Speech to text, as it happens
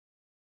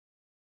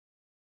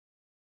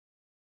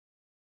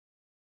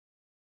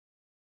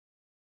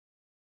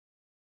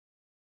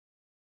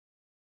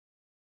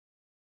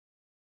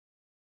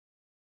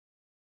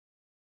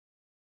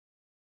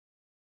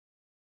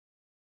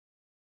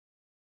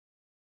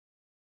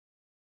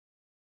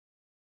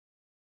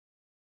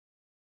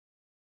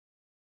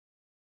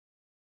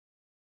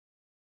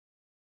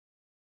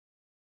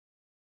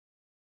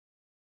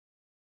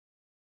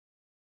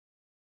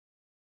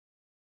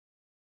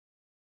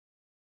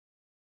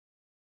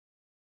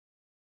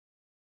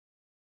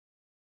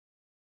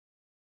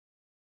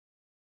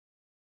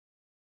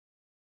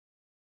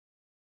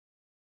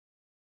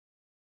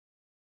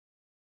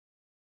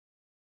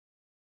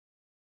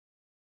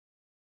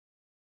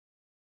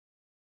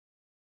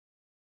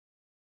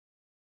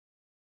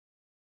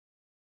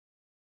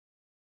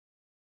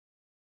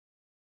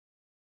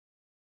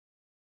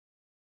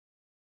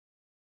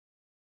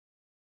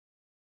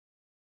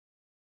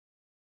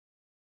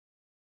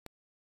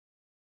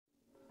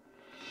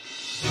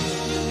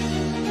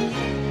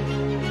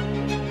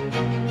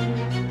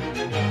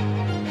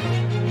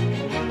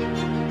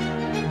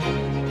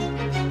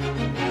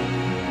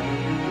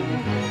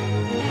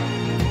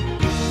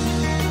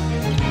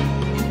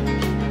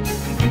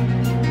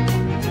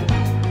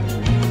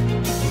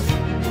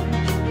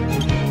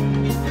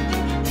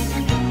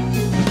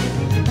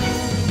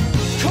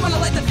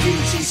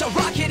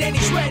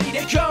ready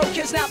to go,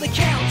 cause now the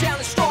countdown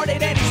has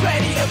started and he's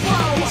ready to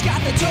blow. He's got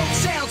the dope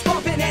sounds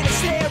bumping and a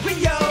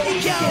stereo.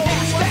 Yo,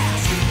 that's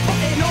fast,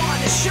 putting on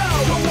a show.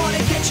 Don't wanna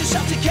get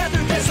yourself together,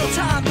 there's no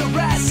time to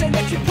rest. And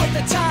if you put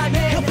the time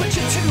in, he'll put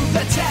you to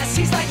the test.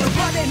 He's like a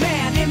running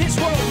man, in his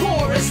world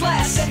war is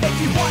less. And if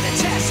you wanna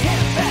test him,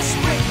 best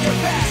bring your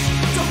best.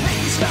 Don't make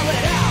me spell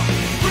it out,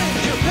 bring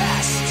your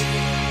best.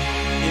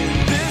 In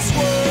this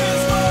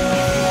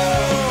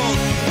world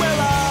where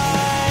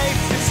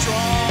life is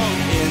strong,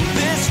 in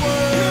this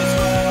world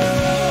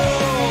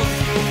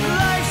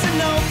life's an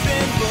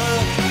open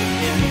book.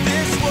 In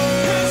this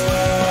world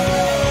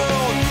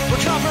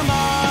where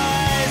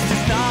compromise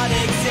does not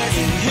exist.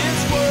 In his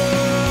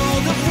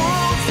world of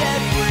wolves,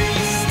 every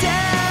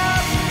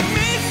step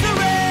meets the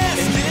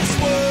rest. In this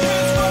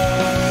world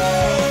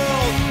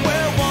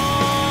where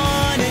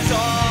one is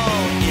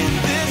all. In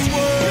this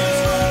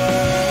world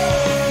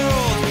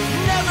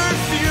never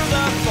fear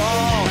the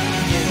fall.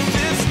 In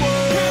this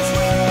world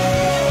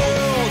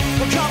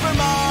where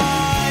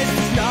compromise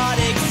does not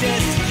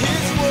exist.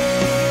 His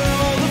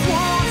world of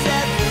wolves,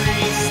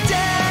 every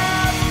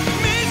step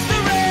meets the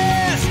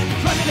rest.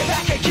 Running it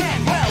back again,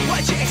 well,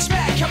 what'd you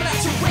expect? Coming out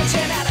to win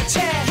 10 out of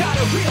 10. Got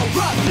a real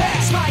rough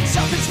pass. Mike's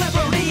up his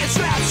memory and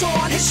straps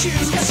on his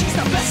shoes, cause he's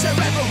the best there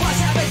ever was.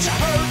 Haven't you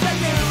heard the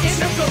news?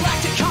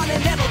 Intergalactic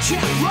continental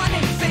champ,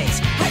 running things.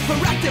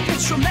 Hyperactive,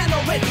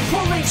 instrumental in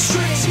pulling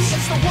strings. He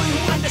is the one who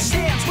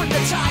understands when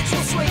the tides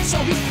will swing. So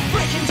he's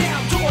breaking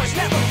down doors,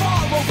 never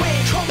far away.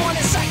 Come on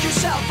and psych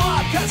yourself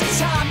up, cause it's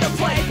time to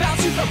play.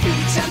 Bounce to the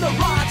beats and the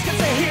rhymes, cause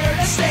they're here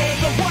to stay.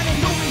 The one and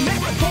only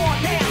marathon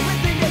man,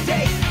 living the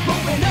day.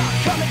 Rolling up,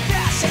 coming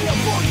fast, and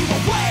they'll blow you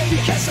away.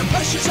 Because the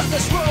pressures of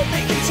this world,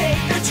 they can take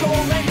their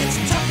toll. And it's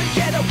tough to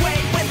get away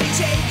when they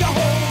take a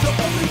hold. The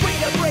only way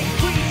to break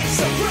free is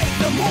to break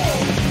the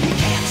mold. You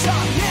can't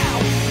stop now,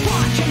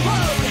 rock and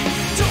roll.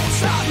 Don't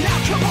stop now,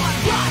 come on,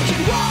 rock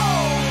and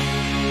roll.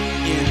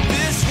 In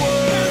this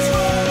world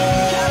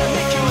Gotta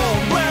make your own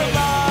where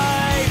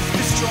life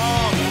is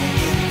strong.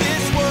 In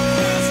this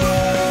world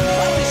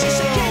Life is just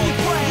a game you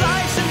play.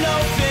 life's an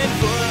open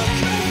book.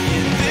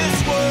 In this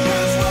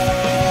world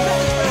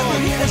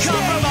here to stay.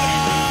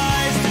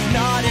 compromise does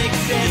not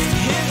exist.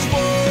 His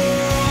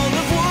world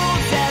of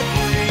wolves,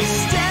 every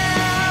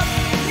step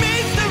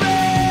meets the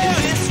rest. In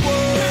this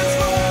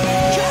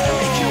world Gotta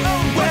make your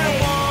own where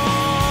way.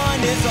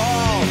 one is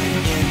all.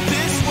 In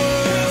this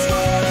world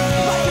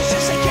Life is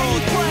just a game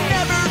you play.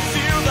 never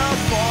fear the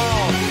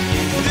fall.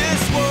 In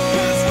this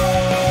world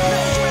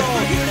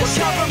here to where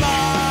stay.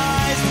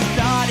 compromise does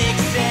not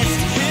exist.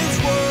 His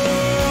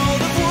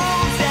world of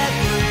wolves,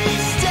 every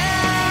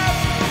step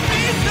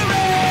meets the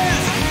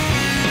rest.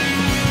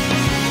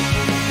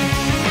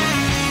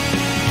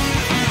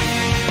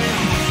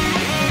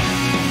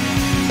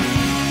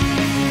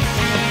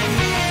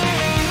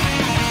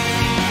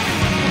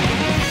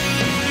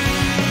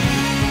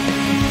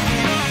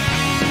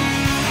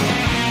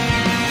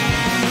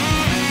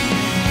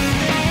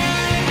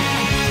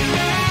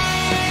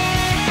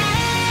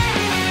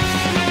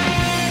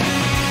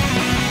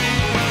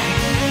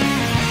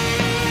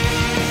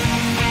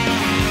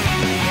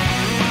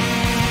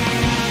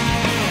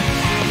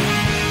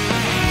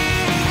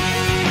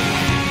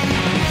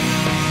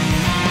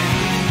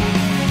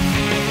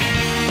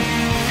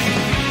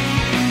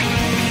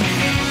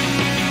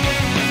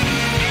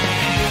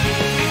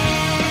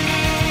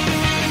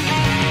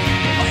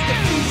 Like the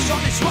fuse on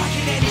his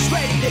rocket and he's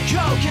ready to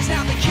go, cause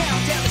now the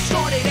countdown has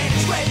started and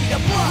he's ready to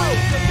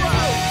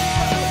blow.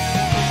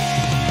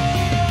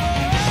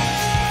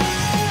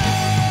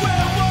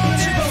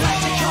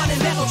 Intergalactic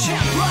continental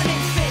champ,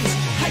 running things.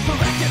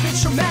 Hyperactive,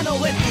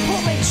 instrumental in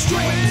pulling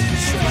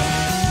strings.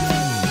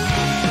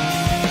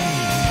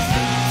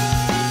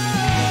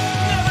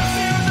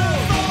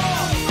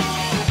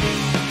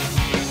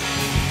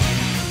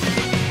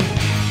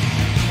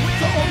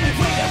 The only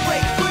way to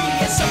break free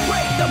is to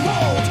break the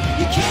mold.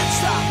 You can't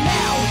stop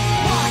now,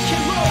 rock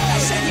and roll. I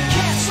said you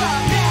can't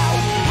stop now,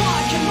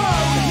 rock and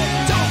roll.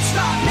 Don't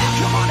stop now,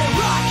 come on and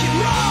rock and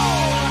roll.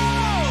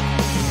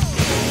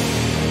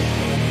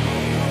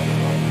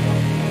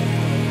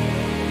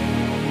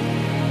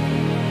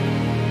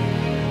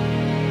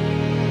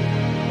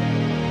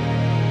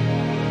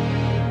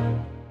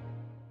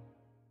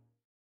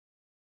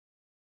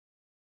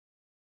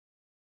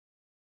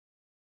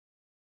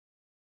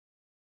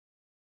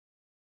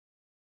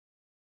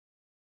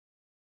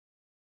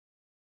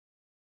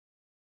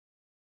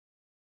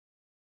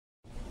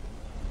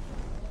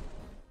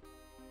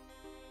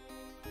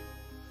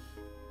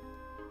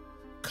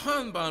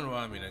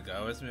 Konbanwa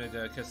minaga, it's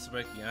Minaga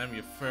Katsubeki. I'm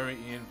your furry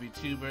Ian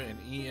Vtuber and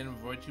Ian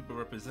Vtuber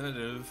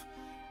representative,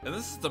 and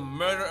this is the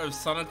murder of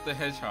Sonic the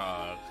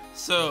Hedgehog.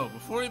 So,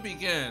 before we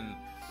begin,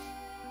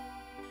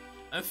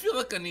 I feel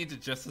like I need to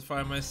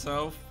justify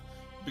myself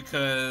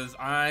because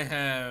I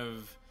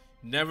have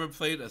never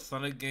played a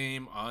Sonic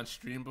game on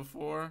stream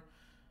before.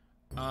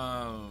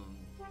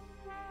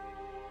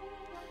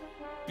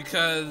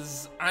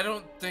 Because I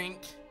don't think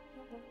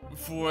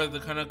for the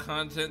kind of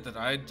content that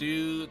I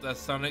do, that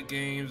Sonic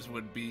games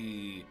would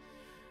be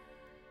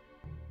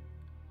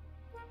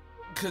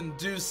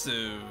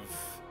conducive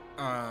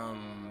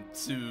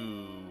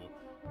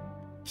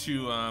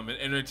to an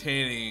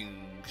entertaining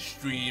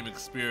stream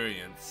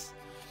experience.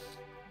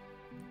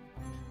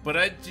 But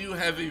I do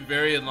have a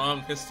very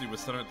long history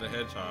with Sonic the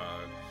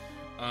Hedgehog,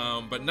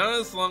 but not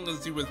as long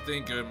as you would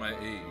think given my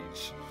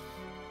age.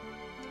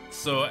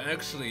 So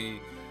actually,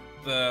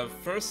 the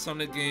first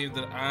Sonic game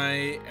that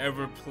I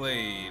ever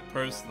played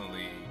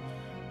personally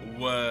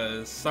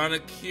was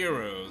Sonic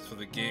Heroes for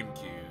the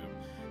GameCube.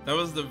 That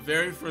was the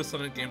very first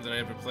Sonic game that I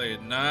ever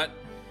played, not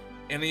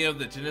any of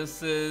the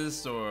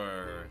Genesis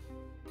or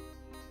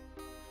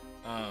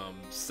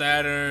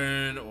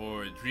Saturn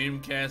or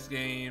Dreamcast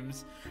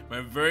games.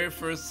 My very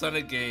first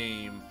Sonic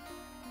game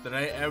that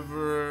I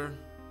ever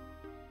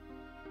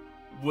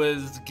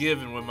was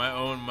given with my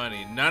own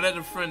money, not at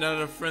a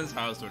friend's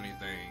house or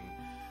anything,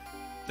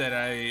 that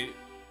I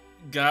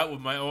got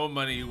with my own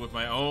money, with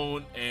my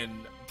own, and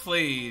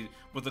played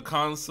with the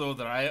console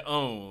that I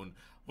own,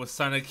 was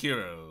Sonic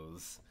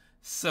Heroes.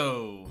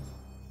 So,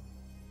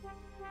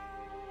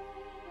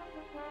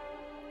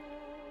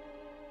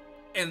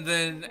 and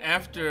then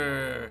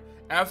after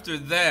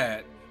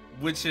that,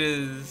 which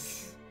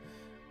is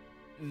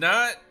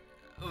not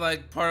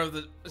like part of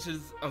the, which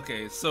is,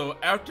 okay, so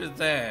after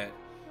that,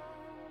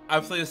 I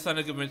played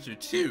Sonic Adventure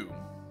 2.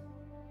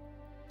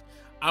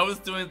 I was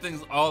doing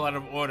things all out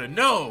of order.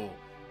 No!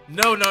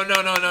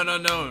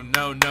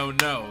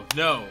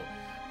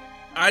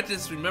 I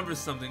just remembered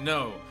something.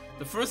 No.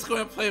 The first game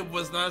I played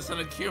was not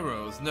Sonic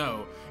Heroes.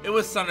 No. It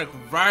was Sonic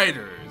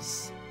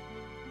Riders.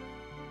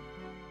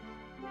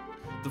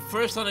 The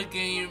first Sonic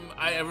game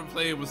I ever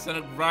played was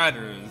Sonic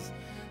Riders.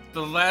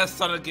 The last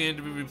Sonic game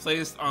to be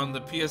replaced on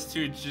the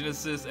PS2,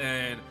 Genesis,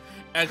 and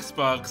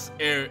Xbox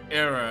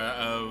era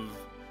of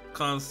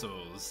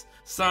consoles.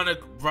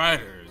 Sonic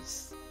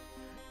Riders.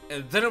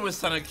 And then it was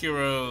Sonic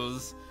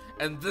Heroes,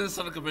 and then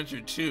Sonic Adventure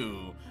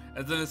 2,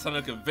 and then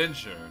Sonic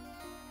Adventure.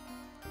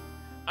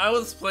 I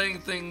was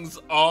playing things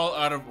all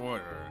out of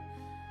order.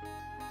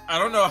 I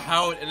don't know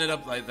how it ended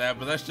up like that,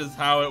 but that's just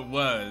how it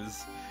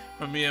was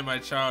for me in my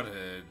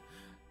childhood.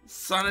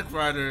 Sonic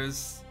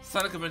Riders,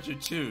 Sonic Adventure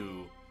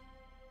 2.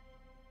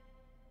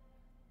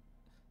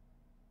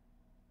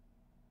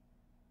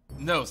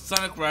 No,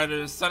 Sonic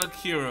Riders, Sonic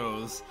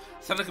Heroes,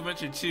 Sonic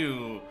Adventure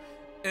 2,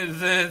 and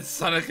then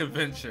Sonic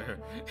Adventure.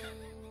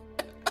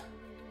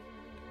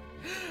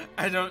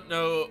 I don't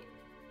know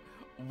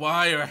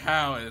why or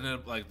how it ended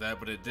up like that,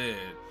 but it did.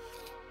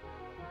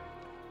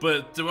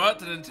 But throughout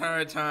the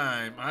entire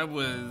time, I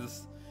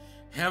was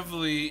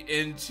heavily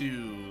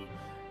into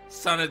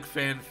Sonic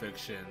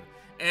fanfiction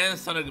and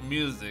Sonic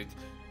music.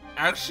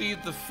 Actually,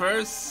 the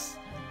first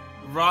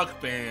rock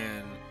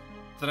band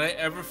that I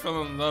ever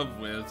fell in love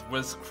with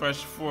was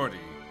Crush 40.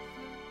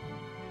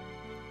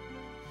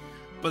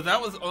 But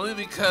that was only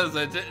because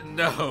I didn't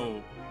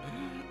know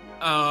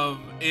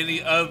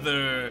any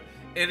other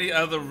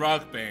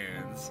rock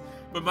bands.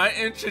 But my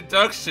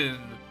introduction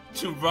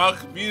to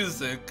rock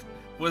music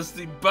was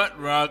the butt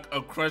rock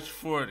of Crush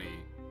 40.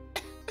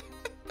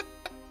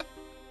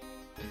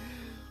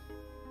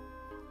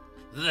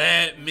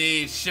 Let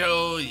me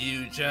show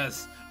you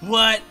just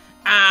what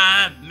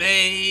I'm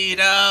made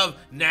of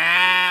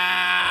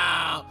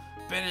now.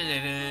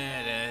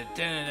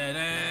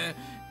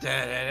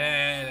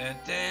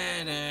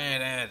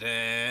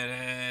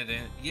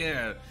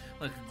 Yeah,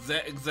 like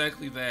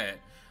exactly that.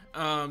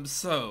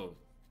 So,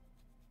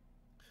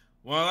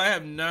 while I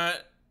have not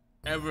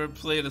ever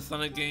played a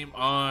Sonic game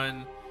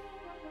on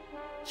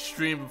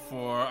stream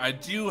before, I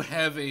do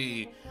have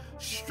a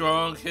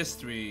strong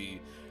history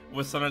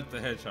with Sonic the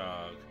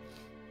Hedgehog.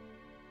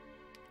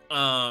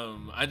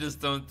 I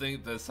just don't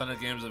think that Sonic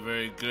games are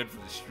very good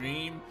for the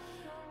stream.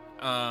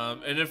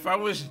 And if I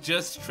was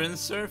just trend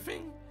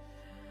surfing,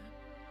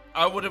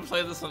 I would have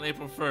played this on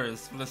April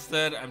 1st, but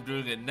instead I'm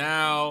doing it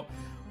now,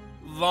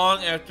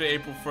 long after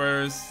April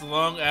 1st,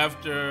 long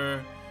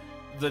after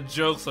the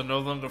jokes are no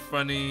longer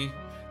funny,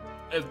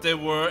 if they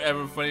were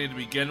ever funny to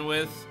begin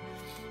with.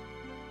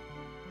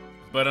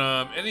 But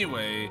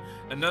anyway,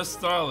 enough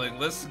stalling,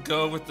 let's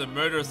go with the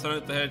murder of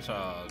Sonic the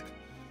Hedgehog.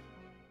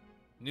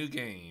 New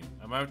game.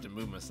 I might have to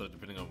move myself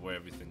depending on where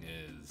everything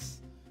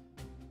is.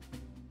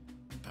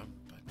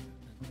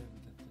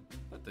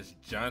 This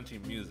jaunty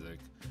music.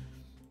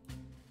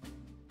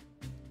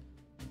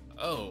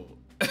 Oh,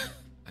 I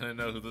don't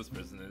know who this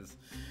person is.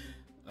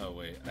 Oh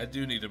wait, I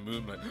do need to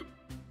move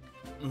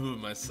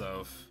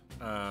myself.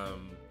 Should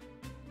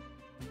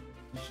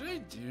I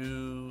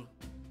do?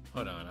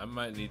 Hold on, I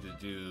might need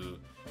to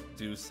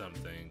do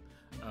something.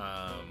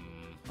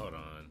 Hold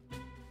on.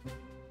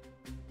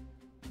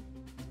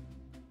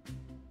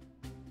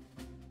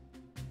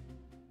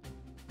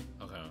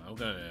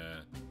 Okay,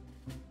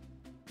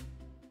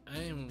 I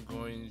am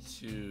going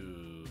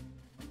to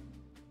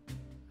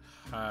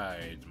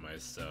hide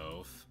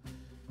myself.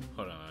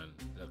 Hold on.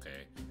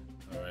 Okay.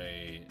 All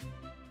right.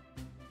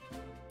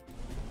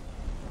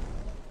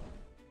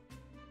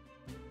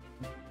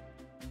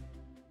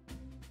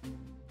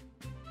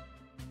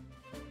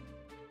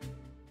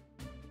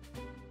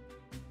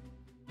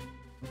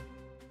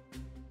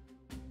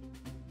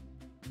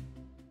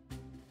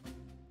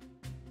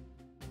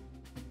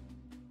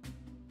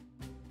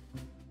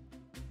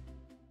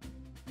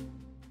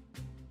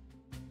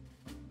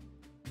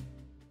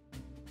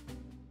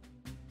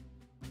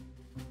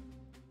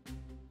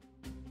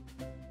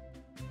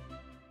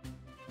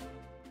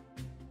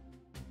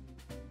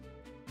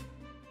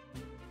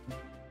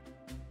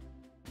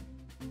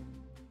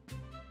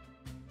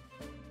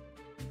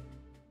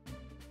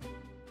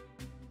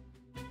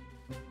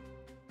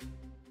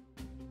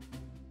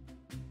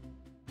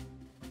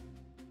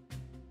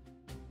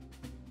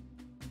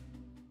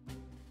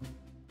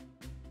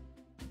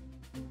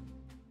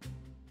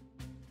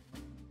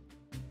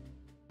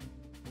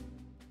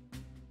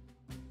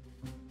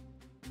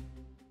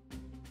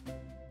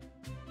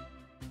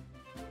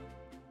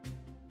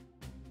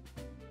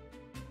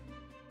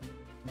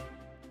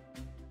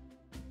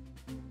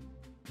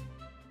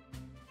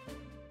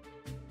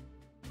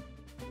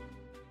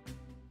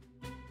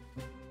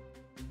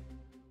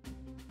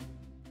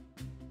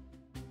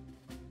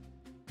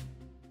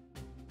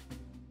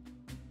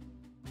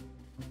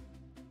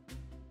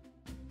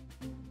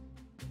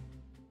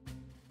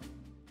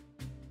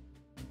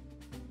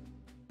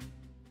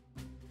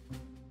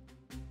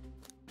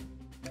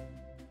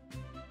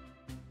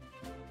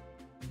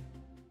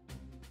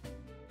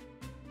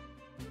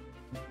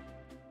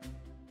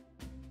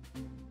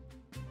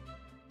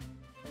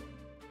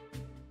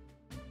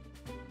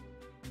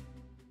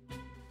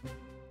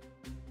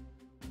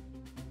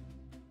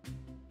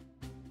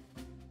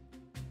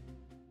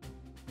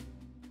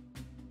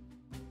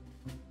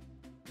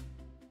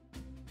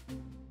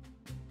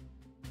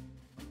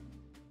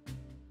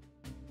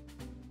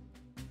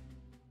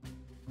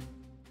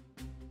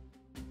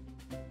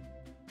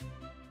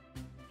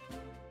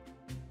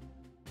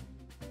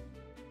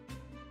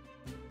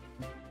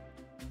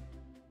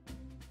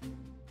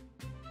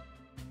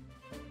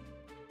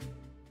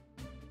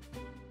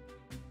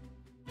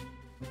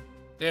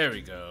 There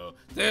we go.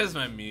 There's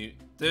my mute.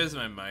 There's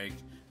my mic.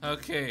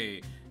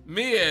 Okay.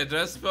 Mia, did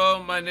I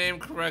spell my name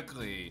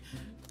correctly?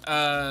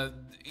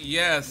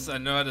 Yes, I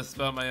know how to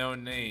spell my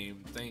own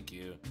name. Thank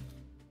you.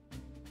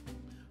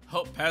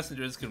 Hope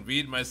passengers can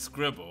read my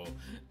scribble.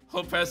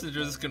 Hope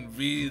passengers can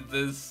read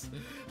this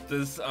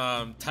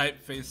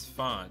typeface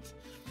font.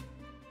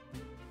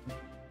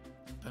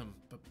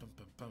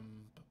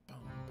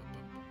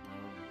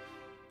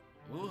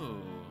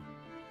 Ooh.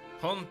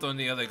 Honto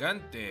ni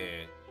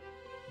elegante.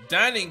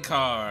 Dining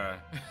car.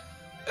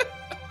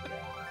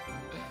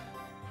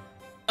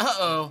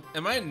 Uh-oh,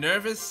 am I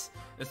nervous?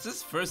 Is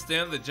this first day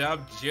on the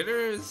job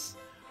jitters?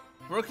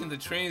 Working the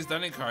train's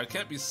dining car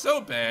can't be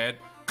so bad.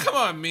 Come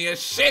on, Mia,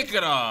 shake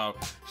it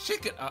off.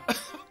 Shake it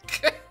off.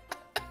 Okay.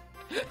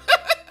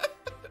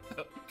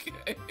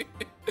 Okay.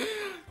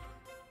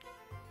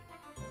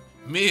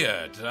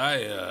 Mia, did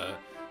I,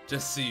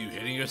 just see you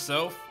hitting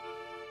yourself?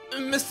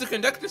 Mr.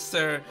 Conductor,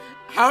 sir,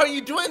 how are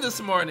you doing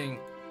this morning?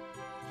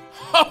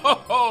 Ho ho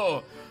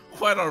ho!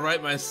 Quite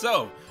alright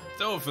myself,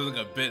 though feeling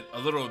a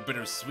little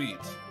bittersweet.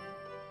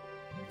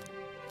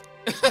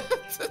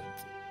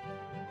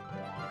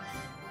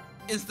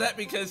 Is that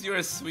because you're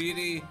a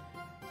sweetie?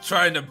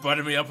 Trying to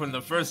butter me up on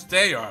the first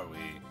day, are we?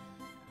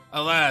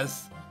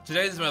 Alas,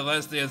 today's my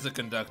last day as a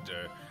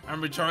conductor. I'm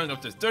retiring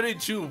after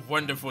 32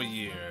 wonderful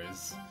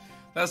years.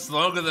 That's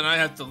longer than I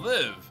have to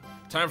live.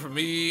 Time for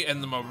me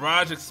and the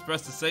Mirage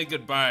Express to say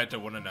goodbye to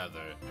one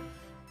another.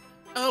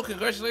 Oh,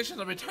 congratulations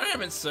on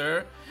retirement,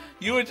 sir.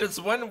 You were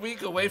just 1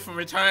 week away from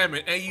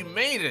retirement, and you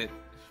made it.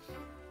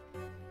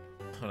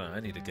 Hold on, I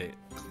need to get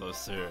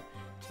closer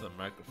to the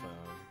microphone.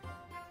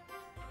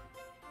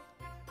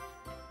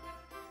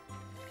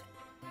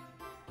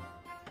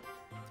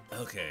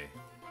 Okay.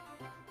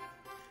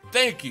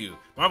 Thank you.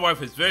 My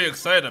wife is very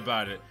excited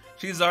about it.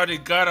 She's already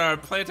got our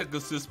plane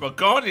tickets to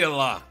Spagonia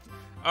locked.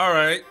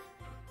 Alright.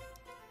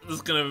 This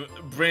is gonna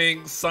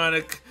bring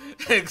Sonic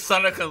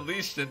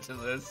Unleashed into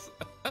this.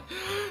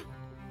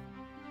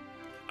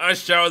 Our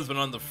shower's been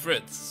on the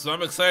fritz, so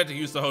I'm excited to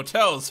use the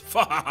hotels.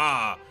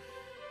 I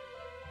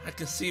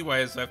can see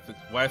why his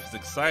wife is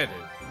excited.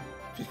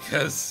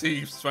 Because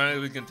he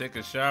finally can take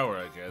a shower,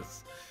 I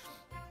guess.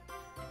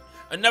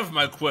 Enough of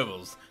my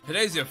quibbles.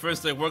 Today's your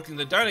first day working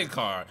the dining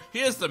car.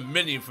 Here's the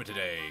menu for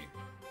today.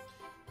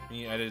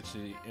 Me added to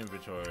the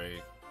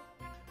inventory.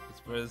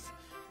 Express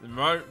the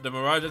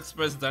Mirage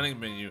Express dining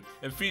menu.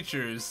 It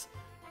features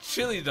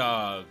chili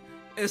dog,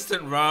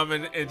 instant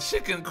ramen, and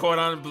chicken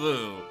cordon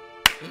bleu.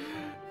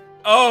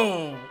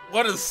 Oh,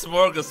 what a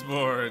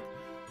smorgasbord!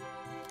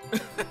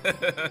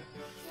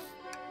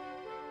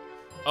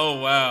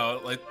 Oh wow,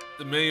 like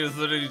the menu is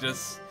literally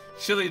just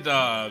chili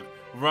dog,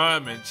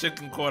 ramen,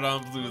 chicken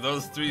cordon bleu,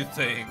 those three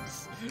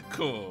things.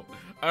 Cool.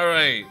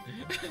 Alright.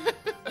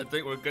 I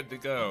think we're good to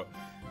go.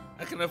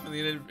 I can open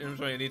the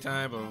inventory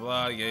anytime, blah blah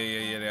blah,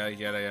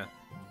 yeah.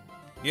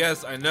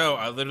 Yes, I know,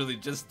 I literally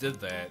just did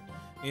that.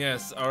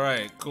 Yes,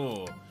 alright,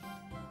 cool.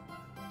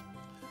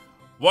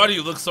 Why do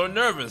you look so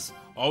nervous?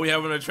 All we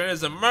have on the train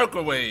is a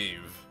microwave.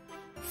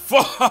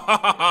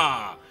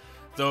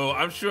 Though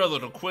I'm sure a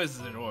little quiz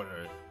is in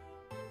order.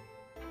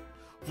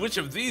 Which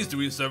of these do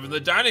we serve in the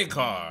dining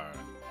car?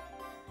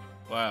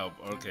 Wow,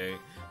 okay.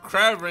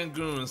 Crab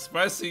rangoon,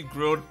 spicy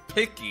grilled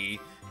picky.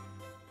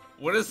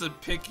 What is a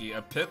picky?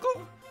 A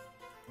pickle?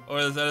 Or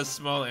is that a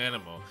small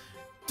animal?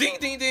 Ding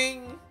ding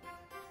ding!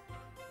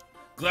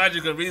 Glad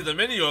you can read the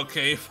menu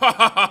okay.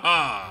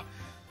 A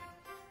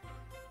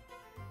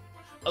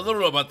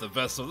little about the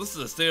vessel. This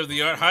is a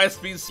state-of-the-art,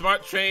 high-speed,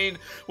 smart train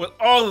with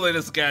all the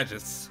latest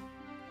gadgets.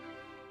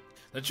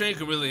 The train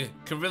can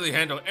really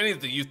handle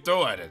anything you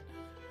throw at it.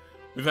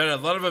 We've had a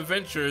lot of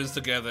adventures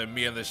together,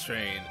 me and this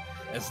train.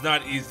 It's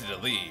not easy to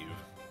leave.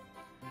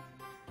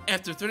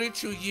 After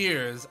 32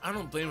 years, I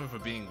don't blame him for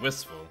being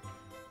wistful.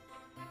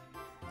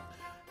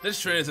 This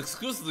train is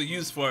exclusively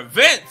used for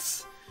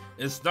events.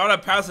 It's not a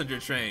passenger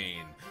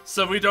train,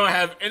 so we don't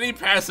have any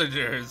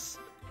passengers.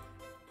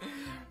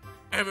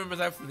 I remember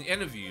that from the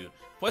interview.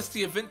 What's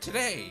the event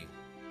today?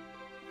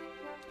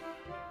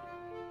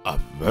 A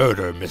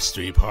murder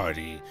mystery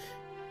party.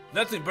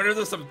 Nothing better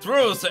than some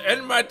thrills to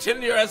end my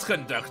tenure as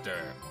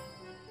conductor.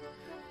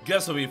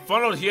 Guests will be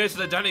funneled here to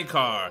the dining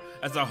car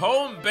as a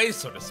home base,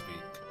 so to speak.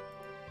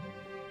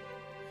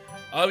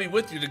 I'll be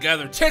with you to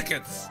gather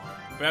tickets,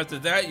 but after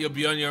that, you'll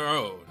be on your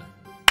own.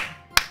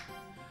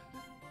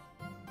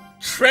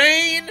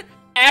 Train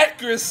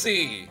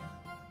accuracy.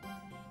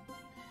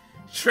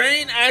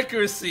 Train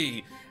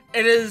accuracy.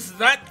 It is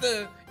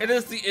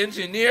the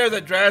engineer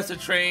that drives the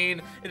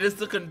train. It is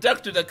the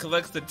conductor that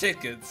collects the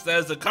tickets. That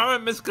is a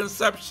common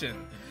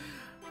misconception.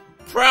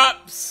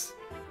 Props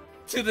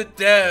to the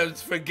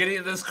devs for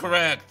getting this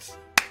correct.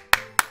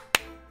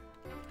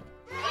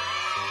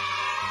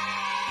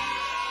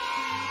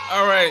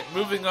 Alright,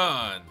 moving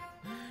on.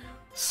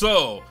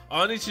 So,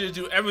 I'll need you to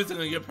do everything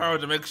in your power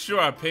to make sure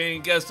our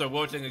paying guests are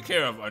well taken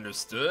care of,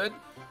 understood?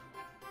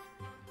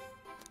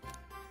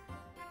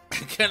 I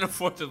can't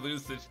afford to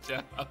lose this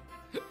job.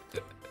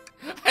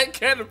 I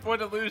can't afford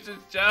to lose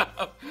this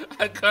job.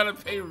 I gotta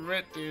pay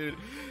rent, dude.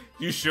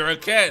 You sure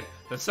can't.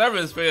 The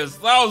severance pay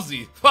is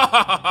lousy. Ha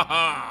ha ha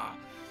ha.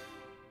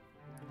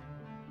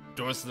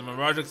 Doors to the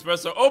Mirage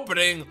Express are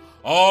opening.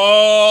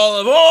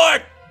 All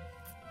aboard!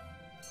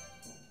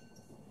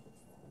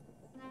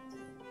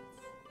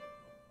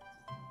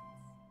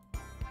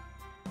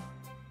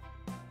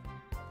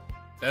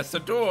 That's the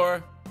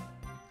door.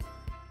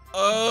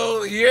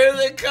 Oh, here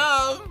they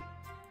come.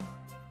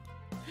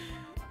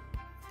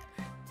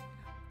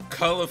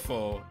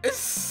 Colorful. It's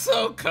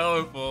so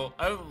colorful.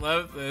 I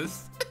love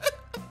this.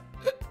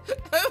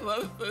 I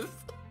love this.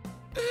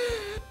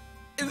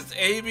 It's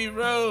Amy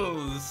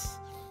Rose.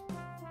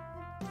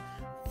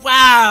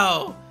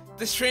 Wow!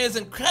 This train is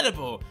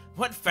incredible.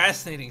 What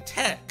fascinating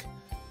tech.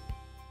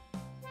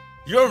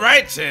 You're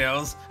right,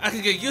 Tails. I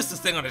can get used to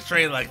staying on a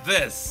train like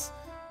this.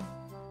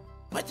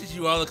 What did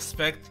you all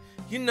expect?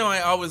 You know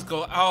I always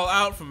go all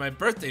out for my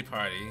birthday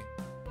party.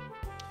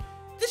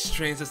 This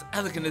train's as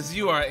elegant as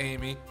you are,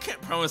 Amy.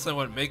 Can't promise I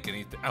won't make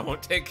anything. I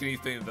won't take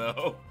anything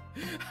though.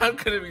 I'm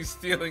gonna be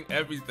stealing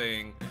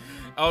everything.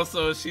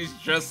 Also, she's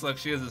dressed like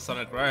she is a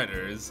Sonic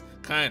Riders,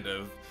 kind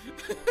of.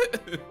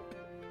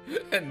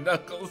 And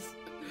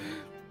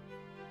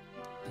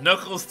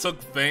Knuckles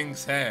took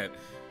Fang's head.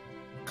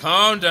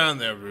 Calm down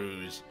there,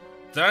 Rouge.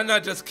 Did I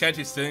not just catch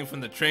you stealing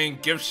from the train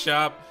gift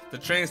shop? The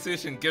train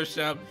station gift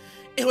shop?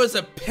 It was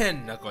a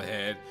pen,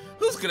 Knucklehead.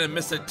 Who's gonna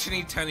miss a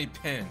teeny tiny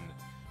pen?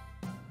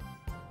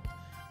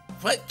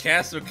 What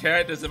cast or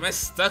characters am I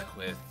stuck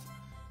with?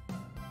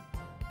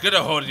 Get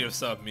a hold of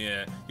yourself,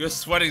 Mia. You're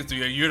sweating through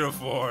your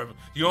uniform.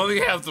 You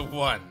only have the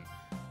one.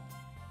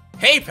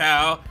 Hey,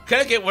 pal. Can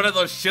I get one of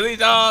those chili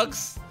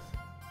dogs?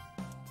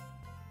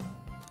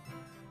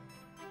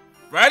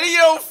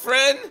 Radio,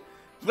 friend.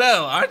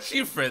 Well, aren't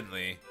you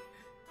friendly?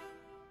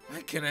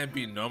 Why can't I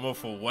be normal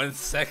for 1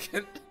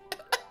 second?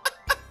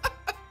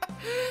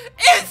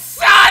 It's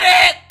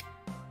Sonic!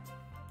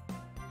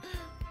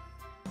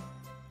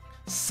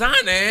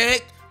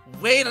 Sonic!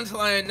 Wait until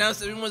I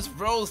announce everyone's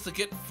roles to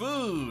get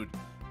food.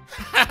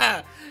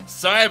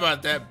 Sorry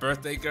about that,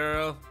 birthday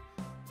girl.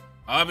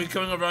 I'll be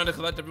coming around to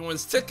collect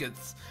everyone's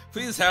tickets.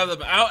 Please have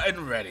them out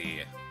and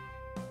ready.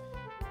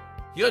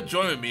 You'll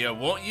join me,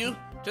 won't you?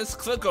 Just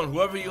click on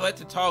whoever you like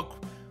to talk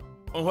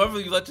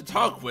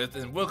with,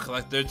 and we'll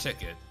collect their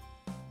ticket.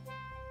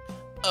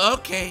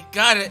 Okay,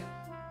 got it.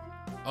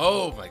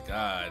 Oh my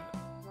god.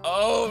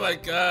 Oh my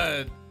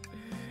god.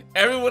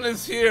 Everyone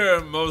is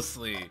here,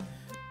 mostly.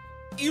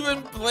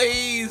 Even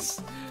Blaze.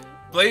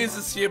 Blaze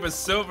is here, but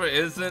Silver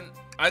isn't.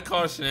 I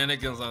call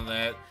shenanigans on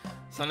that.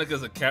 Sonic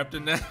is a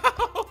captain now.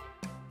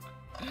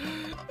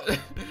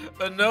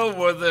 But no,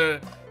 whether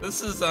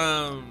this is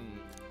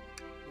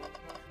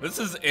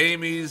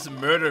Amy's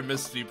murder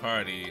mystery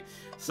party.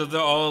 So they're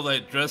all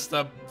like dressed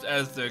up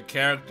as their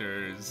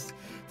characters.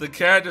 The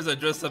characters are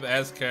dressed up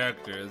as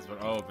characters, but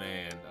oh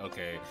man,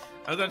 okay.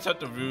 I'm gonna talk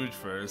to Rouge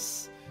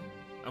first.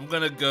 I'm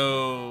gonna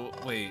go,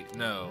 wait,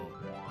 no.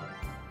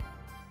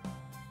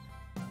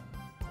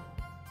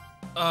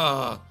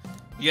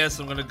 Yes,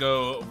 I'm gonna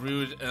go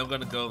Rouge, and I'm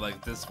gonna go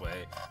like this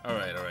way.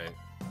 Alright, alright.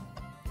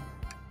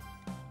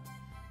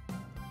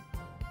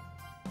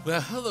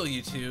 Well, hello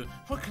you two.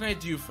 What can I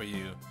do for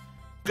you?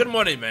 Good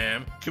morning,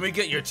 ma'am. Can we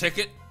get your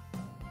ticket?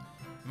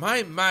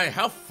 My,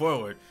 how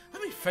forward.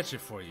 Let me fetch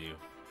it for you.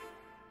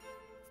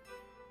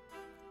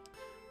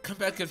 Come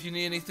back if you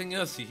need anything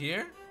else, you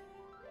hear?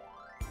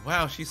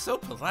 Wow, she's so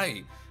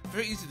polite.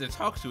 Very easy to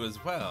talk to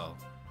as well.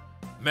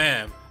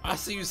 Ma'am, I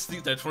see you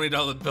sneak that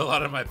 $20 bill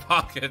out of my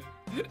pocket.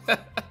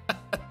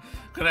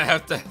 Gonna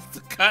have to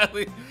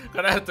kindly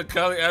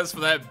ask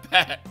for that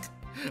back.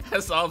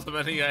 That's all the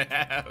money I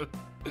have.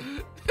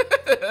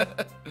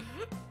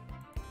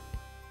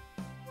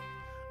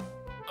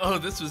 Oh,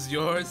 this was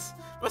yours?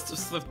 Must have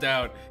slipped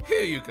out.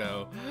 Here you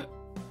go.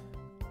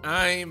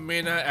 I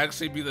may not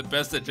actually be the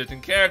best at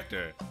judging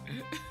character.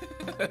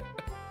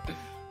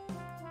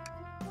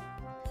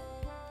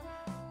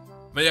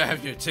 May I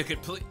have your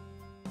ticket, please?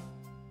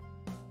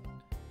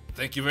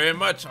 Thank you very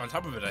much. On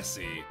top of it, I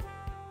see.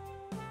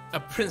 A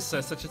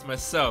princess such as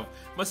myself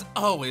must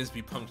always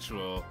be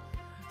punctual.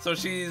 So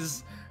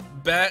she's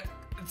back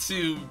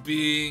to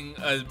being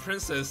a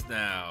princess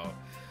now.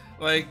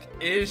 Like,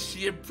 is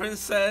she a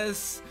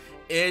princess?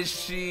 Is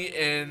she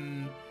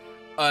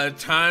a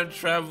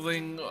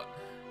time-traveling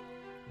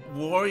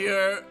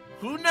warrior?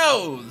 Who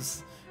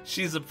knows?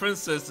 She's a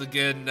princess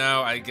again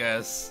now, I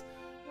guess.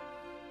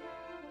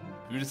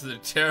 Rouge is a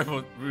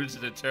terrible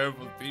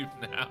thief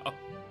now.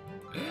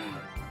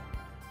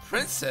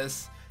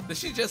 Princess? Did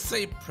she just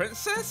say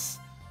princess?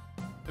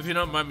 If you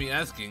don't mind me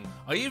asking,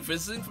 are you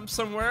visiting from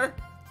somewhere?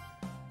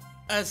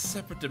 A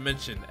separate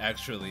dimension,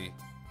 actually.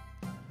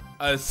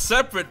 A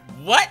separate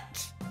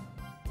what?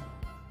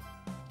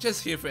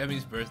 Just here for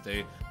Emmy's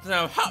birthday, then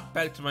I'll hop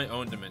back to my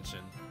own dimension.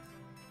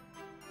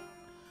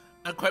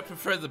 I quite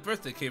prefer the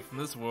birthday cake from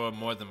this world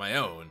more than my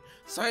own,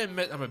 so I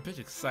admit I'm a bit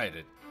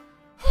excited.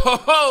 Ho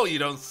ho, you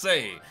don't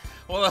say!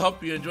 Well, I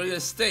hope you enjoy your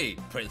stay,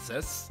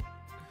 princess.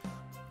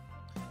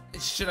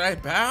 Should I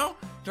bow?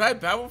 Do I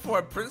bow before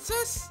a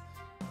princess?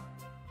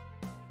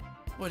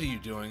 What are you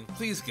doing?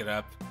 Please get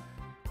up.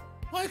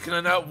 Why can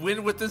I not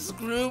win with this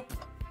group?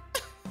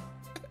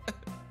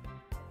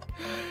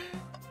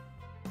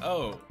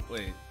 Oh,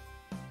 wait.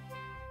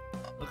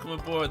 Welcome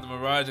aboard the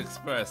Mirage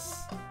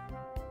Express.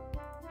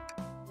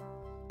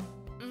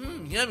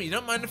 Yummy,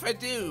 don't mind if I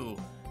do.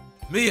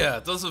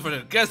 Mia, those are for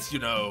the guests, you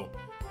know.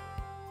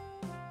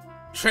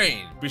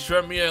 Train, be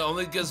sure Mia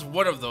only gets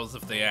one of those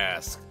if they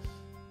ask.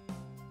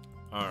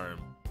 Arm.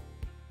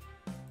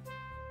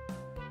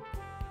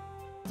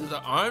 Does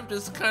the arm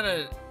just kind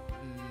of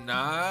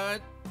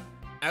not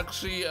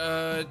actually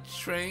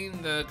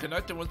train? The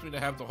conductor wants me to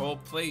have the whole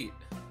plate.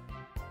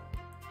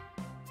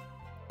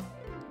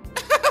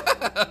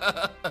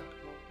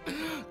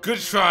 Good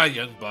try,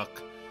 young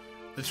buck.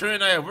 The train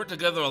and I have worked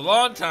together a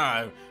long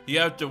time. You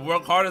have to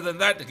work harder than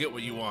that to get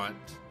what you want.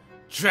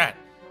 Drat!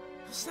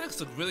 The snacks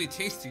look really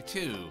tasty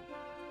too.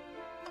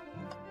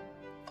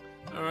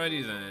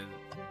 Alrighty then.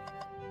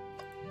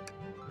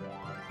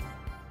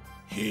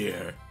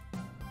 Here.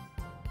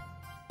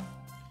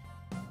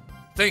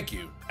 Thank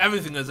you.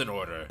 Everything is in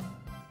order.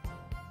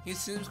 He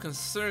seems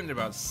concerned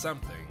about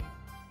something.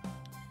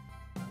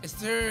 Is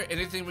there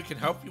anything we can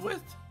help you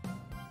with?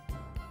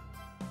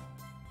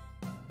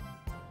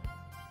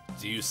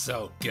 Do you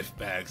sell gift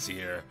bags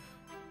here?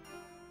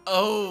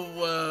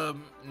 Oh,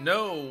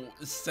 no,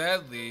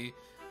 sadly.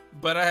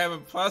 But I have a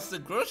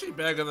plastic grocery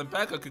bag on the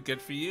back I could get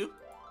for you.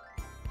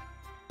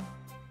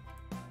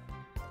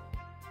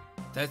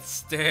 That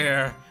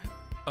stare.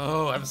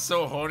 Oh, I'm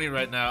so horny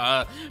right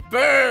now.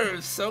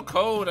 Brr, so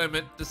cold, I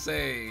meant to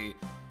say.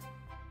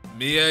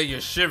 Mia, you're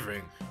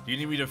shivering. Do you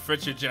need me to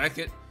fetch your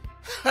jacket?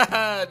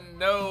 Haha,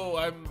 no,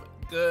 I'm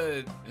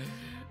good.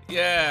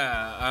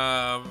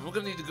 Yeah, we're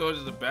gonna need to go to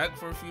the back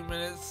for a few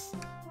minutes.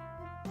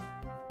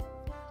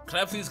 Can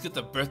I please get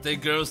the birthday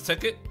girl's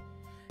ticket?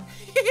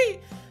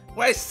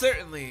 Why,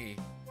 certainly.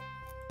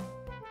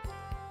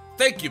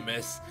 Thank you,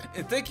 miss,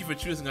 and thank you for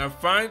choosing our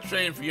fine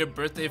train for your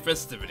birthday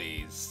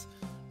festivities.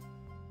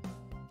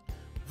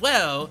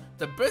 Well,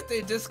 the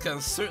birthday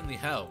discounts certainly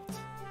helped.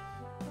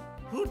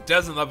 Who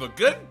doesn't love a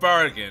good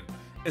bargain,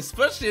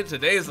 especially in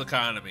today's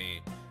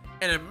economy?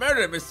 And a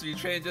murder mystery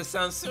train just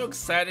sounds so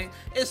exciting,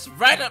 it's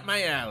right up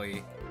my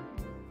alley.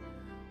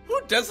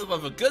 Who doesn't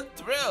love a good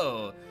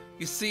thrill?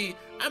 You see,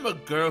 I'm a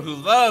girl who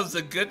loves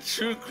a good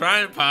true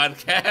crime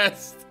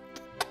podcast.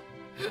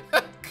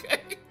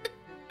 Okay.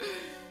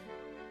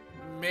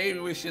 Maybe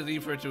we should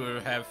leave her to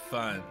have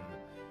fun.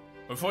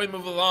 Before we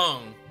move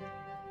along,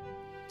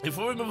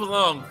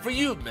 for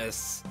you,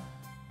 miss.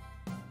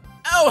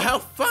 Oh, how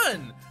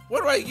fun!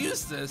 Where do I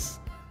use this?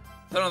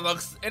 That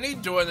unlocks any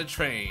door in the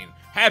train.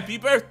 Happy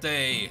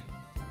birthday!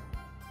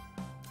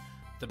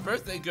 The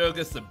birthday girl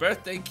gets the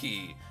birthday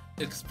key.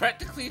 It's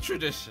practically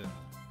tradition.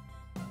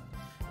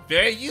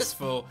 Very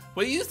useful.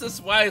 We'll use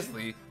this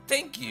wisely.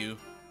 Thank you.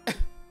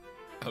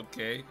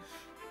 Okay.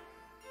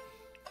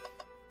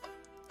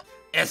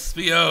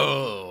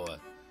 SPO!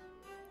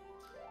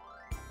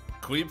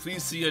 Can we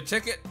please see your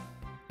ticket?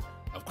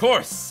 Of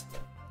course!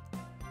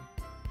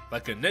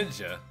 Like a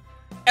ninja.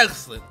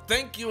 Excellent,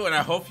 thank you, and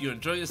I hope you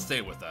enjoy your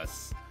stay with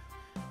us.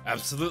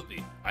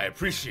 Absolutely, I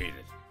appreciate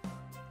it.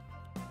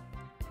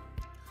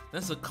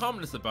 There's a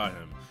calmness about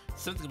him.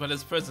 Something about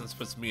his presence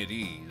puts me at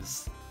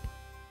ease.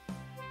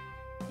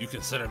 You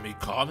consider me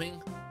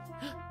calming?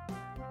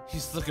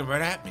 He's looking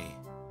right at me.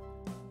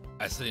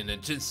 I study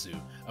ninjutsu.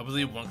 I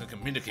believe one can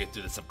communicate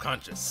through the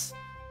subconscious.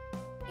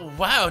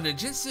 Wow,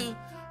 ninjutsu?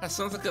 That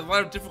sounds like a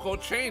lot of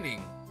difficult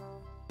training.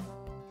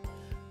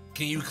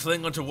 Can you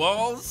cling onto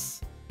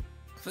walls?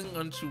 Cling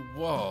onto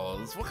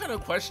walls? What kind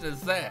of question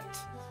is that?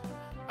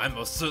 I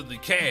most certainly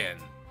can.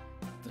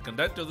 The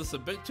conductor looks a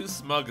bit too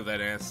smug at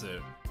that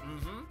answer.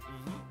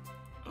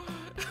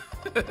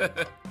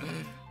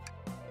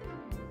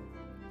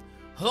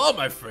 Hello,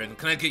 my friend.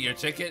 Can I get your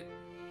ticket?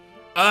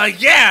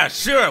 Yeah,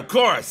 sure, of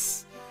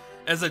course.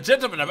 As a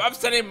gentleman of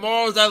upstanding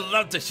morals, I'd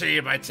love to show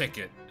you my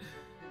ticket.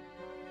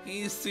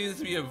 He seems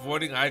to be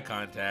avoiding eye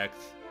contact.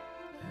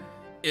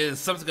 Is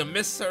something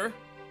amiss, sir?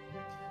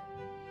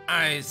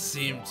 I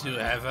seem to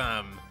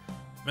have,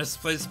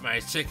 misplaced my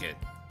ticket.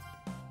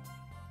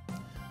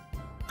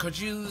 Could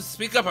you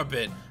speak up a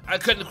bit? I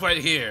couldn't quite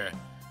hear.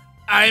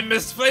 I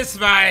misplaced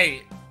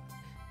my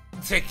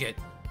ticket.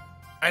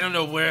 I don't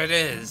know where it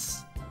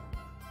is.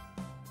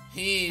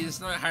 He's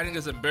not hiding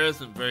his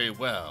embarrassment very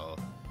well.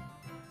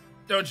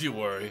 Don't you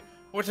worry.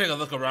 We'll take a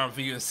look around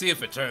for you and see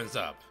if it turns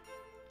up.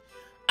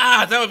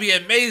 Ah, that would be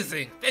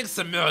amazing. Thanks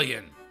a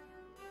million.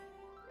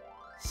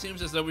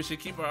 Seems as though we should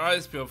keep our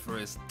eyes peeled for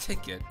his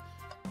ticket.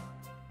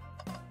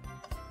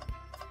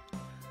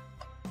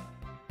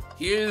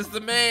 Here's the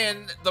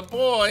man, the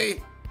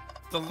boy,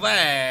 the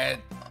lad.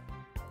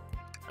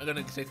 I'm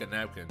gonna take a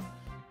napkin.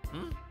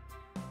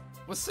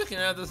 What's sticking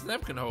out of this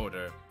napkin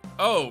holder?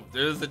 Oh,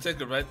 there's the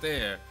ticket right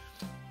there.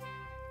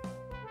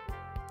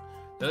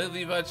 Did they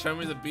leave out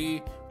Charmy the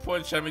bee?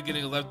 Poor Charmy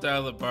getting left out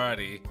of the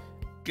party.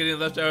 Getting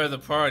left out of the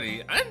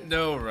party. I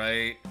know,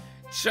 right?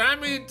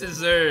 Charmy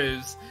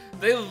deserves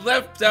They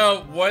left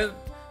out one.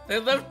 They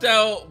left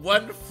out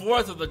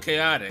 1/4 of the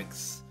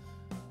Chaotix.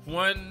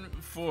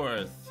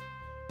 1/4.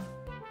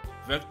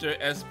 Vector,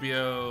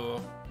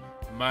 Espio,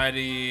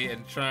 Mighty,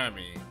 and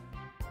Charmy.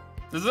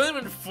 There's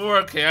only been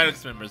 4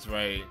 Chaotix members,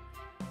 right?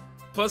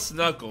 Plus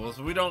Knuckles,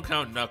 but we don't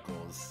count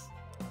Knuckles.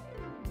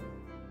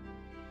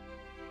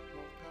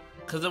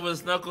 Because it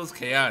was Knuckles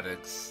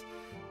Chaotix.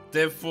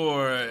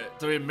 Therefore,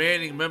 the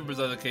remaining members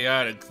of the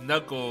Chaotix,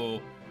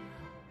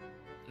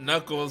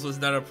 Knuckles was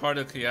not a part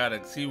of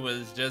Chaotix. He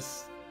was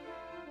just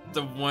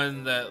the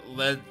one that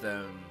led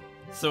them.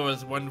 So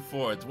it's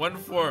 1/4.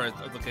 1/4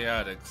 of the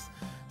Chaotix.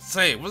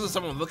 Say, wasn't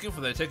someone looking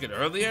for their ticket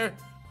earlier?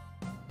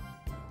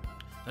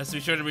 Let's be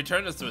sure to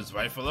return this to its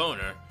rightful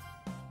owner.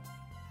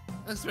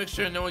 Let's make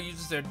sure no one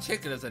uses their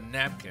ticket as a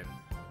napkin.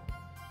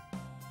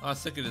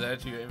 Lost ticket is added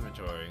to your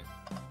inventory.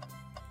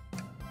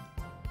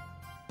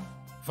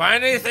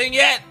 Find anything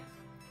yet?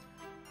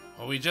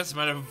 Well, we just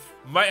might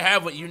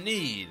have what you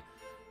need.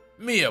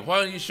 Mia, why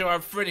don't you show our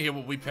friend here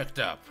what we picked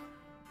up?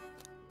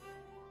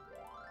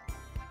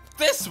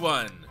 This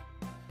one!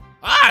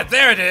 Ah,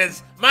 there it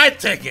is! My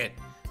ticket!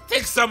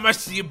 Thanks so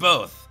much to you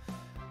both.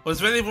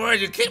 Was really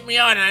worried you'd kick me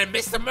out and I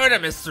missed the murder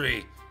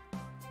mystery.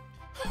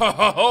 Ho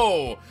ho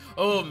ho!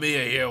 Oh,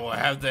 Mia here will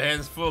have the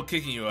hands full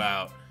kicking you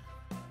out.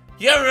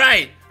 You're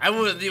right! I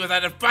wouldn't leave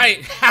without a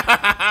fight! Ha ha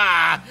ha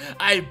ha!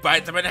 I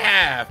bite them in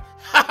half!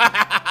 Ha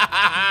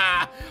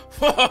ha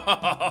ha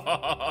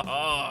ha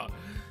ha!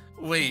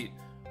 Wait,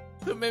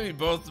 who made me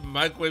both the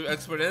microwave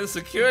expert and a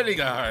security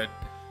guard?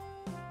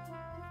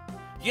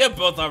 You're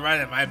both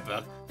alright in my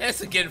book.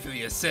 Thanks again for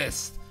the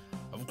assist.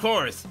 Of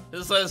course,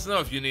 just let us know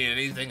if you need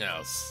anything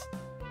else.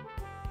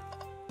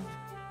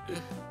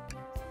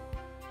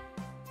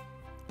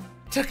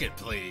 Ticket,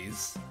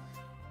 please.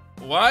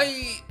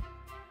 Why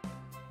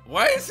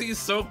is he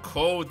so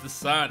cold to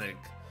Sonic?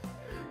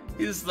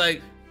 He's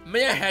like,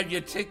 may I have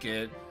your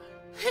ticket?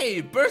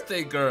 Hey,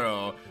 birthday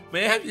girl,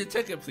 may I have your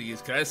ticket,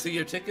 please? Can I see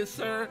your ticket,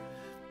 sir?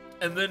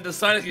 And then the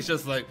Sonic is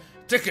just like,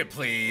 ticket,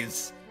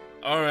 please.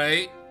 All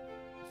right.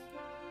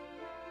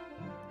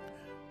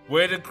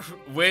 Way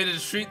to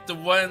treat the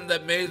one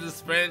that made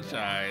this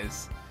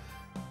franchise.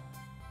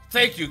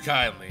 Thank you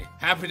kindly.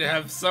 Happy to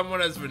have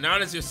someone as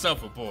renowned as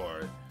yourself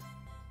aboard.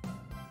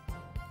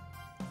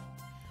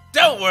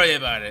 Don't worry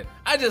about it.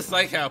 I just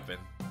like helping.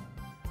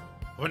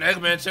 When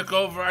Eggman took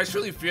over, I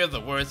truly feared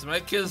the worst.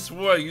 My kids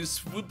swore you'd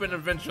swoop in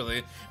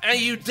eventually, and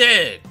you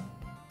did.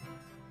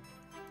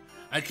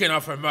 I can't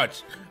offer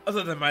much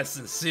other than my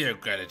sincere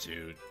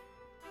gratitude.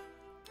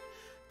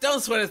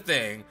 Don't sweat a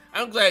thing.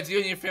 I'm glad you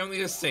and your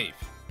family are safe.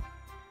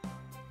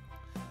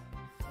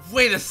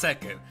 Wait a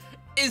second.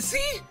 Is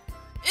he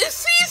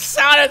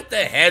Sonic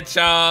the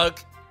Hedgehog?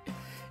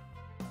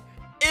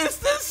 Is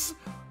this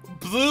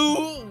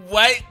blue,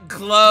 white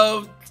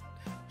gloved,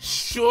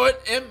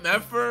 short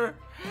MFer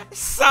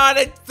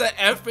Sonic the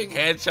effing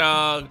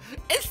Hedgehog?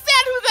 Is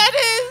that who that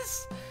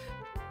is?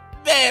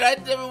 Man, I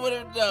never would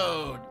have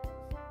known.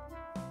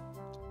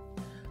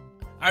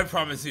 I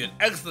promise you an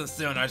excellent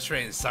stay on our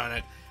train,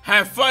 Sonic.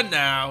 Have fun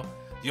now.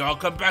 You all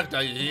come back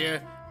now, you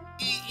hear?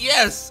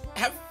 Yes,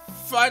 have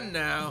fun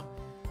now.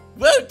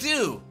 Will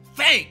do.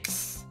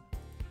 Thanks.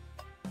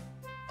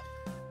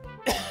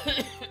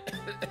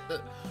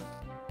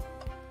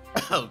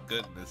 Oh,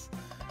 goodness.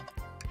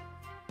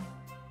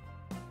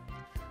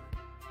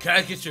 Can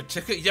I get your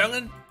ticket,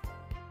 young'un?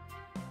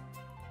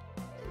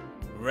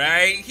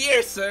 Right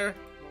here, sir.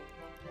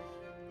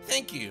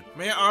 Thank you.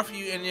 May I offer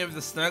you any of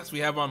the snacks we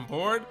have on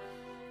board?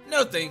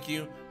 No, thank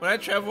you. When I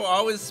travel, I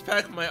always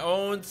pack my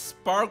own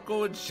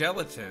sparkle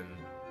gelatin.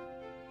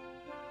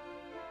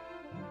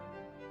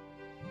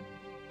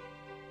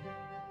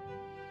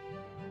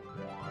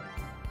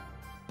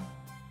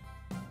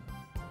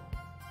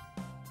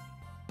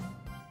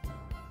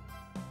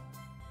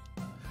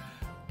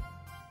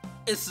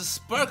 It's a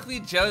sparkly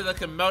jelly that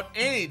can melt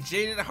any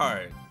jaded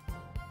heart.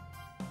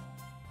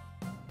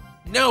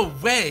 No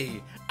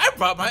way! I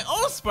brought my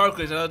own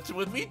sparkly gelatin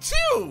with me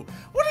too!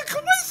 What a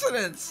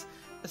coincidence!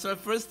 It's my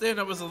first day and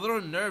I was a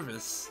little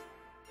nervous.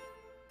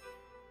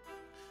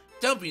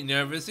 Don't be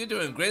nervous, you're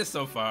doing great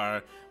so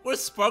far. We're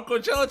sparkle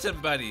gelatin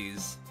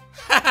buddies.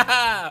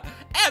 Haha!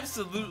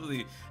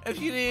 Absolutely!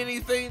 If you need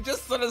anything,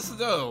 just let us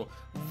know.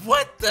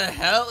 What the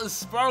hell is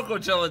sparkle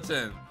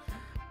gelatin?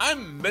 I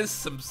missed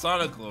some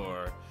Sonic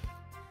lore.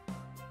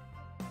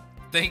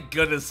 Thank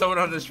goodness someone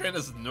on this train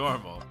is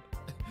normal.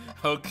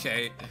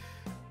 Okay,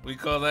 we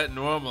call that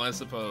normal, I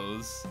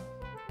suppose.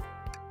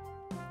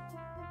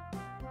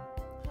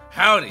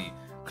 Howdy,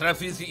 can I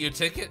please get your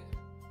ticket?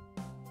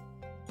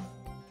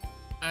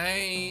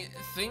 I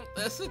think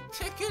that's a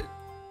ticket,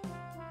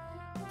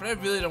 but I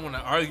really don't want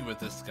to argue with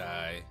this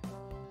guy.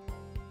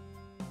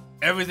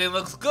 Everything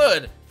looks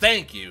good,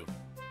 thank you.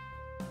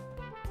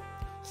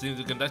 Seems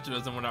the conductor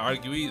doesn't want to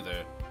argue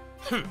either.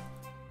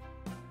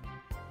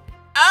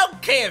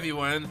 Okay,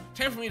 everyone,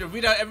 time for me to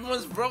read out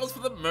everyone's roles for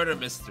the murder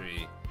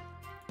mystery.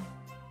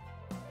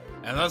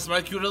 And that's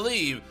my cue to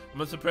leave. I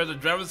must prepare the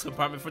driver's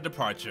compartment for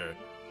departure.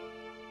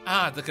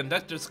 Ah, the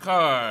conductor's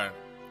car.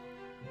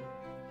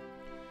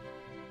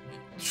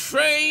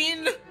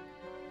 Train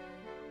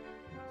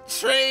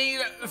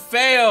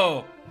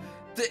fail.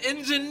 The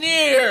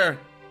engineer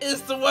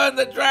is the one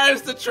that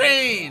drives the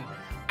train.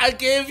 I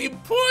gave you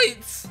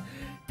points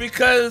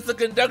because the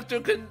conductor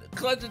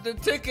collected the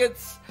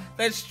tickets.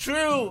 That's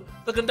true.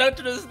 The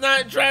conductor does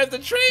not drive the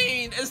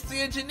train. It's the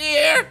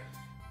engineer.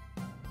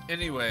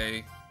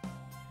 Anyway,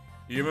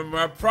 you remember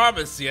our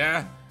promise,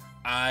 yeah?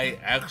 I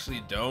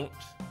actually don't.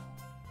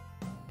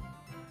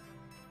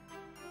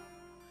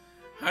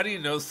 How do you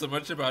know so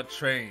much about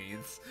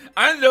trains?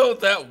 I know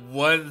that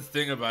one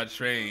thing about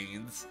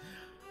trains.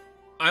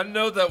 I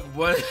know that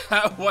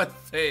one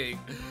thing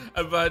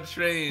about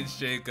trains,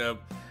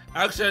 Jacob.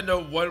 Actually, I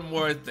know one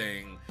more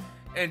thing.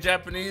 In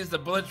Japanese, the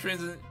bullet train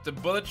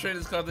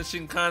is called the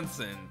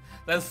Shinkansen.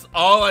 That's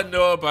all I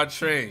know about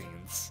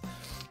trains.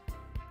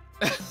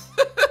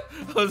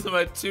 Those are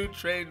my 2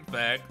 train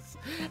facts.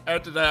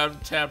 After that, I'm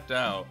tapped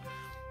out.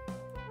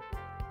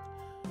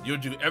 You'll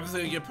do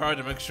everything in your power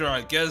to make sure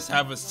our guests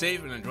have a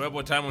safe and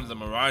enjoyable time on the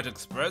Mirage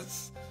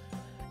Express?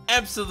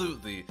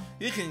 Absolutely.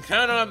 You can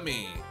count on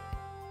me.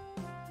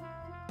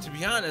 To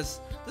be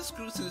honest, this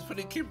group seems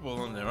pretty capable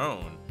on their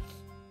own.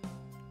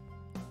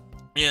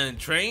 And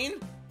train?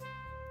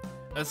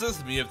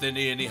 Assist me if they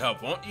need any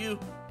help, won't you?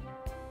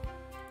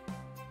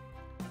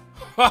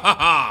 Ha ha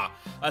ha!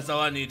 That's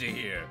all I need to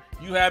hear.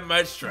 You have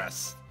my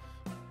trust.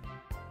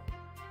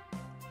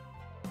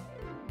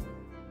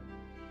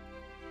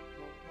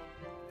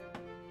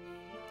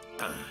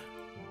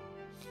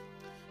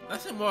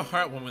 Nothing more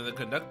heartwarming than the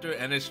conductor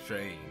and his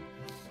train.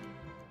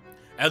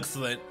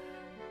 Excellent.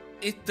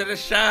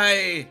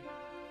 Itterashai!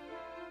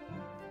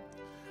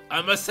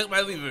 I must take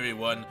my leave,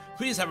 everyone.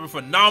 Please have a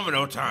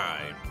phenomenal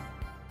time.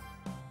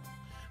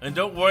 And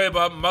don't worry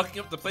about mucking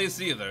up the place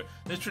either.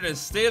 This train is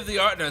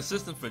state-of-the-art and our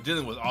system for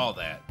dealing with all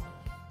that.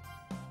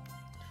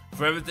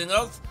 For everything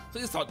else,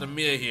 please talk to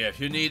Mia here if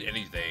you need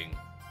anything.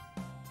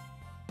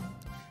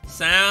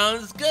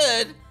 Sounds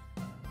good.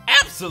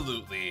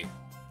 Absolutely.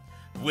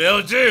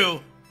 Will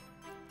do.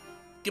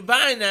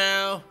 Goodbye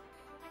now.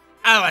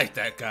 I like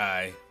that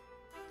guy.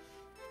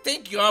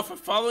 Thank you all for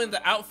following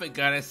the outfit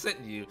guide I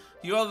sent you.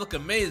 You all look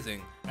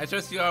amazing. I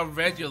trust you all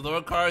read your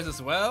lore cards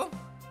as well?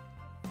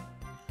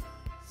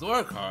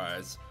 Lore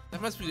cards?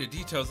 That must be the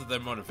details of their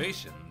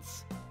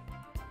motivations.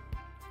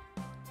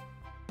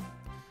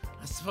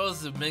 I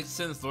suppose it makes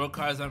sense lore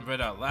cards aren't read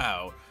out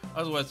loud,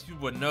 otherwise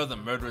people would know the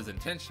murderer's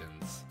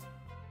intentions.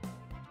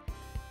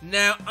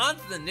 Now on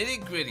to the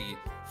nitty gritty.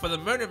 For the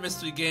murder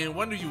mystery game,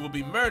 one of you will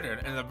be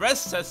murdered and the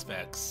rest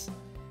suspects.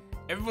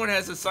 Everyone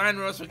has assigned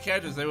roles for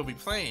characters they will be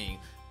playing.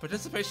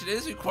 Participation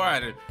is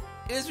required.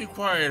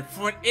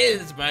 For it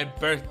is my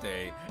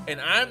birthday, and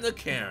I'm the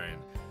Karen.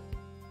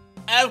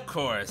 Of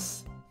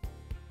course.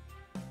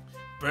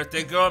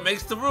 Birthday girl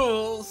makes the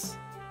rules.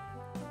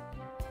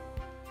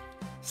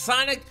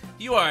 Sonic,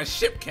 you are a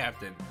ship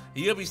captain.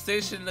 You'll be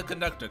stationed in the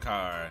conductor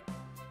car.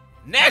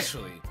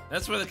 Naturally,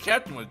 that's where the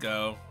captain would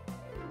go.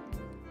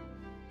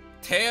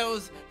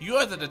 Tails, you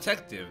are the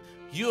detective.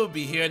 You'll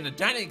be here in the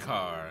dining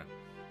car.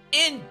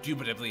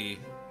 Indubitably.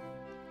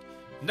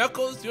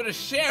 Knuckles, you're the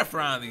sheriff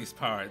around these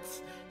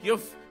parts.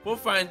 We'll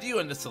find you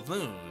in the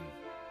saloon.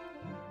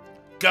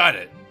 Got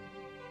it.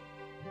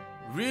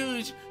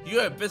 Rouge,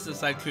 you're a business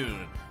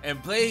tycoon.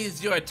 And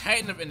Blaze, you're a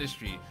titan of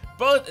industry,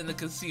 both in the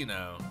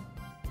casino.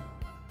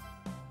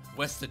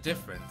 What's the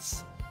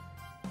difference?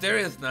 There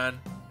is none.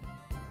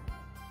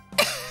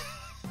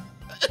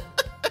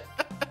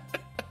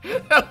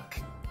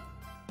 Okay.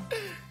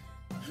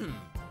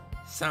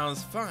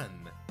 Sounds fun.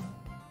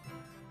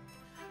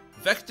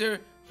 Vector,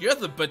 you're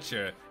the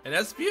butcher, and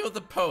Espio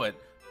the poet,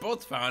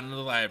 both found in the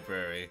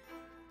library.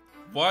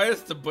 Why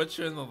is the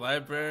butcher in the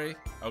library?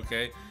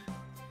 Okay.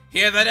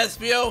 Hear that,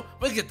 Espio?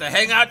 We get to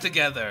hang out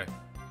together.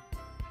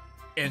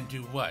 And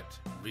do what?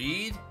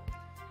 Read?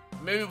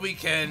 Maybe we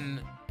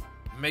can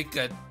make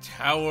a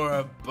tower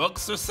of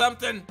books or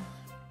something?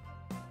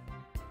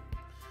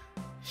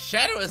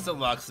 Shadow is the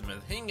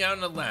locksmith, hanging out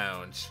in the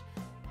lounge.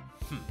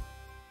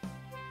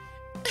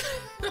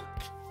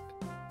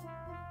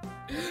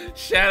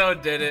 Shadow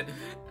did it.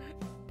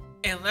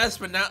 And last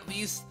but not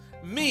least,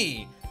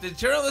 me, the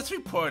journalist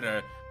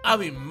reporter. I'll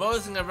be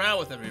moseying around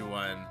with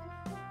everyone.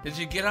 Did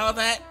you get all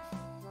that?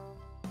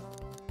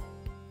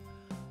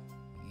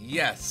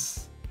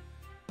 Yes.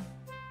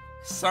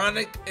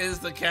 Sonic is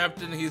the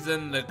captain. He's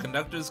in the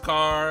conductor's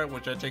car,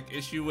 which I take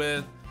issue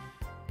with.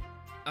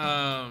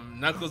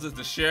 Knuckles is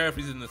the sheriff.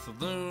 He's in the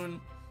saloon.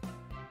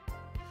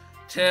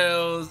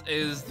 Tails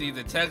is the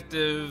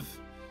detective.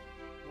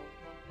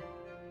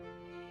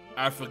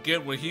 I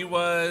forget what he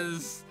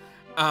was.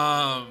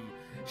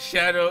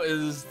 Shadow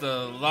is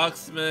the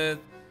locksmith.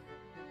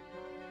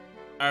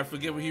 I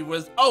forget what he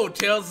was. Oh,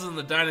 Tails is in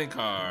the dining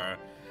car.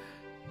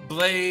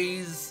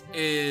 Blaze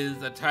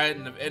is a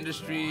titan of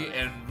industry,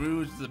 and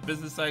Rouge is a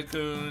business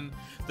tycoon.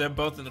 They're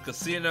both in the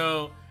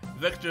casino.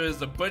 Victor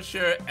is a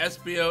butcher.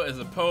 Espio is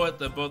a poet.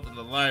 They're both in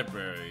the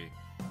library.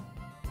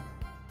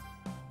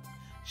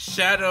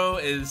 Shadow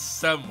is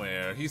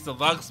somewhere. He's the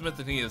locksmith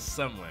and he is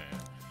somewhere.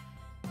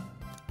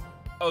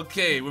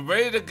 Okay, we're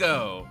ready to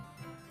go.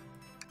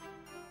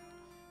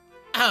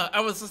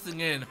 I was listening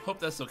in. Hope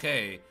that's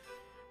okay.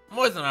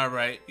 More than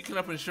alright. You can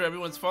up ensure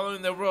everyone's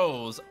following their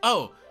roles.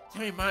 Oh,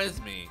 that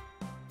reminds me.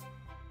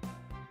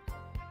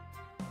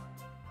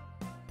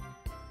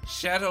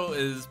 Shadow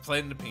is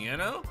playing the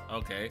piano?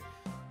 Okay.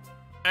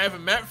 I have a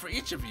map for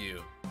each of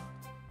you.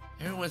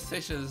 Everyone's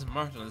station is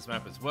marked on this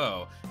map as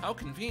well. How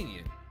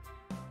convenient.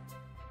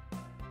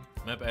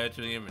 Map added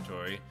to the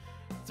inventory.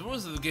 The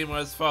rules of the game are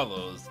as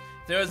follows.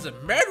 There is a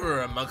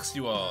murderer amongst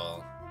you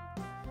all.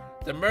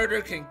 The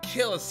murderer can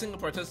kill a single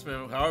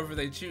participant however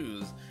they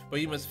choose,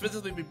 but you must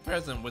physically be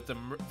present with the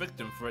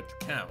victim for it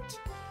to count.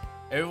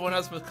 Everyone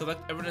else must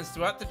collect evidence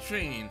throughout the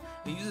train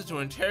and use it to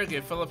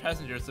interrogate fellow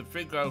passengers to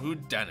figure out who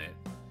done it.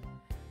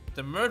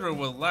 The murderer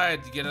will lie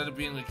to get out of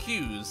being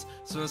accused,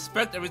 so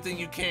inspect everything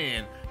you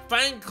can,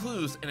 find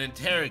clues, and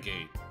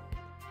interrogate.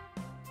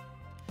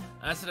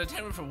 I set a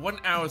timer for 1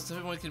 hour so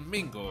everyone can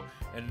mingle,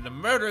 and the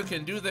murderer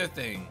can do their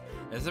thing.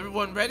 Is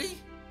everyone ready?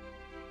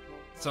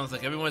 Sounds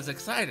like everyone's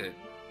excited.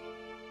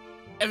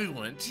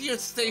 Everyone, to your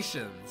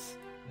stations!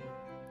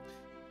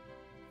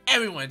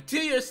 Everyone, to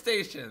your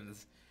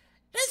stations!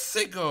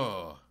 Let's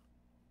go!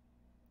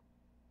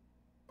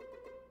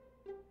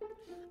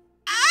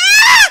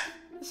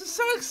 This is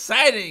so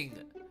exciting!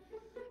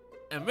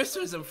 A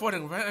mystery is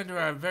unfolding right under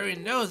our very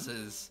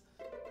noses.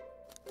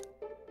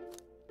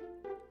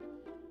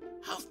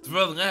 How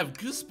thrilling, I have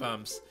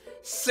goosebumps.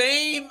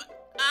 Same!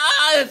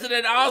 Isn't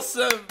it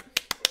awesome?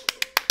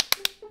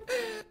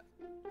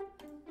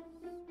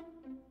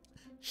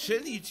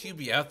 Shouldn't you two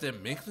be out there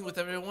mingling with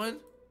everyone?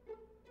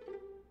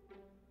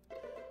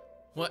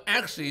 Well,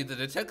 actually, the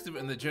detective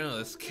and the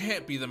journalist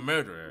can't be the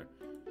murderer.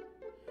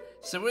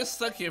 So we're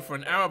stuck here for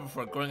an hour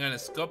before going on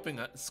and scoping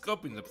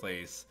the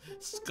place.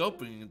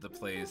 Scoping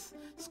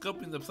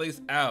the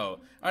place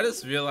out. I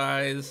just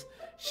realized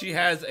she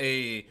has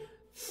a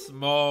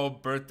small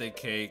birthday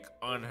cake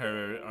on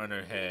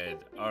her head.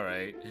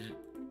 Alright.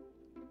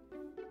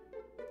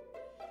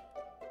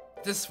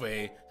 This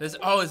way, there's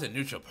always a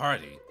neutral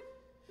party.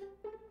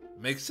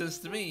 Makes sense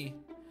to me.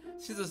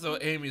 Seems as though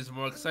Amy is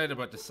more excited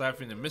about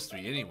deciphering the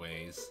mystery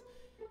anyways.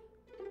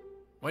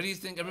 What do you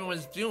think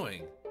everyone's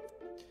doing?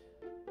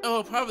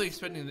 Oh, probably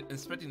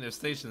inspecting their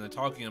station and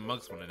talking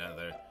amongst one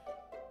another.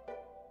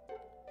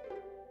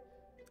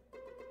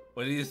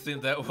 What do you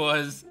think that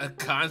was? A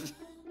con?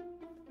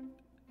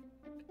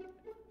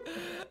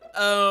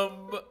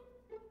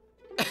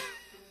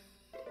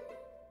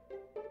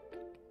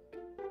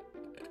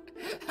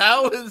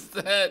 How is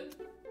that?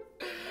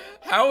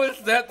 How is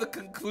that the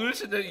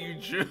conclusion that you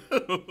drew?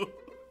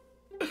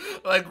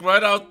 Like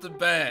right off the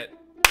bat.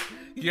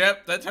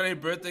 Yep, that tiny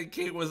birthday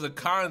cake was a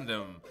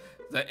condom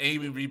that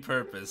Amy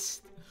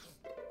repurposed.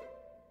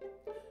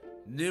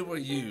 New or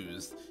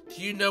used.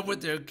 Do you know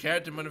what their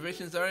character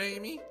motivations are,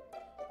 Amy?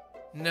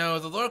 No,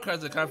 the lore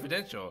cards are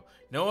confidential.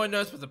 No one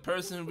knows but the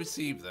person who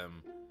received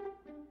them.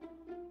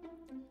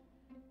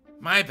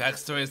 My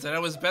backstory is that I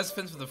was best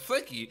friends with a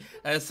flicky.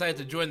 I decided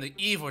to join the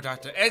evil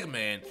Dr.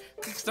 Eggman,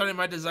 kickstarting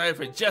my desire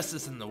for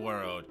justice in the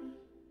world.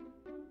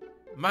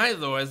 My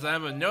lore is that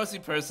I'm a nosy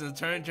person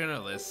turned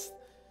journalist.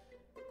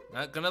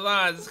 Not gonna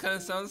lie, this kind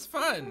of sounds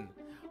fun.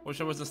 Wish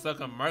I wasn't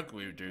stuck on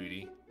microwave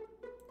duty.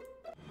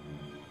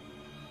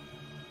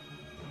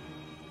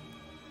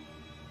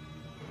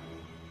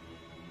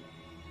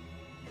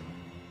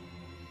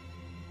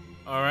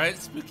 Alright,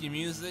 spooky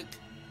music.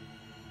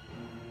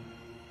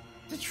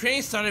 The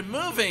train started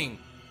moving!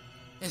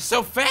 It's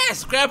so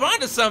fast! Grab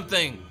onto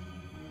something!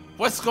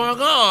 What's going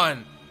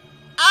on?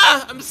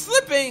 Ah! I'm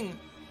slipping!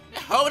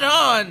 Hold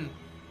on!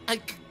 I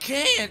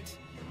can't!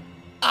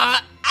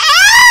 Ah!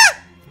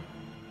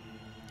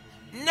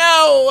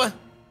 No!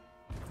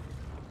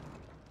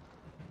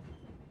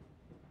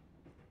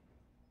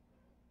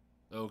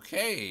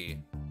 Okay.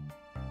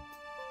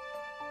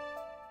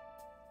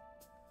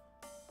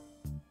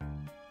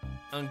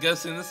 I'm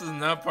guessing this is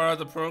not part of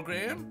the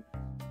program?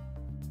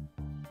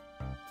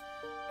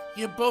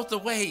 You're both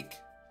awake.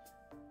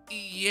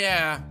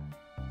 Yeah.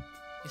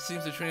 It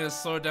seems the train has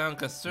slowed down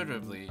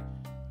considerably.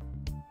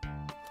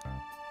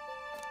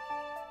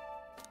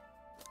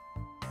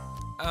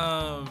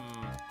 Wow,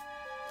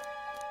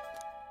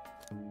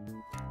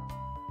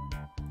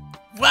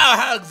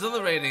 how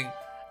exhilarating!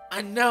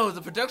 I know,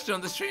 the production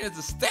on this train is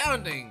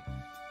astounding!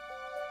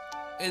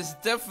 It's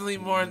definitely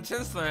more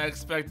intense than I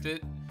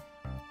expected.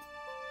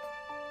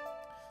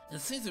 It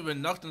seems to have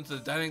been knocked into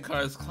the dining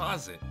car's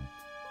closet.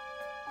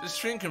 This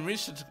train can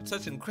reach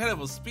such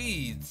incredible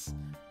speeds.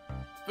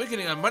 We're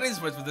getting our money's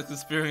worth with this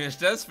experience,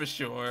 that's for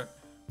sure.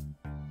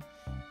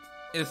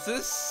 Is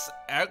this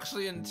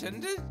actually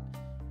intended?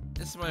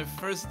 It's my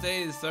first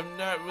day, so I'm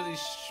not really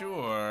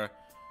sure.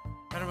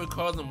 I don't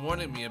recall them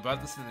warning me about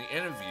this in the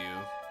interview.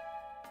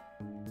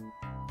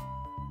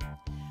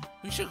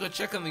 We should go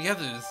check on the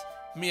others.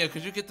 Mia,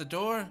 could you get the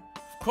door?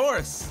 Of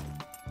course!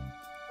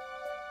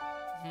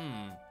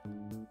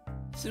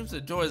 Seems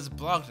the door is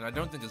blocked and I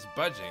don't think it's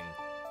budging.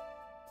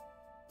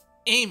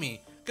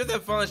 Amy, give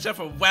that fallen chef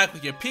a whack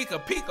with your Pico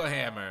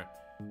hammer.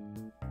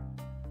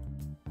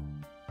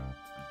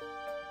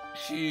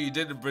 She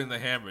didn't bring the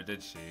hammer,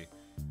 did she?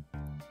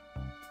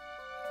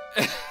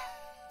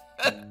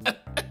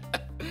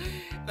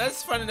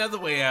 Let's find another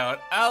way out.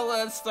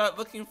 I'll start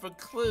looking for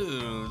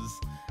clues.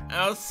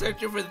 I'll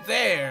search over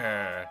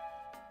there.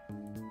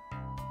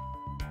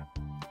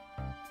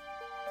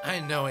 I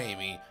know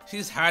Amy.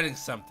 She's hiding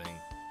something.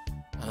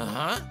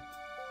 Uh-huh.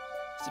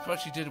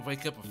 Suppose she did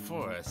wake up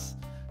before us.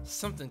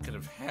 Something could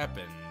have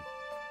happened.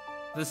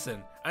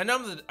 Listen, I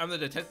know I'm the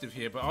detective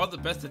here, but all the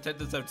best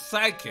detectives have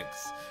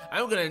sidekicks.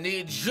 I'm gonna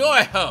need your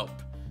help.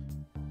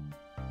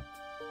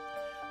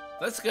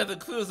 Let's gather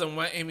clues on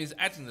why Amy's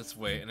acting this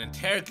way and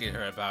interrogate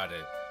her about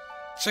it.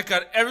 Check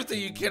out everything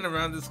you can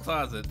around this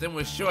closet, then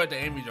we'll show it to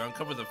Amy to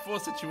uncover the full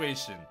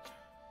situation.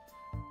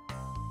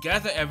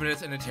 Gather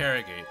evidence and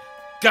interrogate.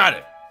 Got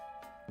it!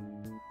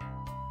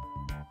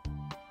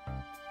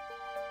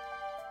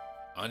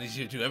 I need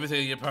you to do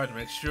everything in your power to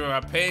make sure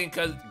our paying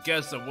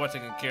guests are well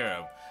taken care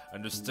of.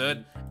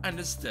 Understood?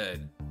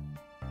 Understood.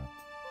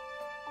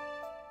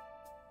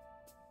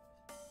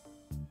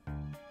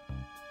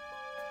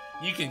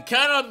 You can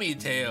count on me,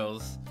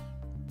 Tails.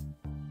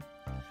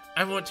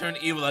 I won't turn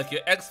evil like your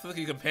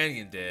ex-flicky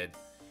companion did.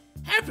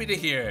 Happy to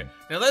hear it.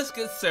 Now let's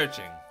get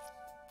searching.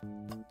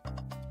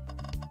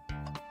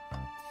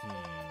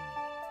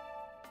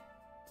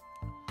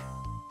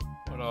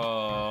 What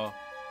all?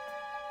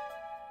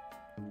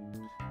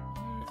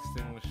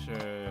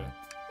 Extinguisher.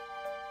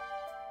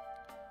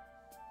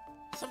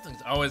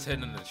 Something's always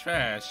hidden in the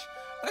trash.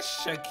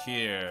 Let's check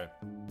here.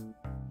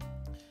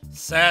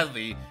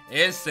 Sadly,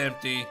 it's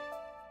empty.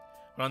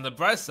 But on the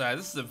bright side,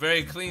 this is a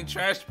very clean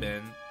trash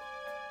bin.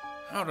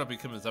 How would I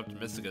become as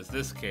optimistic as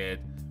this kid?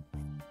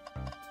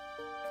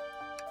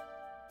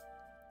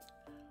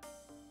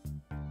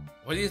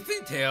 What do you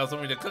think, Tails?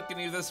 Want me to cook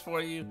any of this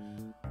for you?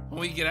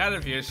 When we get out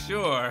of here,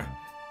 sure.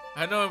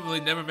 I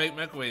normally never make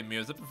microwave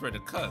meals. I prefer to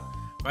cook.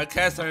 My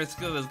cast iron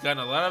skill has gotten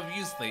a lot of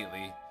use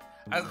lately.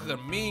 I cook a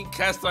mean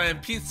cast iron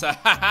pizza.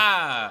 Ha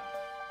ha!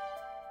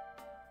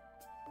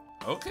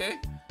 Okay.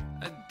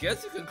 I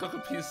guess you can cook a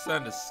pizza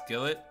in a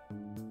skillet.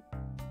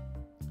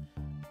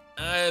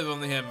 I've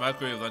only had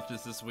microwave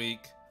lunches this week.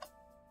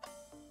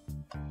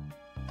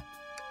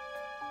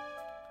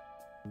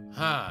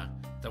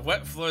 The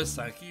wet floor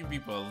sign keeping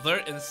people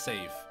alert and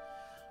safe.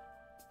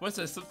 Once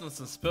I slipped on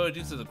some spilled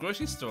juice at the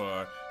grocery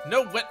store,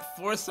 no wet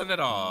floor sign at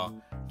all.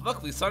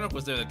 Luckily, Sonic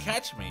was there to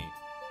catch me.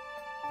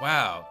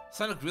 Wow,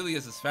 Sonic really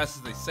is as fast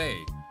as they say.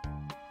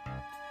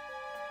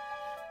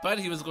 But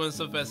he was going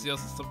so fast he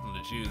also slipped on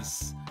the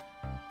juice.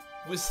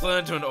 We slid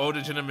into an older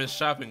gentleman's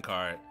shopping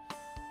cart.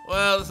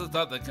 Well, this is a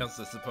thought that counts,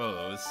 I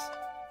suppose.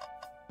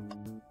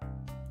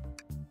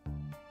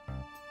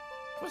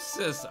 What's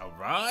this, a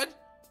rod?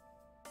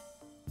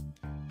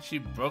 She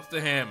broke the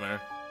hammer.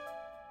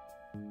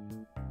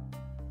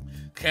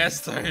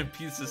 Cast iron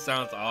pizza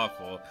sounds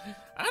awful.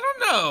 I don't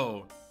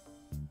know.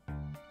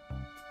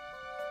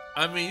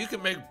 I mean, you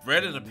can make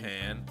bread in a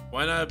pan.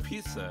 Why not a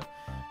pizza?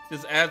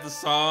 Just add the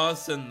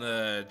sauce and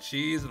the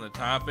cheese and the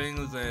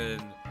toppings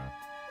and...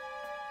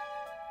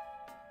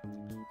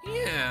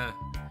 yeah.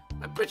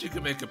 I bet you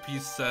could make a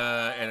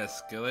pizza in a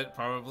skillet,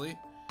 probably.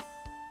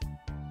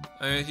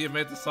 I mean, if you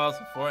made the sauce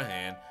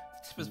beforehand.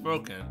 The tip is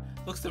broken.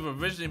 Looks to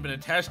have originally been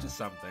attached to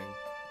something.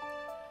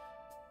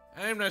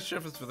 I'm not sure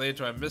if it's related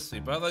to our mystery,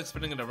 but I like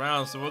spinning it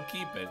around, so we'll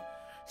keep it.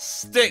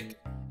 Stick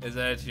is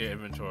added to your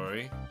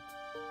inventory.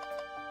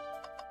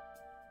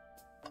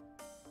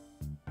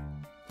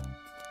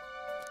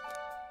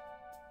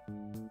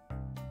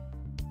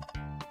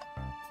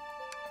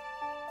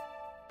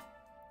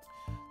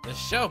 The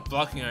shelf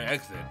blocking our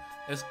exit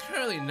is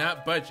currently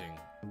not budging.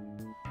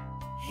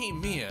 Hey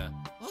Mia,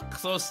 look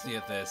closely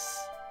at this.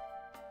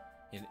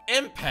 An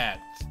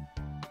impact!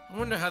 I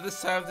wonder how this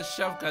side of the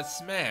shelf got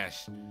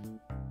smashed.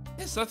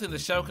 There's something the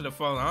shelf could have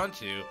fallen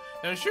onto,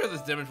 and I'm sure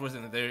this damage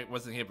wasn't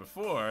here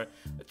before.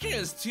 The train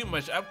has too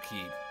much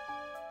upkeep.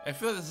 I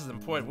feel this is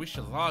important, we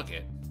should log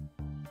it.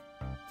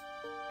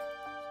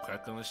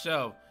 Crack on the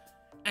shelf.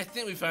 I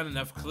think we found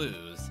enough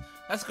clues.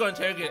 Let's go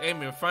interrogate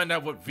Amy and find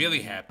out what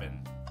really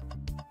happened.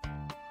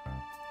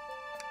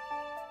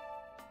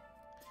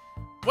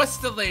 What's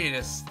the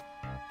latest?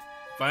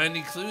 Find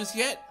any clues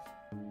yet?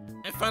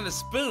 I found a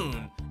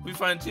spoon. If we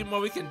find 2 more,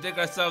 we can dig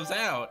ourselves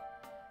out.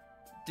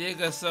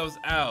 Dig ourselves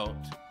out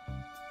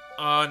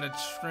on a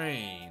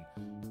train.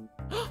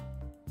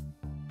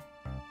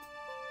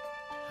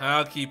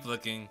 I'll keep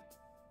looking.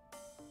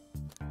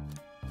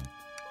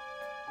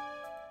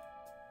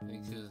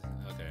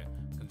 Okay,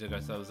 can dig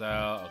ourselves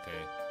out. Okay.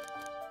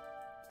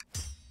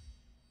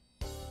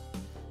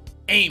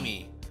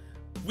 Amy,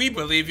 we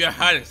believe you're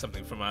hiding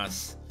something from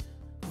us.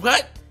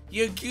 What?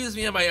 You accuse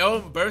me of my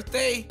own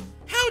birthday?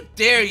 How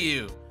dare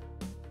you?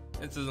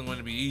 This isn't going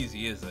to be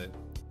easy, is it?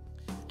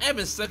 I've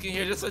been stuck in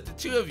here just like the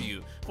 2 of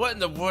you. What in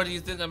the world do you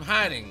think I'm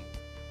hiding?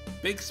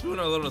 Big spoon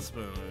or little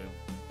spoon?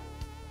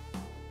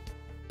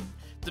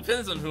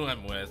 Depends on who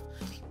I'm with.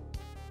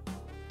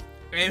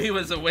 Amy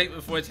was awake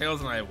before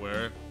Tails and I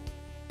were.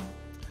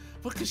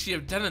 What could she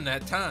have done in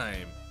that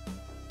time?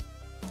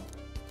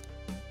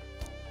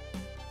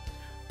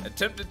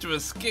 attempted to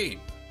escape.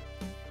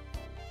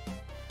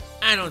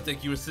 I don't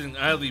think you were sitting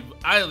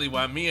idly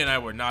while me and I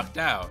were knocked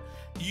out.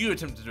 You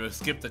attempted to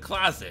escape the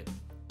closet.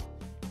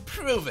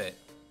 Prove it.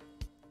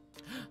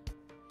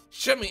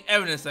 Show me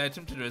evidence that I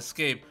attempted to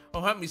escape,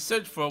 or help me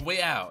search for a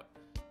way out.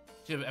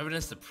 Do you have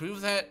evidence to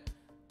prove that?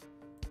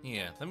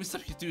 Yeah, let me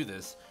step you through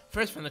this.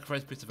 First, find the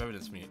correct piece of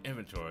evidence from your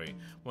inventory.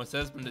 Once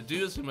that's been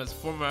deduced, we must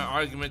form our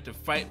argument to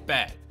fight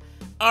back.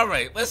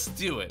 Alright, let's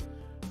do it.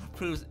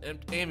 Proves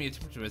Amy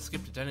attempted to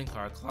escape the dining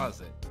car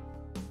closet.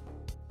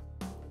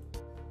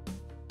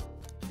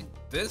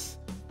 This?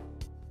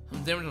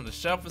 Some damage on the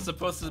shelf was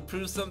supposed to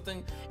prove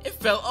something. It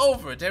fell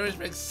over. Damage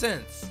makes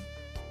sense.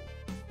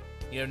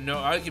 You have no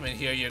argument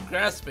here. You're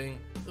grasping.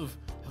 Oof.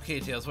 Okay,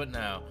 Tails, what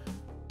now?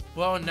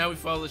 Well, now we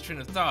follow this train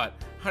of thought.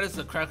 How does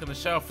the crack on the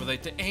shelf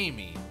relate to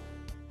Amy?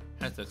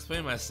 I have to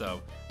explain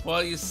myself.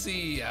 Well, you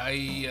see,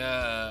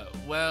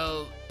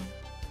 well,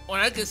 when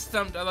I get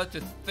stumped, I like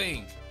to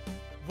think.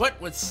 What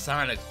would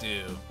Sonic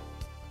do?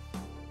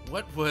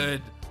 What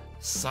would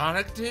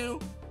Sonic do?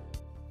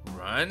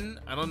 Run?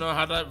 I don't know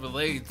how that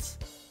relates.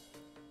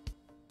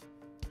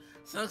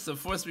 Sonic's a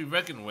force to be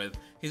reckoned with.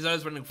 He's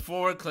always running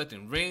forward,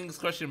 collecting rings,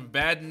 crushing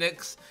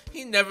badniks.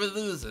 He never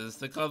loses.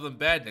 They call them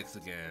badniks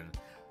again.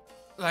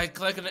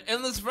 Like an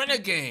endless runner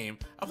game.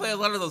 I play a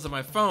lot of those on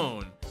my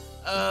phone.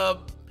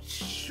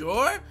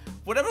 Sure?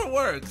 Whatever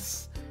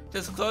works.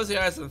 Just close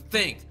your eyes and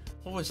think.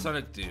 What would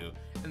Sonic do?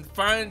 And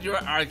find your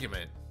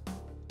argument.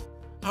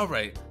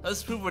 Alright,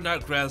 let's prove we're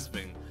not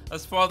grasping.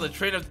 Let's follow the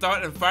train of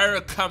thought and fire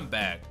a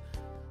comeback.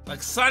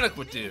 Like Sonic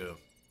would do.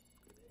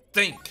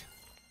 Think.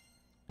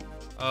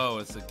 Oh,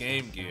 it's a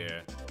Game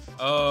Gear.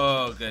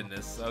 Oh,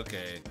 goodness.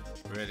 Okay.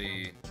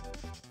 Ready.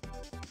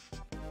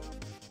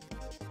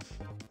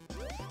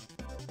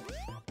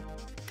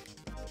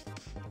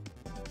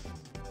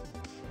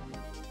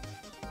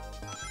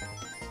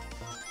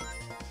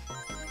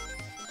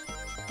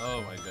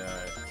 Oh my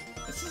god.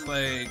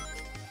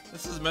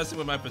 This is messing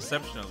with my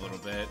perception a little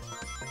bit.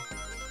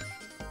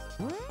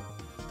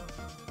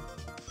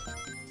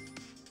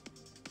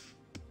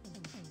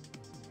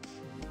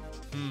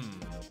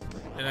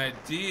 An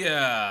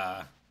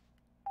idea.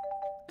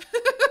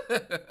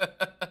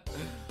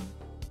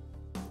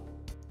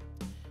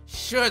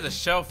 Sure, the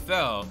shelf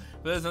fell,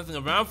 but there's nothing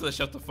around for the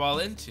shelf to fall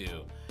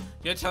into.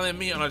 You're telling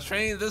me on a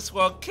train this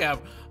well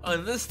kept,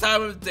 on this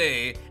time of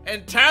day,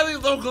 entirely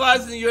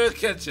localized in your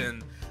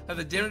kitchen, that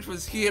the damage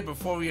was here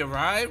before we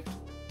arrived?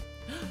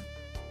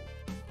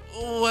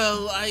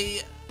 Well,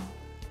 I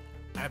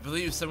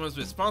believe someone's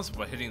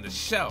responsible for hitting the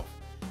shelf.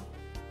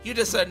 You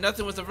just said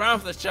nothing was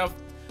around for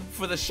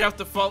the shelf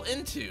to fall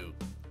into.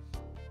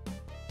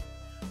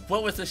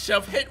 What was the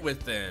shelf hit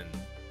with then?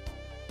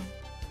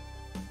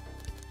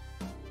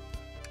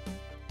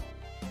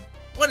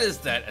 What is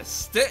that, a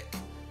stick?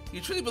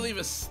 You truly believe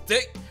a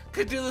stick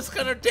could do this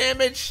kind of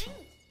damage?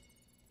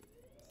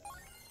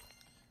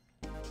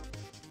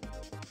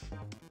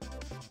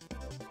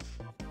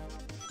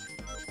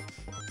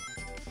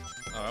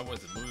 Oh, I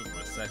wasn't moving for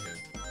a second.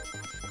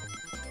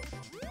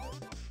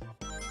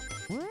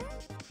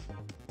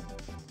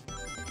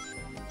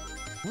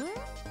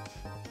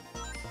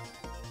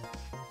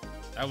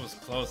 That was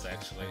close,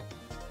 actually.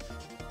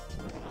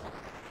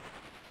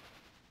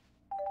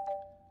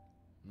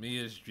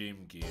 Mia's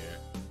Dream Gear.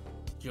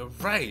 You're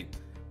right.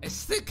 A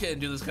stick couldn't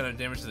do this kind of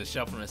damage to the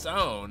shelf on its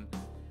own.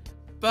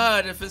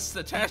 But if it's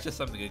attached to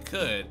something, it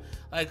could.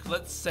 Like,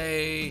 let's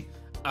say,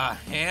 a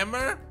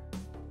hammer?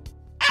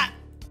 Ah!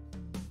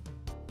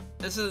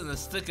 This isn't a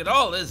stick at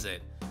all, is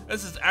it?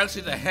 This is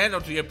actually the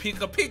handle to your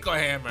Pico Pico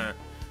hammer.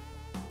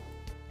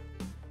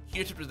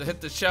 You attempted to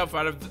hit the shelf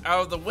out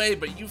of the way,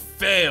 but you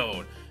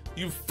failed.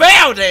 You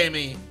failed,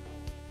 Amy!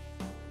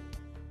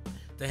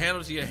 The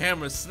handle to your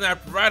hammer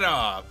snapped right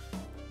off.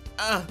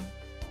 Dun,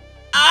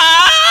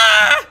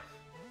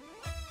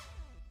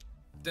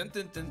 dun,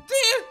 dun, dun.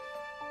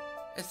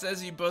 It's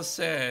as you both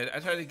said. I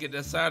tried to get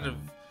us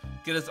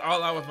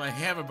all out with my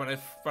hammer, but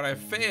I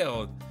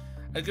failed.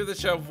 I give the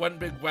shelf one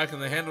big whack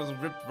and the handle was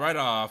ripped right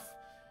off.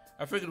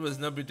 I figured it was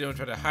no big deal and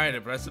tried to hide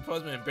it, but I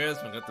suppose my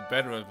embarrassment got the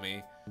better of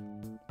me.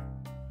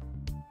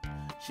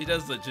 She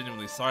does look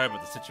genuinely sorry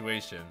about the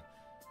situation.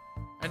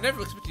 I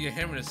never expected your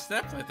hammer to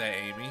snap like that,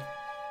 Amy.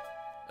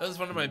 It was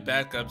one of my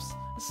backups.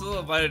 It's a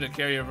little lighter to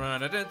carry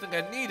around. I didn't think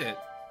I'd need it.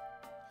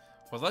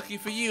 Well, lucky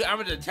for you, I'm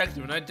a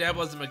detective and I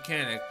dabble as a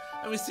mechanic.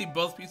 Let me see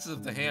both pieces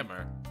of the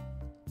hammer.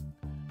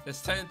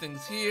 Just tighten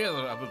things here, a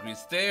little elbow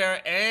grease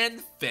there,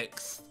 and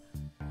fixed.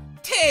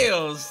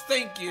 Tails,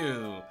 thank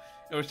you.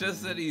 It was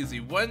just that easy.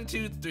 1,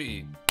 2,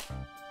 3.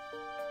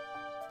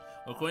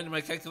 According to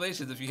my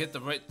calculations, if you hit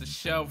the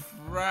shelf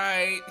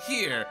right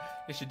here,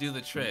 it should do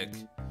the trick.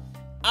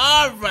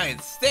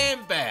 Alright,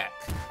 stand back.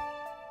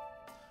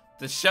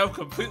 The shelf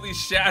completely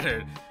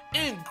shattered.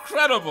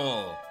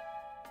 Incredible!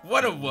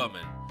 What a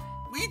woman.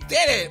 We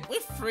did it! We're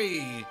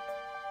free!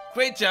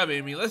 Great job,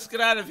 Amy. Let's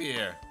get out of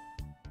here.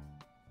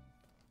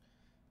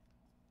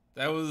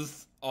 That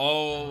was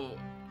all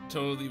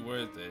totally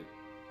worth it.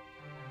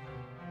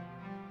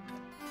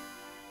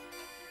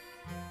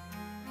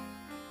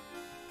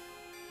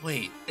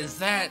 Wait, is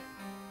that...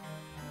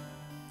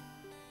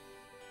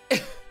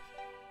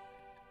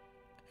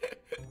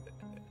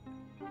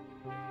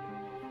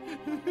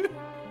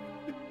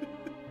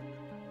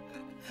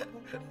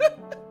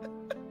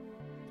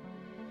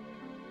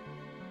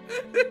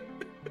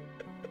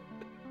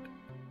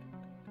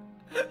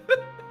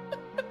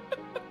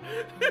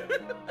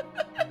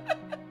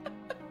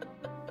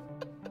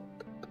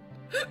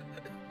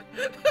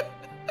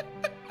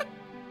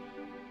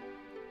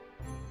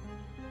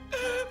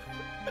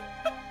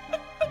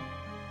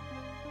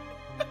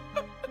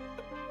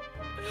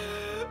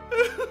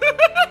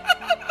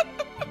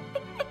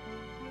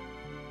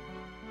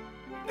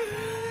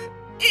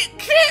 It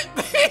can't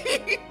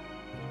be!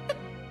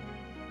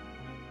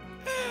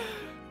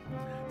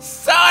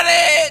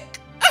 Sonic!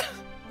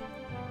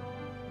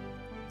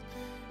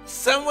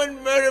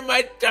 Someone murdered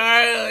my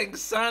darling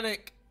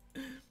Sonic!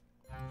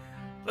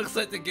 Looks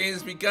like the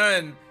game's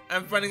begun.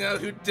 I'm finding out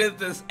who did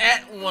this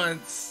at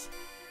once.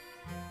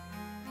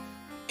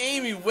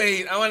 Amy,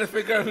 wait, I want to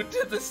figure out who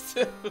did this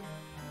too.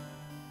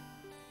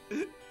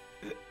 Wait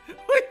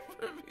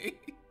for me.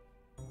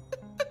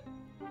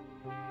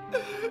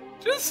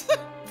 Just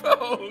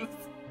pose.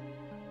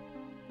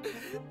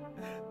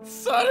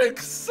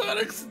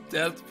 Sonic's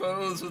death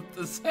pose with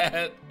this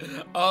hat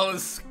all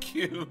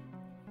askew.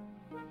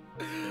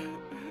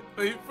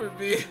 Wait for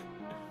me.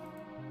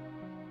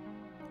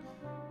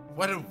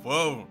 What a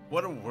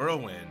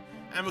whirlwind.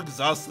 I'm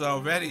exhausted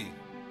already.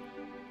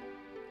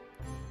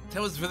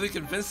 That was really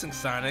convincing,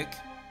 Sonic.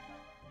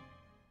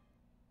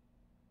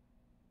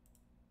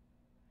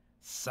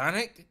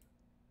 Sonic?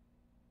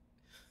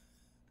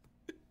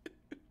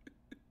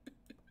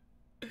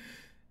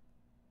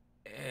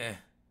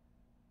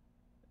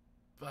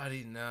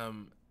 Body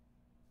numb.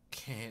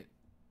 Can't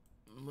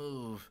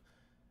move.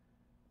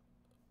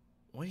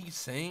 What are you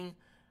saying?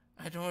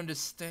 I don't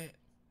understand.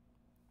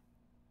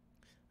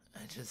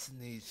 I just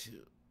need to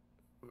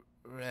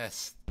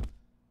rest.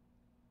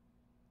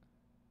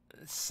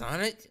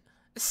 Sonic?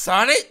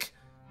 Sonic?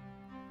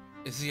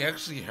 Is he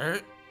actually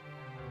hurt?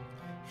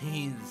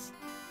 He's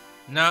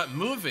not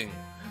moving.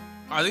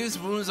 Are these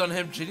wounds on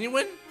him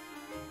genuine?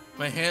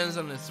 My hand's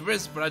on his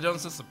wrist, but I don't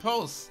sense a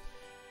pulse.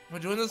 Am I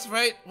doing this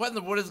right? What in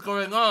the world is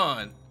going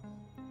on?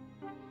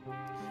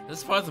 Is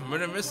this part of the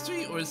murder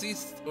mystery, or is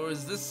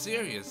this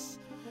serious?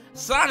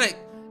 Sonic!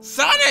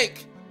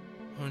 Sonic!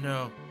 Oh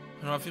no.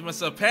 Oh no, I feel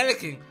myself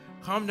panicking.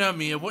 Calm down,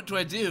 Mia. What do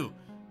I do?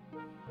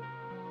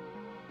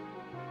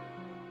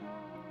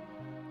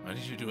 I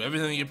need you to do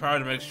everything in your power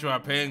to make sure our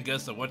paying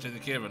guests are watching the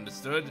care,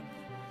 understood?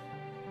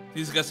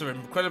 These guests are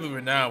incredibly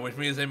renowned, which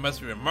means they must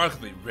be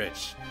remarkably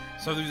rich.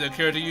 Something that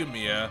occurred to you,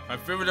 Mia, my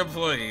favorite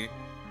employee.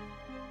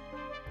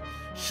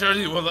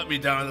 Surely you won't let me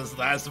down this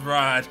last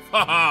ride.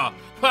 Ha ha!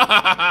 Ha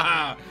ha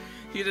ha!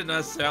 He did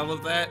not say all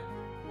of that.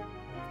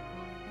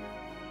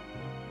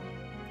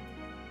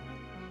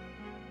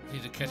 I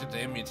need to catch up to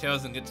Amy and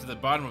Tails and get to the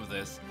bottom of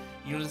this.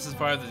 You know this is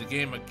part of the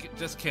game, I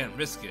just can't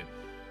risk it.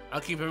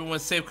 I'll keep everyone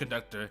safe,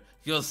 conductor.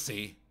 You'll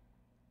see.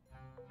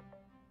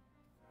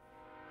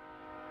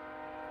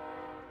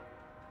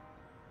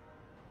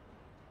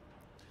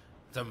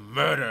 The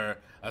murder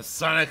of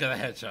Sonic the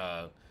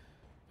Hedgehog.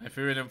 My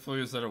favorite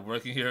employees started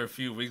working here a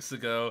few weeks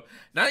ago.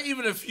 Not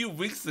even a few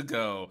weeks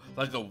ago,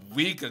 like a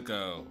week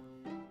ago.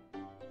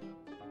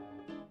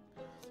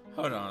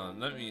 Hold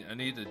on, I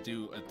need to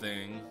do a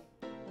thing.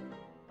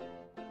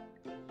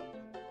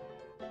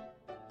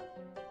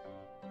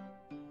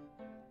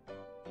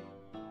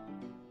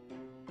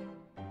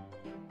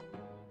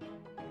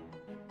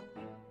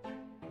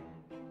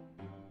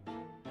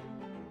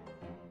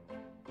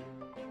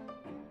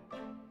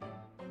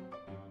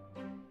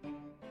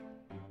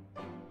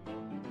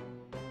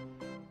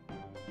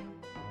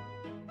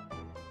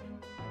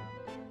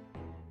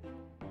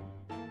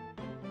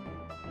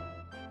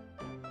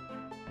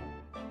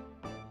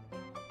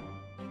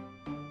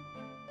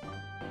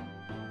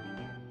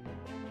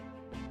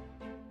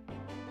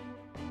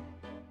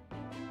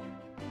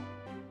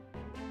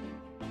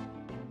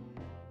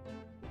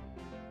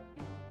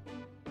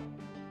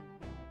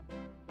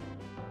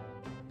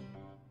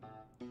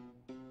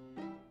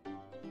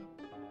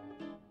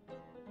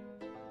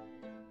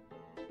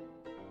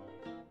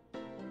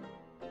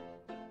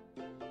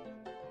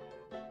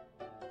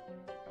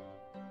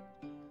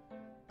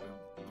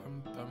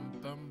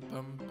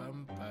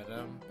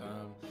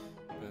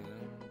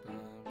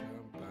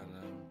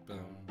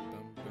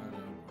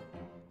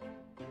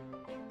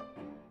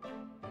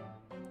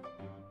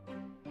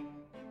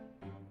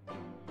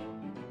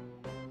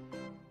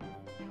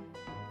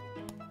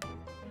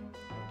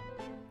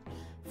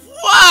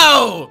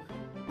 Whoa!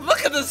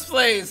 Look at this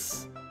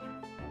place!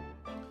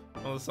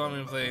 Well, the song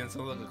I'm playing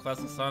sounds like a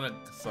classic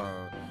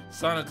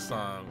Sonic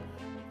song.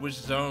 Which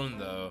zone,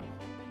 though?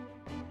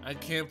 I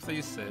can't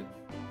place it.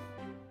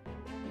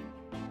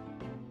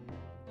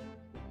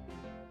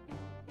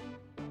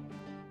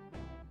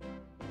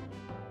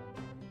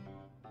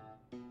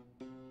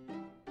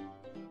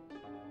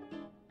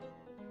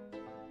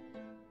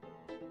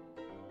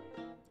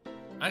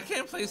 I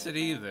can't place it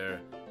either.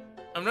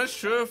 I'm not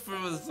sure if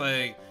it was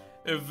like,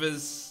 if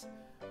it's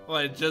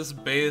like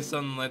just based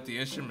on like the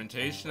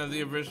instrumentation of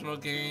the original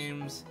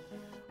games,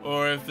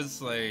 or if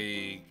it's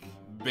like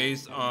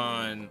based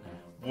on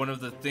one of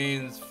the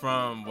themes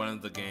from one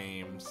of the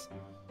games.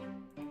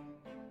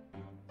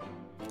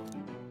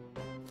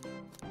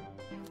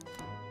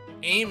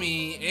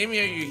 Amy,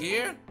 are you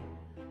here?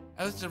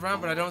 I looked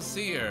around, but I don't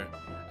see her.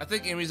 I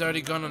think Amy's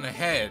already gone on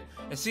ahead.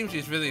 It seems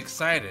she's really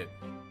excited.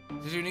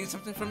 Did you need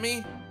something from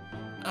me?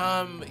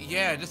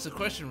 Yeah, just a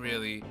question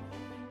really.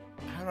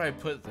 How do I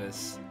put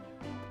this?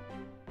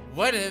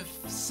 What if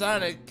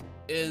Sonic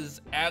is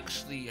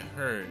actually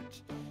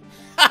hurt?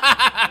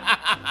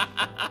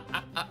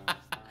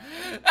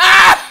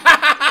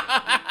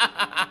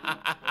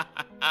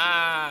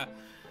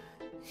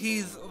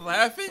 He's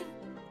laughing?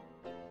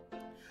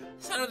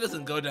 Sonic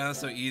doesn't go down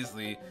so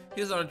easily.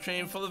 He's on a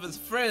train full of his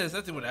friends.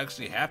 Nothing would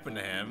actually happen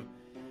to him.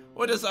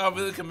 We're just all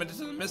really committed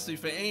to the mystery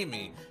for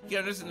Amy. He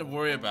has nothing to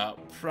worry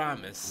about.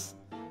 Promise.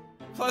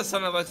 Plus,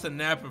 Sonic likes to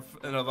nap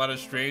in a lot of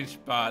strange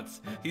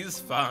spots. He's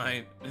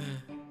fine.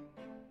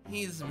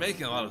 He's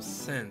making a lot of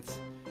sense.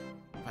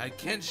 But I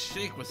can't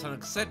shake what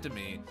Sonic said to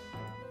me.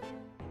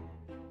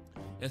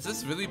 Is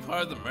this really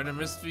part of the murder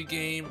mystery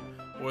game?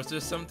 Or is there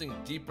something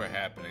deeper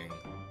happening?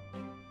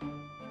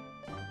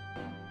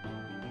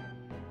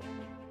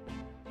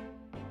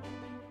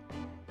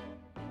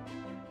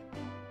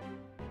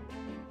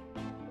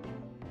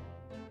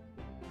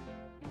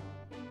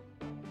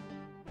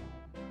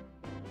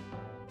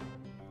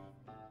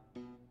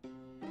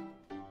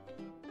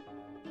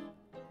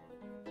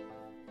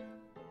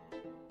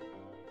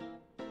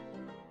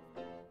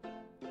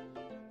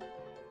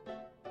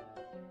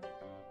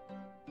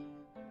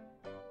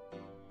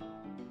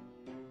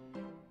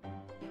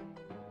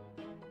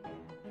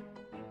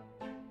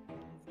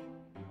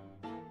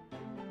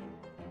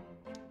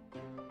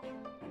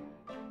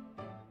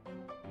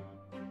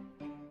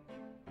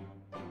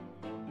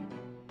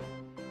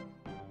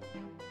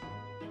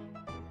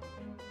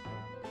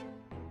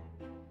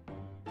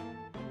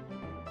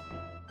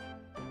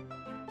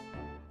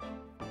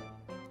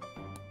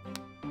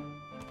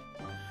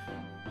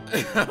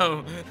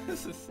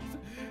 This is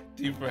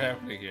deeper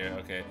happening here.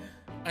 Okay.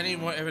 I need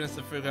more evidence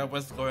to figure out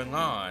what's going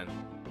on.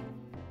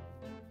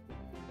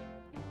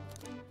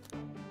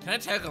 Can I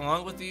tag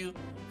along with you?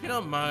 If you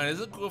don't mind, is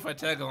it cool if I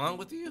tag along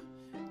with you?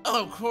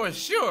 Oh, of course,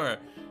 sure.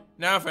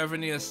 Now if I ever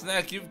need a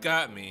snack, you've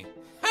got me.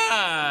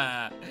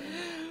 Ha!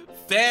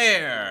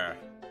 Fair!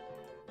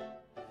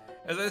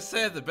 As I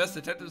said, the best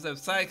detectives have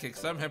sidekicks,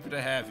 so I'm happy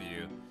to have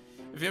you.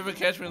 If you ever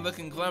catch me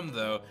looking glum,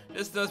 though,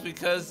 this knows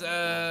because,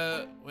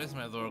 where's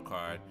my lore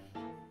card?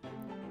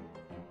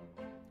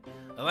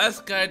 The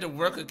last guy to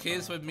work a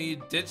case with me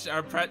ditched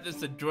our practice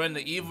to join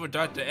the evil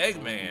Dr.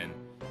 Eggman.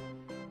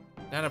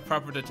 Not a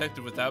proper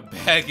detective without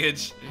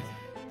baggage.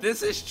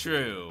 This is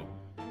true.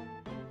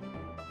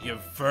 You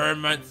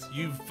varmints,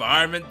 you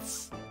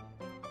varmints.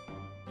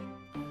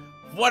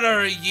 What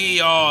are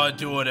ye all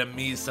doing in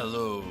me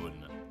saloon?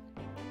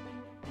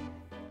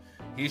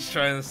 He's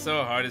trying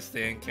so hard to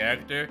stay in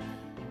character.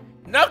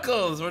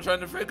 Knuckles, we're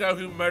trying to figure out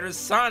who murdered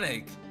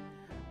Sonic.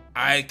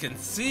 I can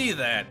see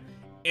that.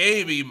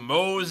 Amy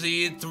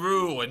moseyed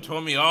through and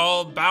told me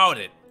all about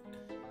it.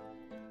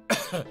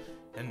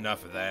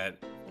 Enough of that.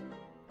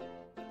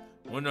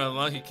 Wonder how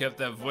long he kept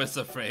that voice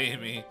up for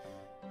Amy.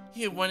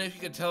 He wondered if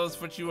you could tell us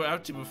what you were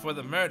up to before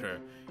the murder.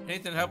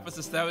 Anything to help us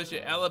establish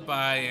your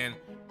alibi and...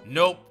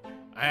 Nope,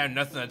 I have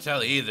nothing to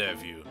tell either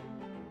of you.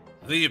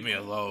 Leave me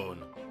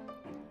alone.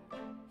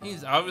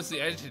 He's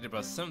obviously agitated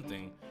about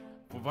something,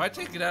 but why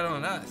take it out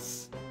on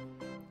us?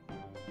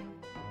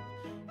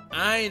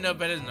 I ain't no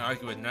better than to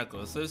argue with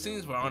Knuckles, so it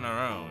seems we're on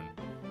our own.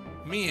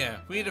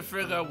 Mia, we need to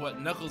figure out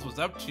what Knuckles was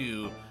up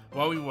to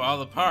while we were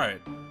all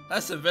apart.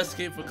 Let's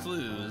investigate for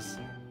clues.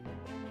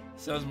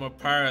 Sounds more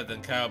pirate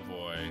than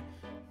cowboy.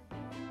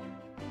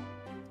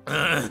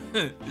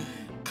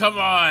 Come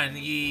on,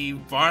 ye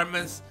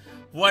varmints.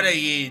 What are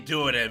ye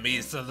doing at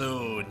me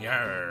saloon,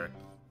 yarr?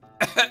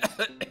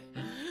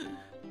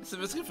 Let's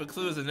investigate for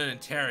clues and then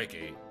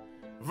interrogate.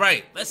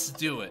 Right, let's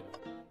do it.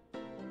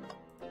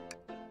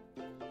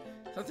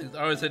 Something's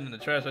always hidden in the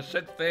trash. I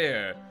checked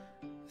there.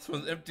 This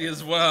one's empty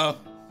as well.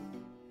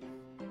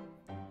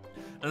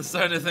 I'm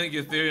starting to think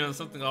your theory on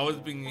something always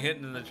being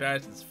hidden in the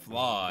trash is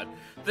flawed.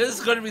 There's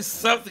going to be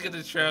something in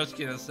the trash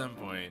can at some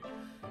point.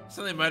 It's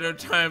only a matter of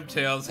time,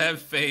 Tails.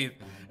 Have faith.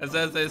 As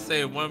they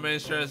say, one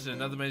man's treasure,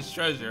 another man's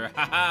treasure.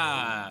 Ha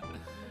ha!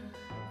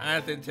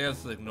 I think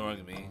Tails is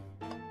ignoring me.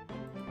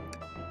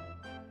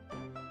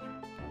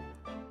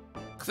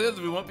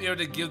 Clearly, we won't be able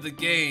to give the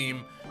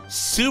game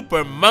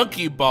Super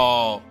Monkey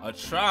Ball a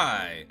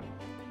try.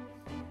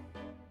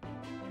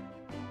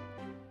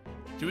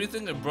 Do we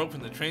think it broke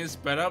when the train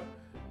sped up?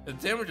 The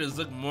damages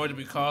look more to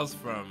be caused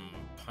from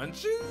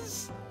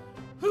punches?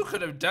 Who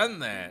could have done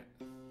that?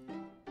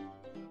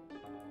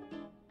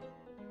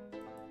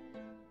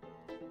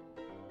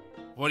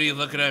 What are you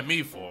looking at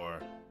me for?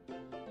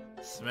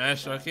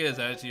 Smash arcades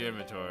added to your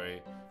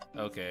inventory.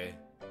 Okay.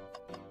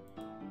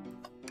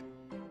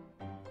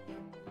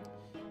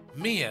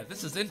 Mia,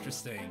 this is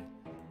interesting.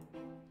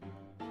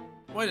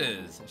 What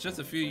is? It's just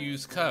a few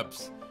used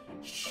cups.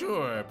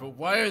 Sure, but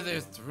why are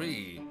there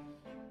 3?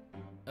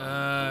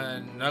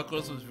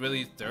 Knuckles was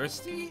really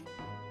thirsty?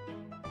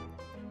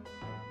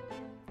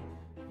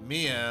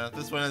 Mia,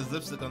 this one has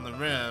lipstick on the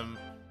rim.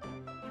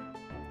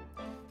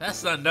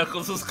 That's not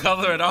Knuckles'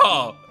 color at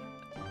all.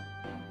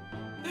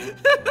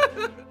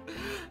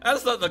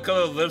 That's not the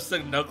color of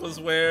lipstick Knuckles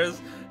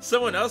wears.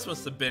 Someone else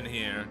must have been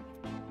here.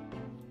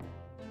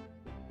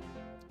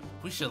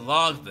 We should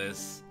log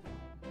this.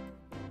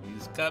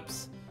 Use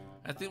cups.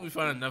 I think we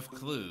found enough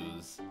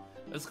clues.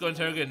 Let's go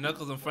interrogate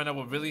Knuckles and find out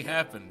what really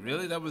happened.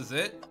 Really? That was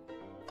it?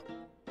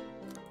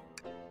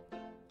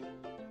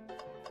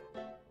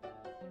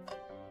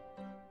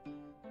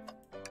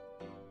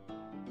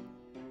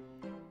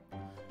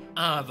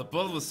 Ah, the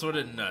bowl of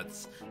assorted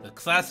nuts. The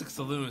classic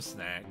saloon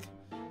snack.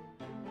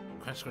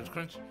 Crunch, crunch,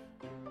 crunch.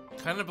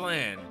 Kinda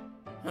bland.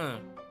 Huh.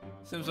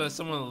 Seems like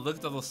someone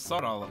licked all the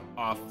salt all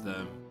off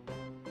them.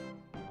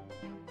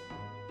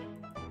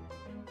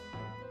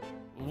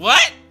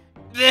 What?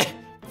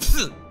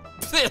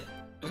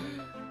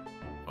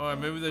 Or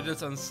maybe they're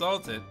just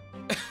unsalted.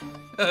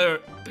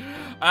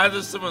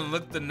 Either someone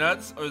licked the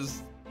nuts or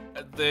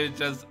they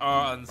just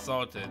are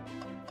unsalted.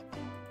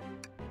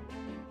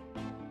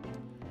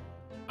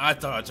 I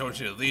thought I told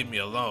you to leave me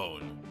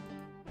alone.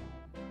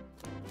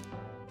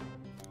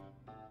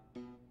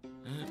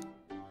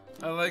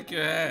 I like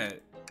your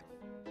hat.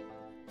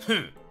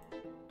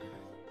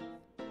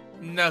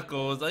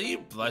 Knuckles, are you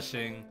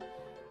blushing?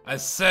 I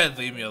said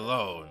leave me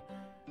alone.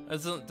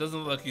 Doesn't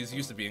look like he's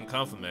used to being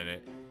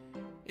complimented.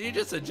 Can you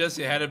just adjust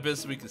your hat a bit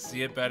so we can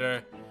see it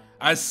better?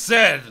 I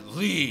said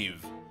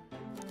leave!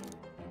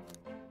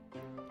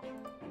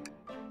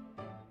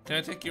 Can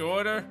I take your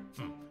order?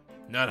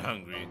 Not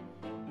hungry.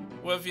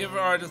 Well, if you ever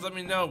are, just let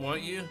me know,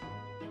 won't you?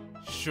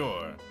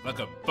 Sure. Like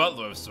a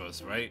butler of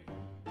sorts, right?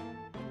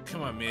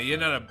 Come on, Mia, you're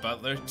not a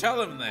butler.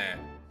 Tell him that.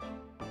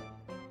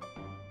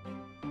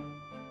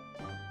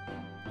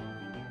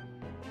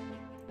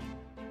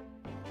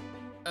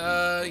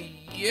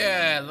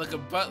 Yeah, like a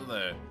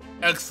butler.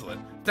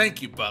 Excellent.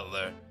 Thank you,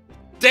 butler.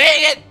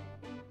 Dang it!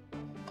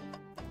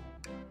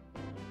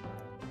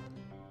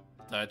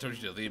 I told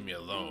you to leave me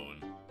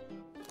alone.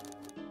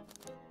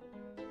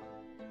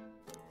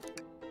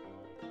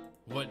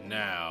 What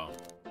now?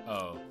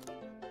 Oh.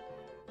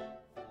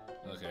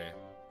 Okay.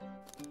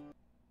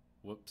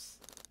 Whoops.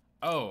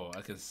 Oh,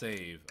 I can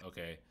save.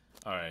 Okay.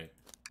 Alright.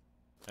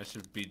 I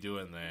should be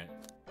doing that.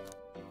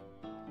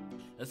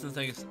 That's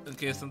in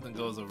case something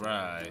goes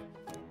awry.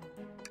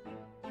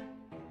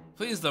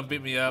 Please don't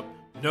beat me up.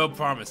 No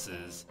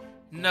promises.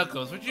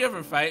 Knuckles, would you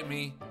ever fight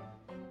me?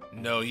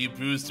 No, you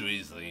bruise too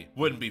easily.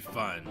 Wouldn't be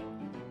fun.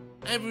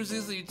 I bruise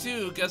easily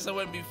too. Guess I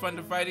wouldn't be fun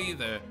to fight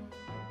either.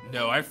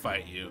 No, I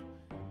fight you.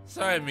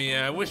 Sorry,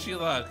 Mia. I wish you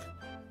luck.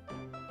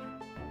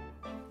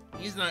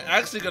 He's not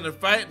actually gonna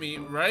fight me,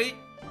 right?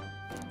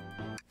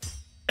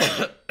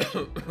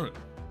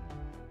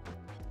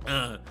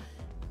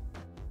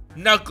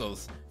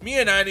 Knuckles,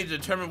 Mia and I need to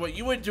determine what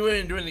you were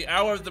doing during the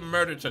hour of the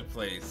murder took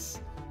place.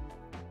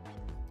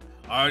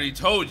 I already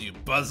told you,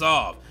 buzz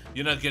off.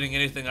 You're not getting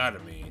anything out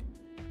of me.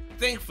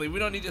 Thankfully, we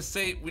don't need you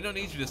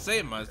to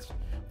say much.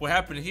 What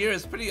happened here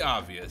is pretty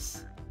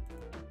obvious.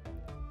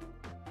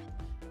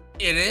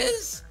 It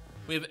is?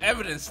 We have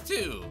evidence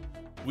too.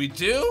 We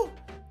do?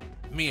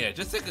 Mia,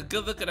 just take a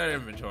good look at our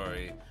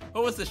inventory.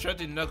 What was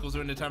distracting Knuckles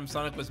during the time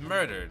Sonic was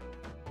murdered?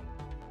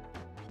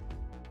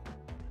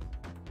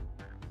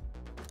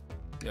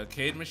 The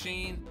arcade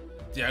machine?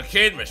 The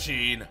arcade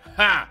machine?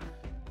 Ha!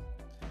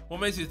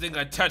 What makes you think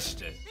I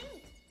touched it?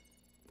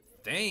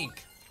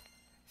 Think.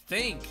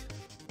 Think.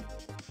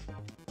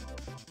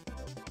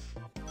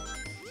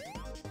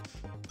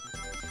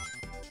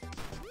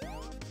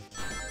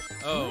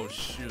 Oh,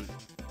 shoot.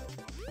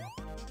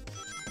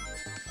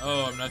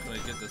 Oh, I'm not gonna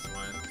get this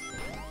one.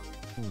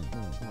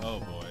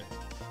 Oh, boy.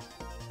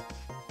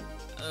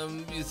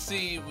 You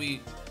see,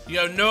 you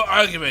have no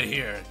argument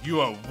here.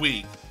 You are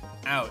weak.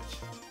 Ouch.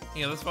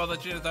 Yeah, let's follow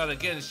that train of thought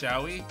again,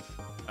 shall we?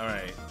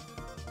 Alright.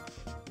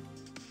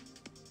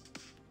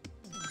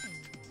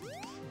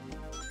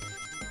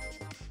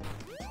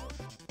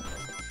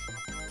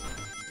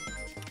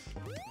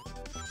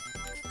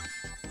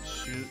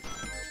 Shoot.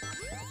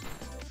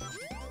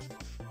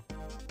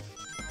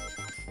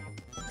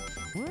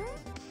 Okay,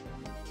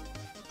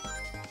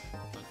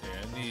 I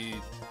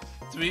need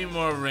 3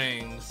 more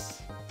rings.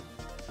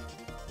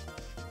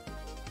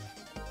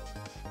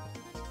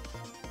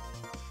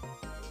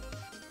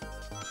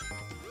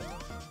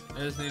 I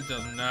just need to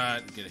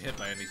not get hit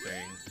by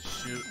anything.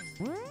 Shoot.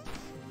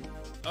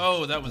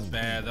 Oh, that was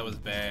bad. That was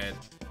bad.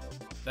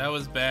 That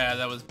was bad.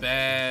 That was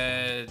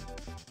bad.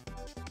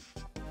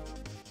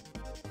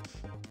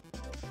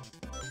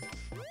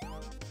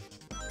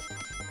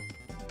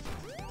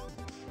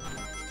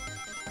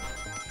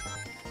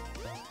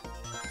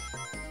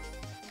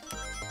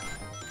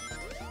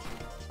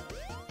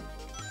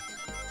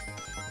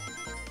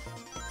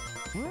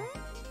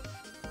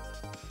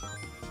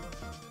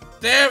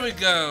 There we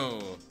go.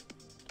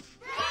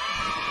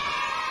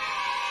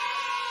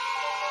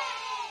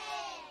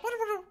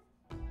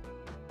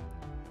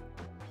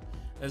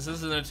 This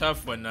isn't a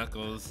tough one,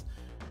 Knuckles.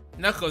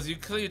 Knuckles, you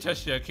clearly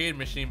touched the arcade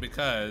machine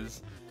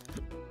because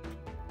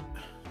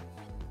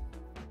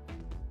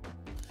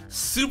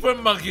Super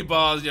Monkey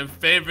Ball is your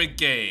favorite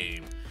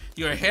game.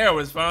 Your hair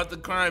was found at the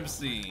crime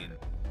scene.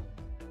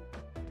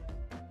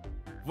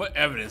 What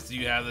evidence do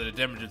you have that the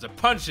damages are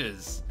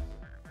punches?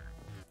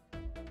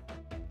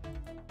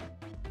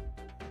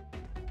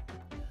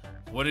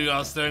 What are you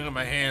all staring at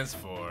my hands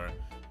for?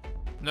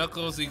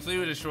 Knuckles, you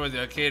clearly destroyed the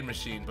arcade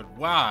machine, but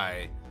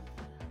why?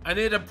 I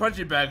needed a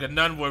punching bag and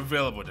none were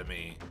available to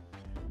me.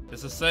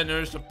 It's a sudden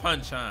urge to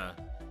punch, huh?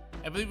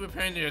 I believe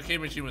repairing the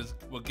arcade machine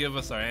will give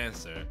us our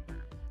answer.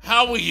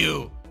 How will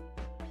you?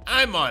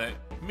 I'm on it.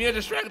 Mia,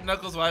 distract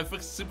Knuckles while I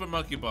fix Super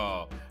Monkey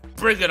Ball.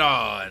 Bring it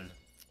on!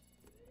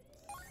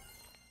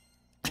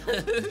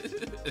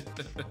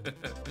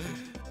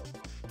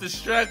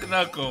 Distract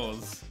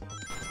Knuckles.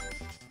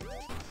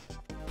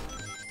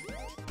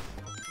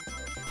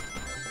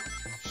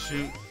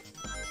 Shoot.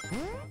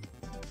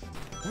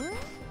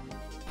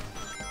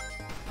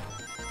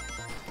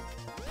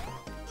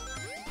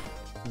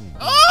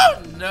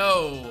 Oh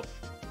no!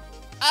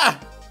 Ah!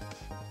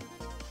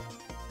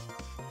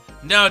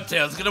 No,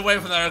 Tails, get away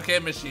from that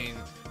arcade machine.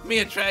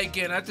 Mia, try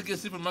again. I have to get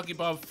Super Monkey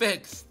Ball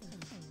fixed.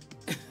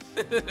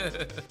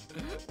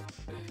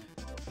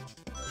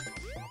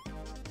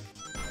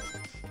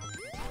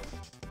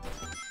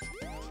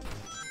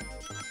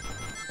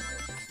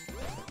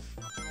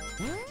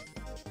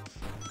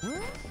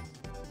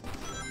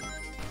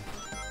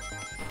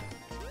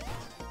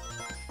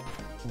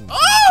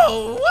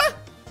 Oh! What?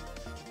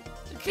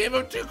 It came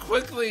up too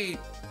quickly.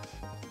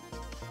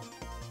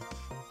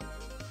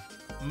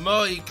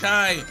 Moi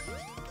Kai.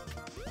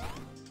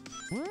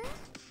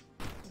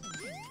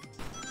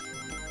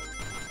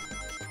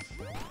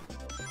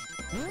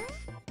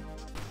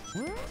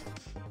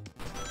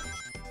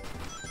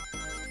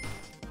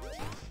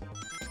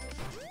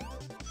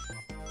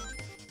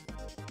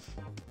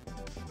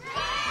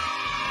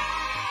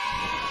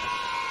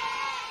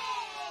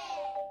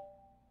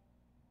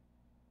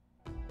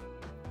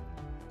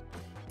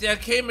 The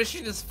arcade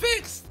machine is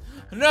fixed!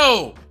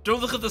 No!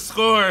 Don't look at the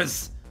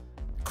scores!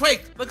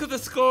 Quick! Look at the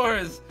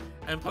scores!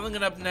 I'm pulling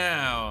it up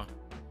now.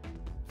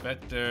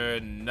 Vector,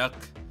 Nuck.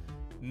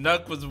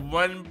 Nuck was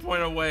 1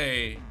 point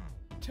away.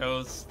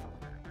 Toast.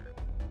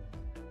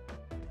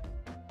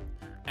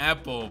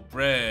 Apple,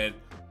 bread,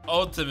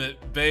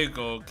 ultimate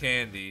bagel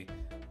candy.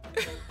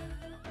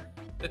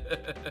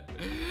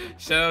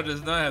 Shadow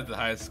does not have the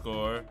high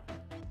score.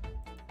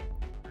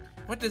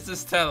 What does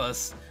this tell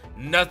us?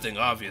 Nothing,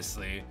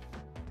 obviously.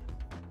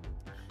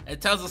 It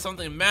tells us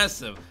something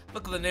massive.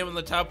 Look at the name on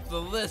the top of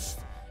the list.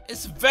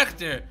 It's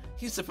Vector.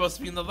 He's supposed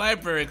to be in the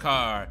library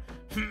car.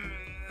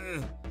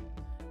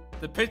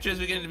 The picture is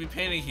beginning to be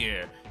painted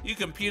here. You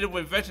competed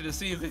with Vector to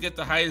see who could get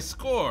the highest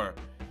score.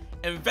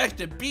 And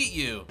Vector beat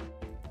you.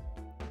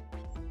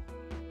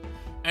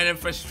 And in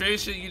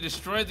frustration, you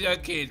destroyed the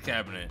arcade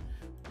cabinet.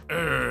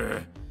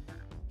 Urgh.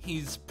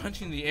 He's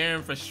punching the air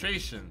in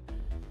frustration.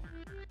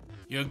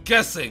 You're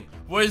guessing.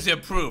 Where's your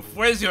proof?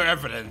 Where's your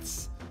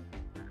evidence?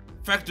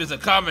 Vector's a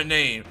common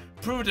name.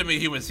 Prove to me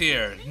he was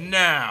here,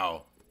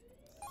 now!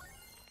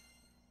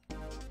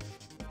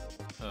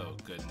 Oh,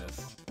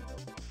 goodness.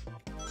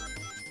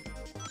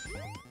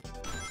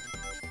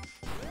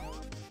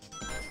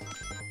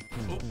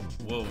 Oh,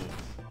 whoa.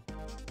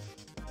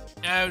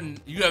 And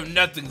you have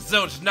nothing,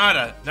 zilch,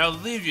 nada. Now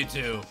leave you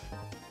two.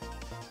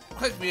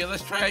 Quick, Mia,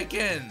 let's try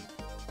again.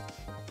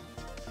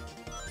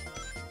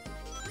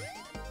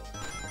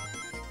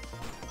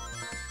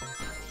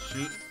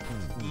 Shoot.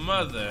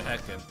 Mother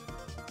heckin'.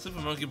 Super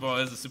Monkey Ball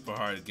is a super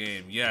hard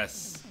game,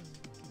 yes.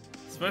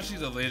 Especially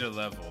the later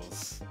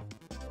levels.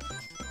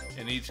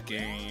 In each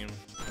game.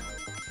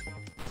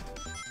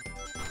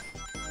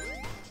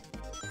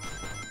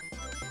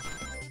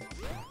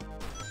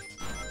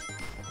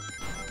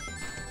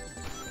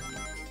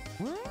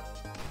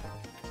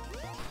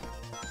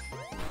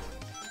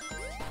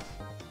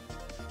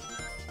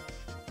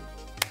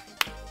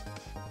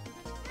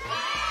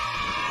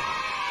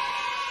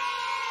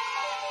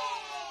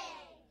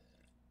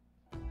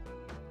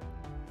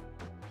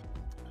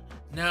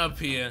 Now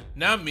Pia,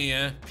 now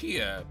Mia,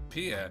 Pia,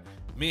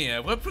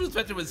 Mia. What proves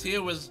Vector was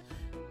here with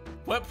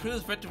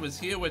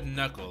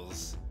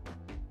Knuckles?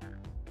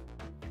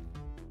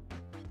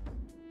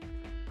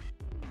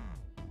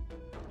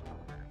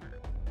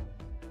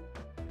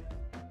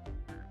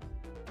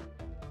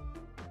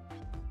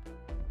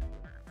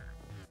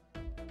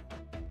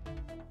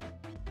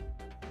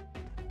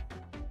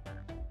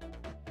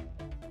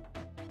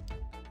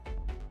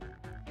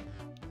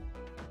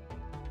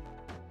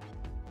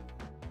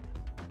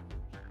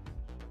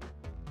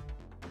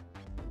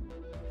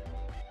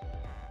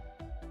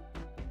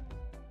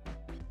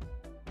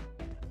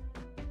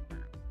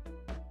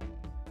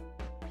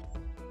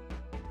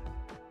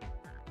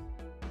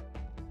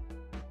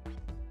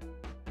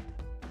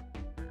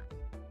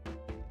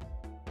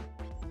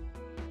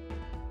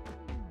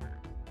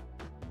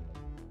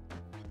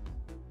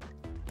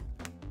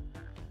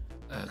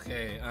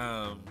 Okay,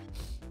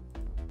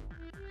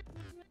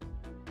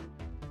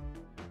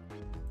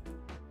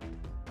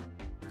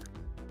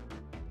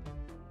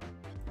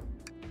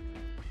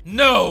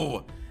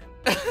 No!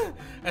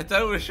 I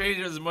thought it was strange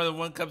there was more than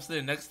one cup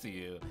sitting next to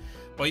you.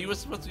 While you were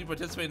supposed to be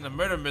participating in a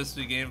murder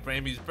mystery game for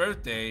Amy's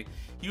birthday,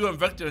 you and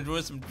Vector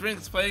enjoyed some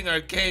drinks playing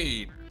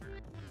arcade.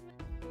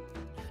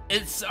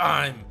 It's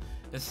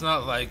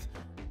not like,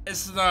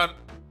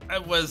 I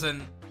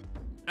wasn't,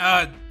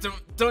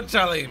 don't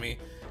tell Amy.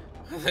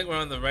 I think we're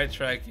on the right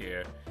track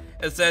here.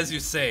 It's as you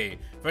say,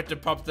 Vector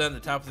popped down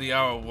at the top of the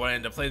hour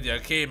wanting to play the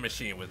arcade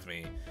machine with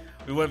me.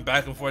 We went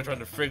back and forth trying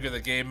to figure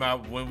the game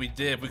out. When we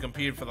did, we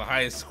competed for the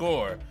highest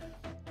score.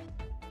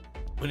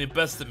 When he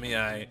bested me,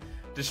 I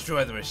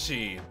destroyed the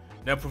machine.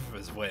 No proof of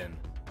his win.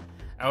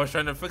 I was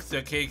trying to fix the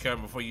arcade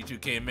card before you two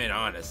came in,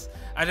 honest.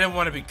 I didn't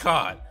want to be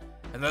caught.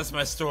 And that's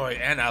my story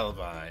and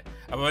alibi.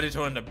 I've already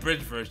told an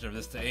abridged version of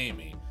this to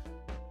Amy.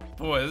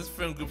 Boy, this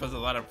film group has a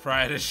lot of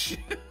pride issues.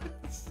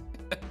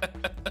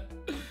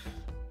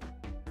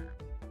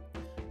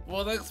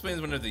 Well, that explains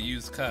one of the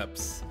used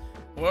cups.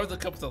 What was the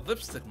cup with the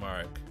lipstick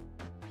mark?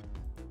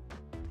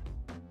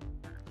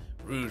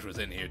 Rouge was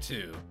in here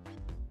too.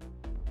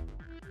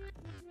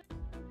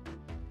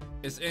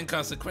 It's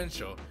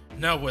inconsequential,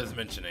 not worth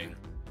mentioning.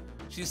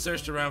 She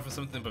searched around for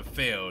something but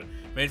failed,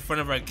 made fun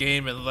of our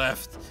game and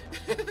left.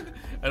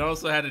 And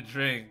also had a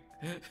drink.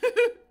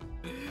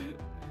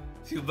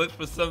 She looked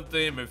for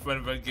something, made fun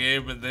of our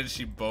game, and then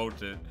she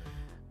bolted.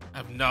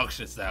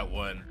 Obnoxious, that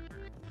one.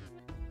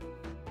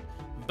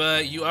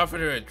 But you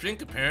offered her a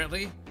drink,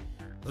 apparently?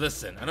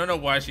 Listen, I don't know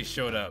why she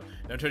showed up,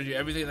 and I told you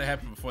everything that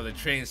happened before the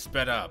train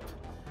sped up.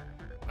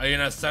 Are you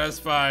not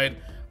satisfied?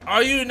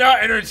 Are you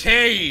not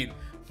entertained?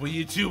 Will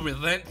you two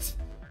relent?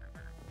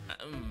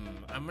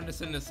 I'm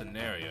understanding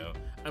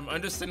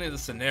the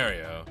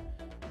scenario.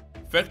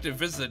 Vector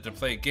visited to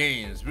play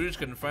games, Rouge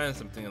couldn't find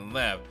something and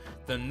left,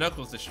 then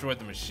Knuckles destroyed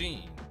the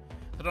machine.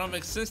 That all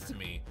makes sense to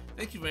me.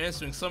 Thank you for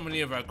answering so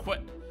many of our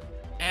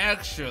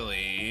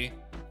Actually,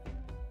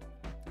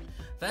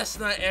 that's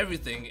not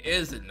everything,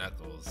 is it,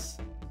 Knuckles?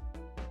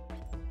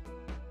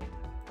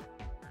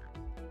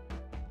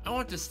 I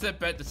want to step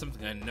back to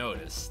something I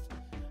noticed.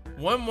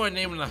 One more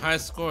name on the high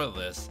score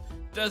list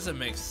doesn't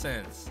make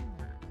sense.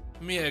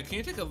 Mia, can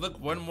you take a look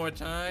one more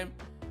time?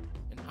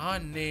 An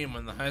odd name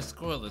on the high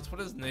score list.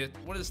 What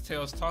is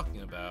Tails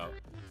talking about?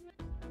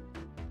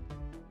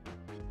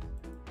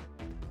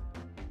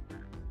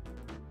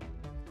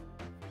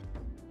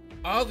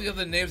 All the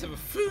other names have a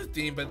food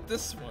theme, but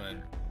this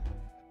one.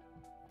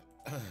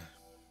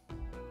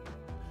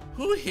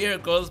 Who here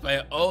goes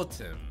by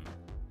Ultim?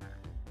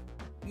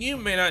 You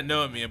may not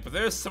know me, but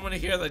there's someone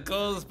here that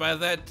goes by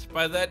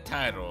that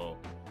title.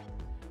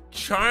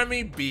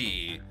 Charmy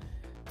B,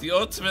 the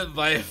ultimate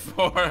life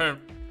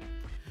form.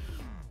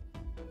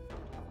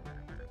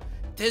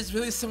 There's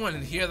really someone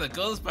in here that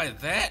goes by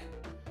that?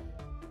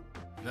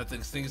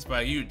 Nothing stinks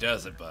by you,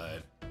 does it,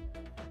 bud?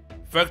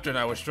 Vector and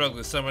I were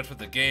struggling so much with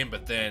the game,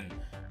 but then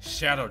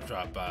Shadow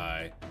dropped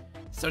by.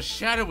 So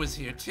Shadow was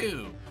here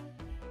too.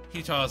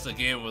 He told us the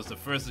game was the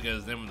first to get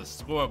his name on the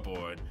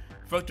scoreboard.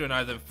 Vector and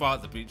I then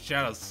fought to beat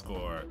Shadow's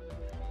score.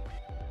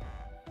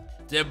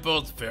 They're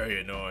both very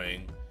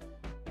annoying.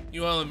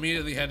 You all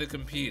immediately had to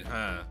compete,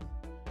 huh?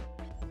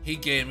 He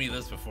gave me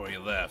this before he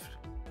left.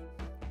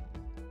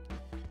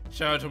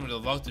 Shadow told me to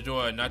lock the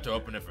door and not to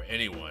open it for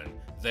anyone.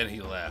 Then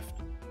he left.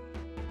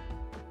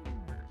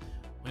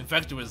 When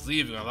Vector was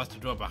leaving, I locked the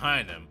door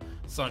behind him,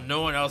 so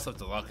no one else left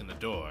to lock in the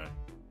door.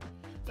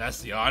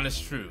 That's the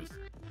honest truth.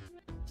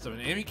 So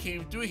when Amy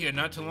came through here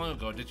not too long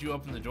ago, did you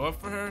open the door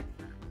for her?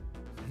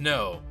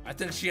 No, I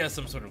think she has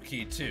some sort of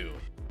key too.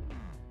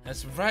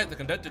 That's right, the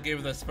conductor gave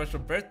her that special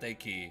birthday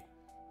key.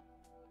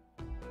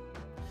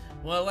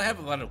 Well, I have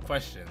a lot of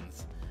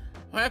questions.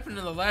 What happened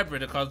in the library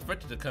that caused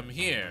Vector to come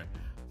here?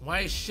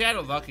 Why is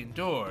Shadow locking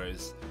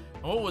doors?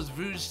 And what was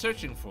Rouge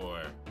searching for?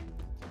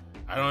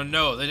 I don't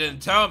know, they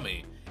didn't tell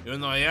me,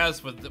 even though I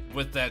asked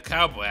with that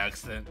cowboy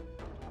accent.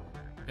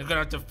 You're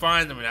gonna have to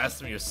find them and ask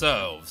them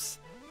yourselves.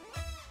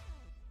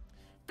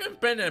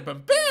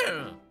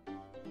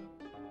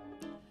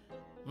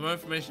 More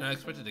information I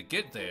expected to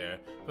get there,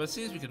 but it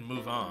seems we can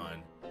move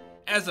on.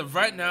 As of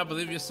right now,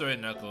 believe your story,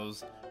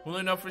 Knuckles.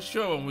 We'll know for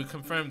sure when we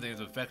confirm things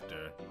with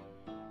Vector.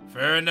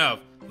 Fair enough.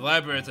 The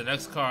library is the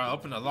next car. I'll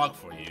open the lock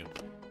for you.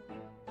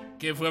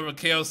 Give whoever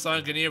KO's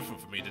son an earful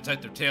for me,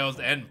 Detective Tails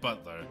and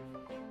Butler.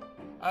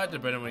 I liked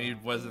it better when he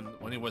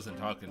wasn't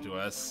talking to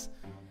us.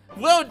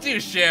 Will do,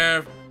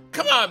 Sheriff.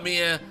 Come on,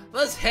 Mia.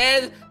 Let's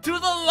head to the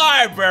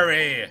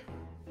library.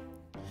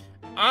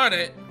 On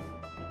it.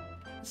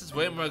 This is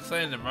way more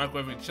exciting than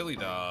microwaving chili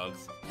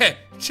dogs. Hey,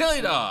 chili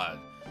dog!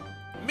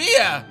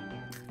 Mia!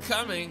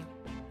 Coming.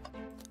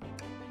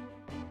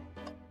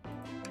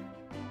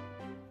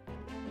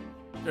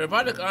 The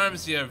robotic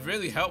arms here are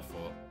really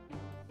helpful.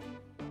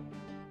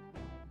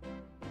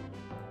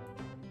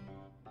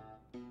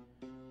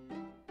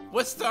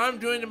 What's the arm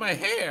doing to my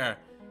hair?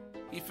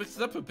 He fixed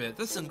it up a bit.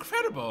 This is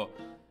incredible.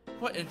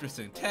 What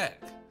interesting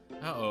tech.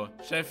 Uh-oh.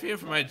 Should I fear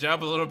for my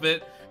job a little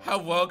bit? How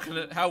well can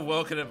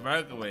it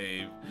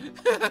microwave?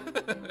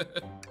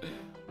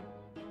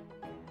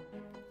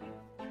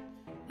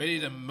 Ready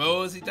to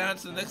mosey down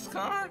to the next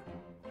car?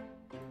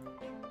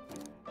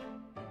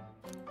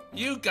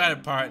 You got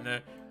it,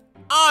 partner.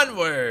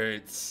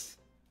 Onwards!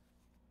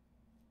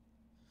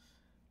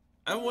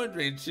 I'm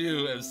wondering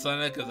too if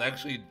Sonic is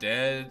actually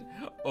dead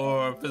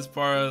or if it's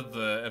part of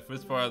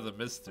the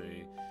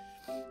mystery.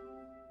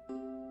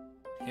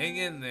 Hang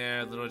in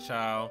there, little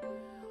child.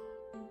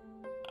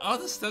 All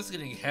this stuff's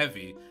getting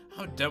heavy.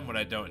 How dumb what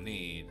I don't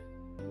need.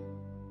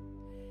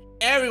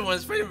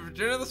 Everyone's ready for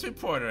journalist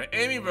reporter.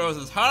 Amy Rose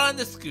is hot on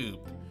the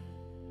scoop.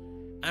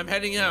 I'm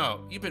heading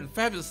out. You've been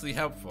fabulously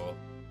helpful.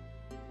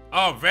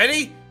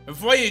 Already?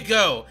 Before you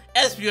go,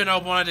 Espio and I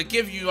wanted to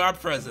give you our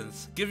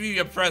presents. Give you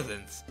your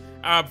presents.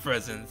 Our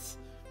presents.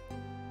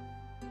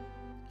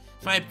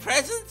 My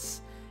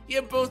presents?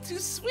 You're both too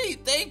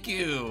sweet, thank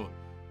you.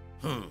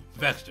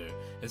 Vector,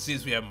 it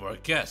seems we have more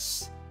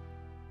guests.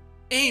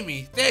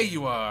 Amy, there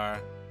you are.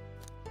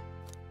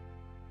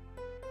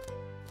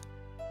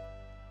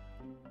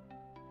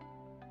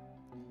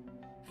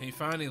 Have you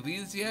found any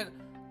leads yet?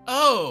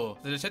 Oh,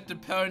 the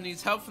detective Peller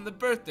needs help from the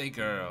birthday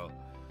girl.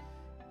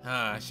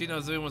 She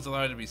knows everyone's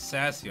allowed to be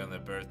sassy on their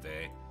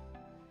birthday.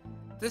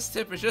 This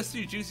tip is just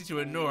too juicy to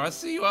ignore. I'll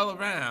see you all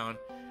around.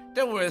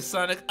 Don't worry,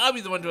 Sonic. I'll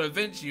be the one to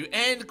avenge you,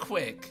 and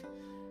quick.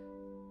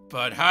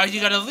 But how are you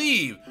gonna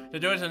leave? The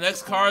door to the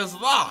next car is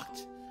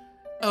locked.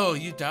 Oh,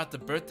 you doubt the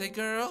birthday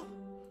girl?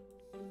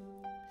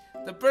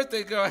 The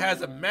birthday girl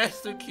has a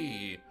master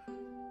key.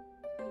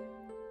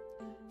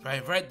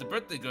 Right, the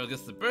birthday girl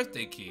gets the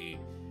birthday key.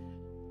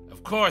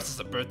 Of course, it's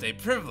a birthday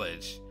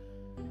privilege.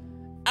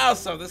 I'll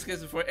solve this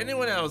case before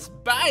anyone else.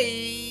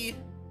 Bye!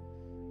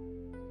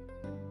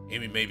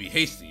 Amy may be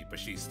hasty, but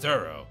she's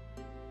thorough.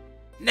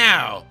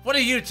 Now, what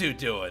are you two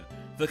doing?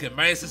 Looking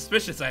mighty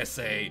suspicious, I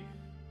say.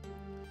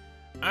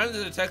 I'm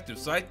the detective,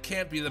 so I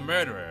can't be the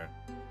murderer.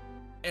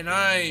 And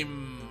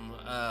I'm,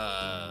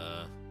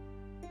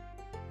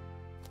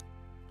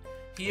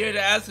 here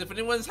to ask if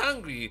anyone's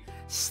hungry.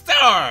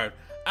 Starved!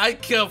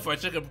 I'd kill for a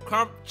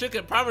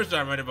chicken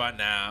parmesan right about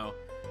now.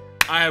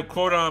 I have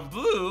cordon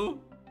bleu.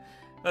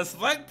 That's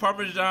like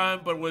parmesan,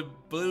 but with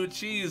blue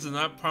cheese and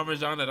not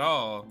parmesan at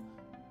all.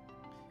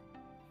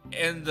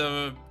 And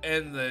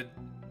the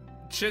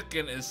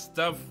chicken is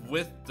stuffed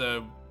with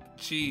the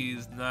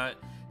cheese, not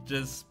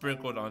just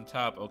sprinkled on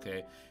top.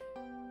 Okay.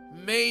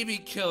 Maybe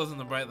kill isn't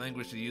the right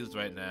language to use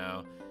right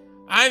now.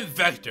 I'm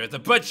Vector, the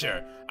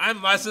butcher.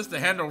 I'm licensed to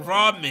handle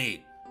raw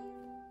meat.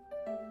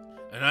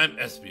 And I'm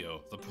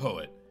Espio, the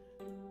poet.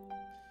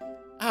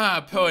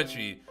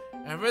 Poetry.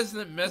 A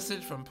resonant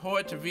message from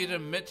poet to reader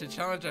meant to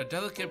challenge our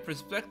delicate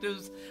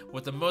perspectives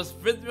with the most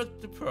rhythmic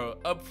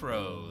of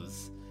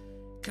prose.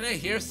 Can I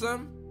hear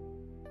some?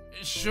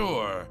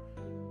 Sure.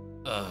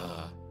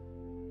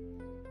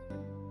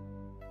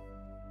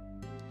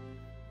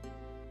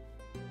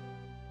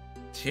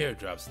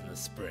 Teardrops in the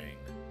spring.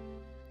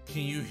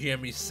 Can you hear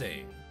me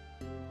sing?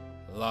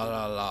 La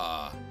la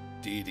la,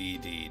 dee dee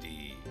dee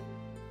dee.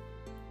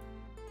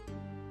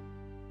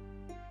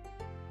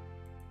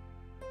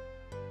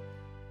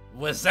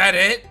 Was that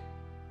it?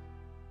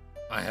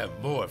 I have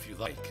more if you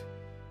like.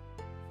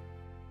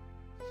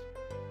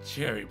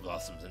 Cherry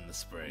blossoms in the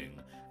spring.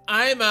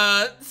 I'm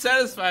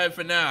satisfied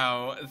for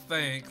now,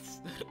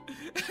 thanks.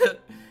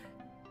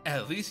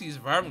 At least he's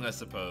rhyming, I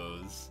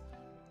suppose.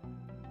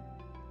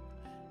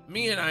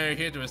 Me and I are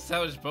here to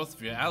establish both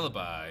of your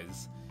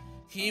alibis.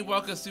 Can you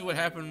walk us through what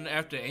happened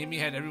after Amy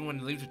had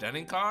everyone leave the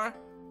dining car?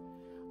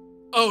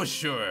 Oh,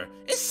 sure.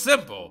 It's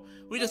simple.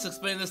 We just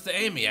explained this to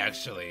Amy,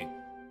 actually.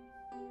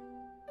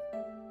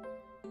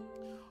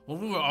 When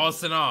we were all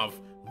sent off,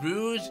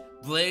 Rouge,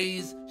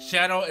 Blaze,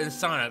 Shadow, and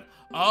Sonic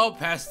all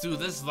passed through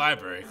this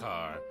library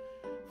car,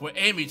 where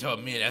Amy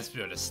told me and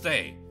Espio to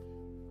stay.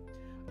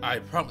 I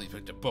promptly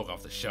picked a book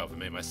off the shelf and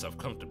made myself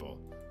comfortable.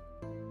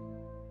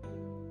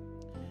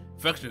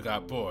 Vector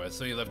got bored,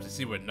 so he left to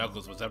see what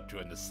Knuckles was up to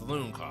in the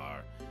saloon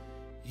car.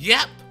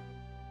 Yep!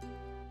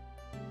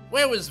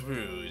 Where was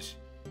Rouge?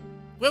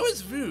 Where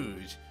was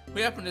Rouge?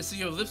 We happened to see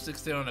your lipstick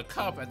stay on a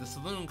cup at the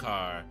saloon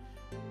car.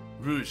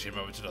 Rouge came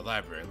over to the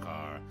library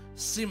car,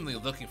 seemingly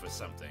looking for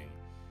something.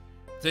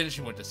 Then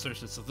she went to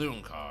search the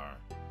saloon car.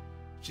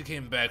 She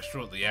came back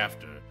shortly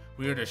after.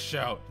 We heard her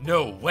shout,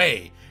 "No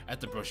way!" at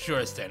the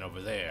brochure stand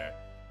over there.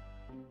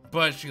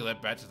 But she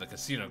led back to the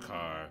casino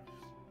car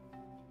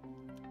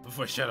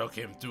before Shadow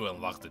came through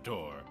and locked the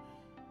door.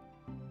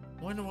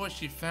 Wonder what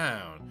she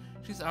found.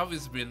 She's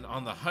obviously been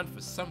on the hunt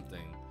for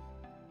something.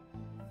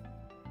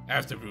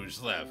 After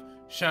Rouge left,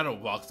 Shadow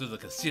walked through the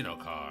casino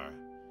car,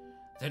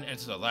 then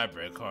entered the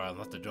library car and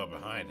locked the door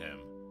behind him.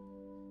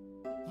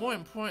 More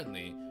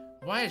importantly,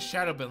 why has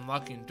Shadow been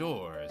locking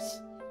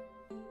doors?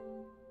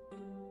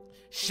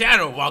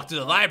 Shadow walked through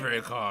the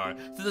library car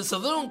to the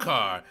saloon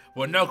car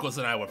where Knuckles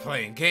and I were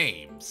playing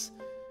games.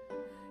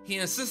 He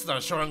insisted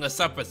on showing us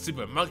up at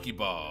Super Monkey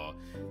Ball.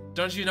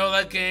 Don't you know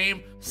that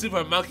game?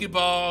 Super Monkey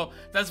Ball?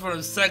 That's one of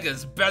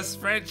Sega's best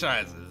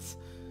franchises.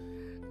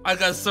 I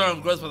got so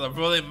engrossed by the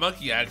rolling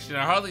monkey action,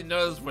 I hardly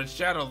noticed when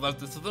Shadow left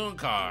the saloon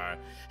car.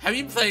 Have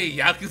you played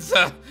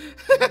Yakuza?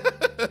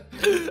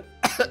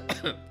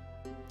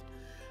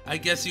 I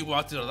guess he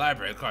walked to the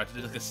library car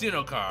to the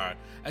casino car,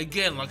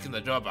 again locking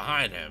the door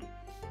behind him.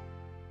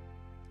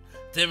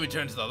 Then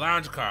returned to the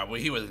lounge car where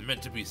he was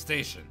meant to be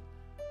stationed.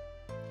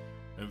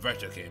 When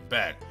Vector came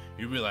back,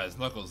 you realized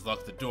Knuckles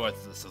locked the door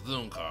to the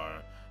saloon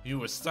car. You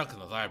were stuck in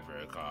the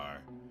library car.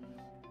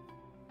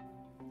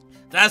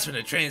 That's when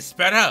the train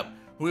sped up.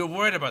 We were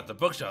worried about the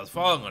bookshelves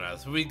falling on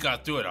us, but we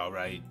got through it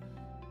alright.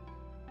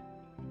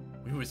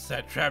 We were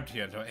sat trapped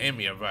here until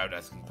Amy arrived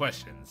asking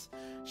questions.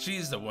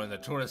 She's the one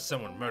that told us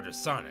someone murdered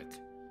Sonic.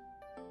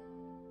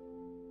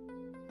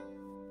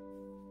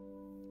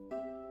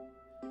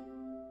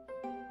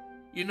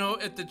 You know,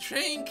 if the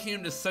train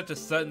came to such a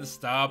sudden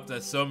stop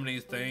that so many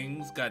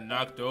things got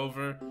knocked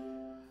over,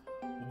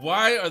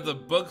 why are the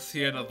books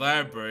here in the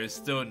library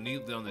still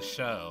neatly on the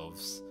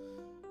shelves?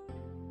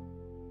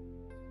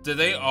 Did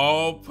they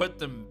all put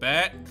them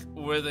back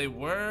where they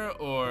were,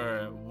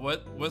 or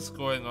what's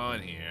going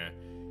on here?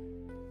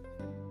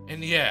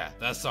 And yeah,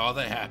 that's all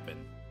that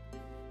happened.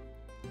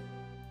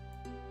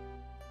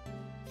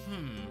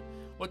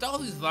 With all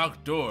these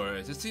locked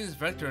doors, it seems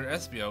Vector and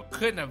Espio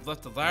couldn't have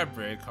left the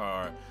library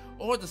car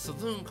or the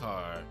saloon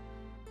car.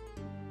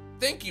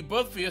 Thank you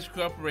both for your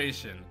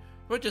cooperation.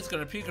 We're just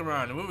gonna peek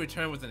around and we'll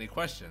return with any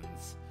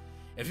questions.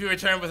 If you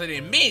return with any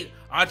meat,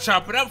 I'll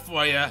chop it up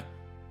for you.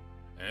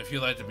 And if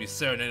you'd like to be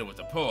serenaded with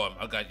a poem,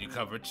 I got you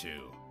covered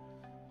too.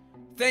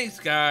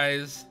 Thanks,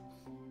 guys.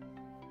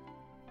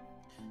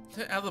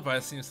 The alibi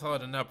seems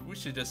solid enough, but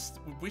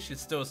we should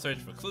still search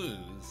for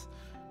clues.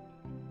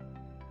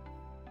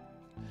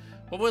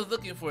 What we're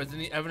looking for is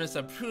any evidence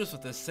that proves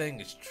what they're saying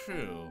is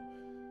true.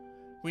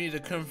 We need to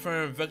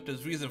confirm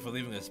Vector's reason for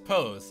leaving his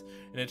post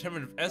and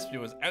determine if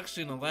Espio was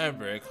actually in the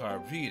library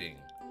car reading.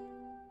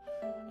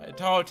 A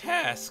tall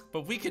task,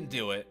 but we can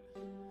do it.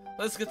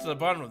 Let's get to the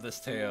bottom of this,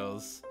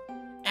 Tails.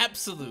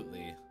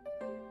 Absolutely.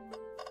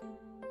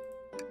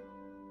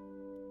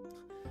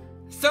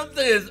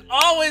 Something is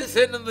always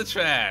hidden in the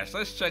trash.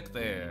 Let's check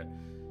there.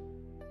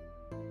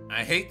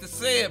 I hate to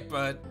say it,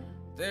 but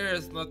there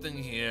is nothing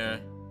here.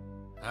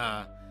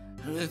 I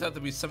really thought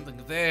there'd be something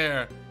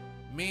there.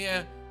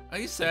 Mia, are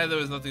you sad there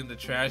was nothing in the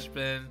trash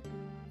bin?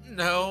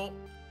 No,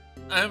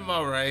 I'm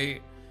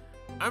alright.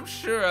 I'm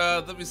sure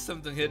there'll be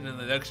something hidden in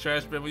the next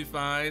trash bin we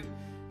find.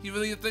 You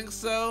really think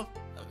so?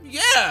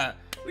 Yeah,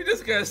 we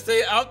just gotta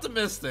stay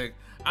optimistic.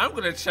 I'm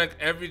gonna check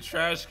every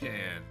trash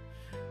can.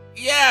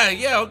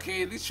 Yeah,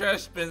 okay, these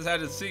trash bins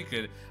had a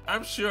secret.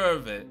 I'm sure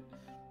of it.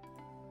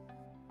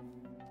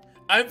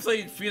 I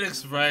played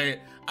Phoenix Wright.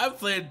 I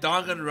played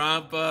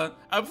Danganronpa.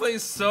 I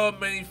played so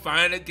many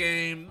Find It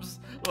games,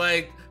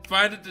 like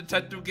Find It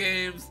Detective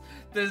games.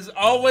 There's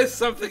always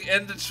something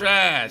in the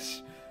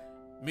trash.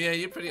 Mia,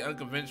 you're pretty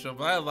unconventional,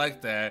 but I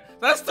like that.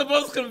 That's the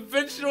most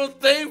conventional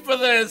thing for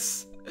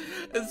this.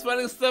 It's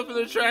finding stuff in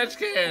the trash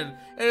can.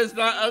 It is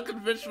not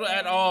unconventional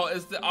at all.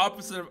 It's the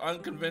opposite of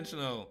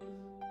unconventional.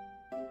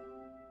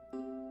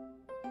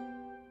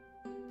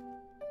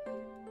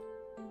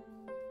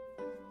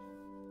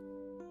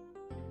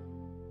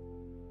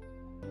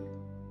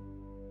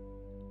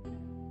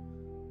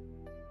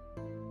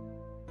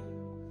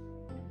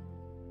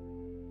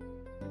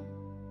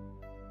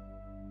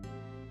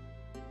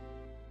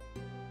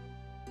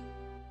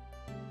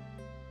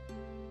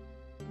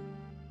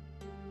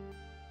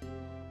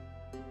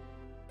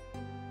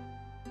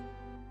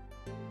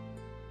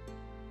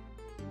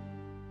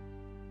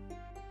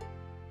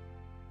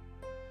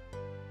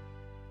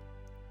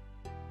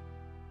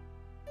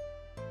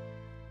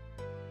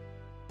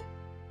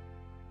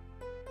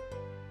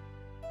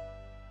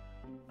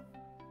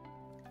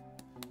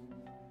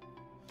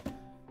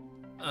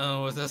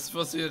 Oh, was that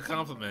supposed to be a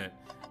compliment?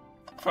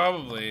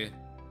 Probably.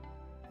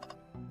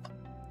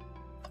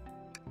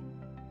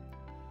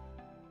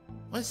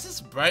 What's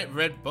this bright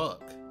red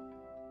book?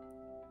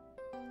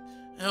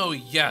 Oh,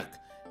 yuck.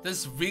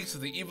 This reeks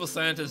of the evil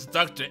scientist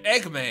Dr.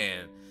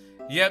 Eggman.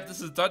 Yep,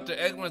 this is Dr.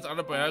 Eggman's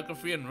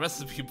autobiography and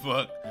recipe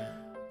book.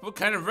 What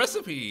kind of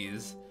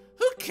recipes?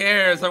 Who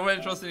cares? I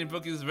wouldn't trust any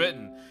book he's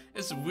written.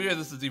 It's weird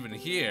this is even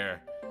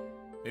here.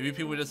 Maybe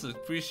people just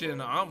appreciate an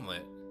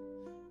omelet.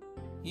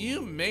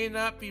 You may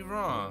not be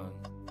wrong.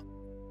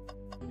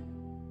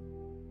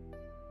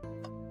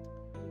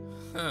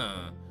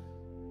 Huh.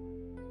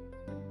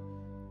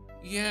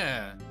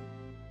 Yeah.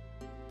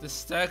 The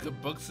stack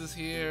of books is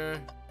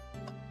here.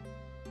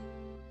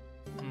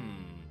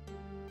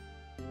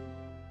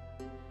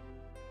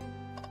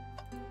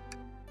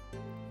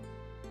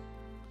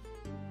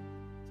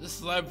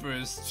 This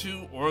library is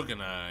too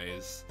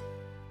organized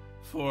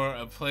for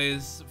a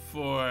place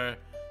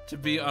to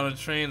be on a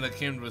train that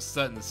came to a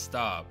sudden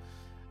stop.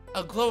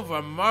 A globe of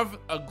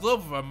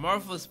our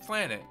marvelous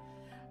planet.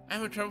 I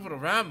haven't traveled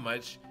around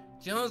much.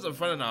 The islands are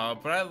fun and all,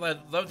 but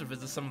I'd love to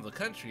visit some of the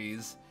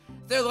countries.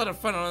 They're a lot of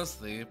fun,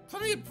 honestly.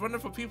 Plenty of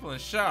wonderful people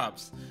and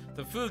shops.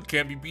 The food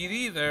can't be beat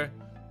either.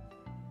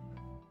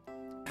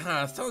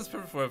 Sounds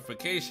perfect for a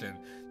vacation.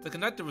 The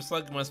connector was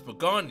slugging my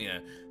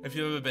Spagonia, if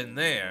you've ever been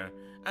there.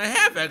 I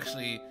have,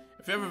 actually.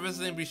 If you're ever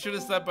visiting, be sure to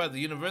stop by the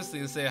university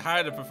and say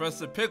hi to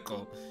Professor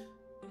Pickle.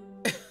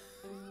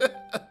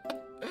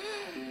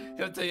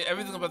 He'll tell you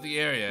everything about the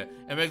area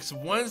and makes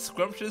one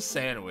scrumptious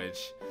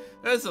sandwich.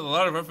 There's a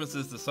lot of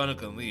references to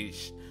Sonic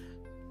Unleashed.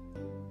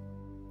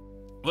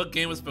 What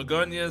game was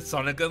Spagonia?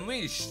 Sonic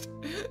Unleashed.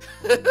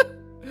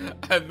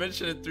 I've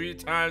mentioned it 3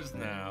 times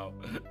now.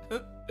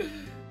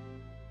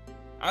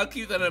 I'll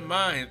keep that in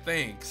mind,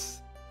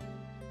 thanks.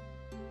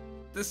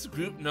 This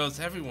group knows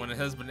everyone and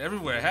has been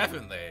everywhere,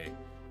 haven't they?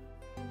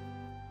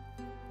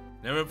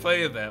 Never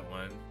played that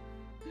one.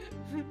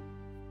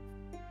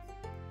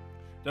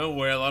 Don't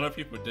worry, a lot of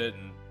people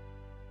didn't.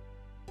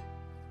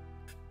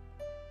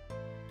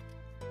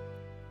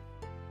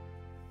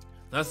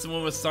 That's the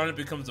one where Sonic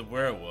becomes a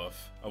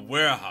werewolf. A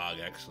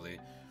werehog, actually.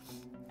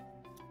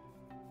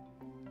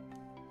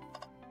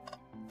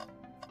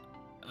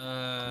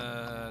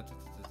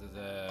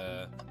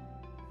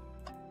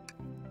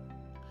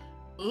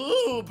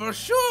 Ooh,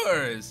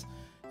 brochures!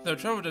 There are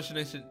travel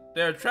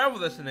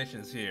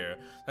destinations here,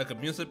 like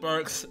amusement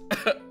parks,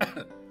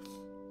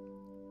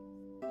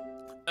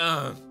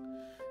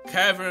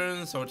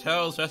 caverns,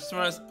 hotels,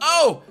 restaurants.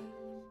 Oh!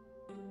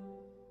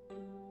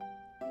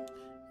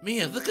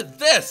 Mia, look at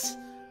this!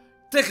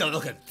 Take a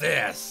look at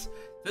this!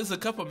 There's a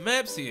couple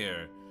maps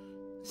here.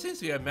 It seems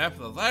to be a map of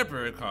the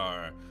library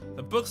car.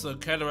 The books are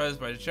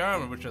categorized by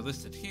genre, which are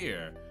listed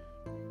here.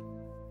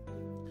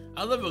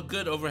 I love a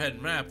good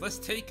overhead map. Let's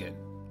take it.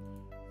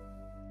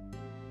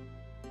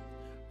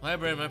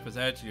 Library map is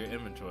added to your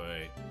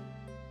inventory.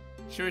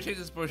 Should we take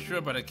this brochure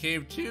about a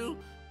cave too?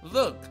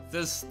 Look,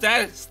 there's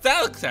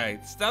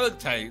stalactites.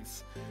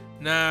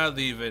 Nah,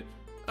 leave it.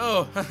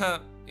 Oh, haha,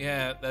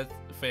 yeah, that's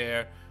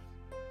fair.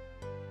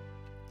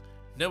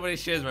 Nobody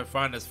shares my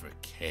fondness for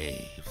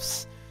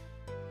caves.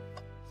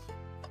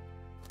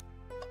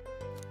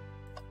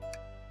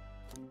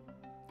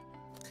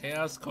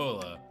 Chaos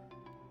Cola.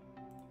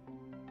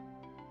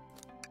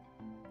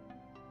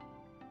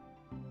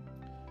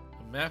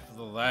 A map of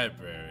the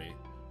library.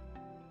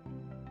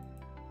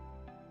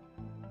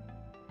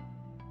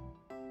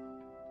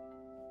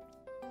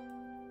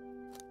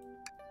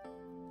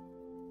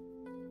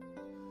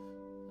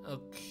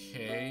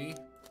 Okay.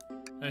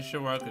 Not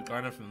sure where I could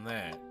garner from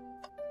that.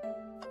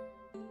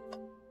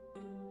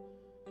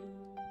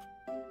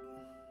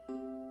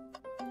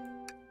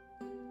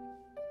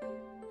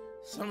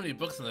 So many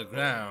books on the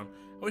ground.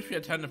 I wish we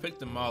had time to pick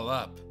them all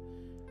up.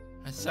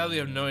 I sadly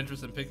have no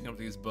interest in picking up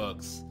these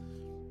books.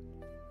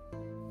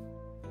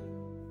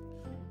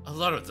 A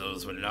lot of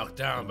those were knocked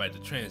down by the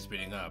train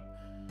speeding up,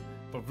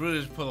 but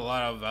Brutish pull a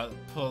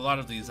lot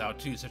of these out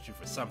too, searching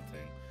for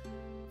something.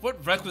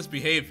 What reckless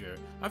behavior!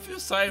 I feel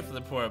sorry for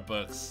the poor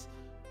books.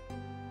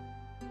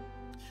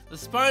 The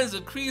spines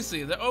are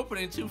creasy. They're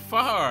opening too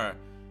far.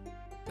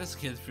 This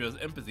kid feels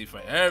empathy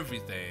for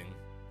everything.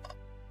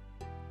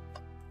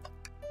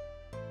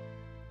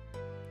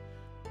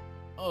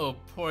 Oh,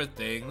 poor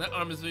thing. That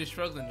arm is really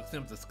struggling to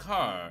clean up this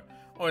car.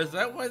 Or is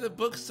that why the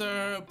books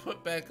are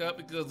put back up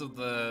because of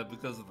the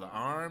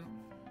arm?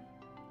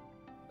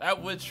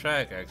 That would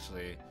track,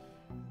 actually.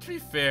 To be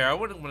fair, I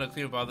wouldn't want to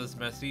clean up all this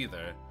mess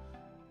either.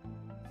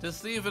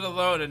 Just leave it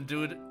alone and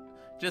do it.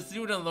 Just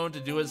leave it alone to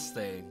do its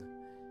thing.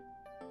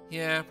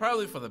 Yeah,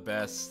 probably for the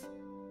best.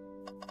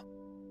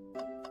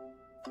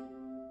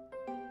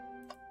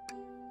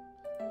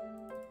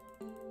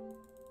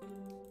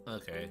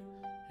 Okay,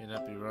 may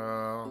not be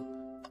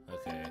wrong.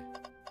 Okay.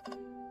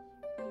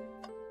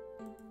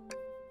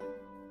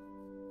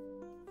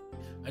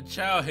 A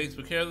child hangs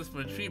precariously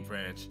from a tree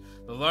branch.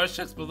 The large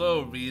text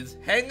below reads,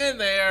 "Hang in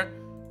there!"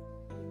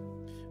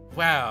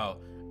 Wow,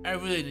 I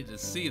really need to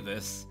see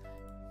this.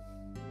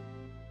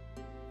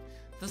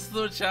 This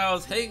little child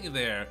is hanging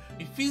there,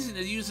 refusing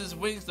to use his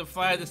wings to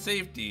fly to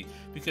safety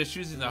because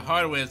choosing the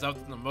hard way is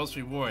often the most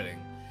rewarding.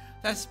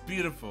 That's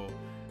beautiful.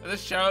 If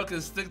this child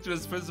can stick to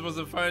his principles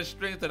and find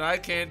strength, then I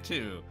can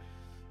too.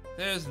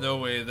 There's no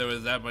way there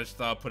was that much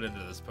thought put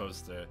into this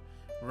poster,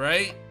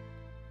 right?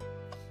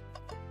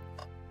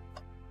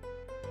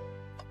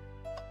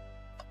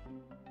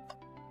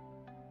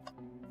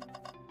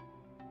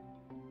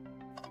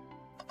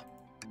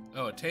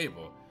 Oh, a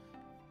table.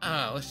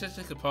 Let's just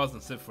take a pause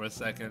and sit for a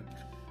second.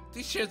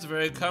 These chairs are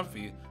very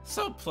comfy,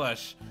 so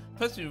plush,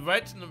 puts me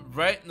right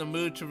in the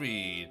mood to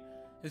read.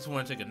 I just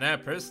want to take a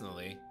nap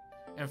personally.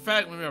 In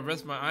fact, maybe I'll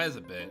rest my eyes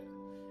a bit.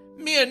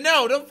 Mia,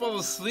 no, don't fall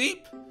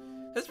asleep.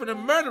 That's been a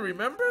murder,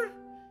 remember?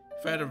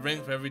 If I had a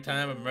ring for every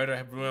time a murder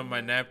had ruined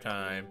my nap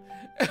time,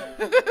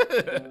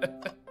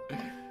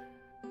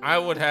 I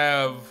would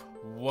have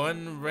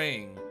 1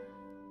 ring.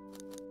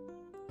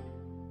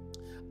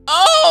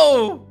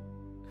 Oh!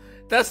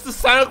 That's the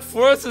Sonic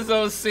Forces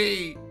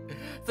OC!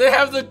 They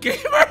have the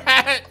gamer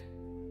hat!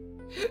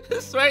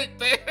 It's right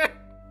there!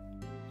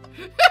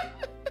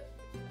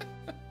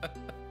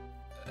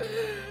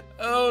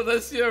 Oh,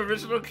 that's the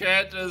original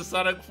character of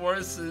Sonic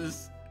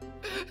Forces.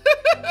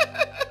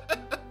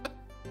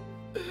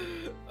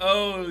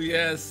 Oh,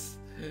 yes.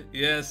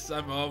 Yes,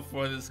 I'm all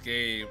for this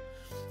game.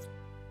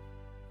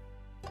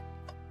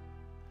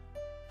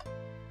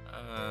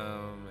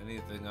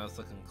 Anything else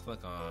I can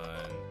click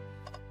on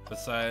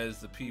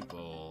besides the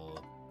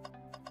people?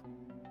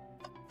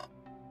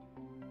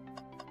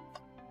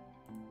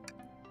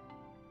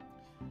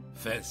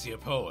 Fancy a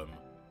poem.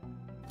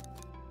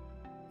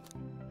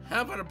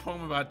 How about a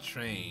poem about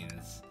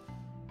trains?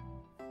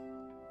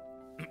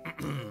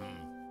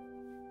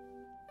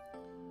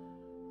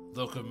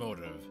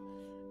 Locomotive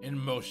in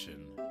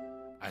motion.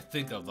 I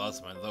think I've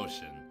lost my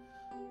lotion.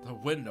 The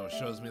window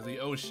shows me the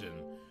ocean.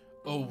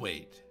 Oh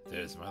wait,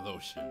 there's my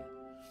lotion.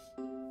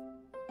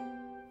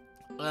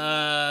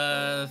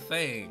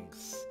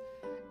 Thanks.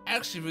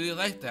 Actually really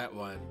like that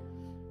one.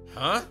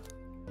 Huh?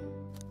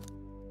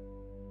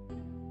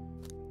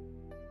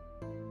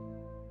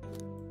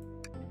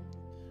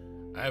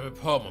 I have a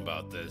poem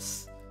about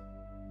this.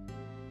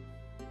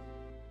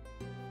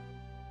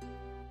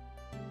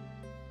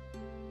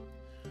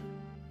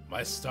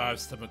 My starved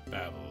stomach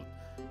babbled,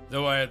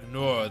 though I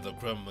ignored the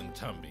grumbling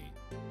tummy.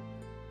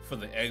 For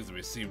the eggs I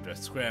received are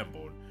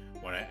scrambled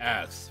when I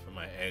asked for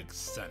my eggs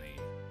sunny.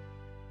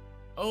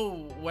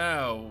 Oh,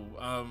 wow,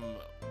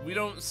 we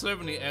don't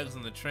serve any eggs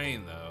on the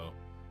train, though.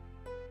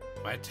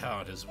 My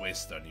talent is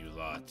wasted on you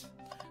lot.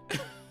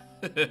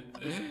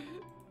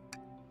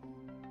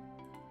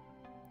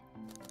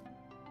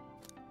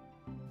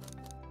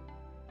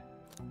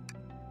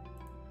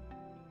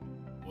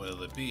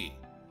 What'll it be?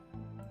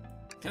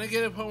 Can I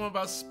get a poem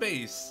about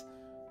space?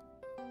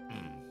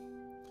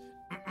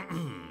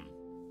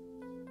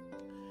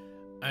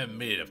 I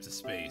made it up to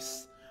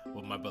space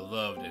with my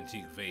beloved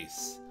antique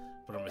vase,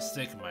 but I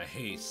mistaken my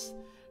haste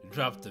and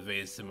dropped the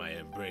vase in my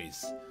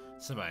embrace.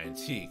 So my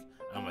antique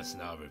I must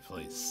now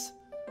replace.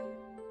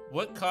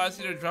 What caused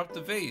you to drop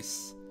the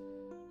vase?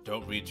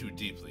 Don't read too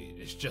deeply,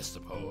 it's just a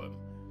poem.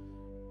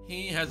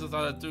 He hasn't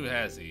thought it through,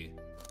 has he?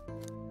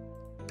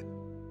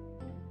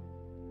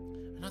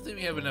 I don't think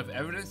we have enough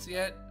evidence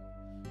yet.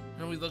 Why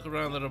don't we look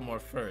around a little more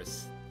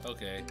first?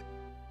 Okay.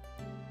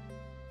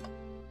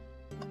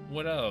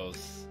 What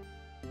else?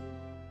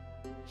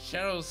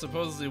 Shadow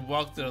supposedly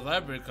walked to the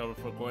library car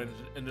before going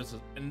into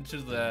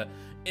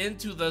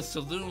the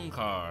saloon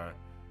car.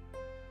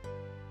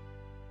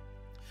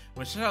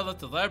 When Shadow left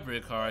the library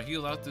car, he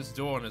locked his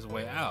door on his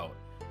way out.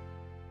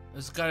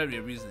 There's gotta be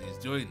a reason he's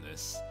doing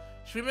this.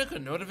 Should we make a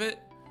note of it?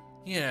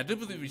 Yeah, I do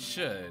believe we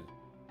should.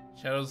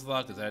 Shadow's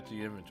lock is at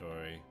your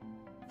inventory.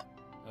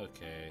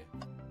 Okay.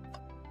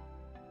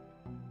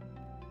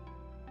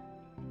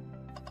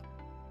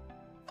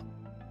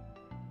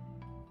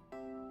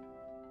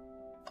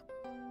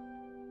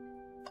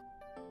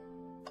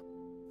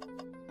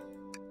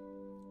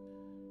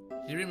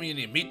 You mean you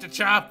need meat to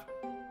chop?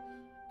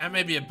 I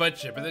may be a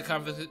butcher, but they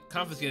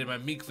confiscated my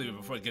meat cleaver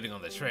before getting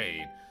on the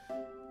train.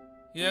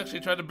 You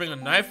actually tried to bring a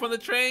knife on the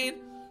train?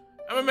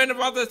 I'm a man of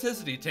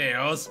authenticity,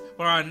 Tails.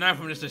 Where a knife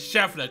from just a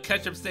chef with a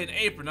ketchup-stained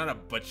apron, not a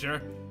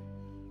butcher.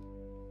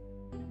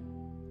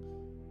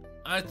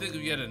 I think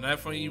if you had a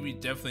knife on you, we'd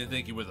definitely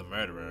think you were the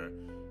murderer.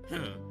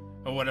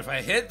 But what if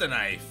I hid the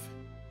knife?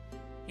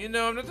 You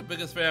know, I'm not the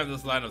biggest fan of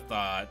this line of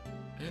thought.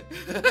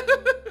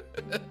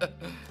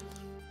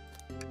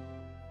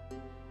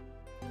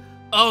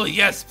 Oh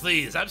yes,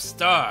 please, I'm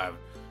starved.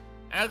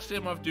 Actually,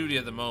 I'm off duty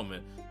at the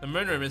moment. The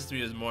murder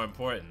mystery is more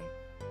important.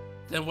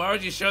 Then why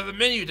would you show the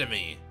menu to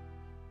me?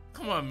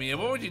 Come on, Mia,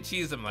 why would you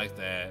tease him like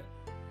that?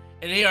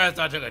 And here I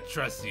thought I could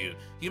trust you.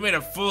 You made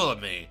a fool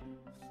of me.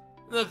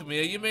 Look,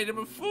 Mia, you made him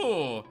a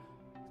fool.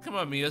 Come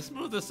on, Mia,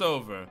 smooth this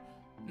over.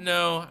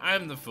 No,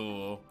 I'm the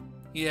fool.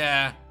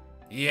 Yeah.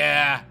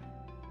 I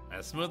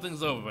smooth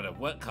things over, but at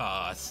what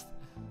cost?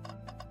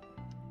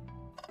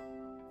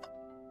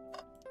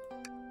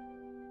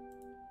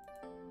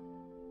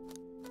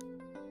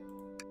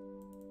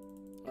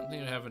 I don't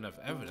think I have enough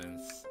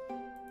evidence.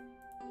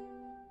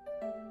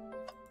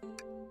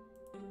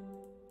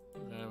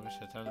 I wish I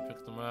had time to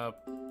pick them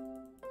up.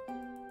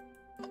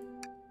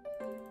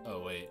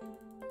 Oh, wait.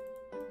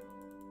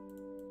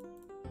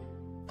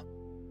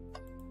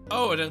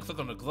 Oh, I didn't click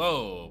on the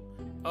globe.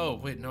 Oh,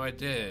 wait, no, I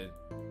did.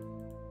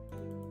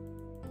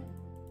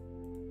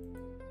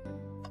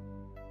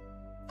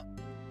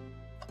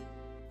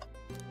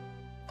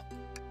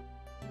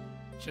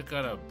 Check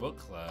out our book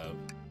club.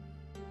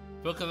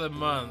 Book of the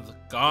month,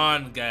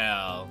 Gone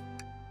Gal.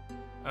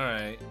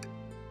 Alright.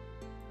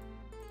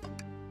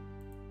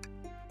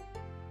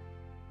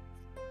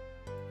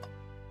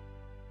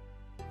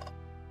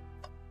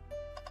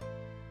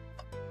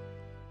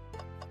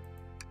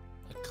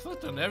 I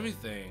clicked on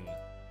everything.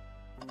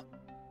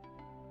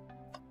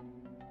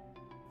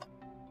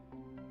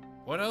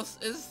 What else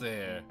is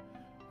there?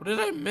 What did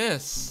I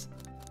miss?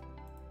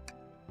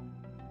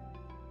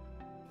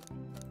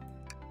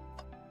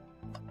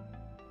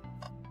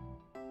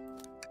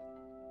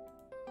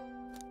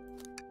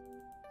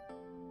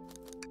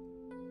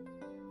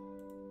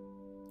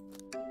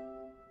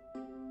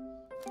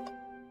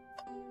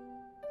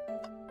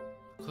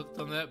 Clicked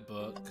on that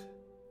book.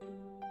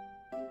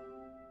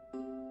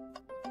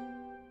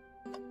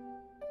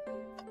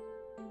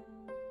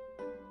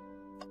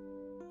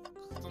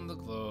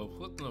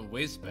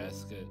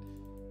 wastebasket.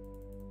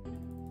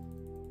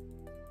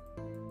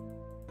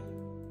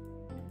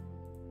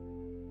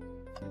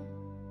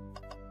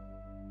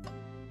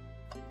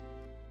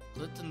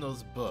 Looked in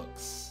those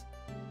books.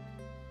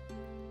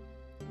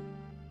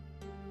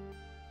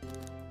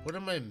 What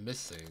am I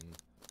missing?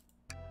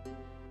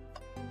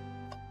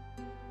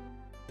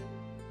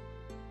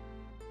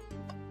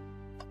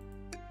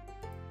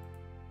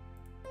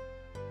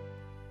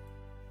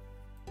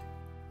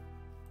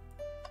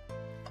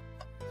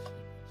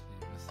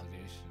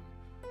 Investigation.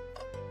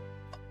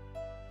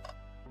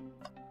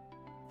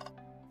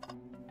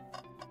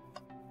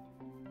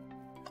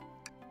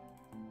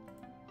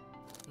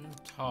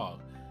 Talk.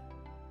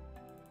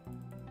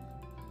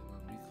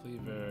 Meat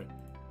cleaver.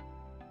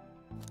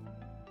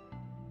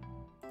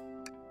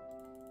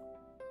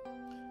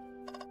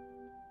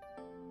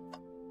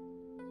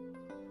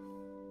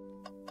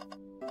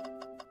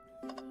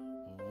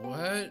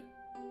 What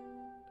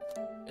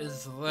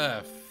is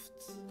left?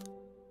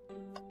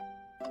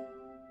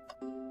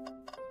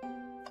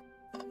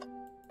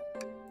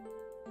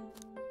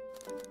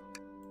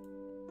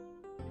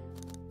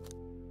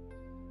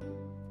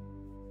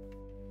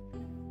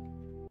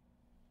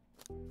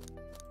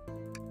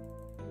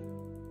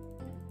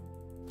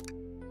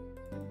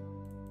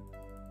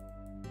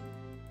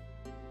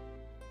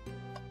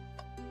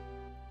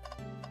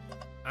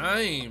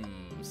 I'm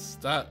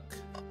stuck.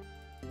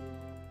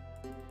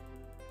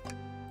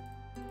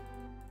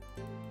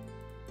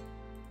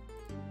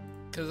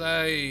 Cause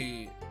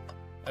I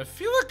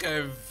feel like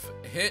I've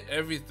hit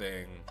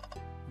everything,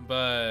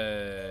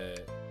 but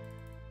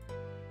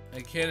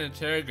I can't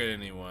interrogate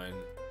anyone.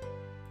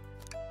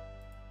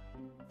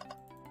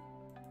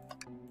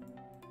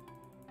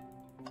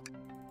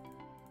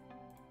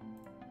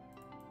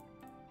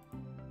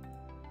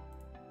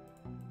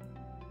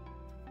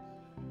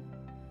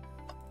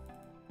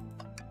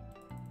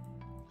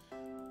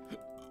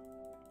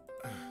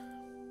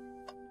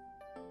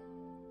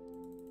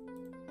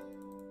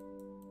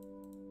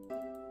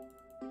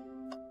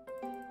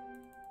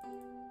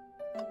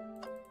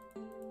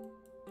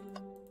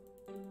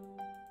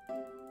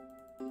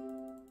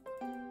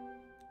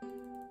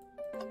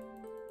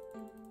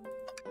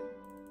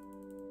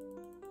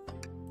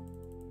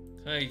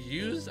 Can I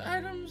use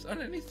items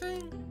on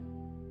anything?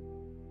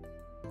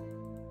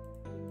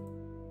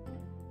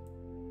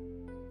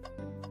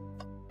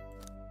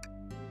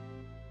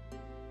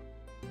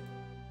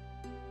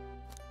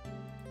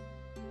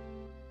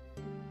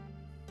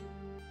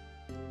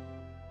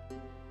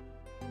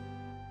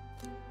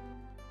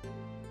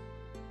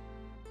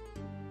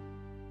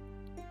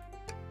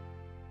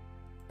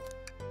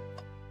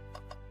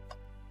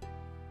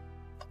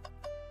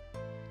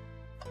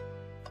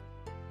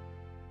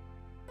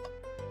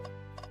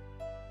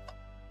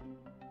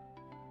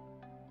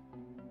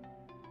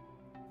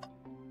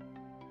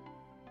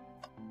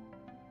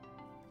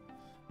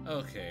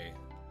 Okay,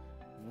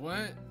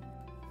 what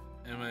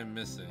am I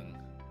missing?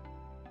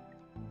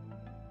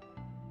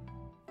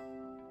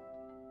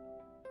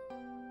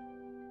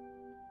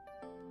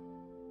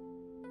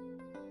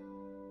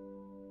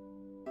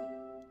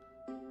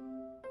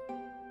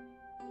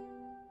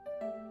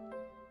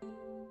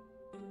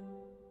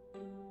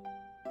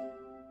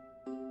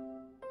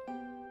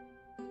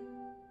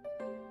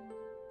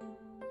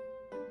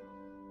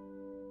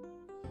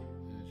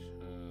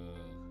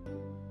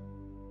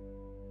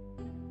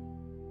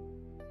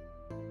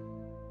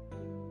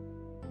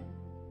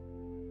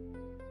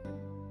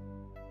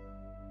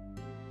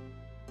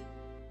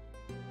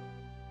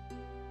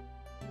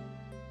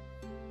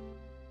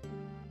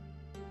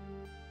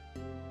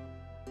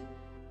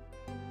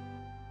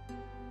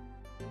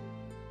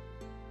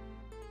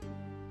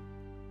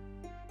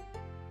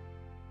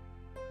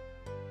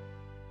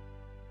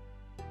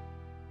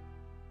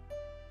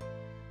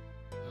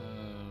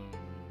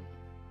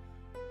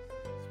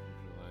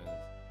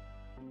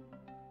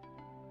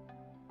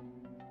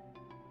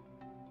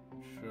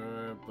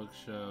 Sure,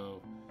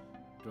 bookshelf,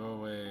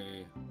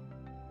 doorway.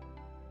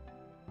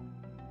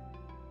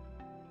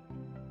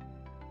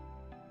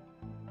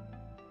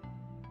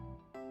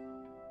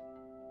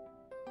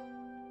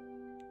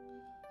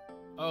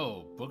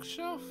 Oh,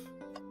 bookshelf?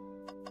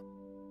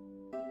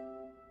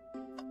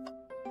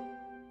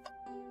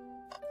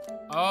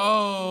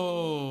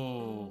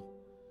 Oh.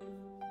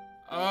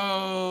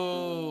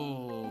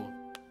 Oh.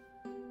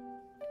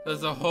 There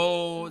was a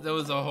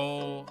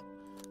hole.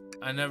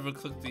 I never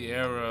clicked the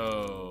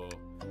arrow.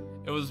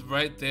 It was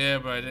right there,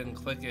 but I didn't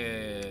click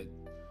it.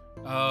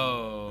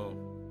 Oh.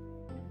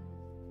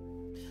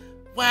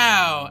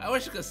 Wow, I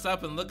wish I could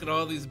stop and look at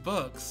all these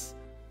books.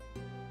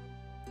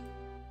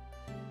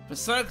 But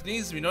Sonic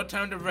needs me, no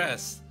time to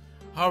rest.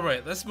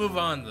 Alright, let's move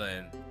on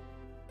then.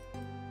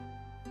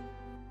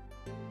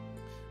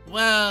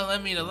 Well, I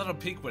mean, a little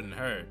peek wouldn't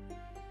hurt.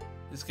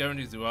 He's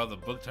scavenging through all the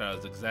book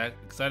titles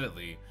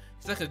excitedly.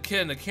 He's like a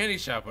kid in a candy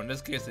shop, or in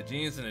this case, a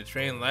genius in a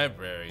train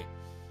library.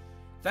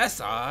 That's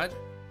odd.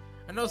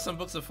 I know some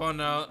books have fallen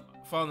out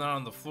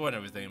on the floor and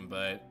everything,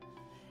 but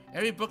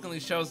every book on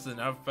these shelves is in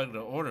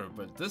alphabetical order,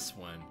 but this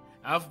one,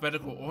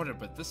 alphabetical order,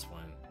 but this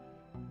one.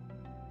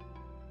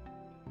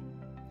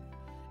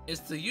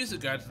 It's the user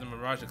guide to the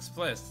Mirage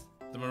Express,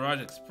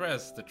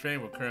 the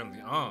train we're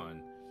currently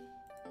on.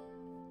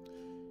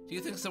 Do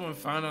you think someone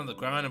found it on the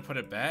ground and put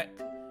it back?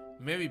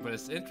 Maybe, but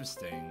it's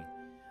interesting.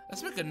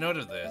 Let's make a note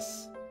of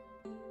this.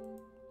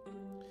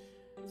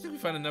 I think we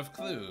found enough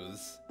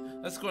clues.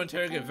 Let's go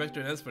interrogate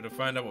Vector and Esper to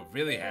find out what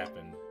really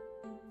happened.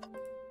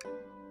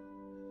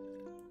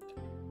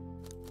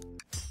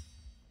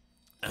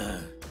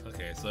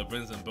 Okay, so it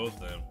brings in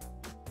both of them.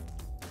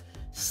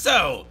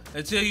 So,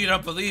 until you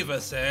don't believe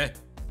us, eh?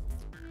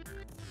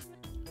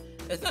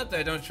 It's not that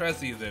I don't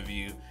trust either of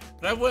you,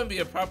 but I wouldn't be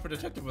a proper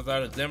detective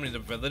without examining the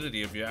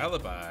validity of your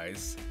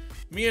alibis.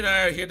 Me and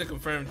I are here to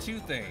confirm two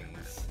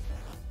things.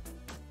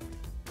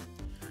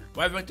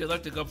 Why Vector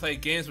left to go play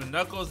games with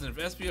Knuckles, and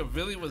if SPO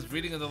really was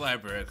reading in the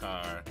library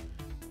car.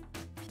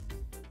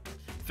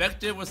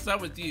 Vector, we'll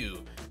start with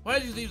you. Why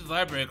did you leave the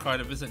library car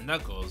to visit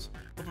Knuckles?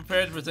 We're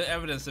prepared to present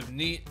evidence of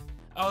need.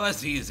 Oh,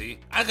 that's easy.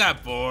 I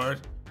got bored.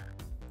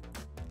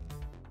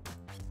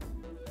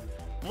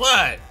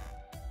 What?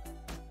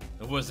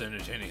 It wasn't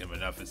entertaining him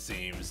enough, it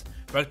seems.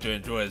 Vector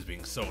enjoys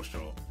being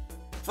social.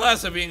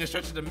 Plus, I'm being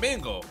instructed to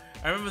mingle.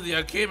 I remember the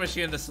arcade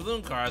machine in the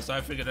saloon car, so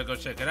I figured I'd go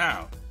check it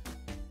out.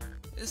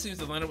 It seems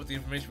to line up with the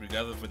information we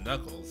gathered with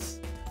Knuckles.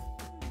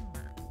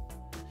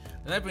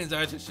 And that brings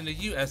our attention to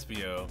you,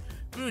 SBO.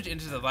 Rouge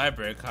entered the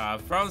library car,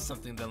 found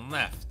something, then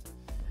left.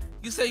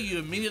 You say you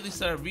immediately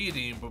started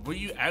reading, but were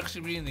you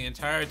actually reading the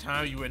entire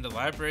time you were in the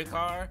library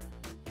car?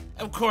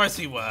 Of course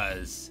he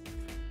was!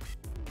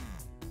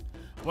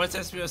 Once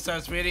SBO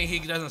starts reading, he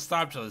doesn't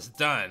stop till it's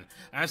done.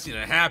 I've seen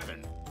it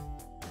happen.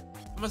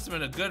 It must have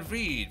been a good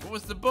read. What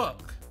was the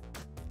book?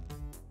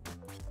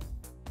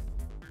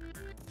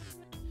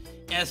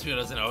 SBO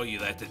doesn't owe you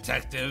that,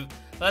 detective.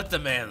 Let the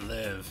man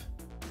live.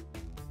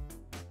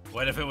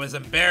 What if it was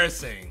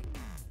embarrassing?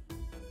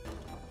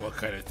 What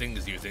kind of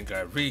things do you think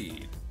I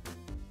read?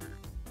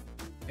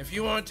 If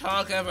you won't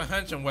talk, I have a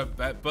hunch on what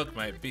that book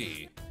might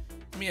be.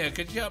 Mia,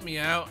 could you help me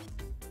out?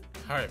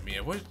 Alright,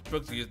 Mia, which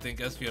book do you think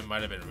SPO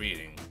might have been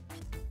reading?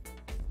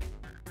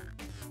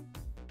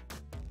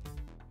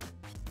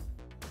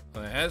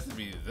 Well, it has to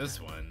be this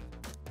one.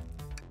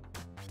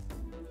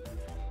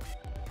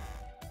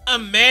 A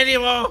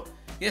manual?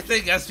 You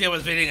think SPO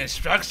was reading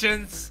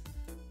instructions?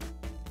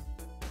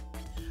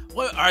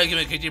 What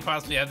argument could you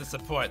possibly have to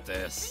support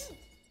this?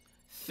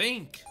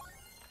 Think.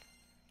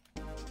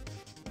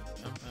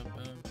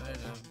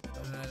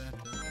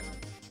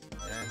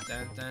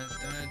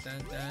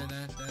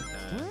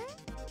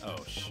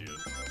 Oh, shoot.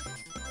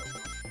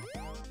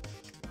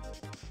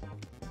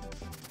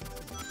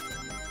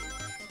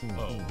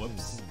 Oh,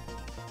 whoops.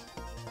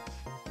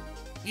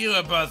 You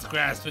were both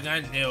grasping,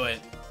 I knew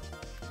it.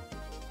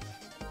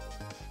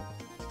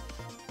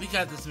 We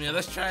got this, Mia.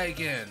 Let's try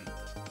again.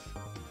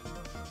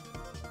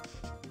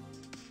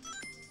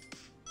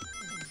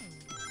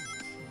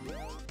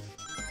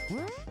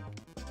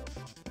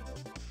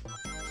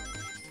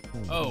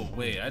 Oh,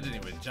 wait, I didn't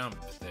even jump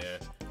there.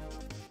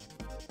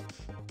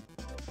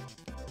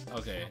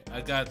 Okay,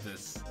 I got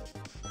this.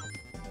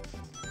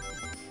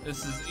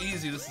 This is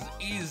easy, this is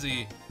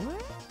easy.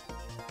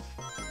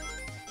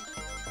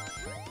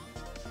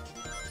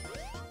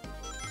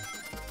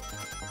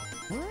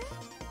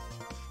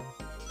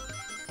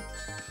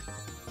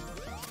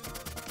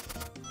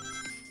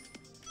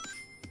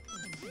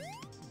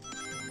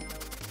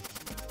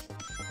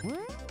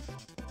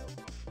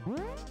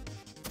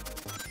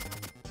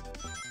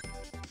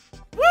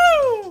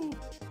 Woo!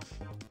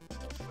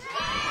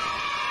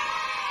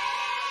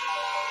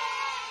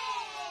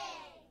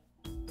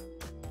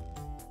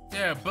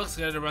 There are books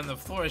scattered around the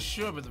floor,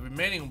 sure, but the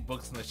remaining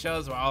books on the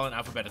shelves were all in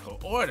alphabetical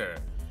order.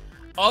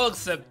 All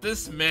except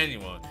this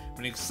manual,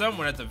 meaning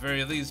someone at the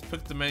very least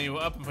picked the manual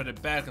up and put it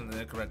back in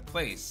the correct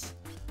place.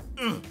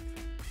 Ugh.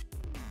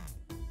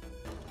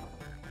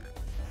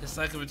 This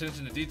lack of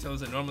attention to detail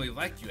isn't normally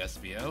like you,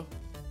 SBO.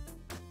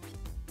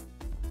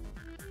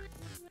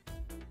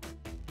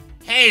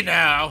 Hey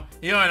now,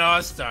 you're an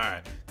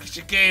all-star. Get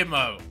your game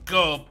up.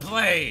 Go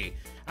play.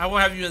 I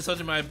won't have you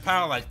insulting my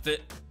pal like that.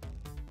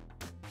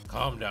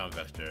 Calm down,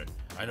 Vector.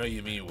 I know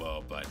you mean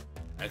well, but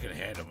I can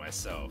handle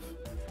myself.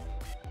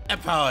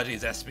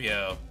 Apologies,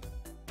 SBO.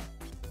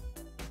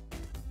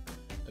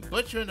 A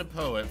butcher and a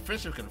poet,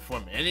 friendship can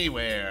form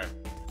anywhere.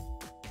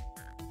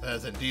 That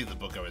is indeed the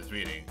book I was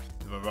reading,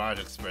 the Mirage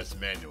Express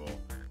Manual.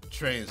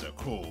 Trains are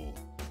cool.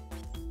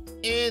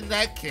 In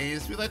that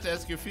case, we'd like to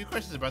ask you a few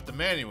questions about the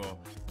manual.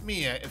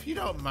 Mia, if you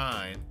don't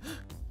mind.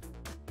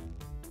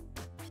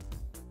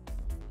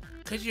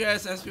 Could you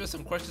ask SBO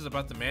some questions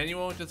about the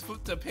manual? Just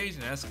flip to a page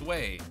and ask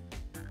away.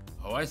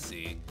 Oh, I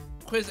see.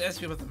 Quiz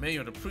SBO about the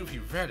manual to prove he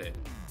read it.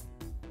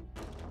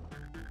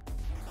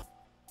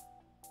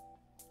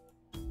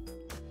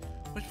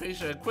 Which page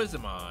should I quiz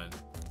him on?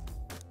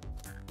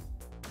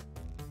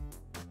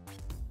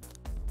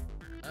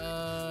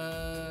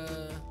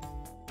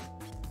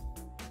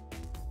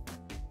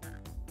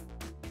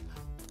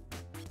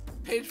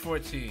 Page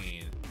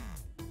 14.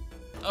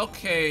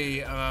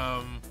 Okay,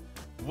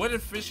 what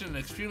efficient and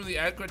extremely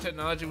accurate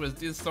technology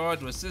was installed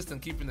to assist in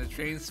keeping the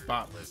train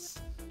spotless?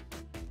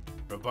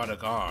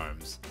 Robotic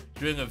arms.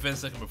 During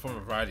events, they can perform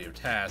a variety of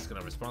tasks and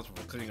are responsible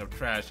for cleaning up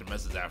trash and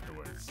messes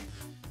afterwards.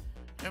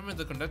 I remember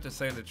the conductor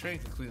saying the train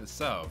could clean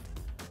itself,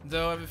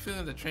 though I have a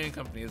feeling the train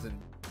company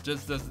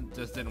just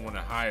didn't want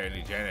to hire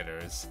any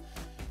janitors.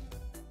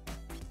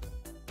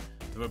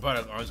 The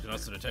robotic arms can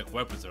also detect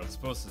weapons or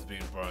explosives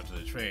being brought onto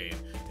the train,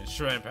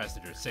 ensuring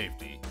passenger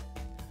safety.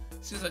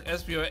 Seems like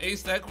SPO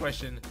aced that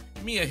question.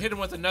 Mia, hit him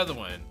with another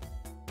one.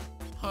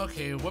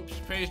 Okay, what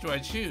page do I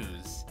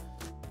choose?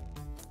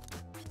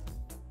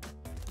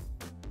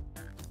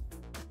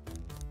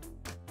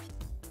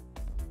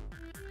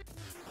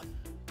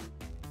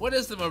 What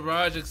is the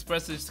Mirage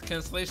Express's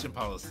cancellation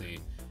policy?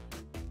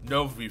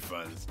 No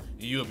refunds,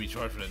 and you will be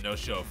charged for the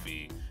no-show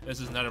fee. This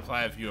does not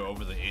apply if you are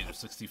over the age of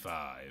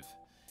 65.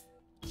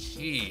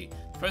 Gee,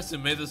 the person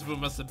who made this rule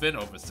must have been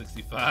over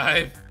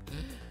 65.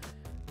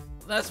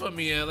 Last one,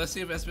 Mia. Let's see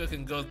if SPL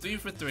can go 3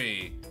 for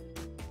 3.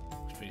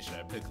 Which page should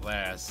I pick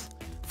last?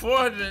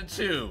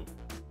 402.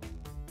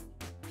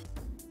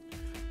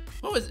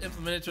 What was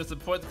implemented to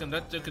support the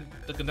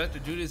conductor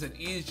duties and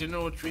ease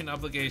general train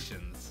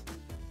obligations?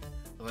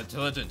 An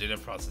intelligent data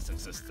processing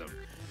system.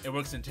 It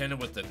works in tandem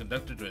with the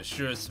conductor to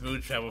ensure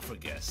smooth travel for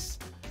guests.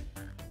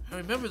 I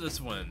remember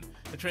this one.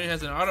 The train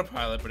has an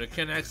autopilot, but it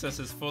can't access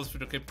its full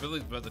speed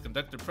capabilities without the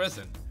conductor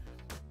present.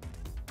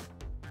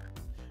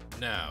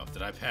 Now,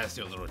 did I pass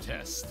your little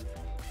test?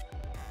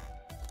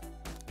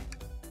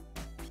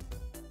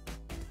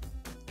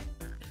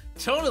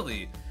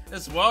 Totally!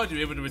 It's wild you're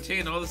able to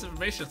retain all this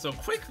information so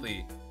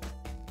quickly.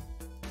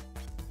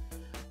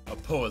 A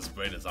poet's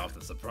brain is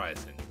often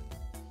surprising.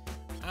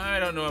 I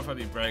don't know if I'd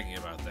be bragging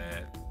about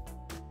that.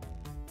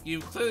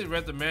 You've clearly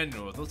read the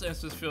manual. Those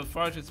answers feel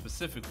far too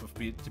specific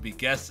to be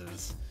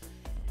guesses.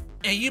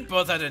 And you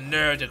both had the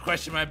nerve to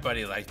question my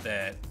buddy like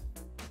that.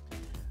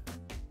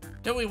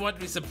 Don't we want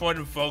to be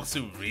supporting folks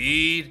who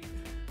read?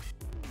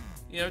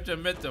 You have to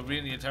admit that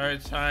reading the entire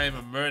time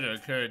a murder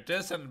occurred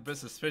does sound a bit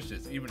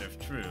suspicious, even if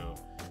true.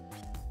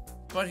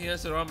 But he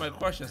answered all my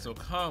questions so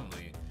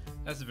calmly.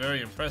 That's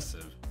very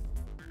impressive.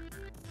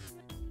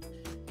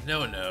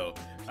 No,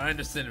 I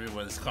understand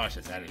everyone's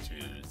cautious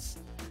attitudes.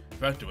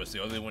 Vector was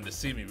the only one to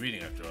see me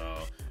reading after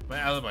all. My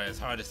alibi is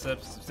hard to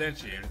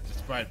substantiate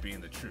despite being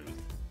the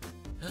truth.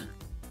 Huh?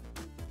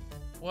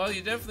 Well,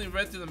 you definitely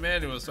read through the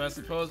manual, so I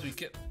suppose we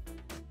can...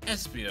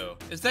 Espio,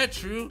 is that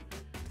true?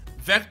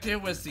 Vector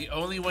was the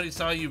only one who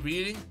saw you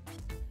reading?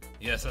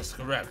 Yes, that's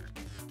correct.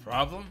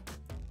 Problem?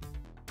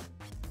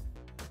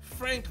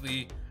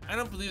 Frankly, I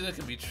don't believe that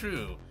can be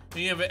true, and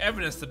you have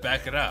evidence to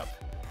back it up.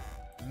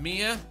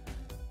 Mia?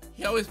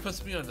 He always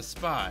puts me on the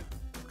spot.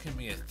 What can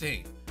Mia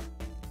think?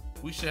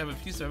 We should have a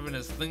piece of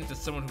evidence linked to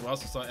someone who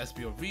also saw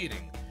SPO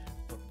reading.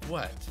 But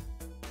what?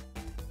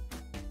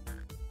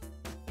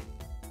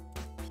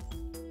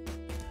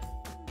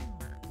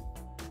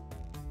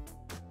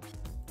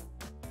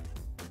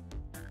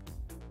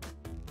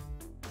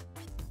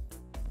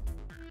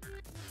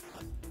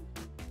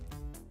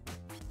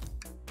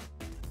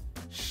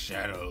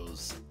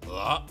 Shadows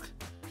lock?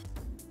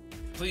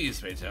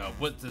 Please, Fatal,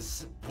 what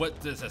this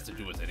has to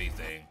do with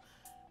anything?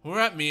 We're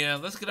at Mia,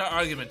 let's get our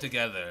argument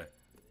together.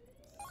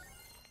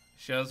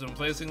 Shadow's been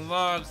placing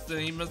locks, then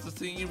he must have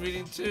seen you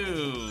reading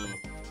too.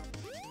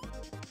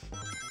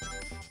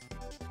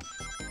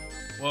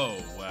 Whoa,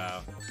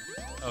 wow.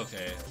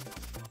 Okay.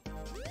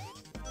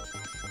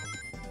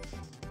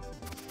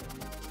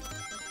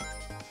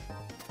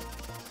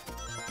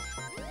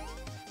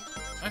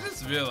 I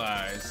just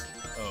realized,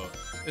 oh,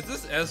 is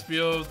this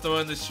SPO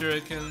throwing the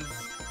shurikens?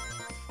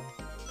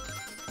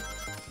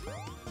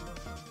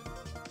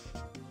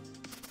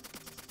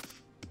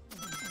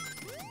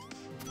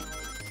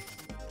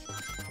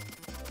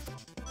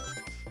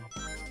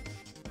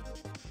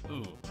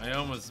 Ooh, I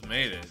almost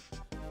made it.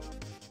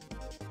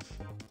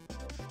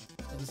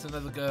 Just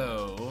another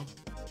go.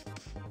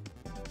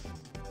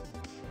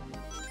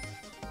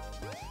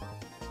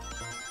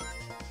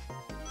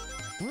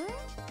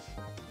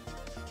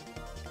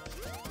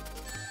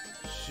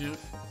 Shoot.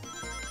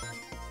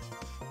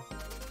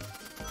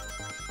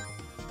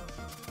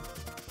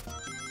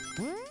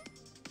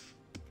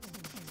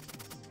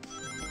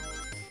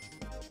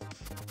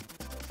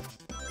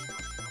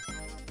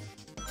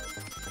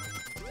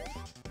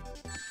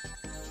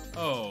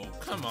 Oh,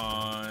 come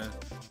on.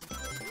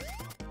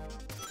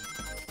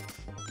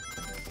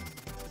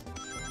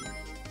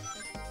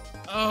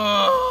 Oh.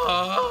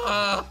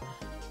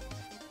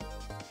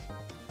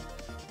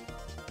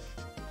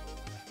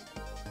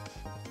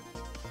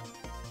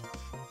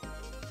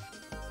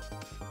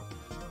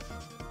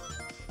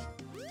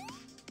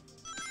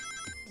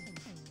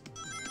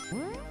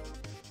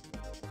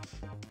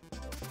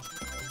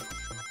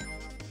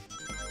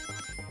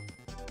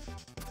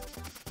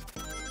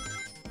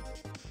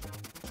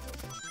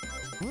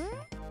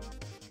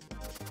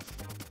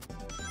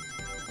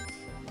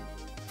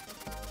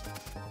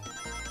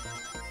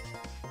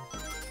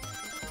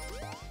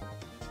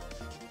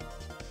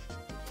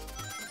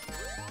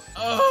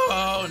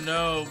 Oh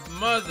no,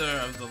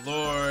 mother of the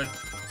Lord.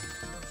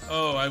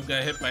 Oh, I've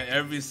got hit by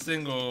every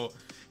single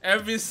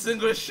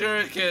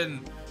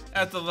shuriken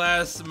at the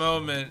last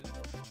moment.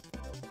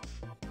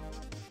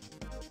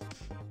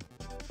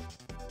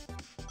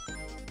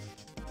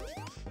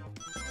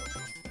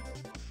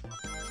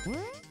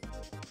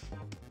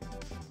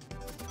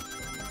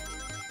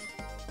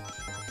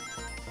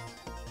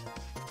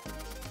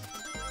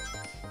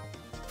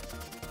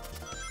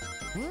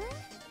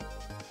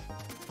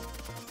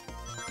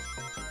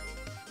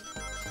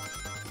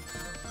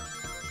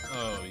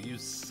 Oh, you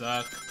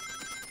suck.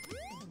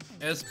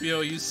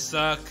 SBO, you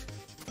suck.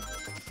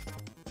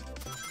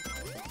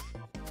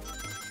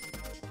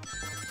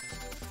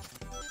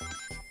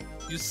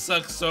 You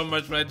suck so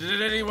much, but I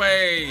did it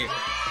anyway!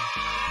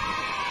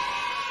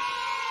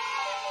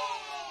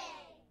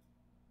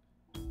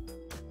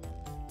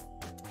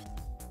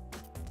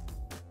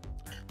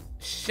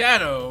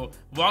 Shadow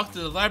walked to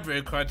the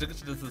library car to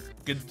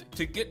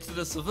get to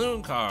the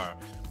saloon car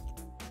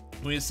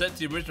when he set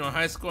the original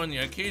high score on the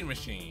arcade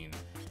machine.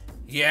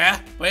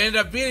 Yeah, but I ended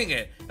up beating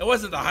it. It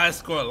wasn't the high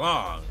score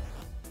long.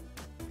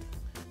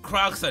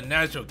 Crocs are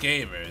natural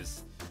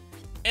gamers.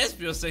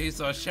 Espio said he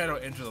saw Shadow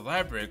enter the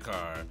library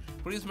car,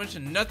 but he's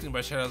mentioned nothing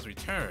about Shadow's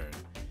return.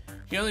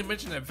 He only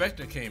mentioned that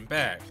Vector came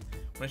back.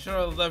 When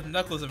Shadow left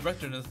Knuckles and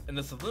Vector in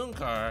the saloon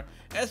car,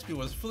 Espio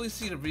was fully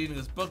seated reading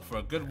his book for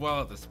a good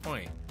while at this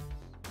point.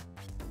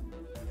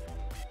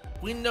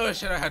 We know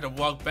Shadow had to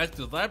walk back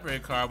to the library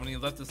car when he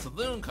left the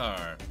saloon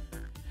car.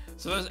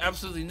 So there's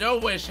absolutely no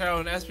way Shadow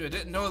and Espio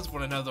didn't notice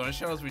one another on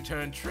Shadow's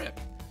return trip.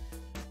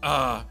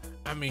 I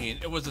mean,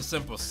 it was a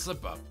simple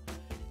slip-up.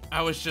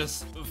 I was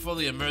just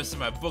fully immersed in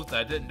my book that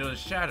I didn't notice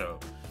Shadow.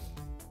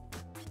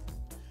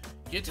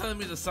 You're telling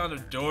me the sound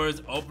of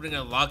doors opening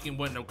and locking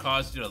wouldn't have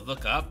caused you to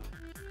look up?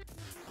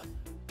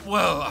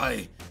 Well,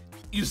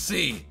 you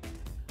see,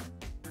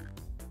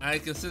 I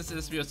can sense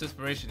Espio's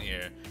inspiration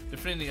here.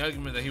 Defending the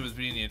argument that he was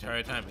reading the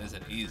entire time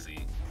isn't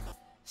easy.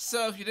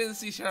 So if you didn't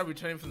see Shadow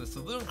returning from the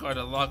saloon car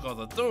to lock all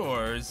the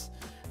doors,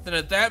 then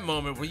at that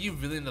moment, were you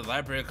really in the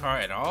library car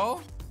at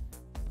all?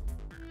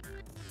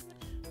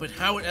 But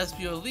how would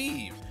Espio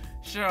leave?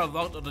 Shadow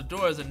locked all the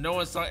doors and no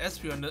one saw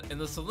Espio in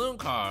the saloon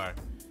car.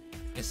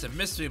 It's a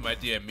mystery, my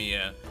dear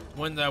Mia,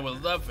 one that I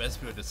would love for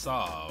Espio to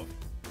solve.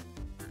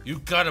 You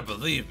gotta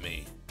believe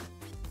me.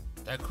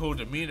 That cool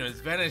demeanor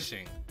is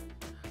vanishing.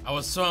 I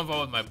was so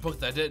involved with my book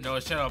that I didn't know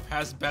Shadow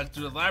passed back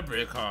through the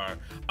library car.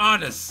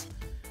 Honest!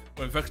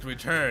 When Vector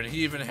returned,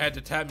 he even had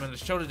to tap me on the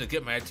shoulder to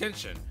get my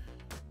attention.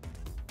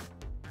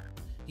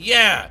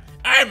 Yeah,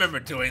 I remember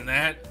doing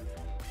that.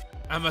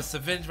 I must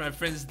avenge my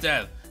friend's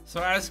death, so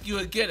I ask you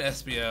again,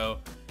 Espio.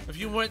 If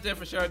you weren't there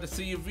for Shadow to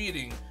see you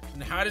reading,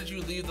 then how did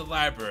you leave the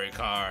library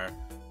car?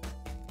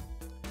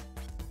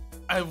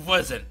 I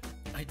wasn't.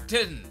 I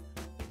didn't.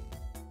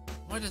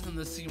 Why doesn't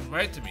this seem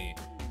right to me?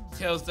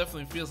 Tails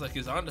definitely feels like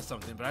he's onto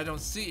something, but I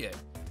don't see it.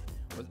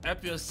 Was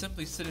Espio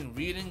simply sitting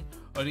reading,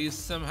 or did he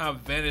somehow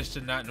vanish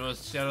to not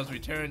notice Shadow's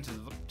return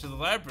to the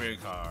library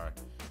car?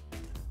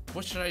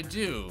 What should I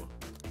do?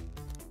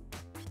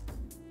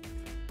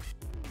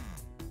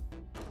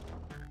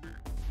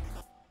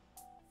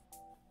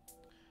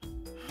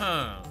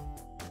 Huh.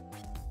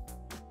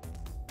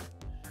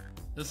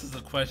 This is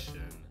a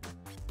question.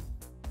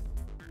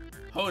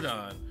 Hold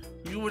on.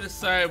 You will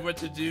decide what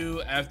to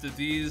do after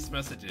these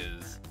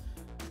messages.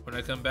 When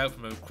I come back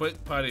from a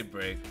quick potty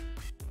break,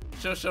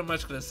 so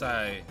much to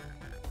decide.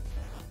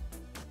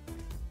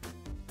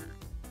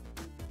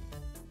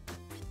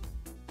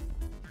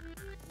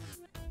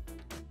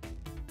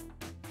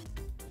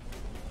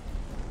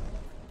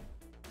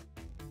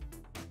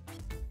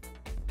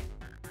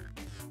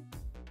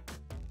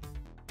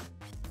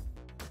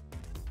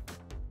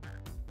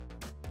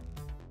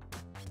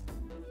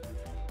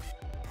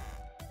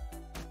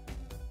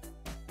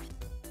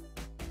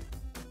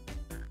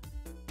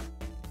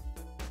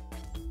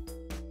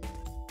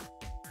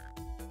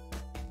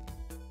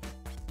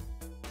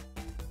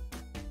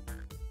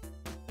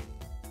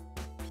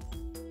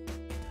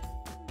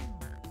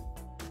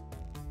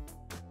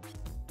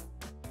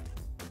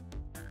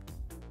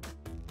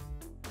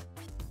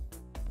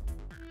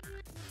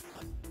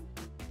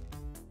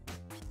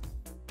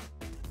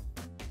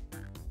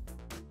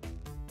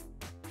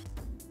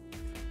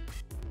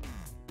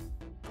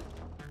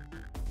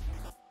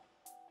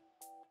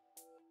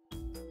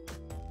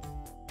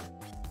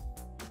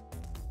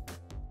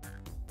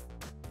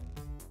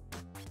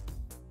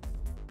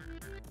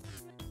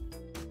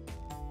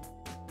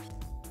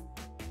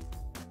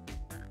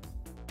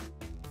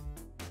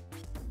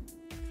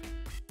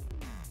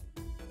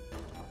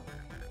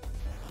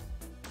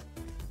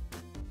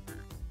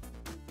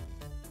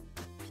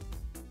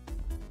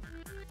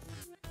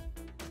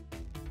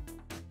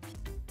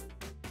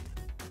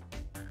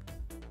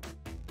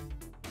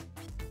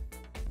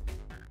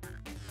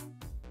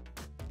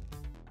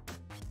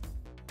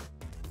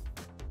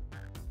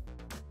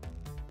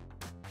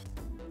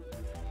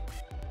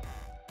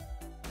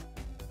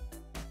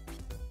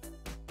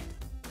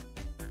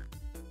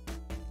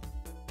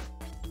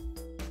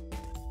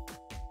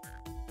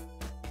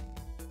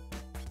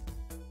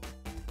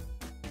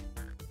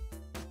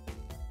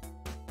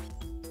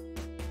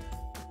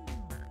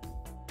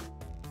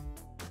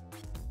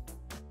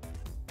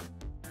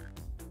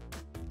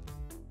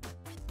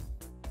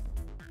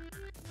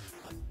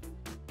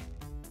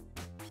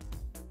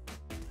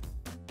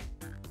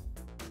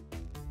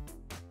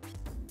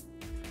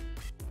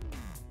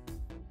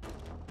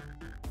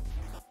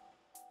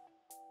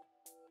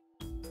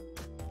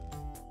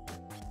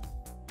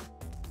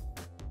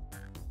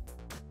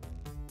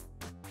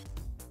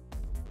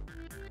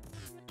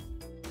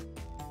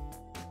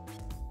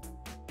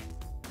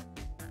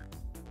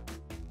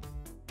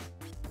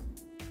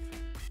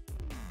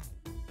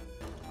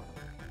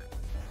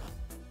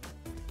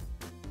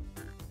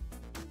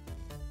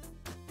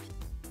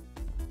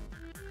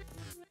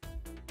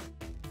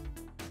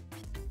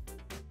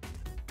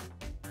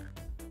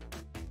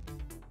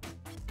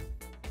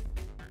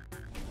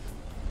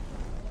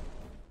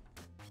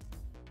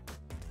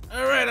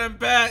 Alright, I'm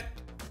back!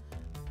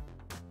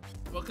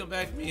 Welcome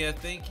back, Mia,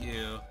 thank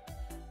you.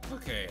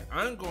 Okay,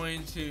 I'm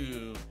going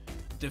to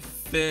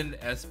defend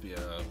Espio,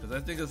 because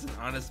I think it's an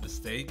honest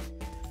mistake.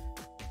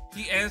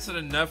 He answered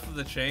enough of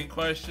the train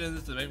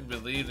questions to make me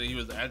believe that he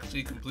was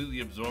actually completely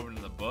absorbed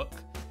in the book.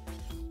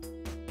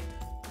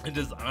 And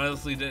just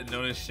honestly didn't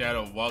notice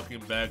Shadow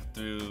walking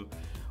through,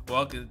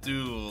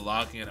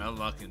 locking and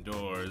unlocking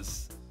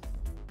doors.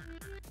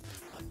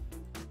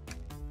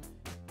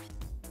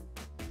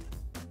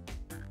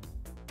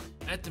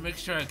 I have to make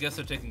sure our guests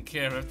are taken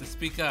care of. I have to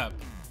speak up.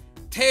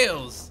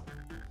 Tails!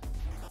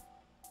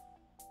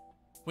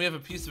 We have a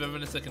piece of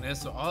evidence that can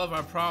answer all of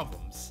our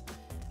problems.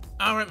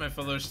 Alright, my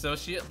fellow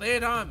associate, lay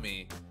it on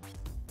me.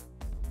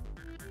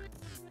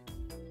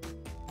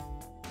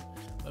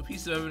 A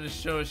piece of evidence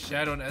shows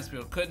Shadow and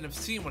Espio couldn't have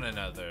seen one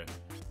another.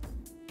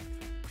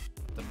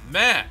 The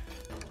map!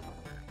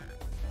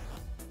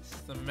 It's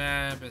the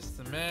map, it's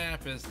the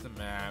map, it's the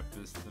map,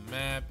 it's the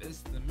map, it's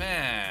the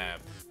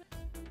map.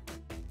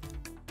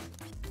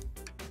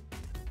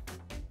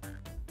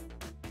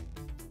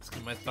 Let's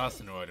get my thoughts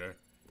in order.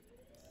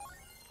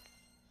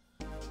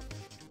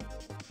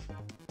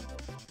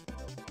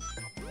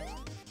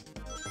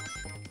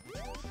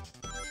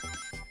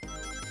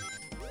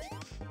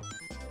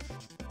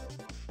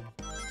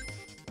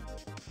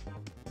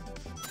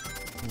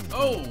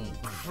 Oh,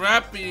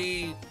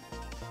 crappy!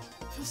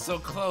 Feels so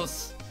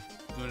close.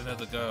 Give it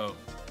another go.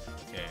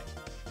 Okay.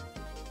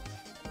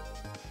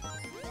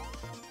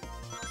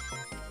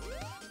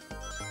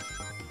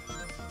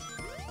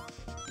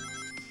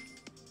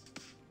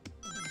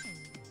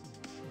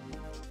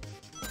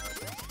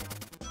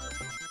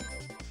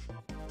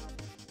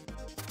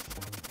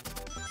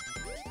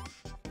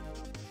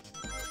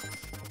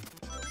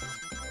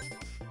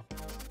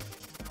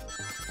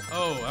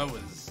 Oh, I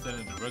was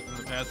standing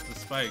directly past the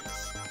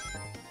spikes.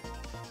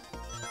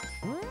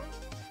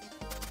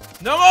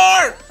 No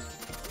more!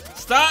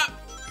 Stop!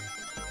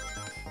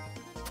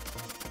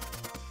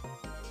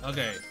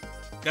 Okay,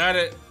 got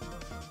it.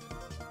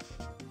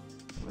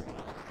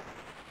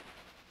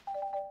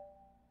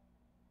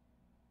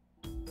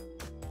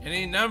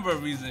 Any number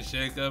of reasons,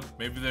 Jacob.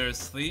 Maybe they're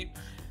asleep.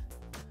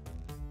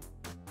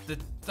 The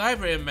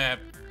library map.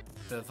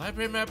 The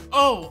library map?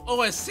 Oh,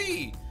 I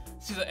see!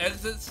 See the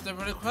exits? They're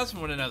right across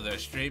from one another. A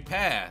straight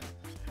path.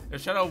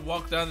 If Shadow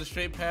walked down the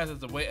straight path, as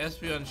the way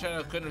Espio and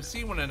Shadow couldn't have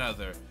seen one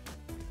another.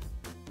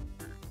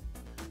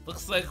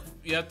 Looks like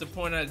you have to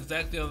point out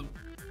exactly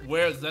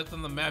where exactly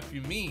on the map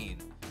you mean.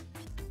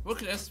 What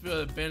could Espio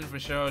have been for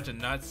Shadow to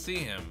not see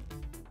him?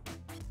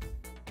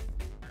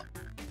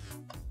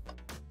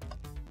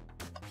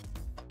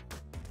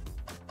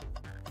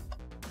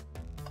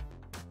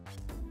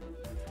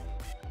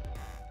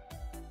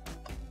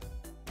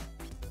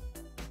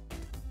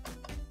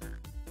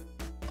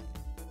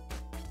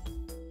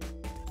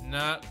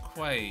 Not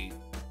quite.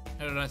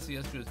 How did I see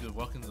Espio as we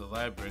walk into the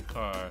library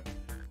car?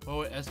 What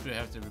would Espio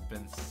have to have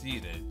been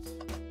seated?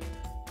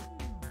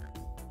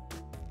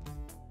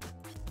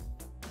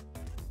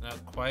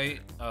 Not quite.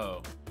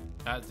 Oh,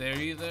 not there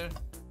either?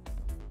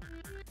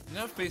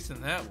 Not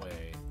facing that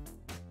way.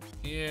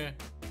 Here.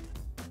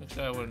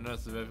 Actually, I would have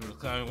noticed if Espio was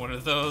climbing one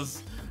of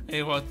those. And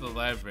he walked to the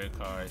library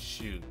car.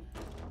 Shoot.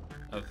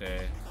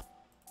 Okay.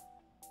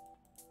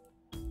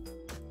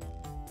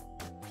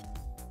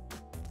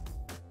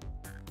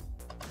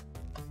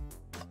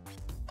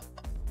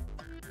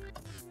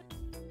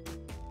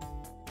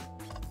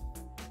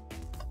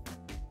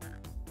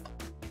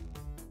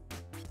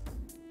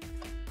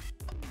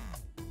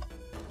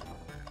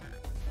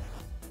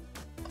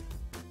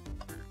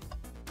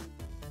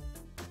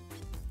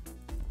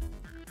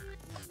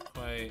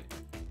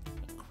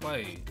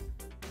 Quite.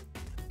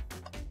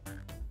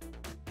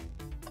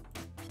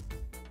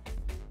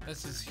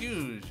 This is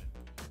huge.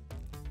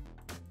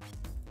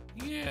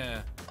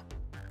 Yeah.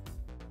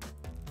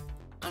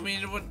 I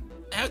mean, it would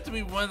have to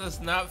be one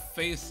that's not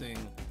facing.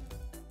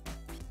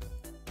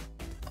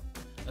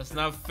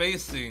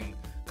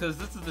 Because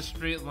this is the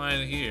straight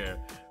line here.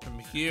 From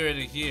here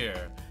to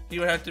here. He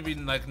would have to be,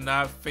 like,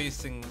 not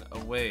facing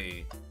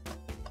away.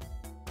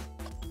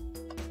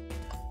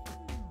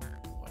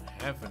 What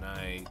haven't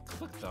I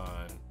clicked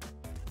on?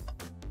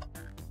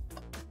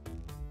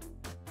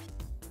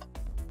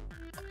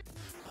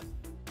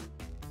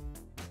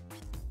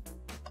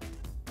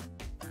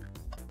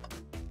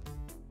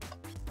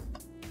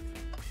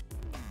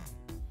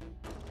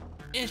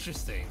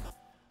 Interesting.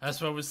 That's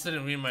why I was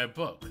sitting reading my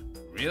book.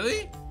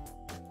 Really?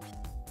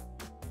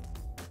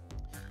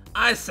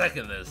 I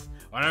second this.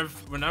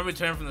 When I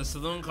returned from the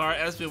saloon car,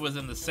 Espio was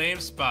in the same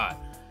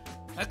spot.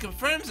 That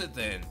confirms it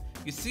then.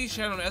 You see,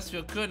 Shadow and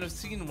Espio couldn't have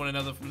seen one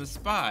another from the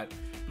spot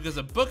because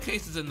a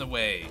bookcase is in the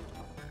way.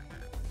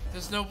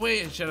 There's no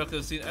way Shadow could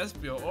have seen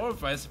Espio or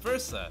vice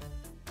versa.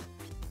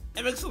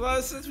 It makes a lot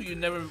of sense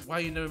why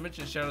you never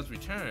mentioned Shadow's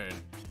return.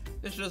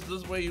 It's just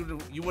this way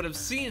you would have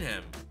seen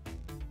him.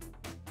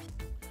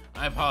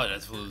 I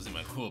apologize for losing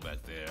my cool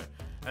back there.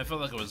 I felt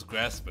like I was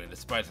grasping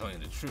despite telling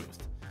the truth.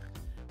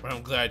 But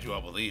I'm glad you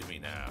all believe me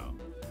now.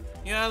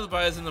 Your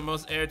alibi isn't the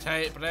most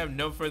airtight, but I have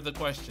no further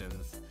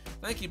questions.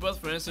 Thank you both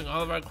for answering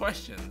all of our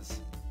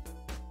questions.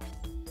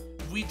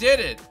 We did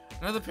it!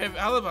 Another pair of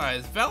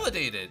alibis,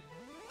 validated!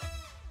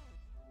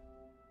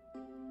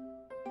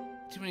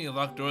 Too many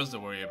locked doors to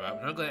worry about,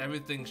 but I'm glad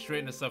everything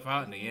straightened itself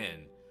out in the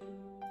end.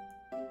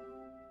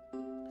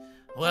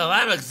 Well,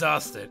 I'm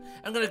exhausted.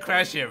 I'm gonna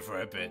crash here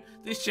for a bit.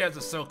 These chairs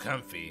are so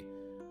comfy.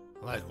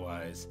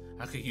 Likewise,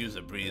 I could use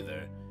a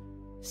breather.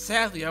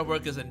 Sadly, our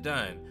work isn't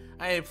done.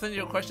 I had plenty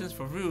of questions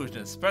for Rouge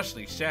and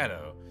especially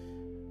Shadow.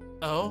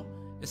 Oh,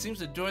 it seems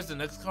the doors to the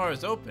next car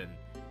is open.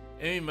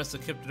 Amy must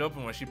have kept it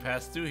open when she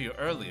passed through here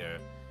earlier.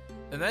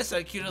 Then I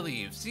said cue to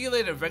leave. See you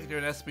later, Vector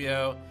and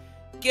SBO.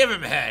 Give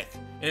him heck!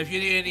 And if you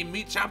need any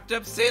meat chopped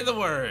up, say the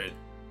word!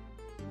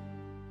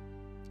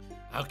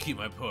 I'll keep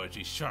my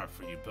poetry sharp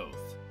for you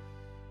both.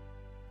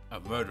 A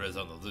murderer is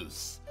on the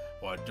loose,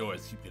 while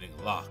doors keep getting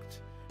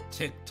locked.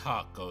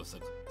 Tick-tock goes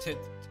the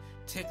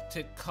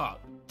tick-tick-tock.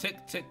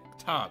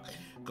 Tick-tick-tock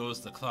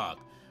goes the clock,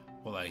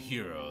 while our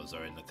heroes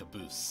are in the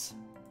caboose.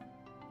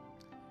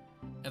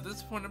 At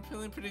this point, I'm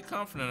feeling pretty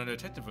confident on our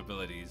detective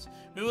abilities.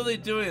 We're really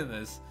doing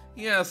this.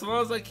 Yeah, so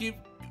long as I keep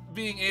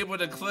being able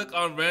to click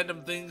on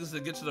random things to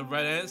get to the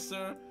right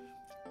answer,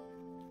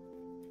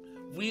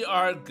 we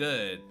are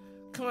good.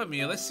 Come on,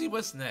 Mia, let's see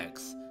what's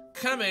next.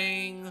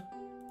 Coming!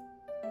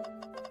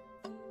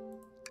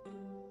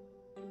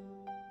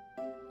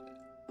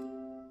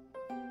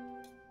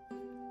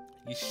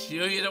 You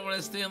sure you don't want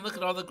to stay and look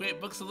at all the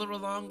great books a little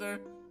longer?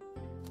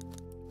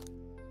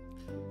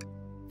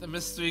 The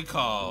mystery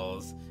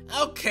calls.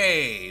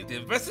 Okay, the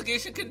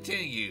investigation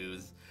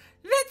continues.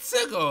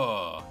 Let's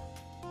go!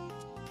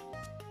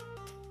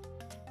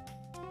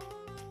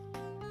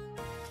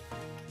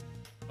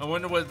 I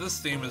wonder what this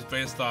theme is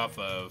based off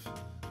of.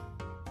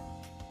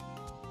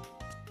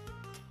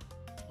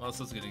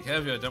 Also, it's getting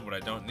heavy. I dump what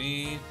I don't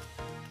need.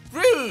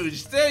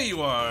 Rouge, there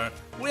you are.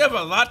 We have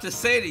a lot to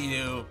say to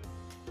you.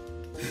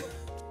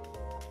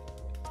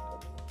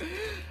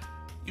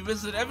 You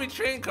visited every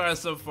train car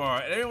so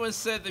far, and everyone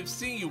said they've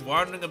seen you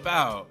wandering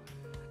about.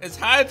 It's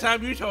high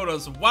time you told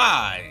us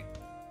why.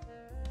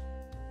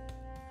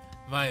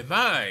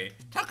 My,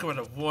 talk about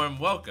a warm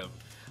welcome.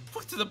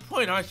 Quick to the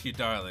point, aren't you,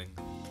 darling?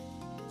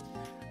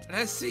 And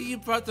I see you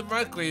brought the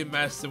Margrave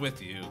Master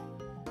with you.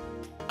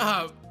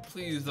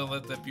 Please don't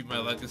let that be my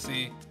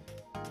legacy.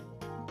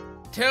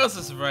 Tails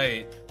is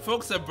right.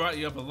 Folks have brought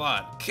you up a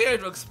lot. Care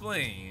to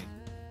explain?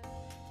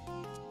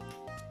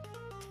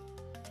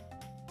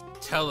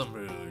 Tell him,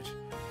 Rouge.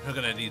 We're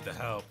gonna need the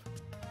help.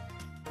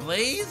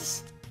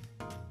 Blaze?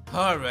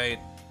 Alright.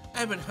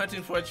 I've been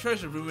hunting for a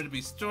treasure rumored to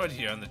be stored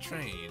here on the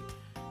train.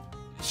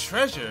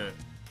 Treasure?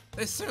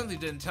 They certainly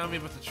didn't tell me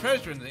about the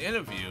treasure in the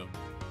interview.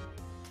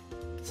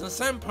 Since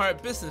I'm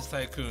part business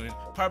tycoon,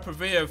 part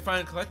purveyor of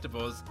fine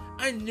collectibles,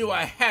 I knew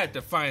I had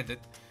to find it.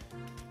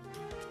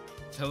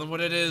 Tell him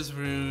what it is,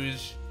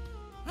 Rouge.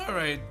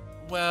 Alright,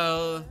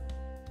 well...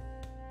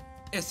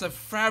 It's a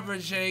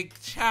Fabergé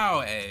Chow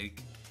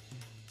egg.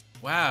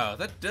 Wow,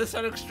 that does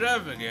sound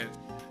extravagant.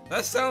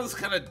 That sounds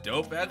kinda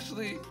dope,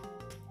 actually.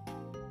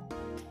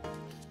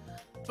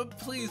 But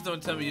please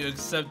don't tell me you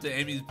accepted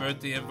Amy's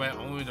birthday invite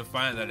only to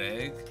find that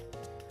egg.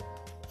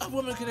 A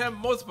woman can have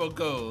multiple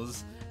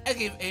goals. I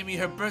gave Amy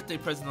her birthday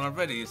present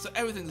already, so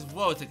everything's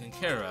well taken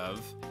care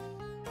of.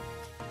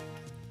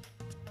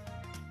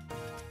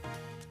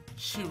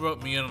 She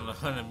wrote me in on the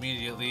hunt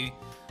immediately.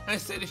 I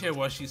stayed here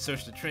while she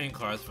searched the train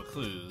cars for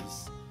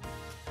clues.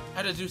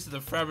 I deduced that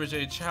the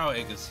Fabergé Chow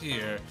egg is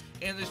here,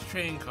 and this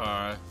train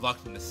car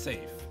locked in the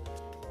safe.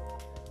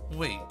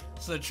 Wait,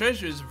 so the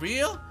treasure is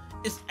real?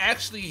 It's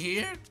actually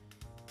here?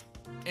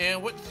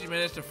 And what did you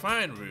manage to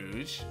find,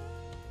 Rouge?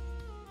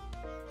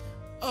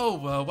 Oh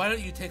well, why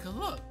don't you take a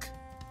look?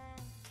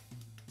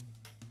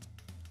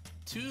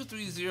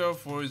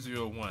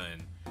 230401.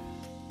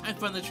 I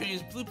found the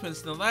train's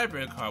blueprints in the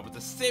library card with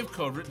the safe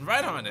code written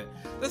right on it.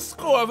 The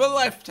score of a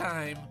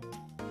lifetime!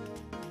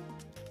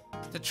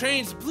 The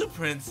train's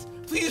blueprints?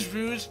 Please,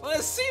 Rouge, let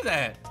us see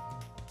that!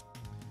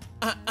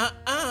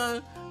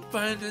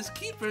 Finders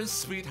keepers,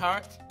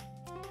 sweetheart.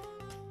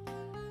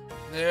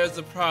 There's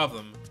a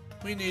problem.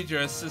 We need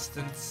your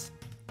assistance.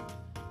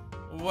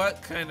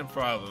 What kind of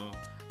problem?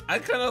 I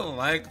kind of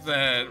like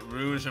that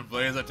Rouge and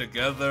Blaze are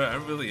together.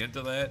 I'm really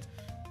into that.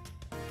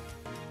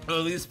 Or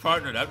at least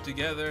partnered up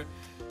together.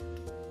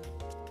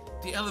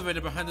 The elevator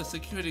behind the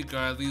security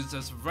guard leads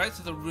us right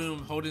to the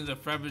room holding the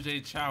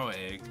Fabergé Chow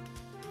egg.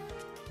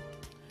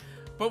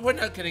 But we're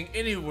not getting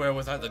anywhere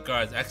without the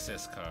guard's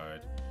access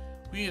card.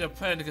 We need a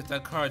plan to get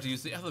that card to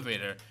use the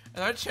elevator,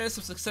 and our chance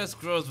of success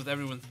grows with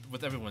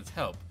everyone's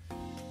help.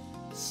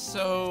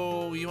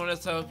 So, you want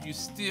us to help you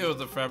steal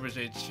the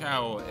Fabergé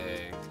Chow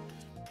egg?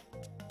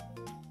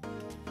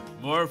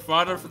 More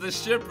fodder for the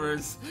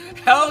shippers.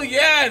 Hell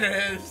yeah, it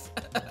is!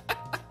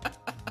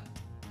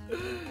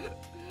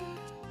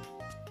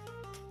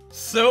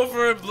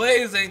 Silver and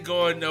Blaze ain't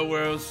going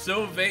nowhere.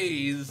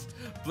 Silvaze,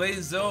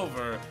 Blaze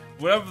over,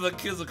 whatever the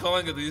kids are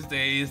calling it these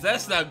days,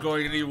 that's not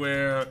going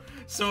anywhere.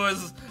 So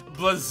is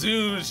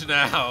Blazooge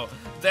now.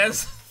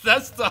 That's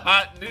That's the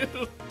hot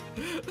new.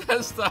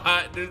 That's the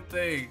hot new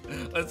thing.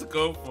 Let's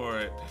go for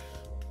it.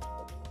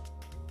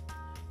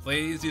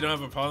 Please, you don't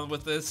have a problem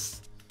with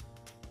this?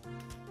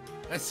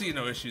 I see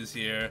no issues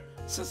here.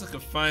 Sounds like a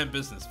fine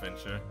business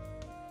venture.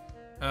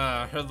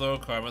 Her low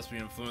car must be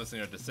influencing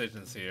our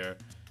decisions here.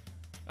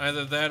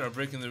 Either that or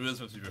breaking the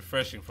rules must be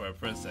refreshing for our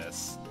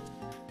princess.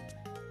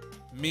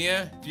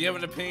 Mia, do you have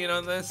an opinion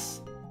on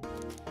this?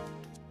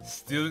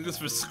 Stealing this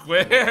for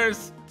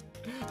squares?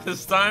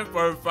 It's time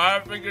for a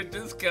 5-finger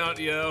discount,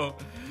 yo.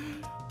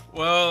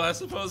 Well, I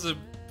suppose if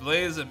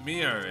Blaze and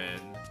Mia are in.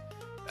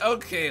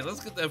 Okay,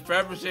 let's get that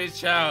Fabergé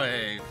chow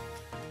egg.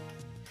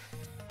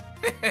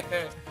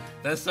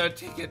 That's our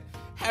ticket.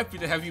 Happy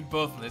to have you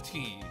both on the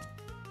team.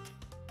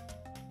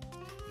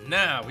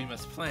 Now we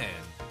must plan.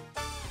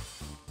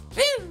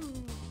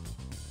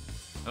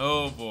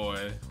 Oh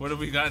boy, what have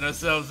we gotten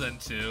ourselves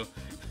into?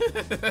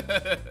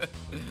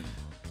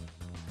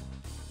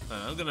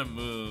 I'm gonna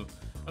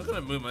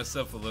move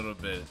myself a little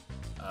bit.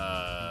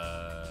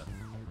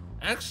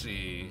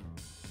 Actually,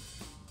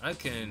 I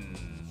can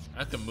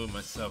move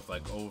myself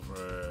like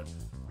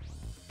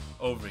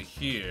over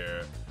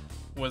here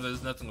where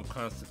there's nothing of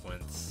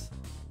consequence.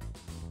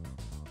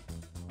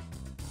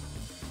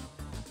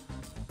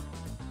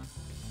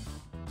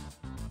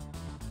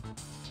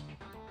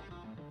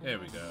 There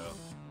we go.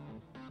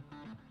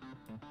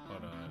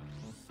 Hold on.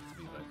 Let's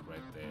be like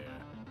right there.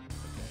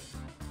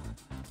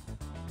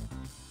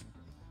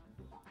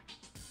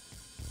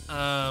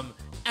 Okay.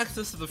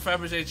 Access to the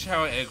Fabergé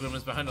Chow egg room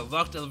is behind a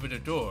locked elevator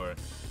door.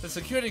 The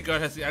security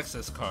guard has the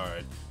access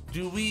card.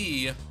 Do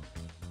we...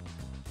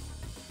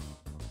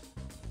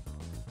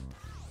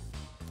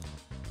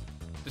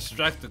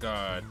 distract the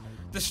guard?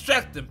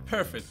 Distract them!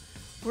 Perfect!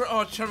 We're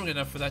all charming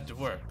enough for that to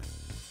work.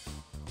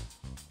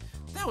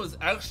 That was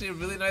actually a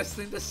really nice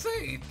thing to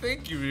say.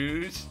 Thank you,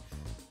 Rouge.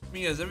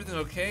 Mia, is everything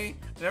okay?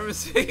 I never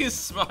see you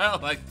smile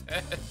like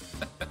that.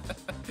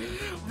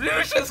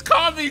 Rouge just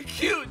called me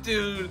cute,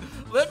 dude.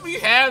 Let me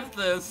have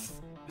this.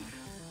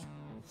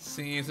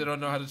 Seems I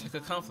don't know how to take a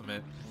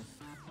compliment.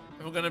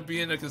 If I'm gonna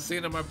be in a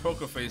casino, my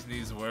poker face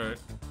needs work.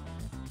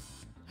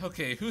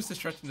 Okay, who's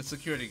distracting the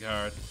security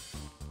guard?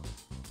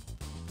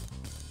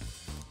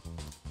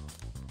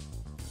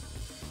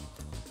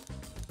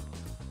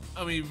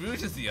 I mean,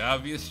 Rouge is the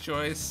obvious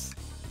choice.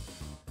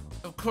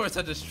 Of course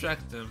I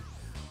distract him.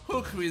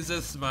 Who can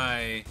resist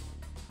my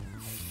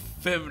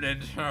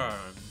feminine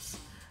charms?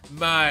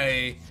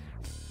 My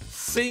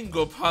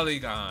single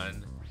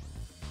polygon.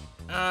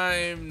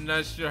 I'm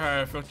not sure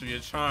how effective your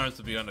charms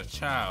will be on a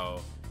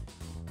chow.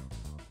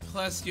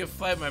 Plus, your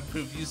flight might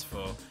prove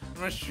useful.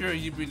 I'm not sure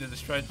you being a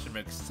distraction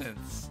makes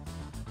sense.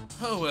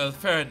 Oh well,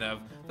 fair enough.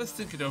 Let's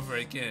think it over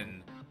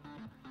again.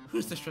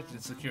 Who's distracting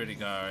the security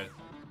guard?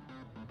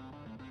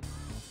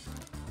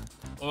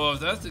 Well,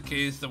 if that's the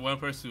case, the one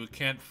person who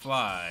can't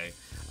fly.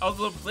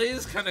 Although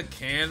Blaze kinda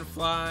can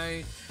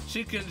fly,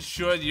 she can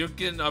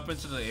Shoryuken up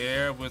into the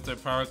air with her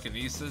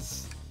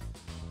pyrokinesis.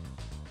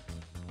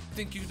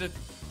 Think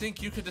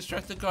you could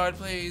distract the guard,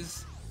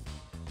 Blaze?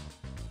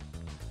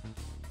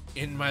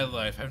 In my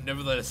life, I've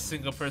never let a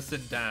single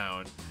person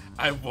down.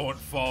 I won't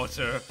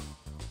falter.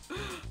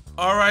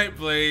 Alright,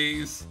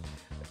 Blaze.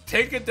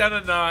 Take it down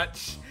a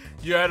notch.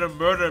 You're at a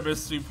murder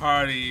mystery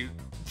party.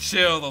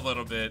 Chill a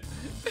little bit.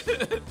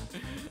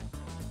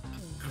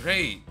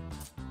 Great.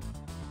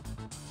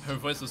 Her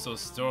voice was so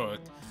stoic.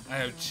 I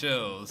have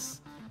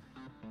chills.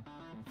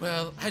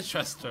 Well, I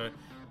trust her.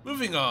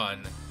 Moving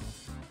on.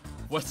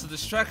 What's the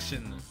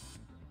distraction?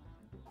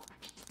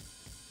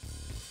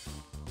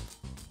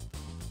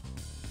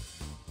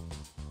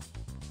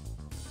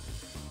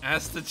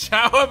 Ask the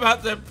chow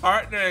about their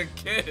partner and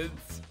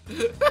kids.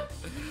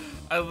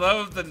 I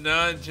love the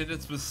non-gender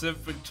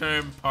specific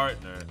term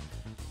partner.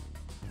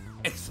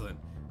 Excellent.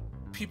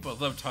 People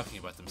love talking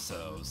about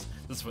themselves.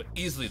 This would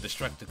easily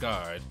distract the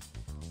guard.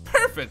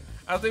 Perfect!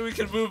 I think we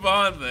can move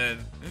on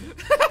then.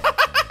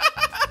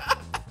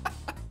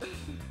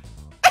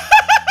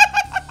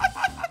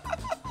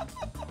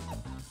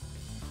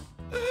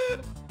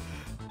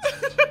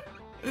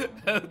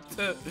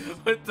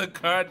 With the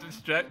card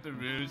distract the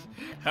Rouge,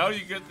 how do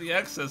you get the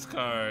access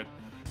card?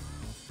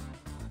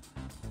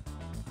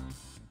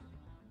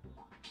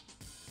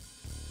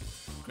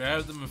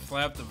 Grab them and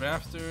flap the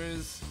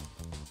rafters.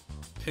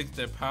 Pick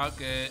their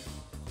pocket.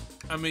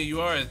 I mean,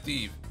 you are a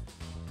thief.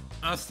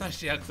 I'll snatch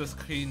the access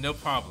key, no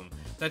problem.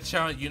 That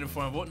child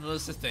uniform won't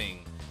notice a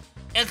thing.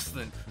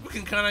 Excellent. We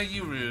can count on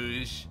you,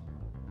 Rouge.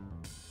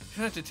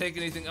 Try not to take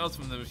anything else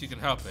from them if you can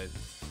help it.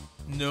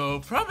 No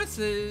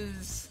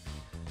promises.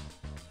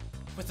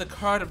 With the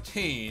card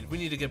obtained, we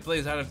need to get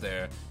Blaze out of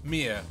there.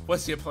 Mia,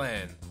 what's your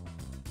plan?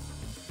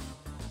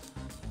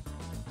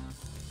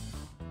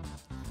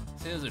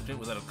 Sails a drink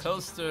without a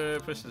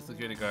coaster. Push the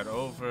security guard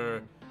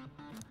over.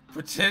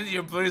 Pretend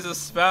you're Blaze's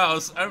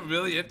spouse. I'm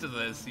really into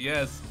this.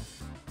 Yes.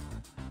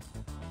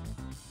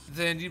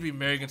 Then you'd be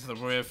married into the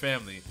royal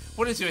family.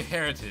 What is your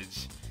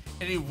heritage?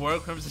 Any war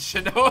crimes I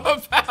should know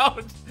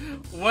about?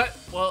 What?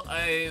 Well,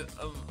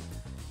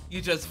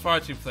 you just far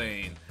too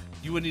plain.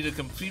 You would need a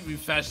complete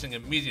refashioning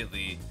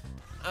immediately.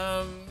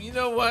 You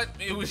know what?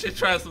 Maybe we should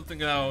try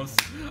something else.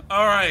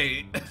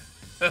 Alright.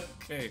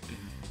 Okay.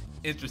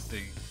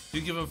 Interesting.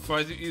 You give up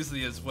far too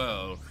easily as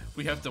well.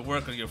 We have to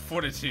work on your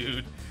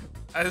fortitude.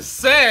 I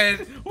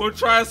said we'll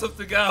try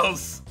something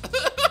else.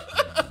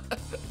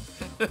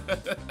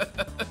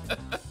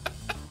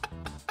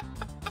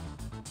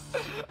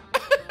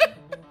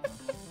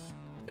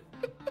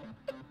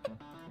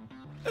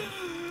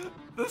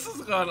 This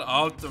has gone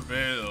off the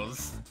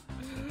rails.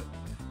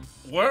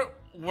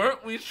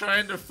 Weren't we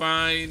trying to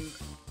find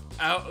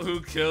out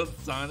who killed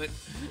Sonic?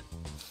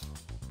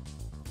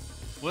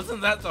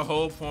 Wasn't that the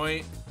whole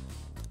point?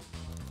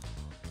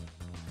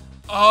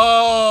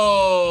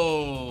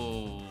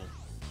 Oh!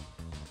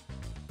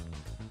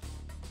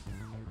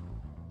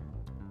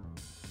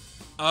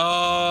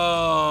 Oh!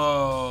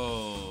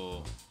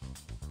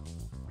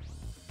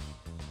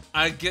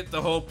 I get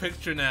the whole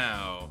picture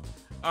now.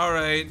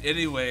 Alright,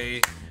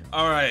 anyway.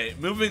 Alright,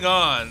 moving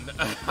on.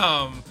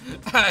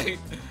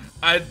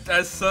 I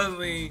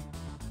suddenly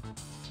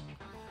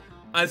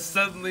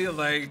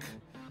like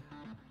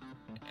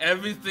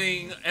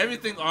everything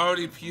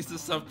already pieced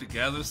itself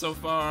together so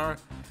far.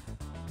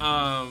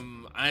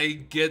 I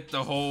get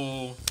the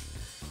whole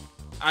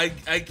I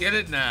get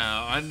it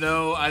now. I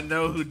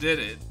know who did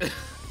it.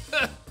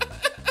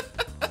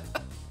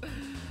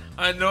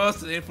 I know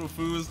it's an April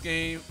Fool's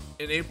game,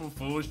 an April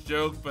Fool's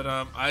joke, but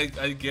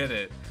I get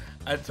it.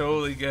 I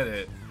totally get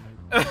it.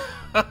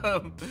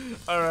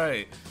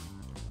 Alright.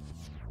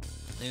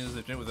 Use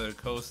a drink with a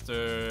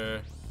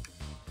coaster.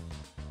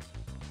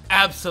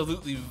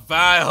 Absolutely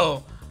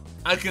vile.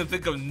 I can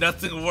think of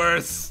nothing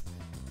worse.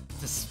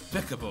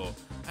 Despicable.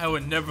 I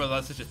would never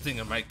allow such a thing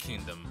in my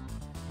kingdom.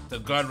 The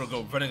guard will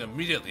go running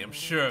immediately, I'm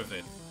sure of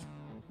it.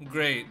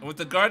 Great. With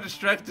the guard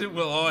distracted,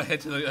 we'll all head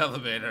to the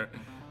elevator.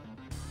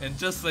 And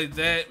just like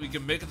that, we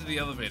can make it to the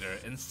elevator.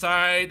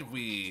 Inside,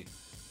 we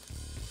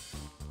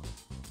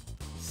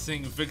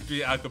sing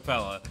victory a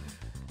cappella.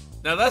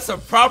 Now that's a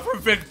proper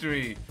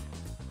victory.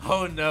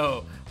 Oh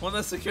no, one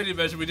less security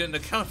measure we didn't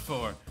account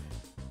for.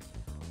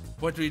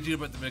 What do we do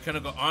about the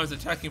mechanical arms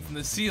attacking from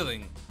the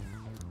ceiling?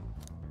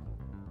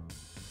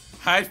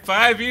 High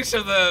five each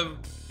of them!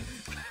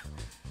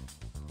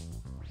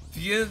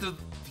 The end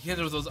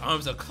of those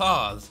arms are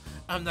claws.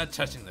 I'm not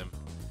touching them.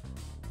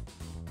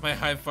 My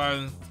high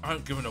fives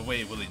aren't given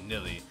away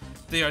willy-nilly.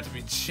 They are to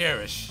be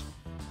cherished.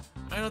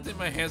 I don't think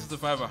my hands will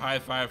survive a high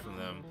five from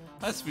them.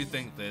 Let's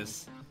rethink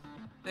this.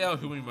 They all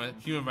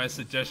humor my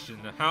suggestion.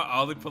 How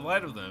oddly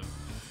polite of them.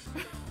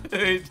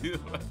 They do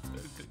want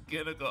their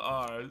mechanical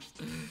arms.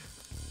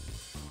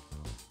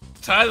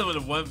 Tie them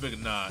in one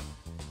big knot.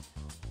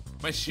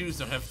 My shoes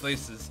don't have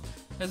laces.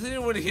 Does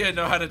anyone here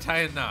know how to tie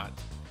a knot?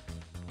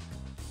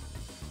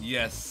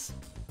 Yes.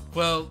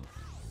 Well,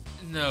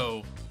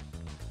 no.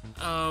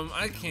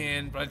 I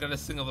can, but I gotta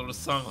sing a little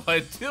song while I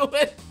do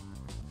it.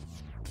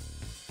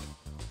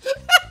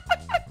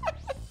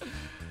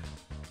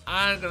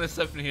 I'm gonna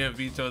step in here and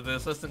veto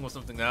this. Let's think of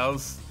something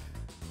else.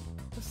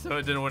 So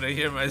I didn't want to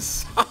hear my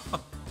song.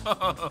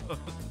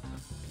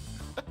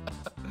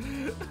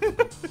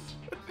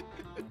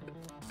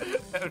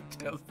 Have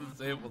Tails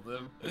disable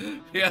them.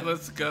 Yeah,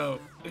 let's go.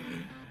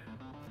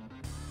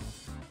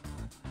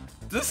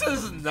 This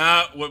is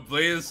not what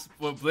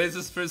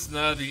Blaze's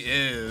personality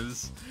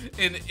is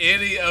in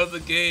any of the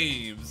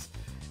games.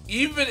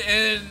 Even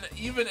in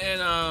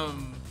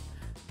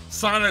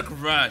Sonic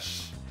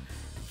Rush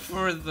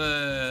for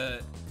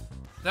that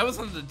was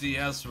on the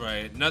DS,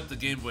 right? Not the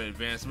Game Boy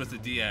Advance, but the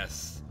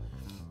DS.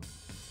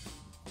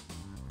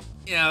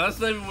 Yeah, that's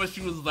not even what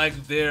she was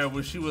like there,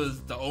 where she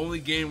was the only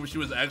game where she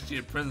was actually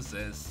a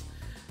princess.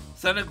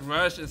 Sonic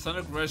Rush and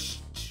Sonic Rush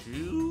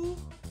 2?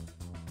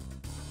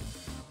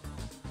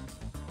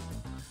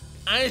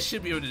 I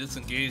should be able to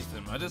disengage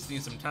them. I just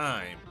need some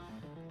time.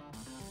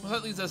 Well,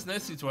 that leads us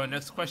nicely to our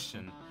next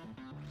question.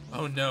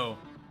 Oh no,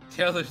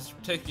 Tails is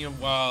taking a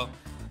while.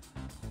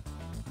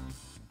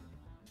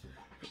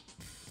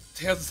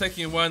 Tails is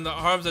taking a while and the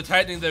arms are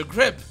tightening their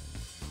grip.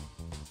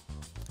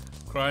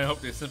 Cry, I hope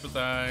they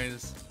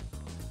sympathize.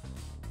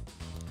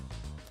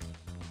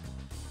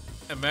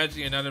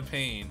 Imagine you're not in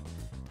pain.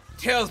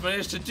 Tails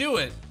managed to do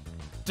it!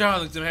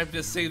 Darlings, I'm happy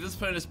to say this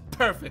plan is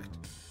perfect.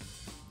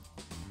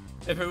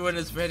 If everyone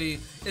is ready,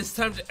 it's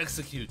time to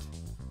execute.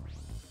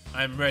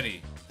 I'm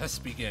ready. Let's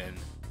begin.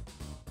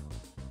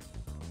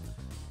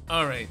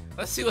 Alright,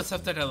 let's see what's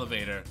up that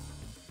elevator.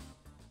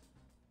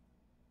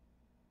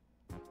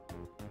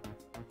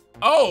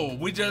 Oh,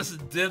 we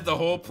just did the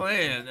whole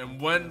plan in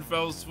one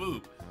fell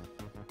swoop.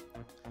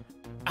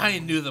 I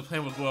knew the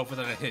plan would go off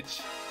without a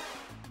hitch.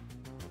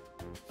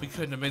 We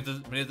couldn't have made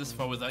it this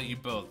far without you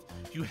both.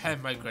 You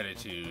had my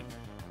gratitude.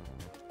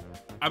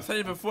 I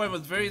planned it before and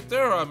was very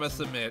thorough, I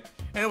must admit,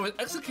 and it was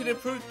executed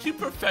to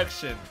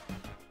perfection.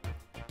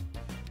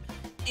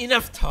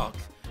 Enough talk.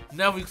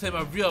 Now we claim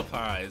our real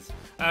prize.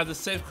 I have the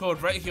safe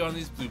code right here on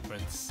these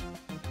blueprints.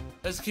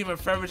 Let's keep a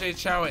Fabergé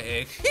shower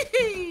egg.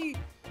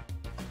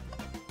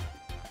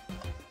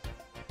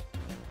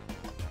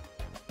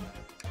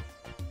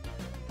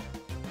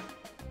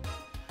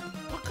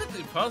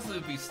 possibly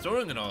be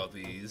storing in all of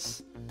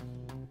these?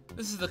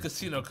 This is the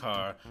casino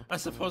car. I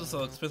suppose it's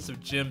all expensive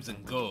gems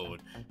and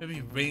gold.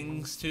 Maybe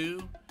rings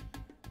too?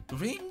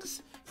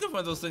 Rings? You can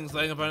find those things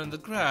lying about in the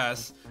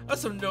grass.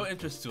 That's of no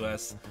interest to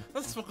us.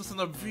 Let's focus on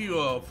the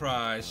real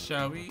prize,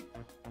 shall we?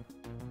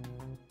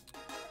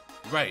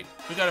 Right,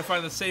 we gotta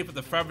find the safe with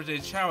the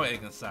Fabergé Chow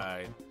egg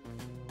inside.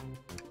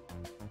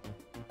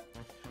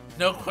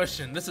 No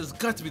question, this has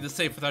got to be the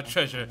safe with our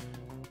treasure.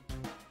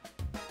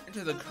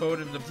 Enter the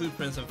code in the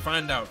blueprints and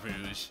find out,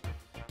 Rouge.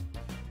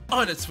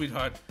 On it,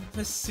 sweetheart.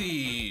 Let's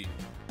see.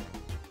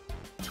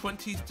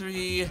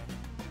 23,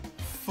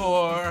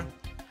 4,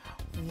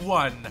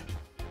 1.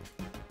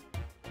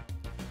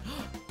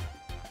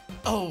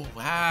 Oh,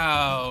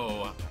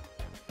 wow.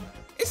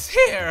 It's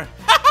here.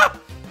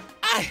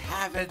 I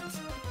have it.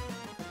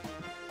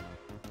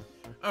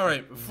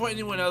 Alright, before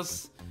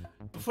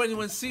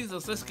anyone sees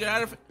us, let's get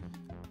out of it.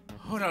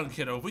 Hold on,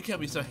 kiddo. We can't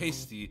be so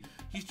hasty.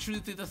 You truly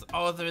think that's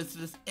all there is to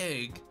this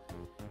egg?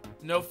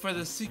 No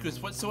further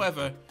secrets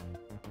whatsoever.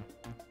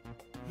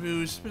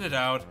 Rouge, spit it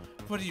out.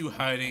 What are you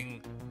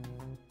hiding?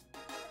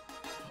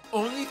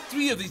 Only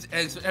 3 of these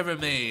eggs were ever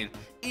made,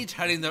 each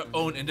hiding their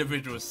own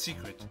individual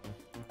secret.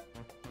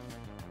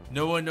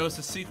 No one knows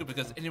the secret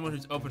because anyone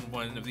who's opened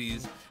one of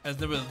these has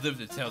never lived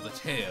to tell the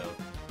tale.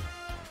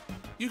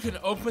 You can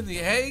open the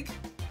egg?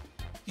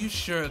 You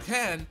sure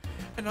can,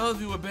 and all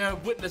of you will bear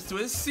witness to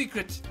its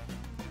secret.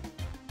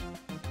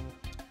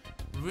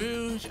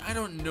 Rouge, I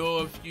don't know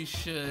if you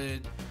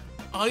should.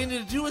 All you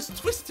need to do is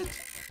twist it.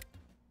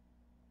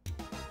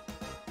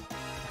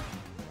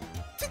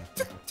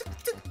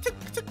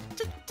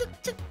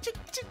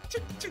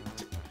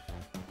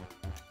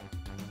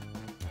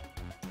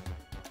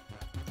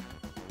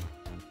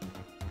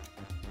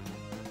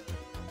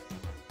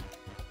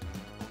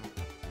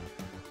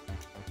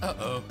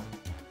 Uh-oh.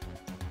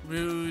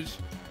 Rouge,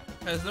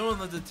 has no one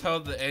lived to tell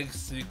the egg's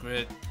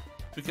secret?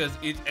 Because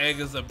each egg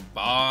is a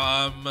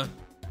bomb.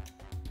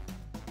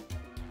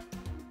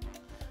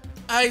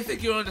 I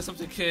think you're onto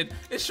something, kid.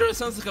 It sure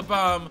sounds like a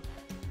bomb.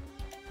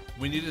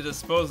 We need to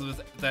dispose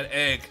of that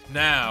egg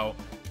now.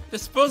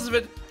 Dispose of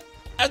it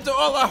after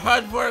all our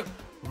hard work.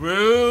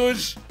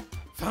 Rouge!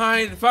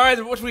 Fine,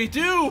 fine. What do we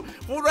do?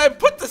 Where do I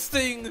put this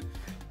thing?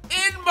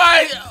 In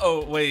my...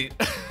 Oh, wait.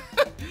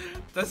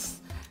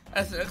 That's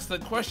an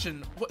excellent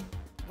question.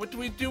 What do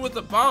we do with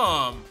the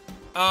bomb?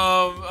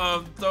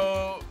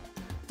 Throw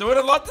it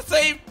a lot the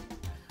same.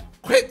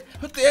 Quick,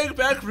 put the egg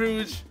back,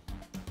 Rouge.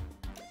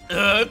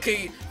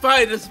 Okay,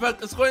 fine. It's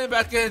going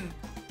back in.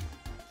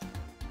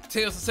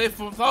 Tails the safe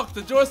will lock.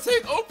 The door's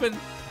staying open.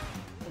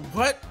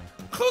 What?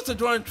 Close the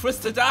door and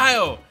twist the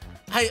dial.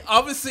 I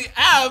obviously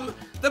am.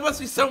 There must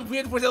be some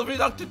weird way they'll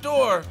relock the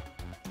door.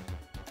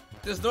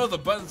 There's no other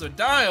buttons or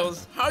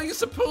dials. How are you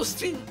supposed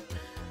to?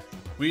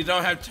 We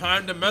don't have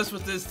time to mess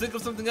with this. Think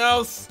of something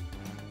else.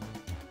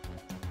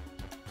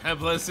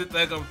 Have let us set the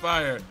egg on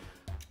fire.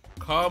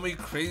 Call me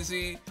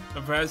crazy,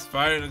 but perhaps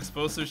fire and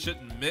explosive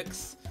shouldn't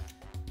mix.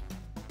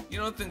 You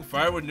don't think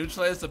fire would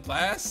neutralize the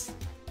blast?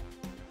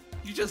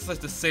 You just like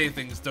to say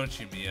things, don't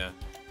you, Mia?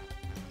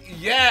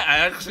 Yeah, I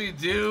actually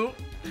do.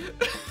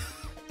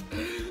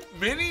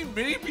 Many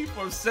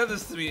people have said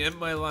this to me in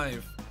my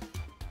life.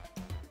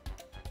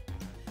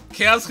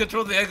 Chaos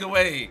control the egg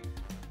away.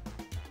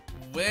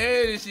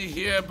 Where did you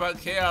hear about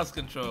chaos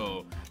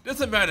control?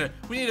 Doesn't matter.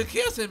 We need a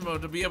chaos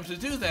emerald to be able to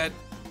do that.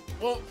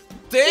 Well,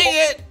 dang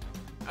it!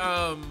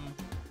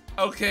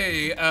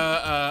 Okay,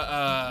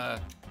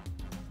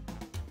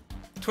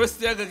 twist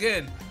the egg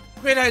again.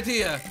 Great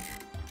idea.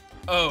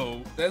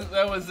 Oh,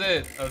 that was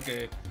it.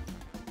 Okay.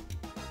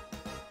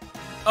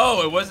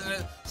 Oh, it wasn't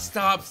it?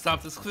 Stop.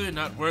 That's clearly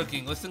not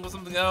working. Let's think of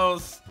something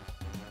else.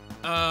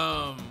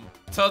 Tell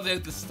the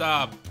egg to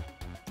stop.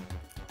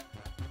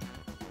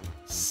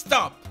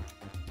 Stop.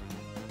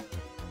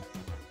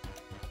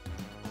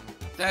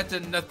 That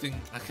did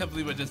nothing. I can't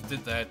believe I just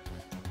did that.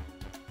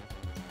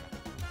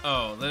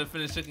 Oh, let it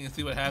finish shaking and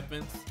see what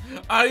happens.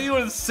 Are you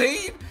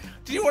insane?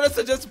 Do you want us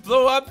to just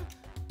blow up?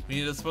 We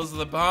need to dispose of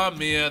the bomb,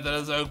 Mia. That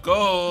is our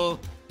goal.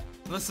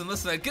 Listen,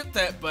 I get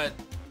that, but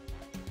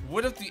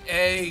what if the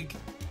egg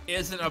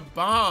isn't a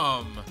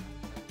bomb?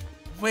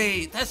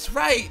 Wait, that's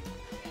right.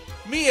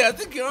 Mia, I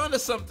think you're onto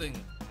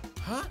something.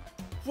 Huh?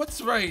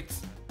 What's right?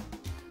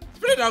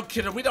 Spit it out,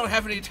 kiddo. We don't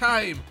have any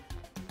time.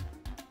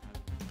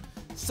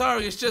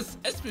 Sorry, it's just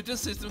SP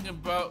just said something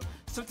about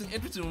something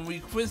interesting when we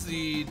quizzed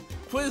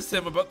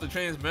him about the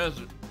train's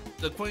measure.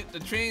 The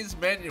train's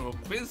manual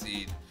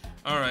quizzed.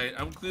 Alright,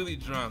 I'm clearly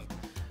drunk.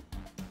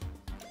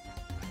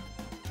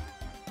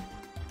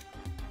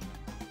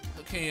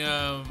 Okay,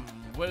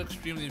 what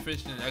extremely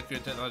efficient and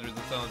accurate technology is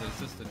the to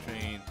assist the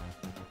train?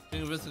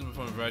 Being visited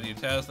perform a variety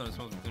of tasks, not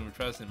responsible for consumer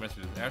trust and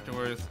messages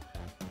afterwards.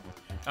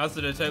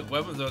 Also detect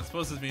weapons or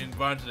explosives being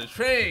brought to the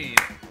train.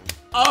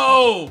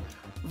 Oh,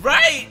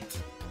 right!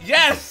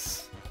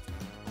 Yes!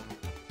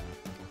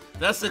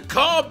 That's a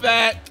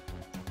callback!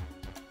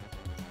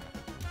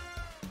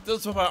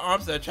 Those robot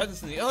arms that attract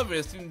us in the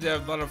elevator seem to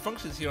have a lot of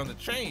functions here on the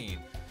train.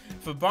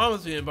 If a bomb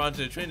was being bound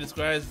to a train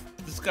disguised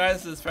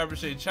as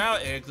Fabergé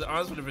child eggs, the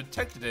arms would have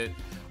detected it,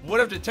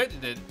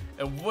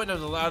 and wouldn't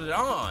have allowed it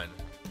on.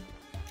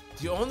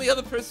 The only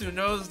other person who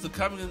knows the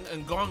coming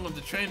and going of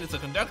the train is the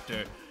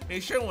conductor, and he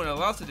sure wouldn't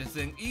allow such a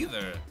thing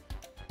either.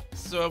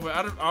 So if we're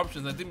out of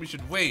options, I think we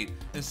should wait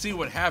and see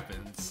what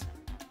happens.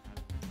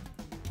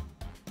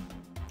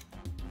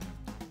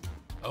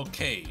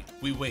 Okay,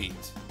 we wait.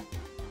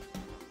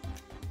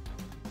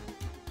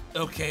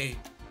 Okay.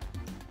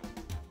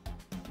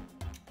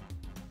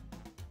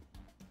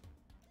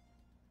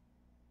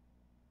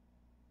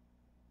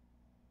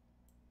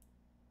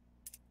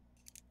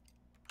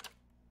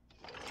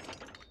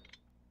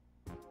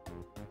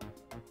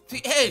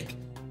 The egg!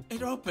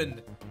 It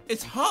opened!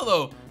 It's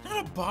hollow!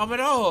 Not a bomb at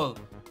all!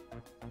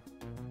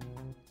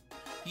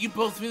 You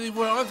both really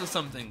were onto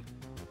something.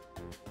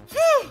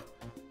 Phew!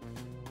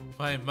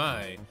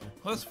 My.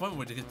 Well, that's one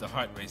way to get the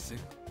heart racing.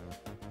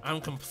 I'm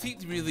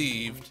completely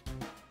relieved.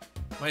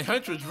 My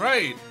hunch was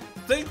right.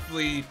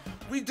 Thankfully,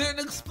 we didn't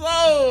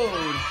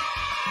explode!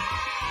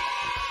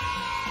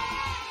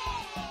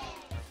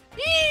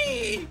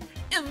 Eee!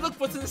 And look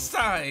what's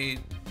inside!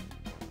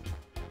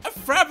 A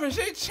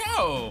Fabergé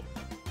Chow!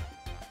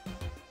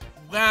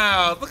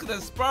 Wow, look at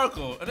that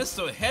sparkle, and it's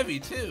so heavy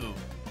too.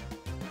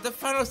 The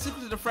final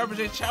secret of the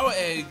Fabergé Chow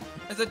egg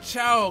is a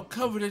chow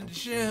covered in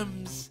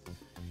gems.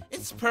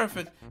 It's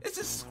perfect, it's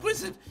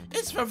exquisite,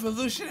 it's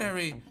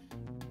revolutionary.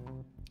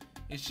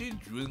 Is she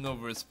drooling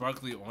over a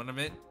sparkly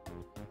ornament?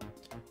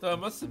 Though I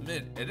must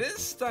admit, it is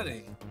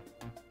stunning.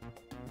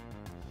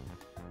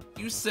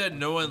 You said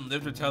no one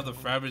lived to tell the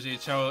Fabergé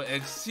Chow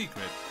egg's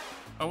secret.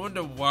 I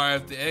wonder why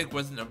if the egg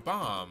wasn't a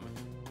bomb.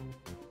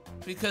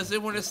 Because they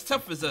weren't as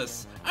tough as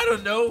us. I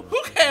don't know.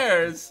 Who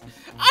cares?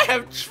 I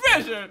have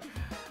treasure.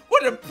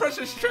 What a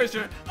precious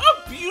treasure.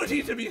 A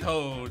beauty to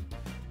behold.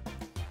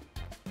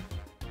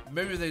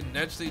 Maybe they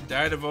naturally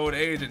died of old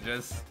age and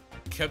just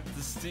kept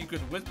the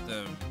secret with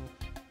them.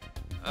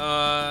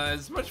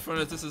 As much fun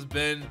as this has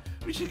been,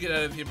 we should get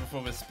out of here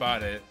before we're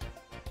spotted.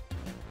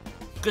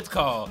 Good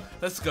call.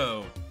 Let's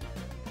go.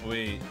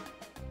 Wait.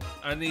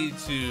 I need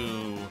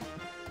to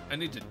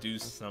do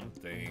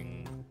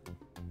something.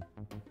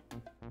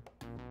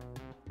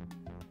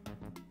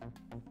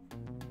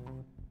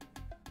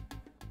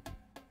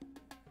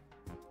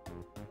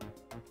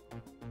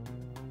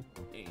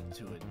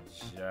 To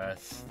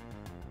adjust.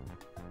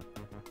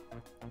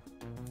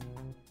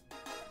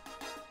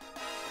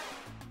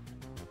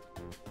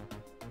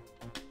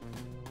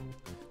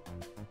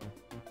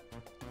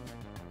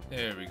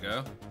 There we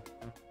go.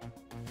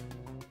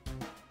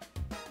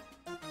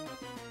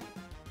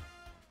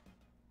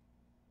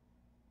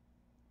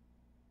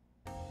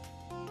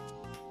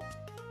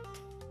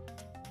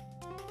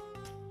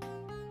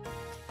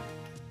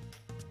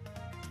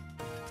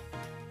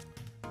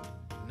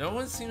 No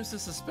one seems to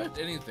suspect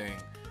anything.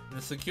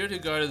 The security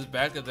guard is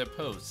back at their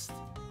post.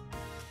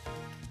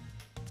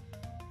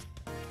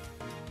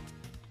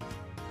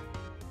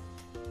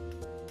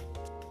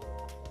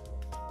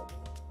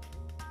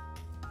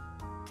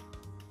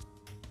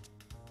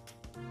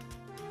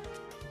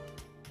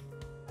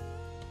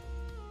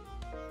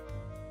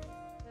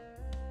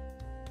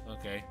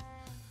 Okay.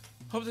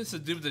 Hope they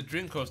subdued the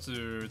drink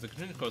coaster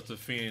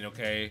fiend,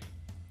 okay?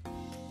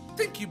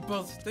 Thank you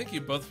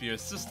both for your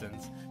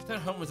assistance. That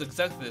home was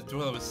exactly the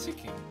thrill I was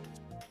seeking.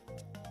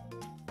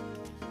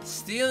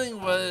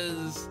 Stealing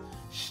was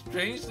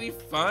strangely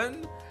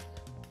fun.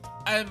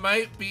 I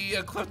might be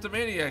a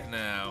kleptomaniac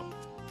now,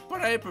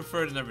 but I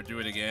prefer to never do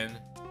it again.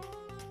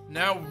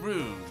 Now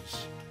Rouge.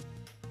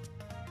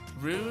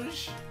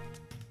 Rouge?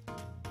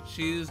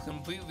 She's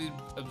completely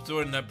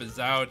absorbed in that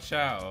bedazzled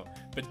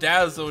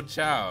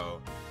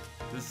chow.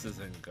 This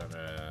isn't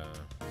gonna...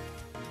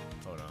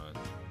 Hold on.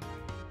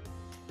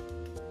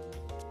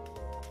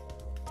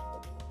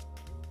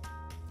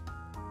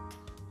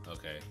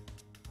 Okay.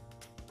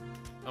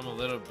 I'm a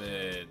little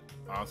bit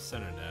off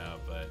center now,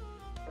 but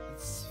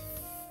it's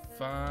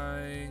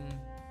fine.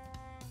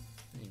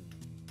 Let me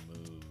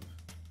move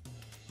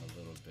a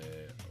little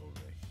bit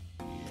over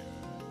here.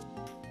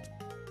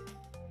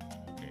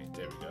 Okay,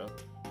 there we go.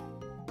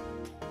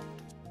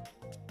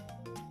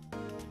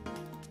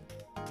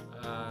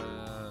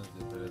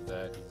 Get rid of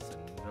that because it's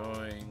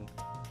annoying.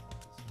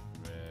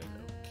 It's red.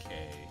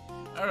 Okay.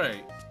 All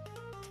right.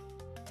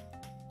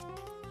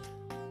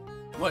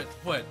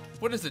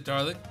 What is it,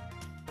 darling?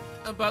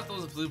 About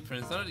those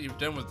blueprints, now that you're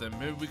done with them,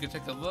 maybe we could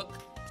take a look?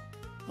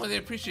 Well, they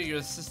appreciate your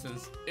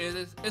assistance.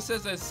 It's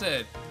as I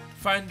said,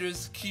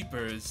 finders,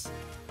 keepers.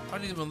 I'll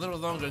need them a little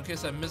longer in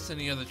case I miss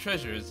any other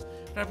treasures,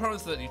 but I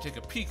promise to let you take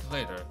a peek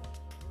later.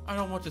 I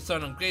don't want to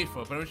sound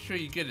ungrateful, but I'm sure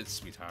you get it,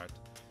 sweetheart.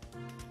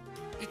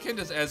 You can't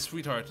just add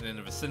sweetheart to the end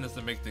of a sentence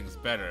to make things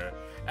better.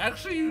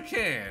 Actually, you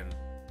can.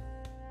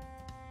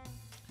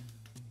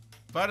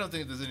 But I don't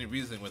think there's any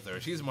reasoning with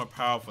her. She's more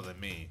powerful than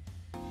me.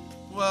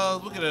 Well,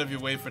 we'll get out of your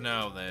way for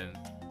now, then.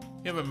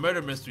 You have a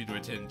murder mystery to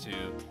attend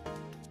to.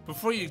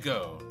 Before you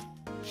go,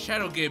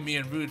 Shadow gave me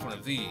and Rouge one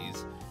of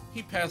these.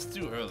 He passed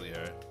through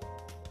earlier.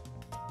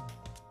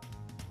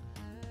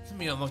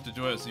 me unlock the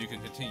door so you can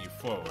continue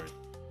forward.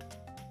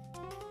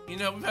 You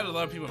know, we've had a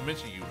lot of people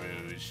mention you,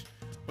 Rouge.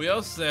 We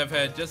also have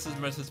had just as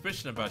much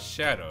suspicion about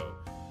Shadow.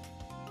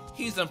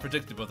 He's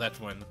unpredictable, that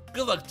one.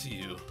 Good luck to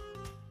you.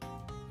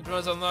 The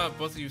door's unlocked,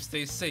 both of you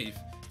stay safe.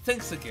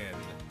 Thanks again.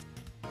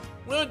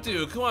 Will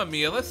do, come on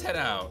Mia, let's head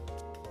out.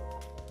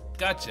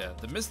 Gotcha,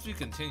 the mystery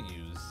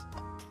continues.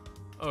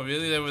 Oh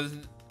really,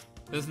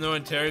 there's no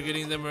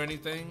interrogating them or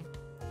anything?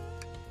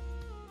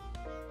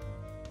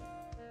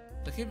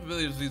 The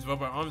capabilities of these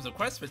robot arms are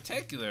quite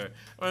spectacular.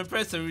 I'm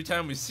impressed every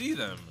time we see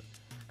them.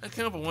 I can't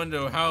help but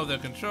wonder how they're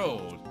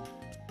controlled.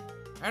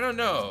 I don't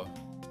know.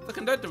 The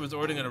conductor was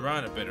ordering it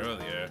around a bit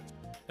earlier.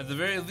 At the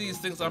very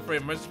least, things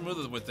operate much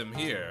smoother with them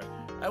here.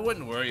 I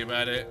wouldn't worry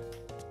about it.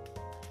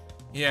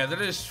 Yeah, that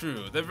is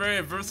true. They're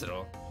very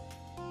versatile.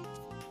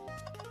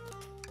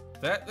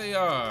 That they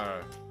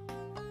are.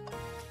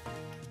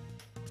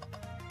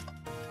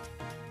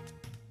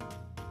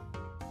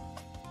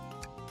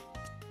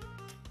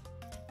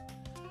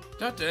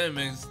 Dr.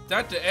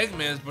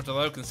 Eggman's brought a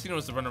lot of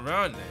casinos to run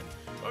around in,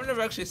 but I've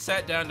never actually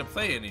sat down to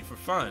play any for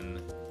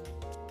fun.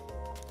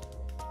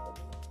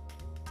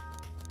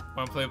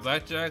 Wanna play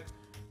blackjack?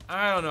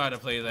 I don't know how to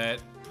play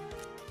that.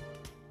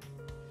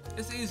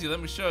 It's easy, let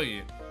me show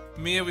you.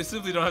 Mia, we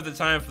simply don't have the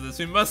time for this.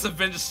 We must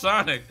avenge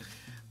Sonic.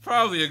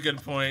 Probably a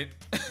good point.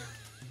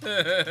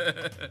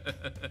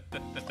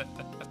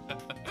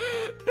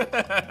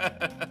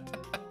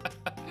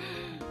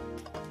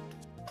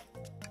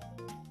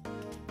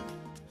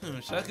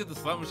 Should I get the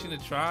slot machine to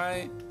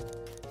try?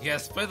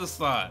 Yes, play the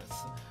slots.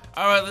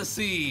 Alright, let's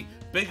see.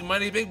 Big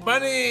money, big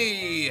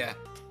money!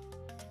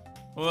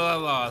 Well, I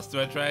lost. Do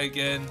I try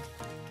again?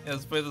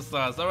 Let's play the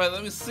slots. Alright,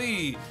 let me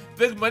see.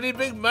 Big money,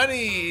 big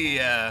money!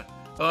 Well,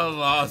 I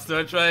lost. Do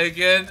I try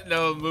again?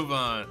 No, move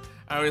on.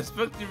 I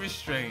respect your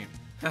restraint.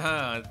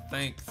 Haha,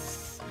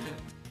 thanks.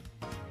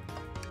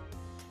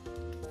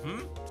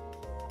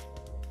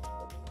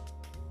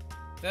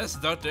 That's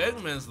Dr.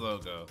 Eggman's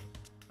logo.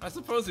 I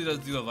suppose he does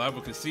deal a lot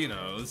with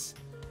casinos.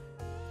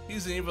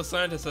 He's an evil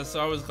scientist that's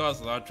always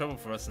caused a lot of trouble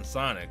for us in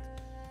Sonic.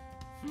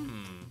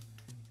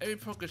 Every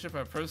poker chip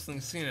I've personally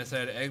seen has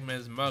had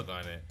Eggman's mug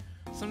on it,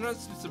 so I'm not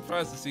too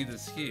surprised to see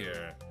this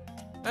here.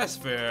 That's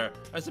fair.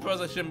 I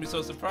suppose I shouldn't be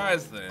so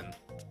surprised then.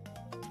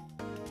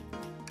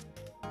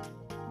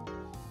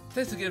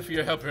 Thanks again for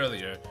your help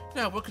earlier.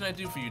 Now, what can I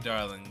do for you,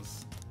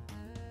 darlings?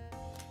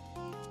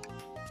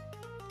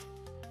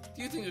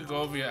 Do you think you'll go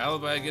over your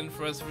alibi again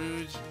for us,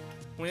 Rouge?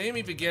 When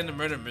Amy began the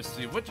murder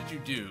mystery, what did you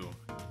do?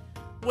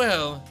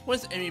 Well,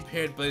 once Amy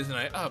paired Blaze and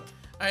I up,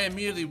 I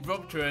immediately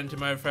roped her into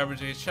my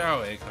fabricated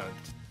shower egg hunt.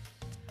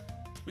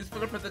 We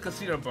split up at the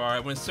casino bar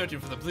and went searching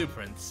for the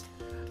blueprints.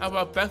 I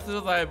walked back to the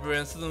library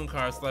and saloon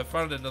car so I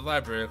found it in the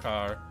library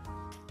car.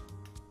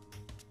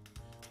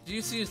 Do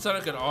you see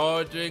Sonic at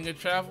all during your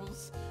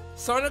travels?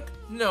 Sonic?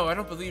 No, I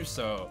don't believe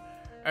so.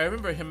 I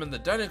remember him in the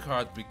dining car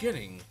at the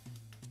beginning.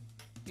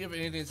 Do you have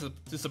anything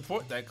to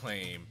support that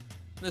claim?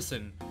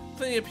 Listen,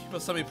 plenty of people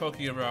saw me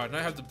poking around and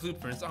I have the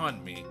blueprints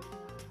on me.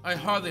 I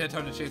hardly had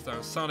time to chase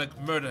down Sonic,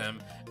 murder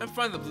him, and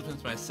find the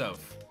blueprints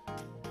myself.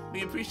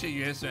 We appreciate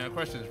you answering our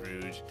questions,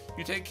 Rouge.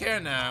 You take care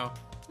now.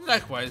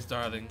 Likewise,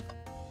 darling.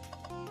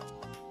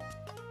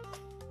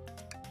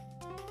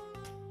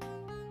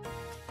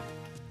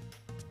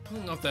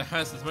 Pulling off the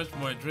house is much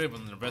more enjoyable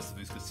than the rest of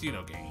these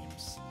casino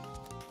games.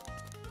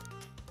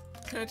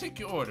 Can I take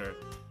your order?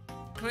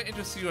 Can I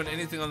interest you in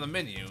anything on the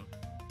menu?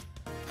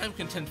 I'm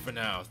content for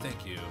now,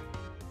 thank you.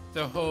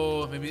 The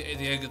whole, maybe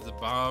the egg is a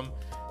bomb.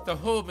 The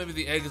whole, maybe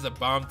the egg is a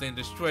bomb thing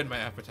destroyed my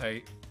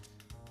appetite.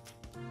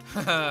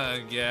 Haha,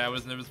 yeah, I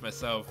was nervous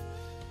myself.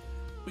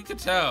 We could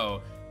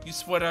tell. You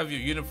sweat out of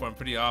your uniform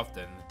pretty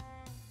often.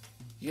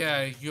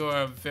 Yeah, you're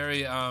a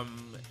very,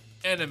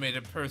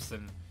 animated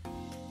person.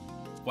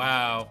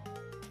 Wow.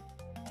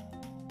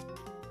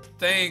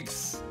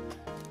 Thanks.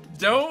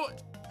 Don't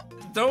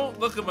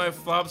look at my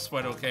flop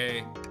sweat,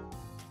 okay?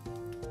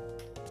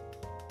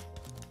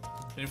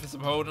 Ready for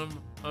some Hold'em?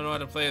 I don't know how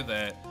to play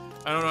that.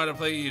 I don't know how to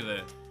play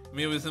either.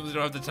 Me, we simply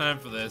don't have the time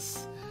for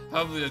this.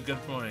 Probably a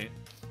good point.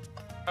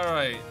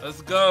 Alright,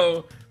 let's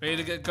go. Ready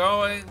to get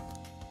going?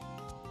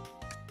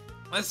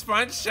 Let's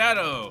find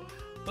Shadow.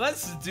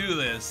 Let's do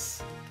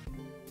this.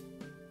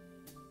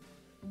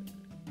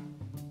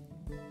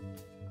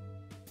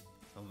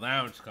 A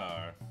lounge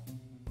car.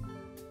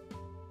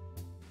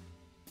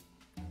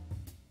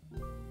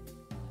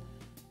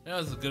 Now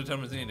is as good a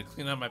time as any to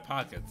clean out my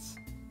pockets.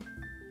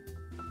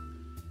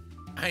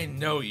 I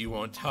know you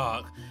won't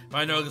talk, but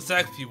I know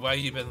exactly why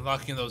you've been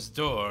locking those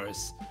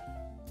doors.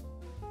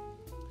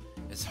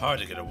 It's hard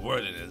to get a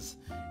word in as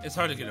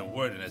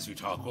you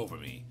talk over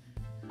me.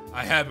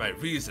 I have my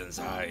reasons,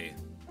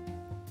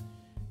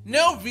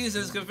 No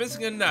reason is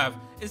convincing enough.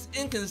 It's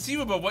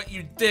inconceivable what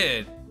you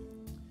did.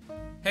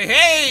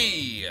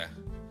 Hey!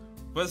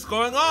 What's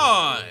going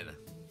on?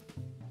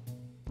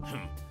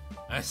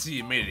 I see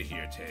you made it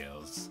here,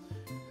 Tails.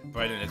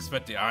 But I didn't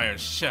expect the Iron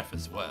Chef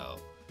as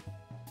well.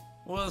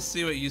 We'll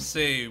see what you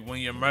say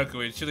when your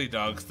microwave chili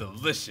dog's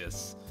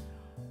delicious.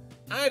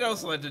 I'd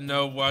also like to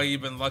know why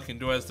you've been locking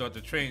doors throughout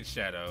the train,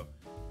 Shadow.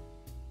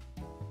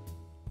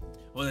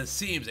 Well, it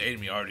seems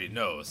Amy already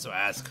knows, so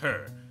ask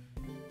her.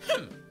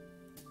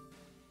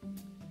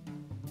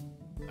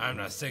 I'm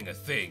not saying a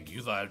thing.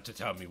 You'll have to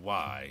tell me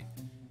why.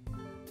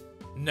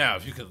 Now,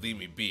 if you could leave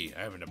me be,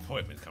 I have an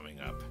appointment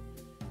coming up.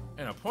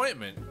 An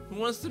appointment? Who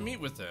wants to meet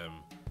with him?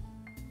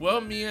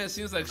 Well, Mia, it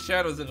seems like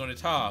Shadow isn't going to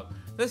talk.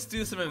 Let's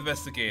do some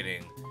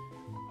investigating.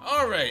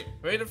 Alright,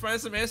 ready to find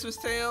some answers,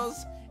 Tails?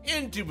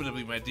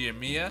 Indubitably, my dear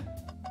Mia.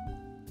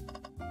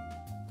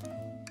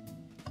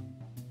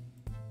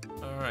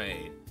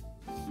 Alright.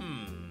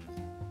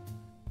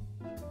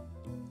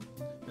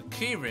 The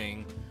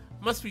keyring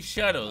must be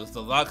Shadow's,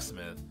 the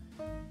locksmith.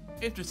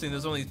 Interesting,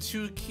 there's only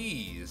 2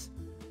 keys.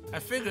 I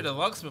figured the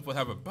locksmith would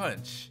have a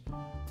bunch.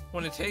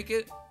 Want to take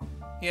it?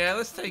 Yeah,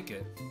 let's take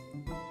it.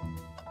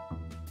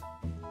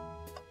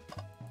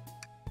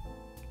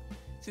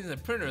 Seems the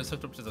printer is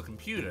hooked up to the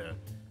computer.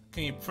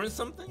 Can you print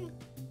something?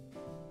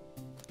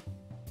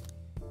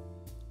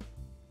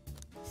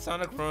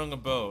 Sonic rowing a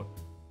boat.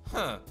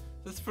 Huh,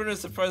 this printer is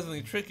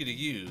surprisingly tricky to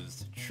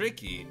use.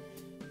 Tricky?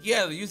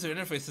 Yeah, the user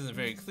interface isn't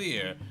very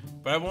clear,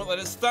 but I won't let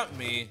it stop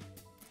me.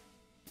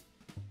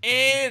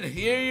 And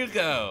here you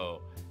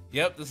go.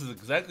 Yep, this is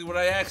exactly what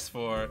I asked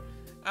for.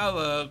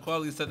 I'll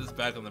quietly set this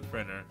back on the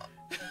printer.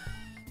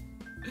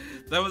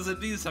 That was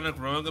indeed Sonic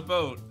rowing a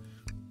boat.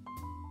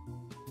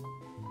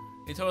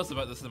 He told us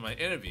about this in my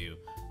interview.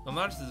 The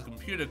launch is a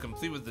computer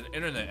complete with an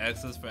internet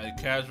access for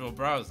casual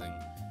browsing.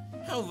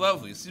 How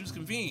lovely, seems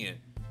convenient.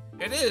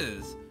 It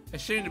is. A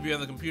shame to be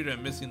on the computer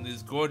and missing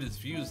these gorgeous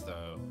views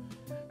though.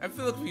 I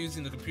feel like if you're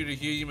using the computer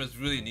here, you must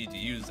really need to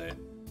use it.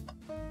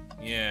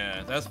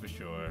 Yeah, that's for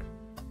sure.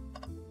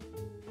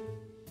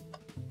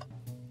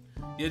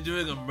 You're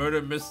doing a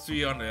murder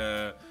mystery in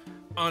a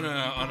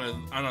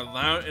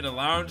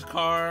lounge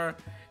car,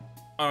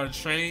 on a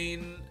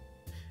train.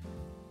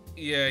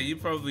 Yeah, you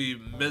probably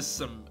missed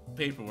some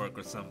paperwork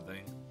or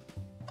something.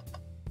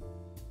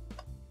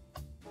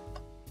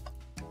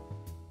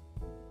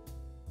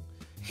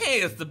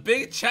 Hey, it's the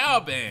Big Chow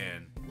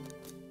Band.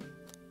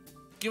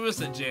 Give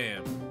us a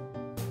jam.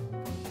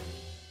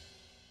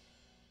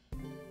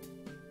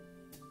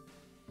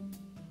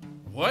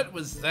 What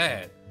was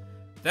that?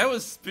 That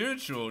was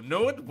spiritual.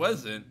 No, it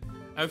wasn't.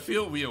 I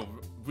feel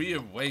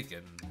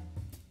reawakened.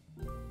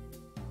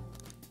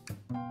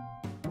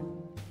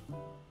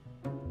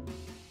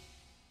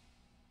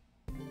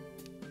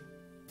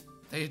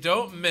 They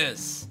don't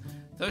miss.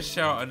 Those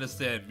shall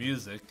understand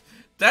music.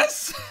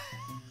 That's...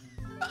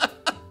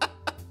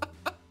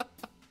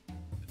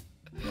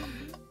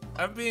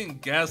 I'm being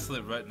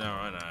gaslit right now,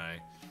 aren't I?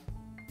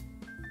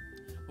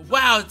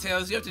 Wow,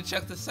 Tails, you have to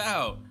check this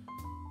out.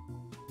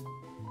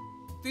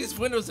 These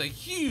windows are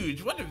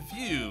huge. What a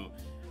view.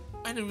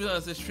 I didn't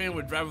realize this train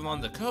would drive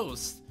along the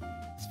coast.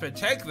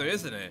 Spectacular,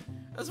 isn't it?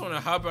 I just want to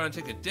hop out and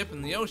take a dip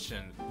in the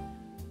ocean.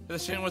 If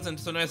this train wasn't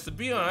so nice to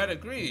be on, I'd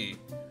agree.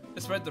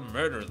 Despite the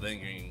murder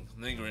lingering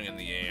in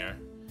the air.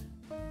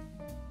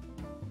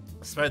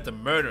 Despite the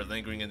murder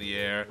lingering in the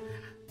air,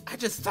 I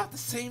just thought the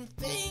same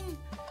thing.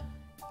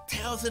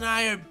 Tails and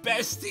I are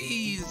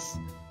besties.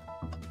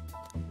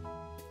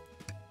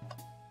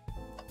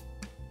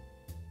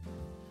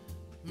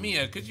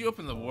 Mia, could you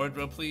open the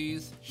wardrobe,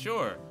 please?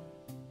 Sure.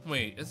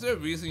 Wait, is there a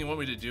reason you want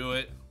me to do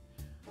it?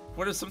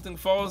 What if something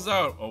falls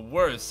out, or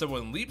worse,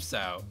 someone leaps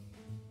out?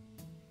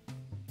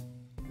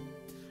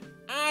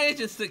 I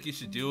just think you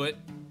should do it.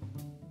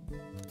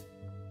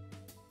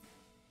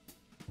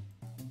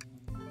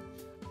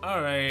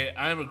 Alright,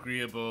 I'm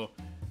agreeable.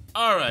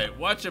 Alright,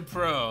 watch a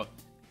pro.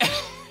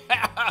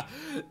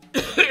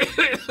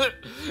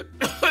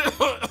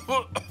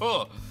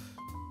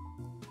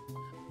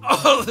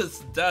 All this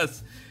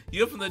dust.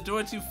 You opened the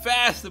door too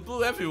fast. It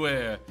blew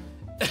everywhere.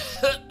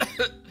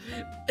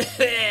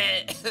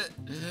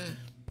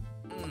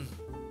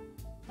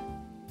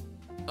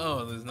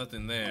 Oh, there's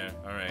nothing there.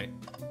 Alright.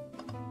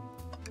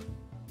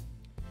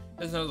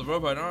 There's another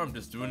robot arm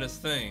just doing its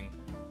thing.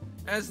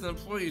 As an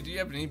employee, do you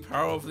have any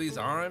power over these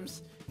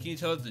arms? Can you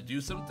tell it to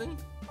do something?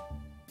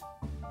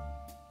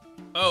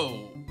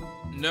 Oh,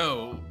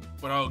 no,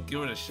 but I'll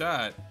give it a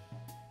shot.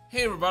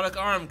 Hey, robotic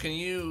arm, can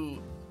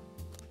you...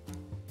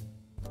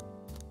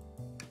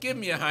 give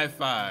me a high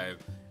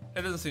five.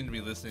 It doesn't seem to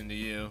be listening to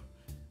you.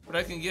 But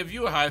I can give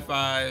you a high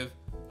five.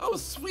 Oh,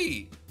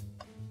 sweet.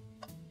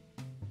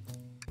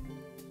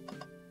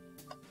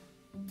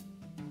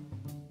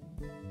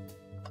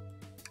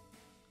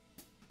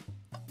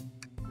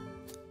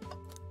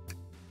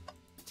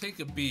 Take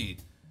a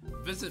beat.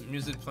 Visit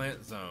Music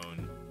Plant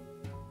Zone.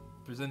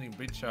 Presenting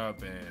Big Chow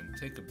Band.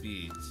 Take a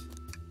beat.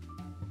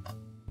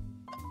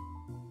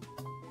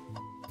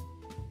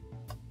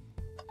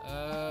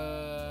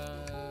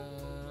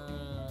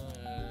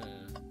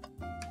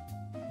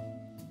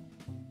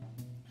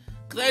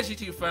 Glad you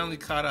two finally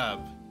caught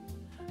up.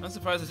 I'm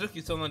surprised it took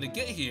you so long to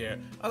get here.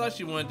 I thought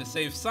you wanted to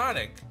save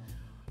Sonic.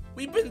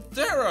 We've been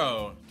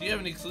thorough. Do you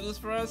have any clues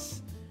for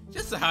us?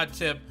 Just a hot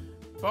tip.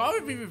 but all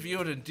will be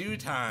revealed in due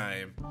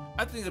time.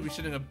 I think I'll be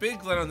shedding a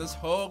big light on this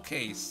whole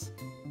case.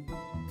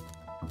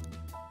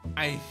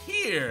 I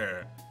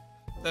hear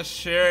that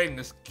sharing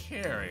is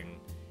caring.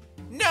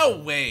 No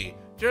way!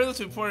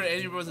 Journalist reporter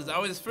Eddie Rose is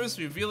always first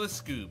to reveal a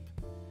scoop.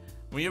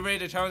 When you're ready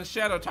to challenge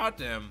Shadow, talk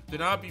to him.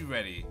 Then I'll be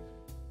ready.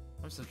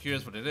 I'm so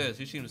curious what it is.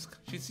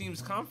 She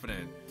seems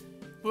confident.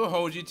 We'll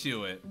hold you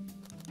to it.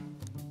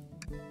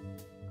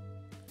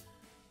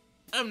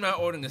 I'm not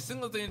ordering a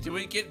single thing until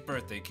we get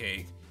birthday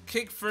cake.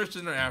 Cake first,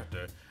 dinner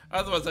after.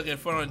 Otherwise I'll get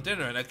fun on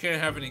dinner and I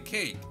can't have any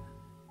cake.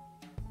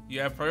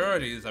 You have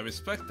priorities, I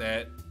respect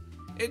that.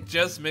 It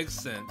just makes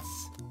sense.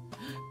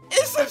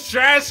 It's a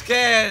trash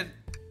can!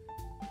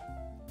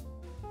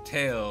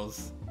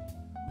 Tails.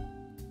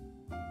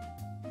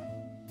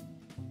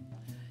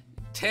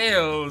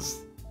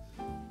 Tails!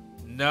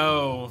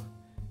 No.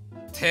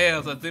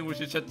 Tails, I think we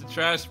should check the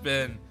trash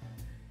bin.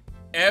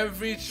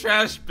 Every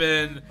trash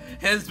bin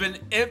has been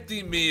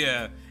empty,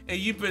 Mia, and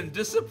you've been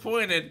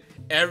disappointed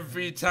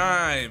every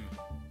time.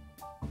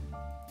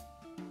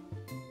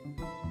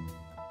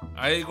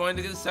 Are you going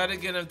to get sad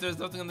again if there's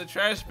nothing in the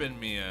trash bin,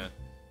 Mia?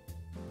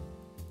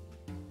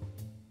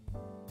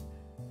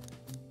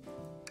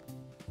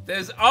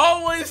 There's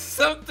always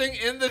something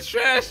in the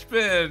trash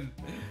bin.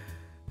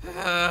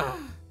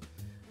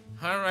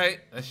 Alright,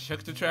 let's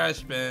check the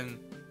trash bin.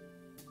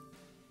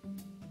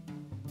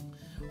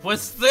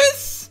 What's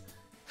this?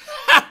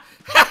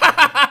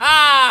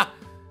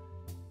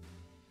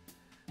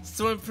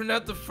 Someone print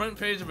out the front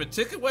page of a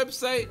ticket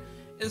website?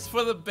 It's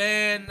for the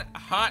band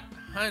Hot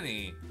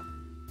Honey.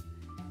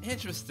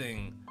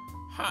 Interesting.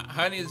 Hot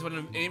Honey is one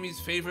of Amy's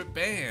favorite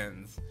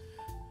bands.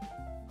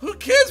 Who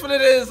cares what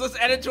it is? Let's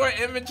add it to our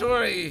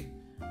inventory.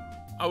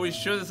 Are we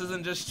sure this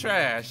isn't just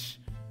trash?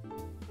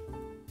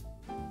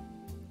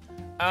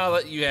 I'll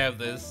let you have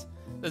this.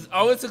 There's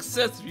always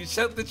success if you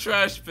check the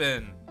trash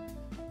bin.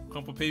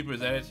 Crumpled paper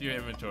is added to your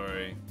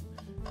inventory.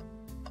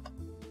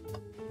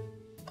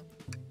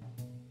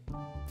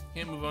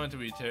 Can't move on to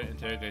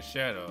interrogate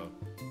Shadow.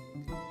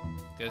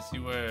 Guess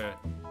you were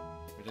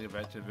ready to get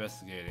back to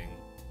investigating.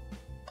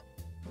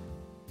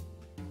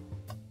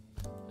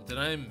 Did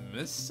I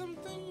miss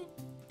something?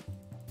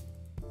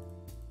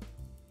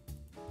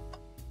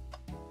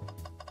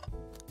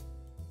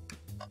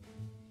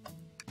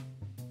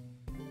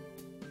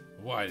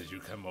 Why did you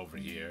come over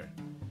here?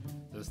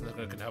 There's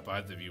nothing I can help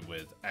either of you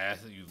with. I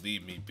ask that you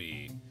leave me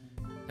be.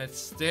 That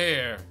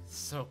stare,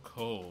 so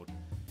cold.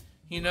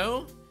 You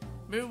know,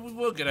 maybe we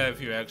will get out of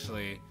here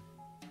actually.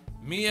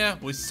 Mia,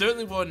 we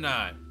certainly will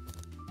not.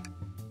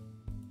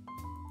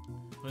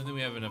 I don't think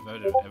we have enough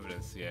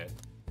evidence yet.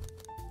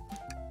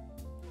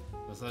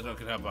 There's nothing I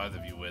can help either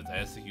of you with. I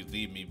ask that you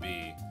leave me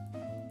be.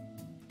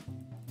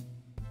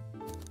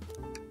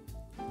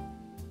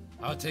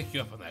 I'll take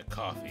you up on that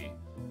coffee.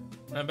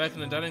 When I'm back in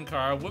the dining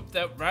car, I'll whip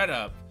that right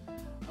up.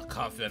 A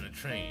coffee on a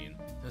train.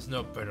 There's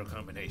no better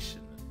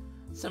combination.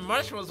 Some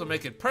marshmallows will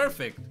make it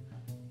perfect.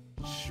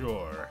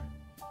 Sure.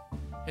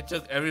 It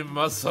took every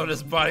muscle in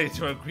his body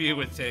to agree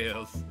with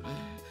Tails.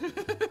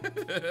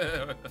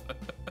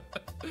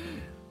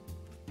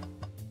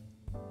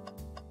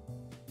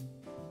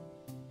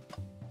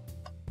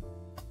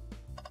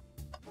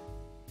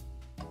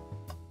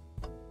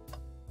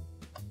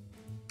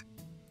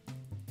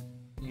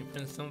 You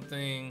pin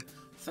something.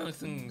 Sonic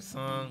singing a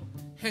song.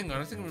 Hang on,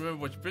 I think I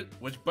remember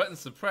which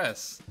buttons to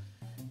press.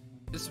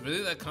 Is it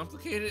really that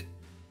complicated?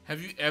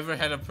 Have you ever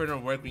had a printer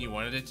work when you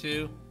wanted it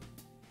to?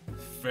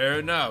 Fair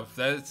enough.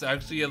 That's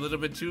actually a little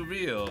bit too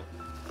real.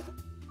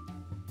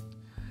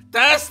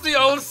 That's the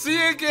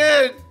OC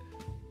again!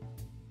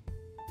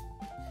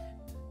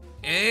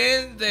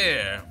 And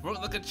there.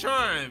 Worked like a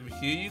charm.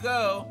 Here you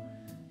go.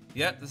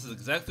 Yep, this is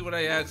exactly what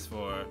I asked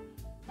for.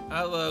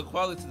 I'll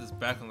quality this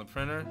back on the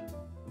printer.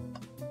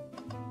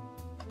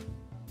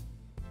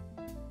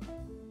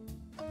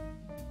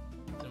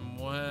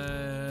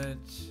 What?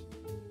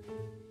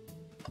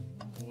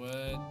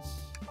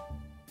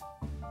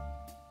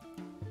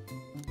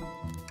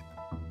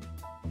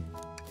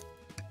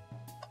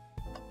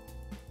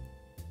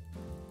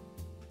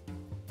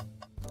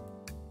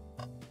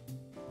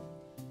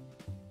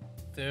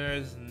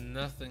 There's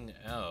nothing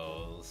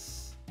else.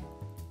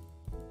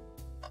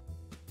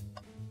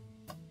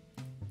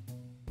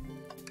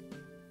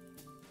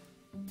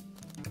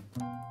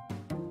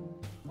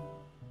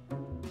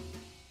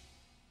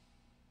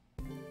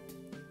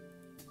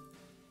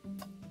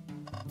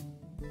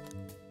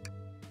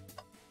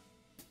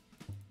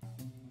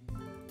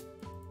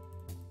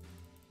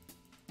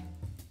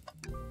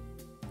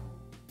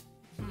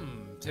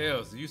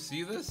 Tails, do you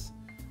see this?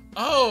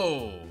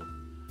 Oh!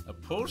 A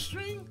pull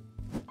string?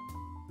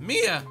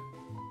 Mia!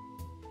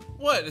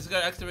 What? It's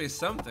gotta activate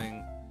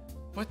something.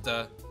 What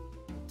the?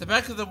 The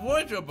back of the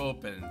wardrobe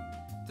opened.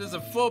 There's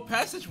a full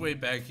passageway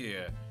back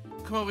here.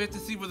 Come on, we have to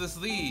see where this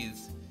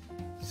leads.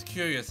 He's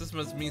curious. This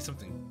must mean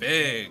something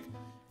big.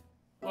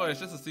 Oh, it's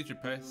just a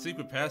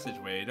secret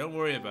passageway. Don't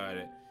worry about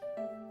it.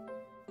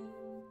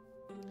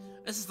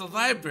 This is the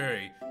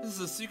library. This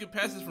is a secret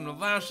passage from the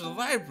lounge to the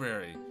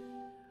library.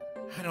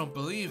 I don't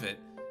believe it.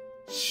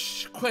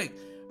 Shh, quick,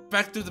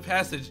 back through the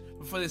passage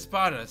before they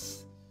spot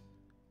us.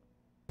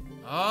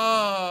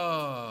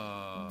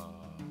 Oh.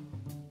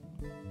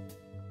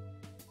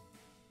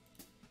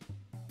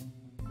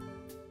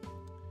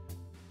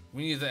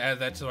 We need to add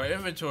that to our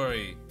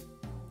inventory.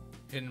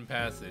 Hidden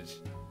passage.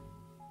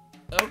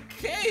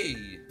 Okay.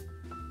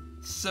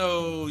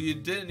 So you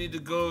didn't need to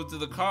go to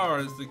the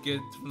cars to get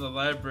from the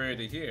library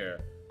to here.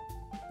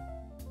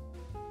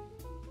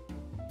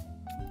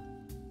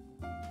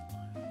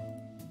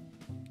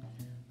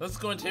 Let's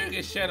go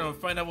interrogate Shadow and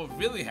find out what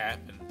really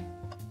happened.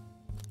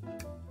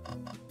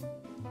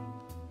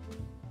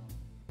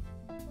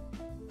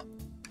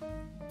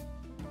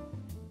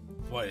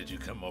 Why did you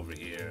come over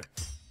here?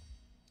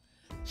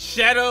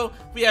 Shadow,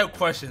 we have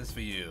questions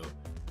for you.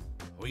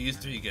 Will you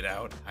three get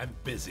out? I'm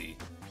busy.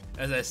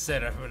 As I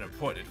said, I have an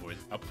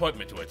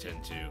appointment to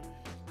attend to.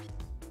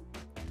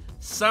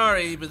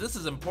 Sorry, but this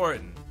is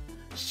important.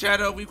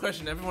 Shadow, we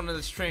questioned everyone on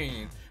this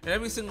train, and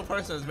every single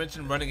person has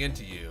mentioned running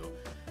into you.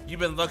 You've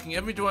been locking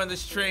every door on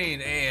this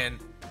train, and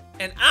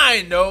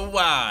I know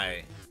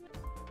why.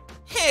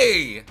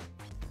 Hey!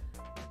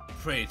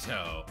 Pray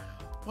tell,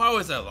 why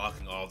was I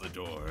locking all the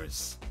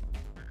doors?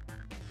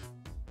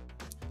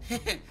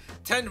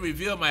 Time to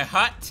reveal my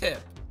hot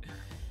tip.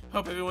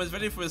 Hope everyone's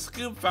ready for a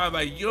scoop found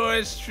by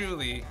yours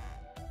truly.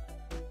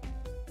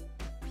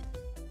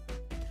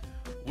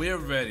 We're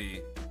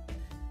ready.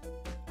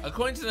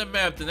 According to the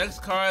map, the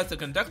next car is the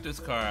conductor's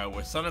car,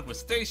 where Sonic was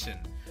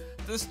stationed.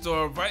 This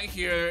door right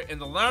here in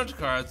the lounge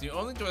car is the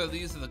only door that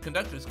leads to the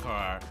conductor's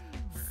car.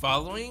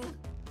 Following?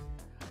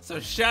 So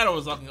Shadow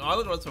was locking all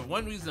the doors for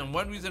one reason and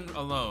one reason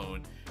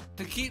alone.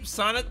 To keep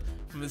Sonic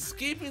from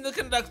escaping the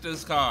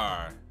conductor's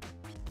car.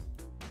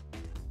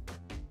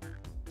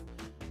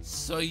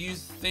 So you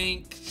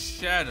think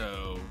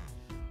Shadow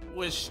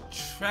was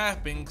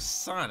trapping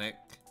Sonic?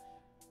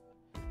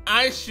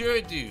 I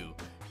sure do.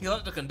 He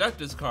locked the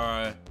conductor's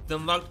car,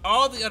 then locked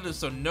all the others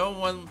so no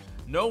one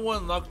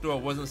locked door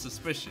wasn't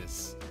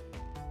suspicious.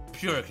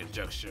 Pure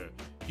conjecture.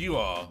 You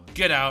all,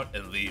 get out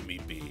and leave me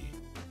be.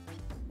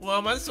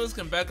 Well, my source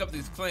can back up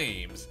these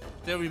claims.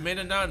 They'll remain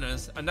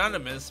anonymous,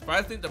 but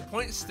I think the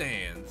point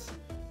stands.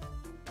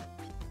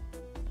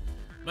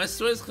 My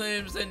source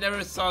claims they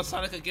never saw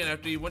Sonic again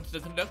after he went to the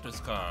conductor's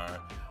car.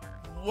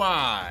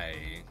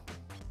 Why?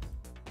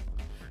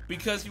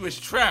 Because he was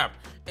trapped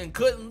and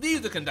couldn't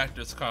leave the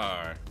conductor's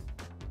car.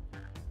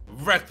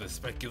 Reckless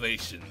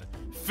speculation.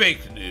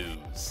 Fake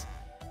news.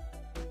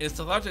 It's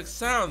the logic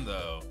sound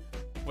though.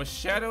 Was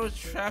Shadow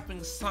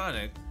trapping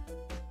Sonic?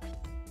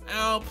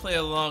 I'll play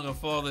along and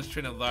follow this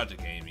train of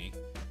logic, Amy.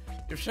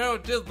 If Shadow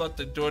did lock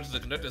the door to the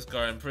conductor's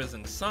car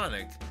imprisoning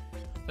Sonic,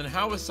 then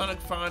how was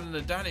Sonic found in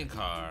the dining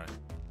car?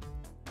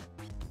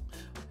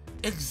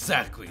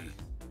 Exactly.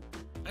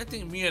 I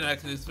think Mia and I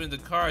can explain the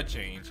car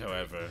change,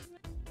 however.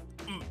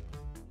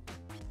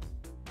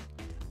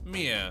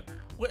 Mia,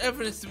 what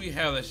evidence do we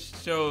have that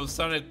shows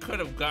Sonic could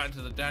have gotten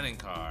to the dining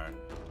car?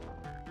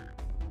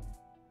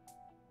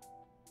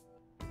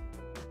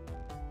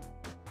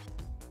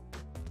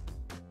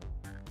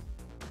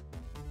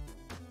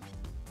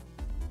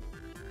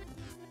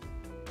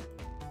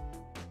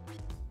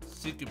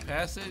 Secret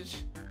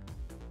passage?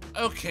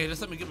 Okay,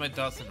 just let me get my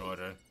dots in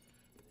order.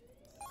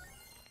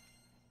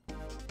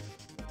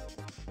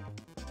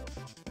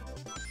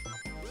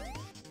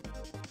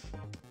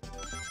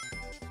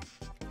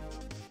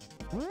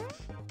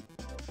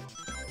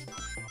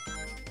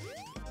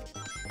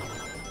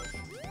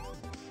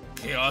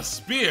 Chaos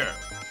Spear!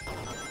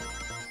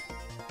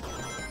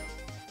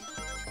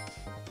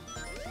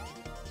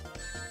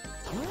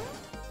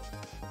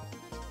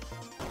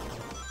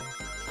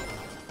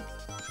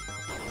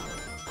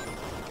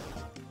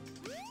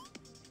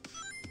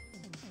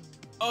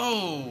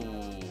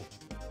 Oh!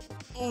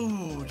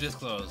 Ooh, just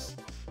close.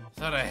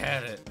 Thought I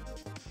had it.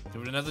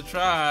 Give it another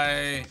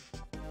try.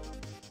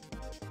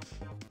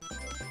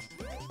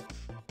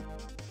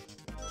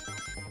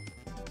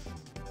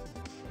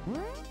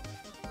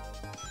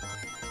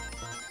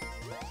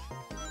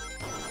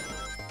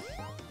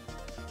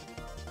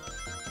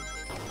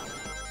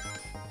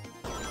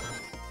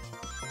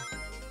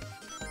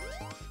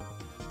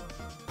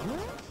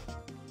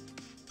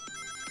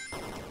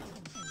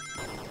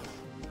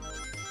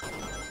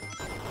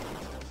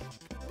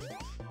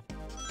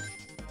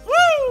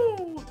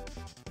 Woo!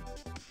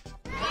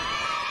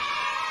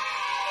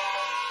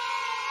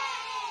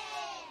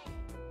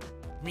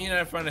 Me and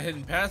I found a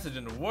hidden passage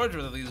in the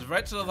wardrobe that leads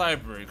right to the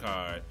library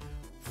card.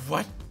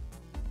 What?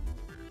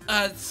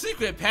 A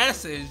secret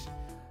passage?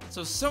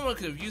 So someone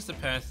could have used the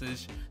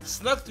passage,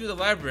 snuck through the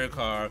library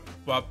card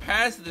while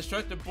past the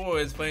distracted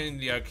boys playing in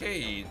the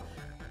arcade,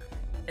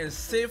 and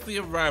safely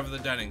arrive at the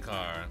dining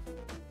car.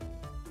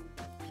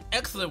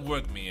 Excellent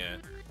work, Mia.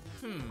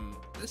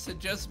 This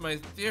adjusts my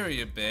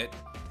theory a bit.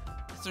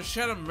 So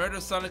Shadow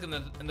murdered Sonic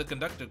in the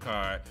conductor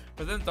car,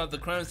 but then thought the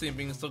crime scene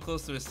being so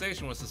close to his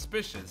station was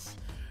suspicious.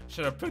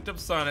 Shadow picked up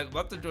Sonic,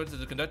 locked the door to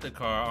the conductor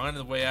car on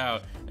the way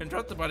out, and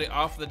dropped the body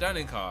off the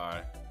dining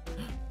car.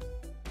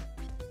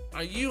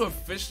 Are you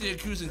officially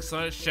accusing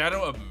Sonic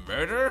Shadow of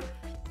murder?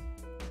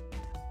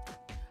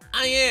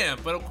 I am,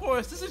 but of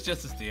course, this is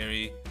just a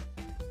theory.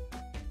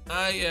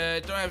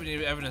 I don't have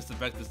any evidence to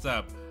back this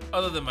up,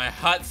 other than my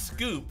hot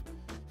scoop.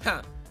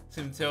 Ha!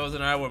 Seems Tails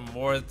and I were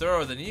more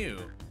thorough than you.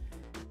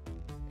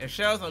 If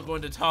Shadow's not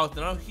going to talk,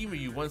 then I'll humor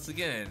you once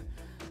again.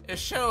 If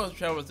Shadow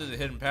traveled through the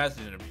hidden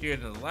passage and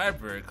appeared in the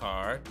library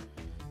car,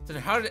 then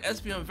how did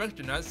Espio and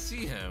Vector not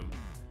see him?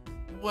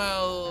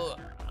 Well,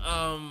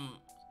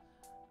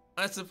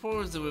 I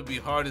suppose it would be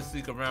hard to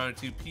sneak around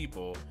two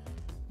people.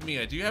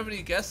 Mia, do you have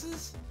any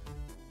guesses?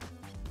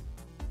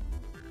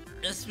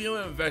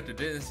 Espio and Vector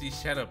didn't see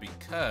Shadow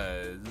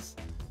because...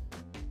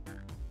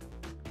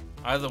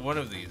 either one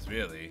of these,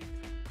 really.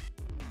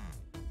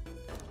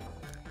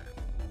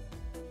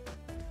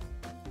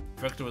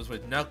 Vector was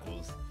with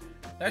Knuckles.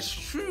 That's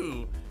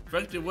true!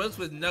 Vector was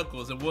with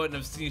Knuckles and wouldn't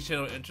have seen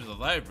Shadow enter the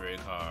library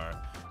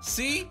car.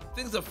 See?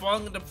 Things are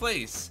falling into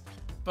place.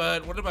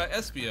 But what about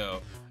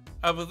Espio?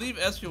 I believe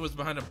Espio was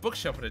behind a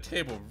bookshelf at a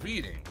table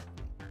reading.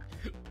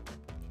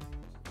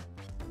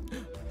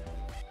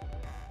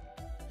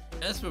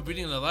 Espio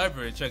reading in the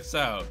library checks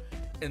out,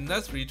 and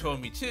that's what he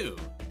told me too.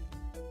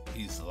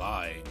 He's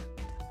lying.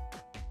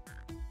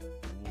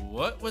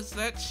 What was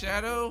that,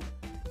 Shadow?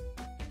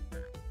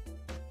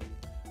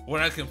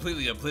 When I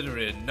completely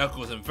obliterated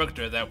Knuckles and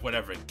Vector at that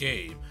whatever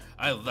game,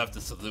 I left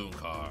the saloon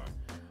car.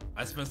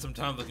 I spent some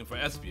time looking for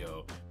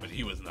Espio, but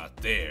he was not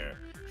there.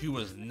 He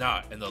was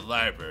not in the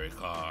library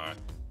car.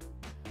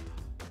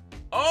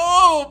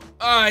 Oh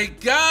my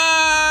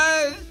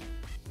god!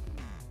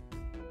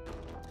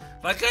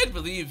 Like I'd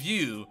believe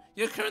you.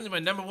 You're currently my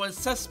 #1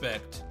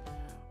 suspect.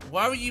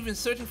 Why were you even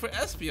searching for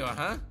Espio,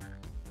 huh?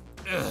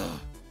 Ugh.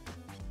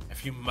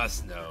 If you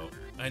must know,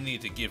 I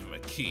need to give him a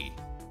key.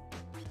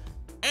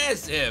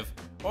 As if!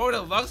 Why would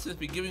a locksmith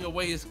be giving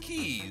away his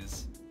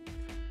keys?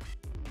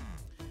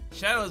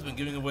 Shadow has been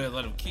giving away a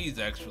lot of keys,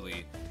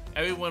 actually.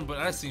 Everyone but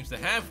us seems to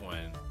have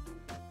one.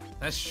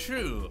 That's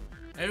true.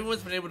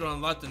 Everyone's been able to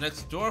unlock the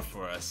next door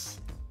for us.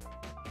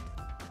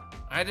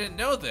 I didn't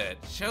know that.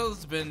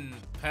 Shadow's been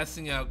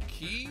passing out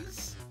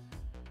keys?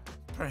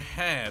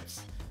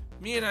 Perhaps.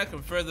 Me and I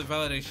can further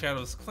validate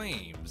Shadow's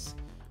claims.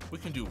 We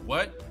can do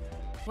what?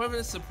 What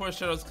evidence supports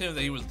Shadow's claim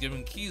that he was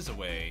giving keys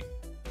away?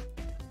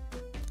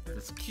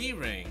 This key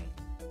ring.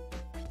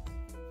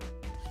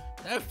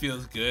 That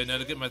feels good. Now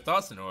to get my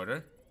thoughts in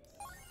order.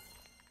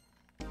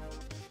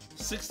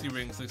 60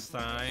 rings this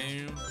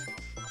time.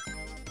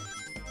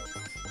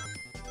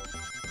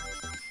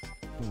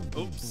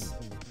 Oops.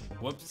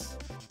 Whoops.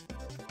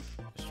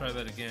 Let's try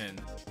that again.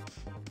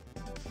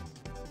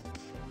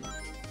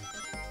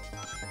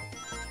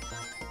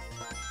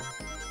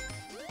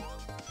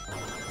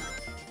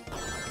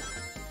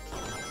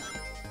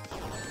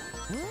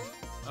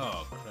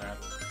 Oh, crap.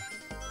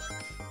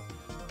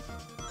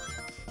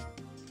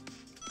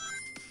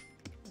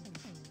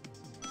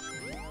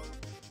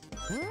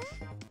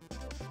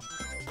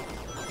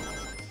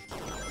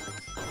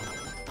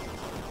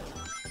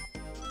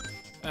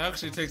 It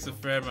actually takes a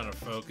fair amount of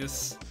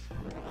focus.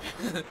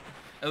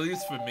 At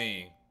least for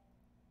me.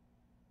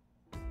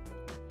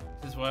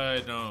 This is why I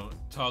don't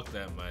talk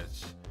that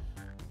much.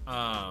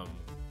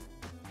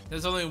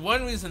 There's only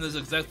one reason there's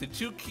exactly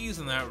 2 keys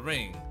in that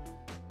ring.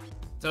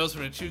 Those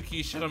were the 2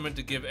 keys Shadow meant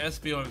to give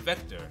Espio and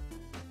Vector.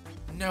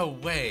 No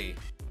way.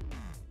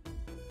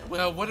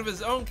 Well, what of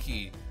his own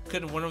key?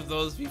 Couldn't one of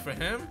those be for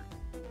him?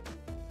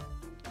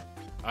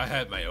 I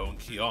had my own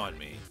key on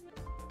me.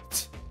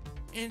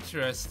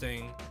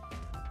 Interesting.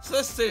 So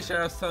let's say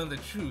Shadow's telling the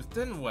truth,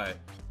 then what?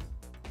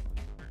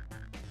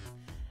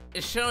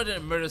 If Shadow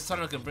didn't murder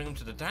Sonic and bring him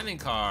to the dining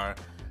car,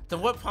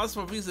 then what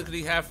possible reason could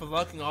he have for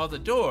locking all the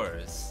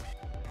doors?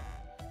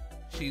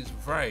 She's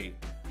right.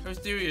 Her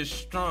theory is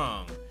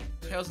strong.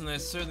 Tails and I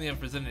certainly have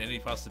presented any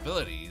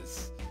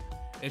possibilities.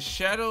 Is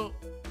Shadow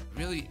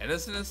really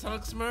innocent in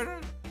Sonic's murder?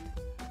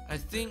 I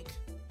think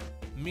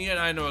me and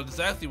I know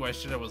exactly why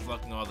Shadow was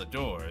locking all the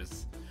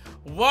doors.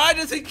 Why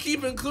does he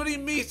keep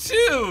including me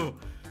too?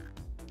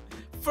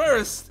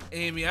 First,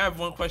 Amy, I have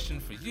one question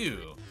for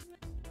you.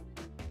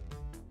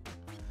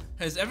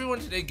 Has everyone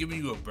today given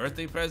you a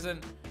birthday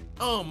present?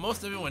 Oh,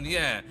 most everyone,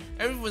 yeah.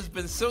 Everyone's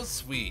been so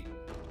sweet.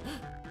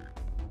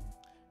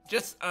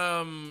 Just,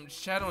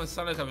 Shadow and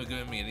Sonic haven't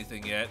given me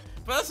anything yet,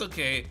 but that's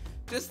okay.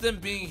 Just them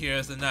being here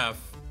is enough.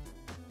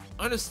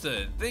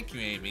 Understood. Thank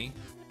you, Amy.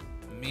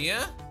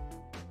 Mia?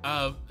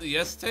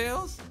 Yes,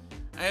 Tails?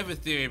 I have a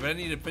theory, but I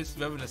need a piece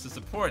of evidence to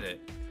support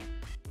it.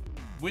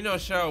 We know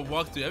Shadow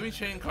walked through every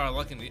train car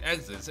locking the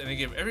exits, and he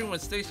gave everyone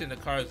stationed in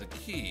the cars a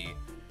key.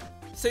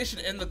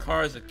 Stationed in the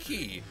cars a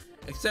key,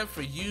 except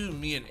for you,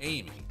 me, and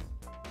Amy.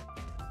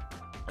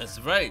 That's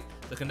right.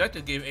 The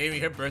conductor gave Amy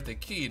her birthday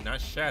key, not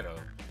Shadow.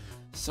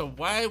 So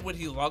why would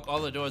he lock all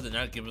the doors and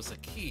not give us a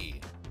key?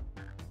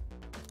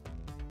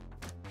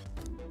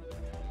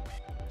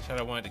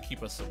 Shadow wanted to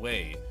keep us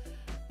away.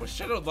 Was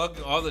Shadow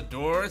locking all the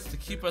doors to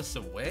keep us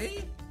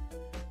away?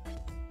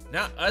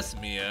 Not us,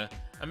 Mia.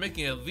 I'm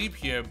making a leap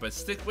here, but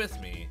stick with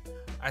me.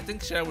 I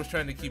think Shadow was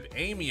trying to keep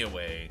Amy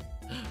away.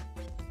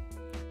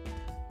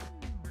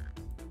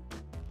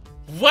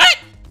 What?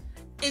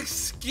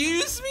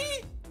 Excuse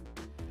me?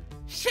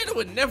 Shadow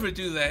would never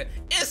do that.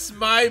 It's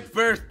my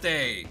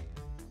birthday.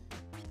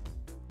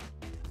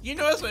 You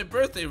know it's my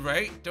birthday,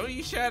 right? Don't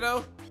you,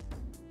 Shadow?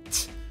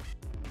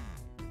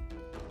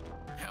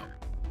 How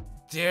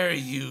dare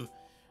you?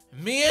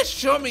 Mia,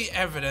 show me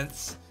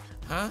evidence.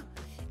 Huh?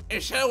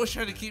 If Shadow was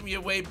trying to keep me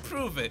away,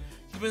 prove it.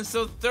 You've been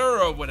so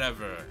thorough,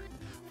 whatever.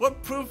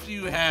 What proof do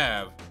you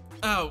have?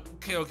 Oh,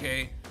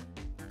 okay.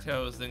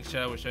 Tails thinks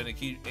Shadow was trying to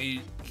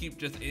keep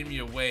just Amy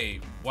away.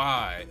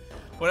 Why?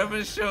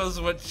 Whatever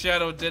shows what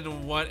Shadow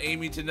didn't want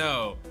Amy to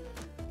know.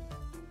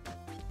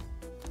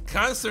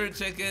 Concert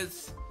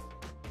tickets.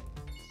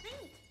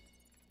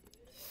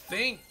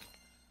 Think.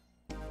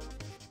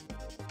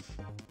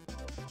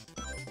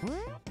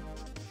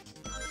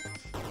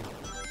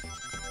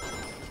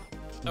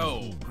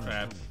 Oh,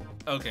 crap.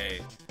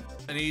 Okay.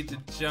 I need to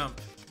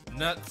jump.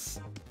 Nuts.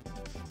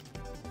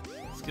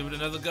 Let's give it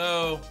another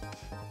go.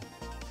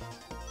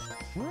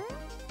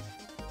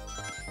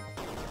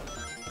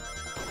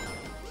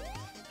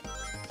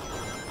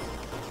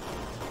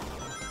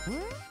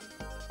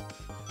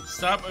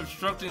 Stop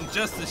obstructing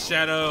justice,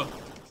 Shadow.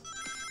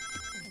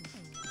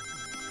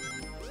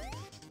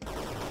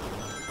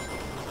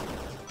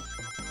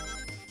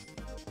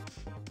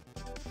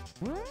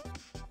 Oh,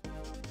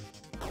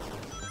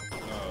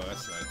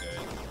 that's not good.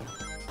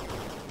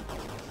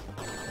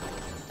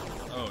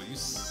 Oh, you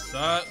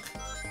suck.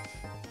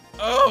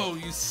 Oh,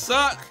 you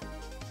suck.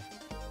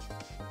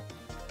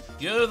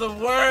 You're the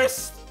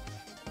worst.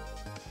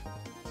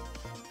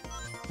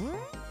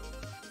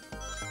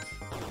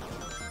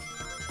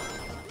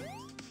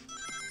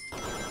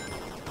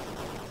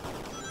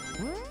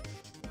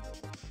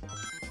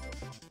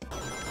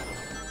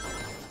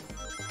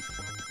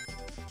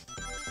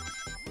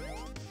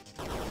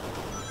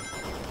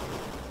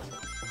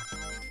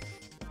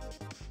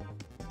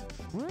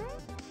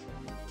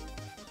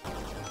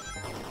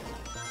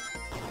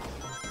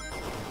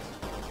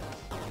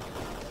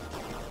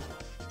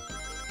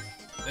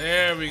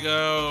 There we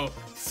go.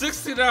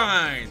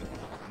 69.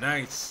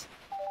 Nice.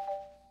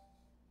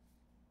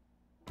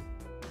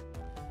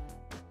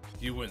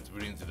 You went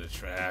through into the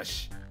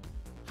trash.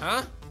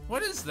 Huh?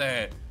 What is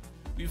that?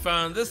 We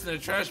found this in the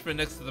trash bin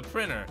next to the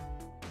printer.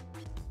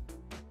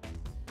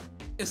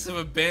 It's of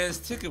a band's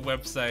ticket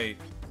website.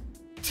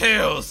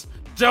 Tails,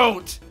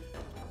 don't!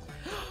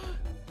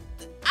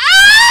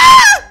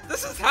 Ah!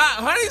 This is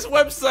Honey's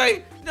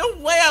website. No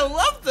way, I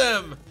love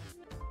them.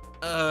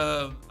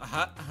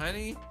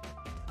 Honey?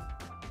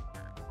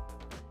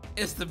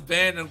 It's the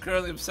band I'm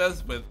currently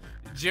obsessed with.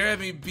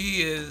 Jeremy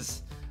B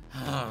is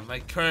my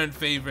current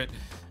favorite.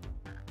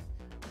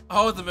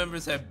 All of the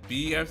members have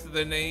B after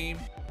their name.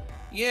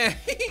 Yeah,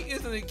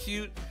 isn't it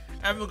cute?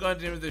 I haven't gone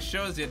to any of their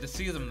shows yet to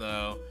see them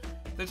though.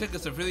 Their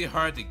tickets are really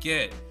hard to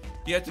get.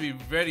 You have to be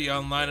ready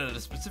online at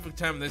a specific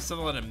time and they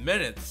sell out in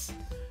minutes.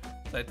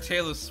 Like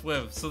Taylor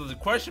Swift. So the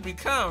question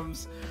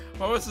becomes,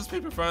 what was this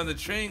paper found in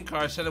the train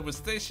car Shadow was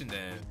stationed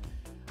in?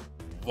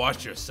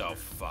 Watch yourself,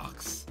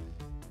 Fox.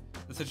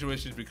 The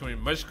situation is becoming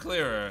much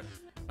clearer.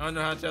 I don't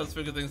know how Tails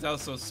figured things out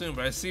so soon,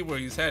 but I see where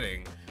he's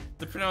heading.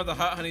 The printout of the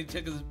Hot Honey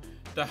tickets,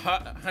 the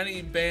Hot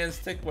Honey Band's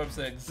ticket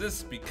website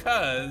exists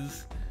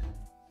because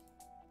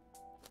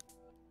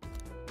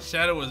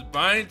Shadow was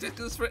buying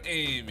tickets for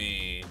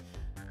Amy.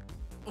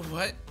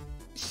 What?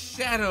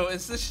 Shadow,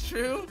 is this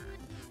true?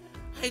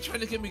 Are you trying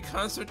to get me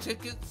concert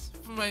tickets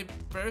for my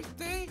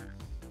birthday?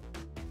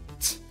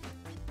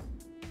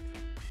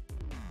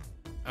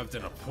 I've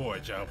done a poor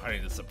job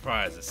hiding the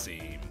surprise, it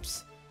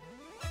seems.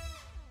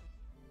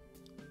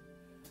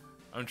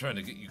 I'm trying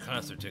to get you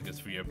concert tickets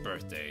for your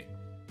birthday.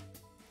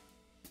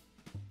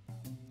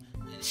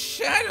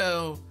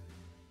 Shadow!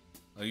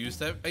 I used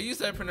that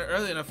printer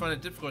earlier and I found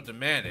it difficult to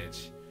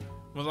manage.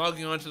 When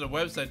logging onto the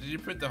website, did you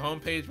print the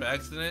homepage by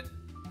accident?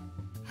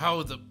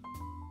 How the...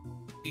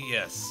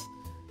 Yes,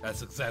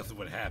 that's exactly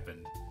what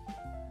happened.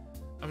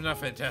 I'm not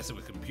fantastic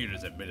with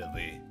computers,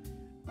 admittedly.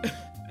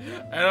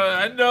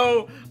 I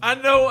know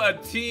a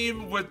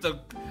team with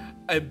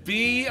a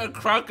bee, a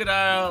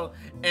crocodile,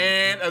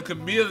 and a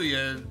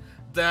chameleon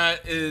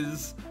that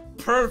is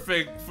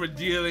perfect for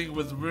dealing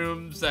with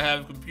rooms that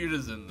have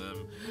computers in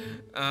them.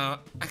 I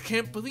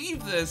can't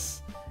believe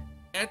this.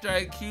 After I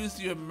accused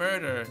you of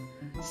murder.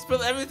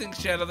 Spill everything,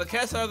 Shadow. The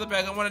cat's out of the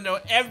bag. I want to know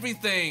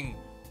everything.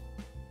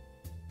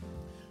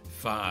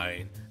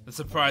 Fine. The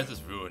surprise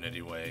is ruined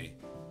anyway.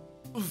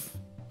 Oof.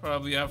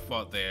 Probably our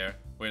fault there.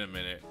 Wait a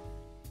minute.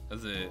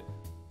 That's it.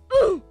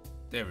 Ooh.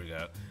 There we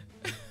go.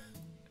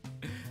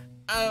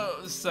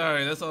 Oh,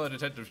 sorry. That's all a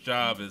detective's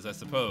job is, I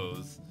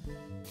suppose.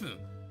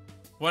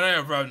 When I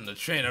arrived on the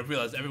train, I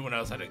realized everyone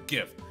else had a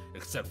gift,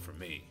 except for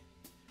me.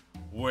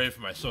 Worried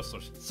for my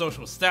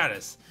social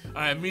status,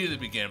 I immediately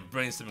began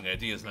brainstorming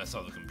ideas when I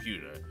saw the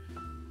computer.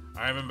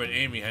 I remembered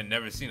Amy had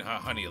never seen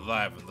Hot Honey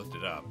live and looked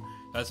it up.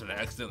 That's when I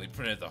accidentally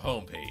printed the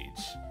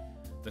homepage.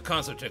 The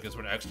concert tickets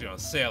weren't actually on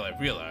sale, I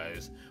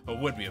realized, but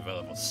would be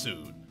available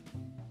soon.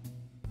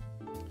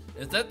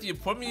 Is that the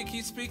appointment you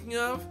keep speaking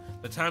of?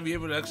 The time you're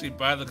able to actually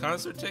buy the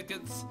concert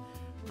tickets?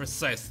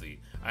 Precisely.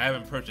 I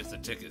haven't purchased the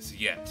tickets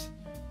yet.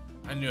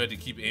 I knew I had to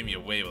keep Amy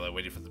away while I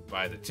waited to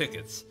buy the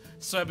tickets,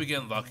 so I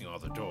began locking all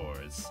the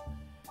doors.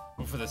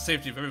 But for the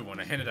safety of everyone,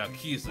 I handed out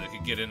keys so they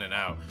could get in and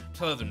out,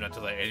 telling them not to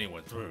let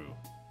anyone through.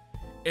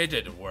 It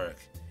didn't work.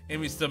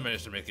 Amy still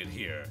managed to make it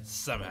here,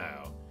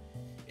 somehow.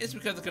 It's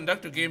because the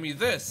conductor gave me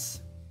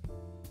this.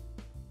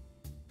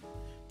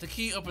 The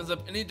key opens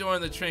up any door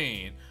on the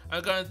train.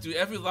 I've gotten through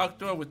every locked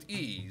door with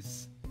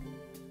ease.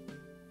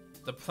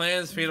 The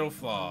plan's fatal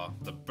flaw,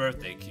 the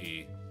birthday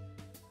key.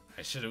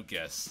 I should have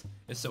guessed.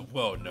 It's a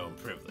well-known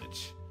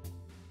privilege.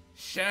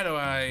 Shadow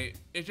Eye,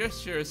 your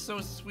gesture is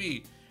so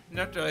sweet, and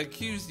after I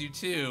accused you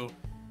too.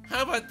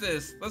 How about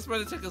this? Let's buy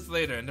the tickets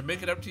later, and to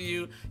make it up to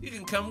you, you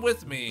can come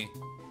with me.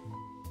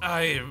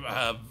 I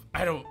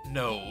don't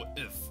know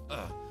if,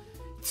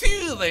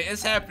 Too late,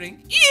 it's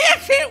happening. Yeah, I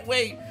can't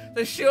wait!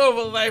 The show of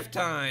a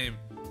lifetime.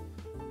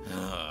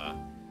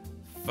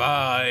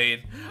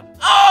 Fine.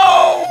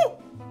 Oh!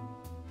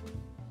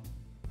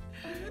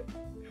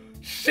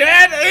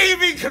 Shad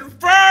Amy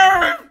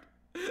confirmed!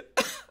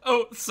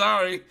 Oh,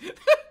 sorry.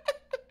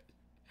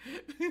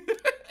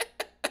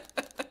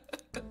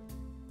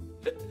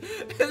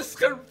 It's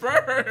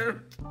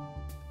confirmed!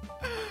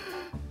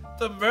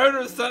 The murder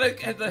of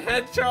Sonic and the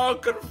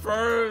Hedgehog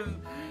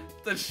confirmed!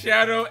 The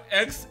Shadow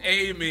X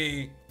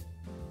Amy.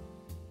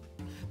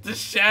 The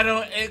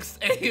Shadow X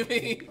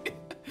Amy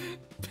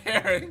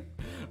pairing.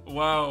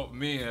 Wow,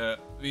 Mia,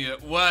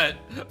 what?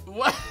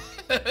 What?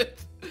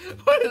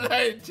 What did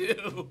I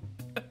do?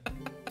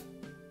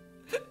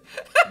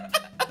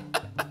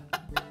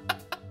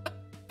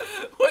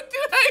 What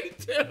did I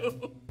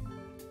do?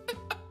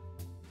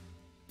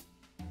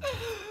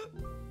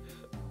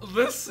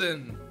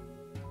 Listen,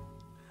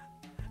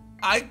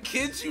 I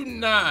kid you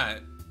not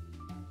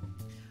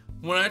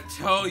when I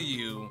tell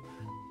you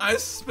I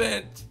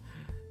spent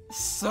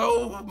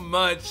so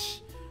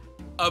much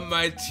of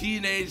my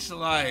teenage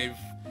life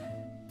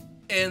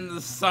in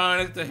the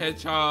Sonic the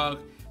Hedgehog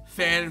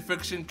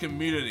fanfiction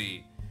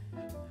community.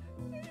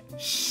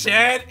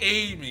 Shad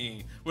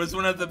Amy was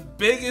one of the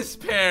biggest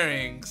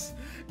pairings,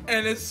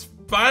 and it's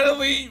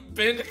finally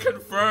been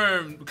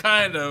confirmed,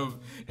 kind of,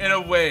 in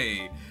a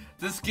way.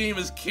 This game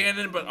is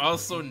canon, but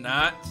also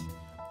not.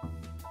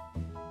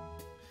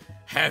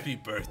 Happy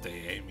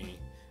birthday, Amy.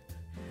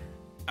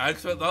 I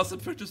expect lots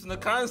of pictures from the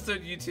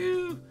concert, you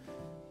two.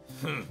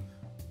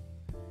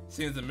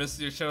 Seems the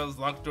mystery of Shadow's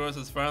locked doors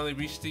has finally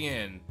reached the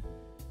end.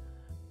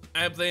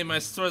 I blame my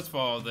source for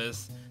all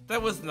this.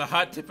 That wasn't a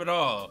hot tip at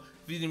all,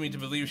 leading me to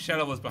believe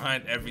Shadow was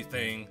behind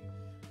everything.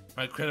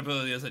 My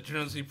credibility as a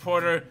journalist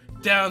reporter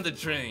down the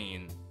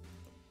drain.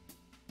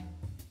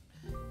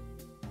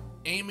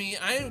 Amy,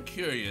 I am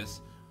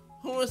curious,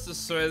 who was the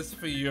source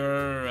for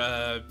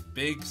your,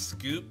 big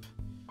scoop?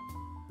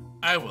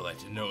 I would like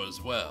to know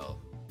as well.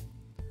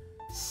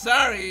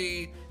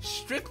 Sorry,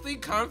 strictly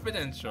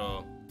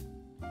confidential.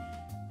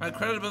 My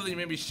credibility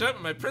may be shut,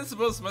 but my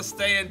principles must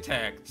stay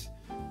intact.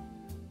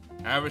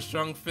 I have a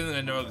strong feeling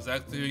I know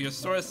exactly who your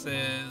source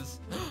is.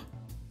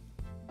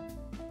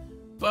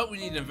 But we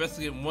need to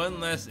investigate one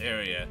last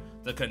area,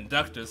 the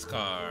conductor's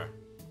car.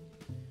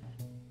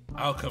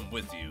 I'll come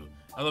with you.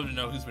 I'd love to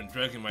know who's been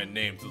dragging my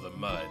name through the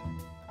mud.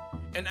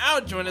 And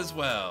I'll join as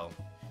well.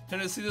 Time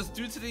to see this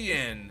through to the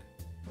end.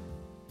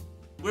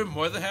 We're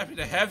more than happy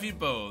to have you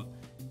both.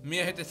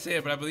 Me, I hate to say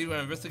it, but I believe our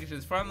investigation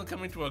is finally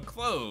coming to a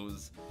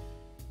close.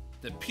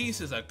 The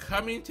pieces are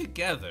coming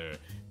together.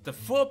 The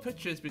full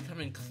picture is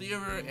becoming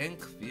clearer and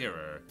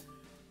clearer.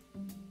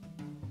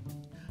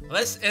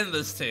 Let's end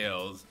this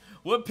tales.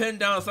 We'll pin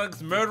down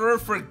Sonic's murderer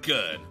for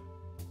good.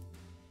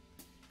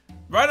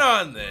 Right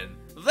on then.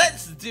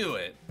 Let's do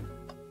it.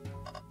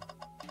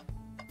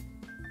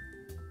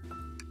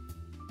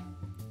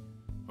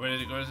 Ready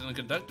to go into the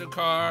conductor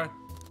car?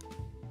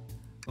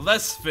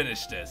 Let's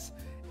finish this.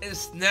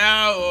 It's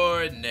now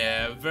or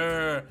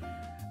never.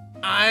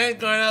 I ain't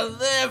gonna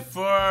live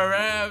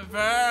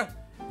forever.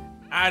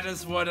 I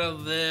just wanna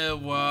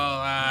live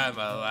while I'm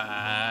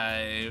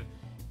alive.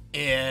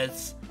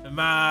 It's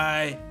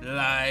my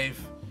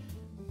life.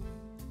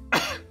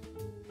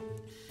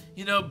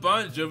 You know,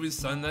 Bon Jovi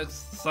sung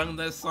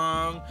that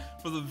song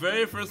for the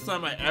very first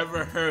time I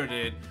ever heard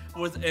it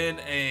was in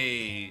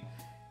a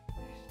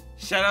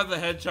Shout Out the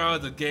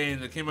Hedgehog, the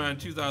game that came out in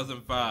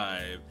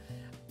 2005.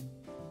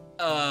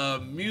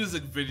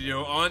 Music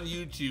video on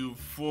YouTube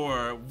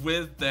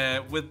with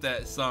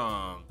that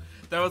song.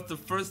 That was the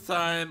first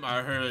time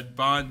I heard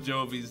Bon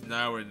Jovi's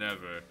Now or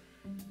Never.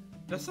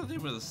 That's the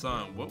name of the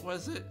song. What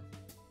was it?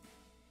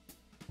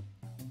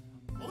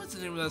 What's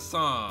the name of that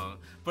song?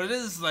 But it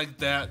is like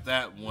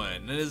that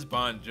one. It is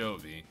Bon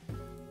Jovi.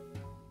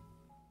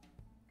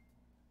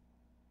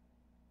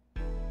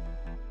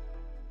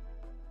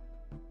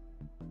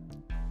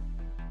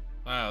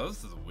 Wow,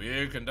 this is a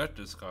weird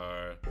conductor's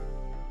car.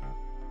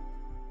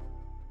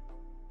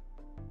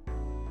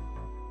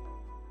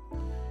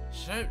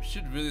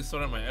 Should really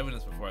sort out my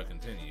evidence before I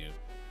continue.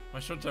 My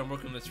short time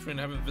working on this train,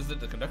 I haven't visited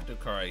the conductor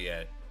car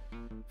yet.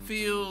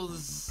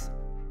 Feels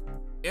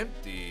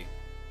empty.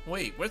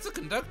 Wait, where's the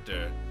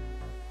conductor?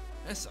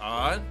 That's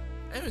odd.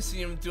 I haven't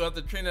seen him throughout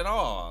the train at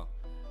all.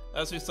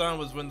 Last we saw him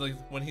was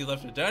when he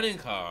left the dining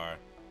car.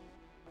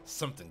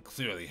 Something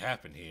clearly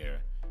happened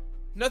here.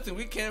 Nothing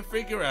we can't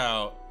figure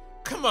out.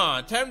 Come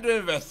on, time to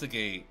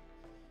investigate.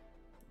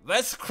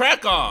 Let's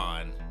crack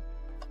on!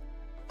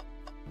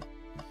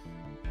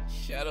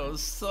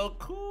 Shadow's so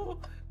cool.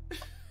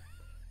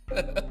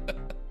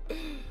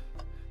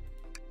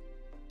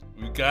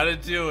 We gotta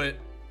do it.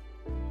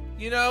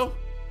 You know,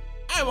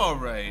 I'm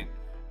alright.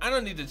 I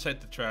don't need to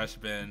check the trash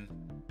bin.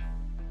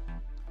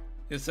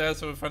 You're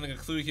satisfied with finding a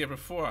clue here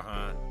before,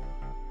 huh?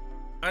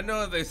 I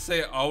know they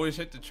say always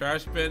check the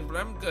trash bin, but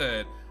I'm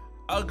good.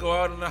 I'll go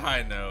out on a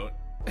high note.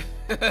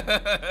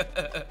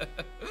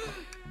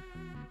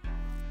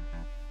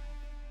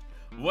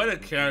 What a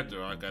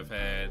character arc I've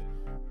had.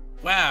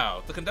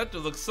 Wow, the conductor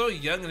looks so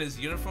young in his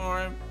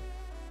uniform.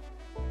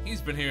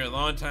 He's been here a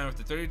long time.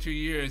 After 32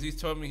 years, he's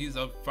told me he's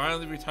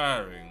finally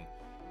retiring.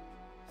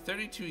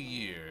 32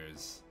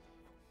 years.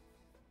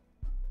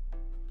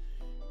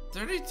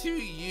 32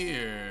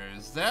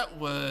 years. That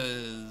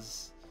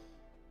was...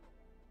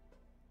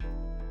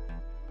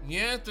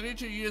 Yeah,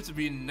 32 years would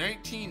be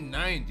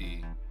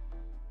 1990.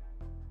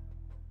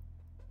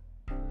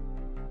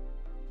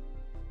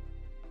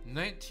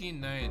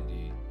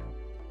 1990.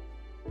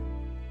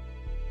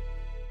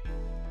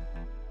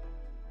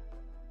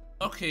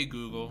 Okay,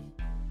 Google.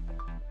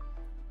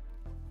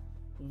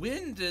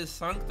 When did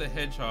Sonic the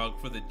Hedgehog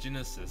for the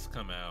Genesis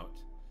come out?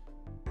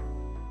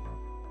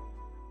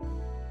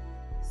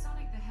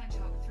 Sonic the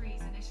Hedgehog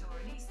 3's initial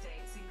release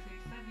dates include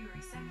February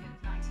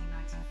 2nd,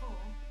 1994,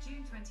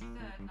 June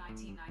 23rd,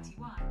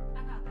 1991,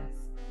 and others.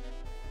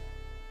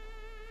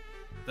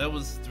 That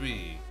was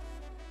 3.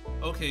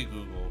 Okay,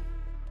 Google.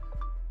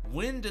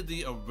 When did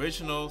the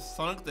original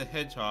Sonic the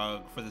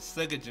Hedgehog for the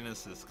Sega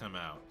Genesis come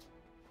out?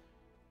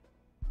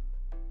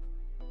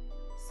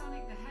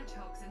 Sonic the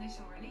Hedgehog's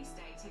initial release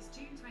date is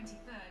June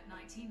 23rd,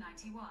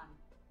 1991.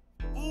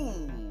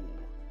 Ooh.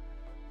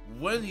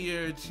 1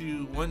 year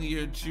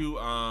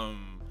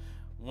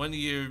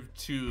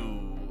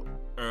too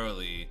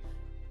early.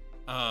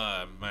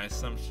 My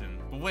assumption.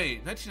 But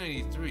wait,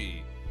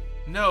 1993.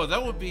 No,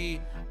 that would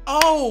be...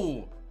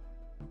 Oh!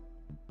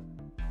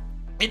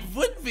 It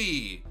would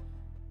be!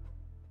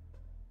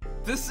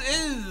 This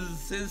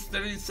is his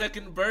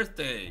 32nd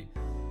birthday.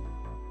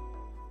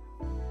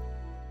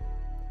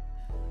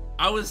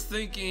 I was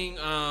thinking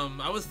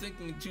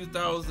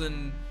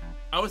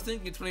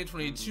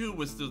 2022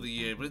 was still the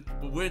year, but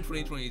we're in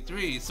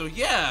 2023, so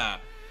yeah,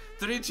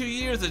 32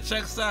 years, it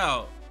checks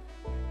out.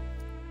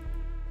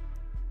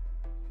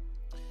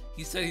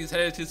 He said he's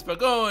headed to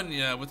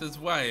Spagonia with his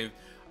wife.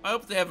 I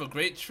hope they have a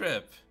great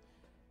trip.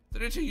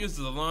 32 years is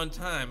a long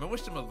time. I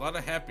wish them a lot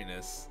of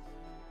happiness.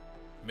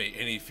 May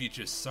any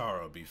future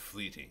sorrow be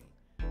fleeting.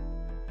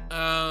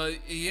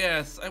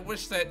 Yes, I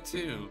wish that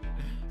too.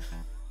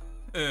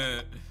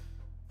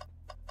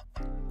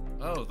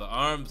 Oh, the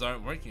arms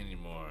aren't working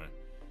anymore.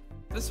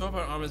 This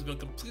robot arm has been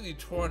completely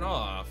torn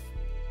off.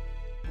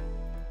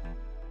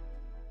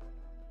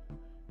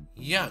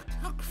 Yuck,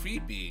 how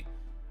creepy.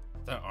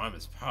 That arm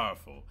is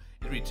powerful.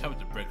 It'd be tough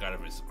to break out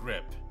of its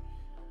grip.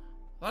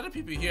 A lot of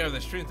people here have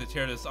the strength to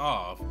tear this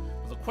off,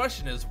 but the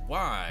question is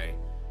why?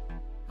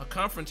 A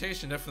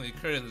confrontation definitely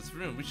occurred in this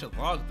room. We should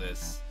log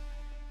this.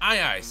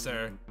 Aye aye,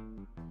 sir.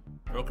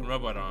 Broken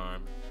robot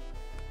arm.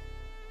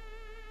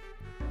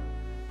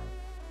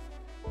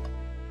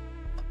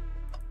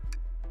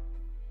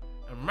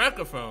 A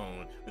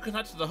microphone! We can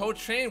talk to the whole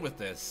train with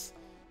this.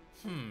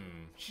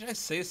 Should I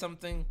say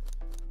something?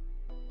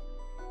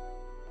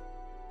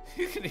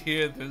 You can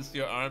hear this,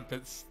 your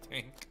armpits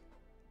stink.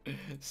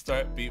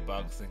 Start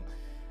beatboxing.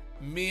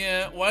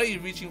 Mia, why are you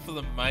reaching for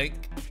the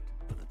mic?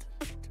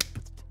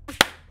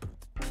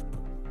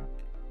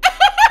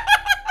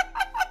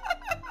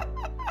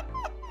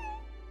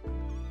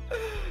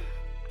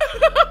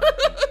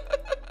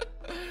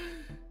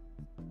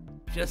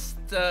 Just,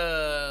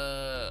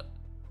 I'm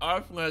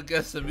gonna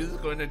guess some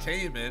musical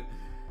entertainment.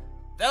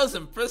 That was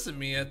impressive,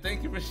 Mia.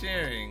 Thank you for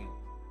sharing.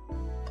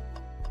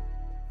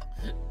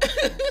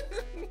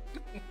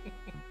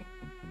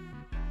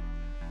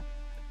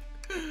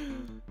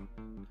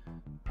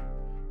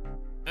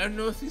 I've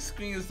noticed these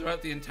screens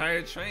throughout the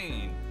entire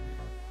train.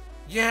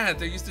 Yeah,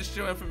 they used to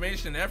show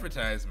information in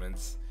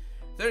advertisements.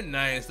 They're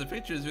nice. The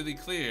picture is really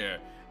clear.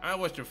 I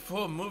watched a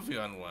full movie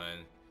on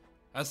one.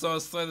 I saw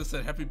a slide that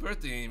said "Happy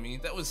Birthday, Amy."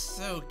 That was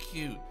so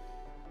cute.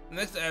 The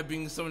next ad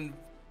being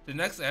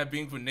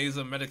for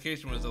nasal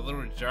medication was a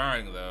little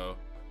jarring, though.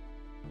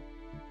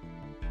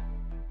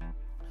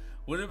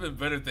 Would have been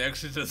better if they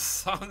actually just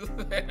sung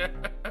there.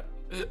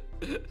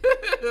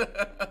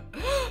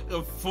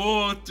 A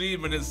full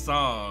 3-minute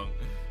song.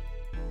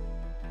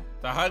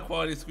 The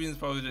high-quality screens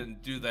probably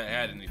didn't do that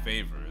ad any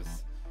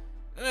favors.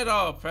 Not at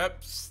all,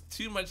 perhaps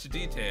too much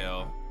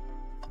detail.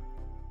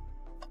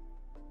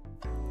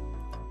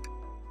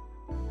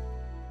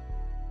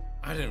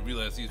 I didn't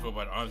realize these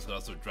robot arms could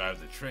also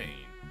drive the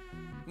train.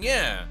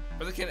 Yeah,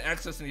 but they can't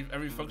access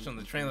every function on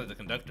the train like the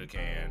conductor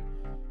can.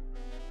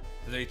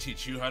 Did they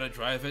teach you how to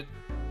drive it?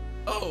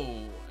 Oh,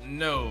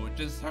 no,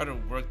 just how to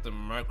work the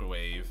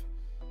microwave.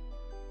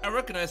 I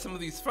recognize some of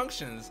these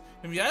functions.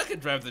 Maybe I could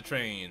drive the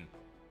train.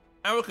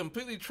 I would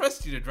completely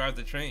trust you to drive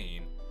the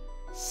train.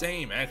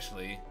 Same,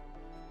 actually.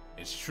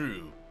 It's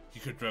true.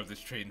 You could drive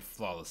this train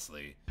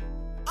flawlessly.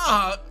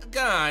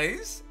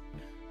 Guys!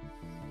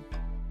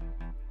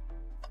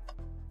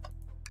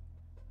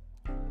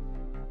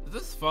 Did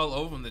this fall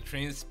over when the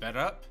train sped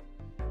up?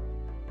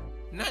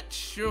 Not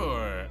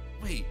sure.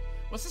 Wait,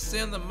 what's it say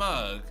on the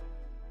mug?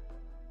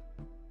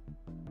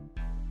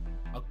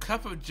 A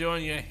cup of joy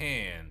in your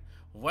hand.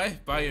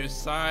 Wife by your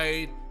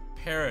side.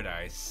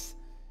 Paradise.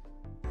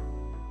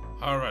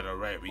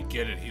 Alright, we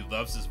get it. He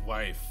loves his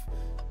wife.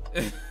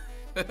 Give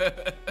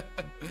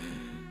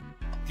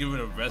it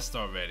a rest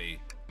already.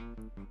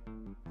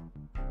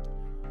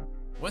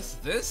 What's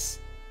this?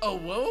 Oh,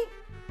 whoa?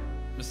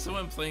 Was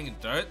someone playing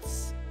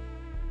darts?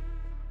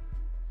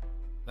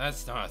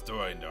 That's not a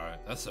throwing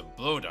dart. That's a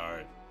blow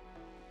dart.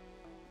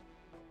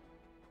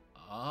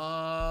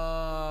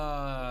 Oh.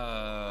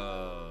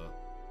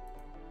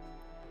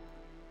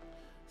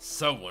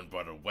 Someone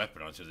brought a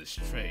weapon onto this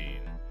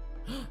train.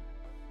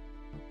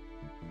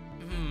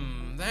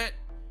 That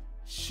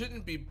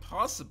shouldn't be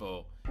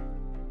possible.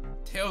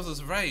 Tails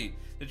is right.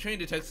 The train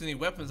detects any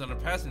weapons on a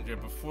passenger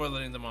before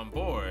letting them on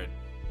board.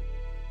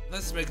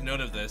 Let's make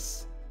note of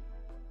this.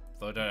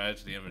 Throw that out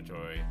to the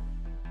inventory.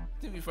 I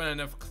think we find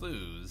enough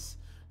clues.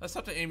 Let's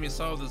talk to Amy and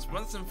solve this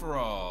once and for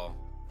all.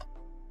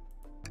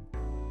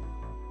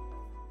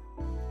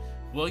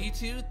 Well, you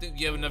two, think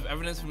you have enough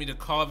evidence for me to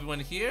call everyone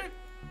here?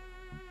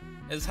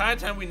 It's high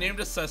time we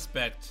named a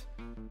suspect.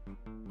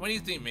 What do you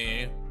think,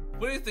 Mary?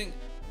 What do you think?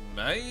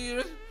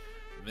 Mary?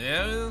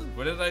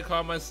 What did I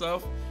call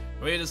myself?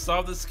 Ready to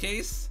solve this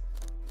case?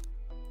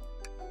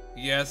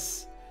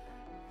 Yes.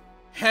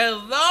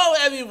 Hello,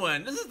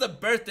 everyone! This is the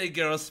birthday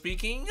girl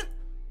speaking.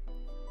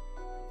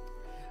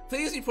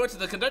 Please report to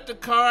the conductor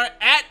car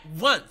at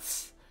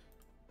once.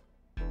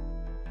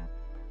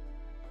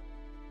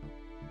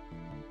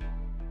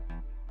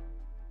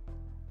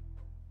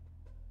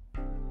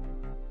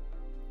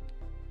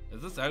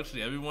 Is this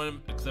actually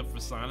everyone except for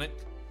Sonic?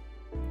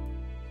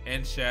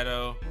 And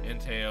Shadow and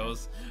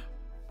Tails.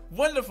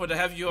 Wonderful to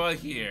have you all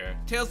here.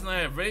 Tails and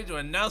I are ready to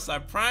announce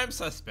our prime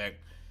suspect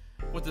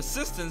with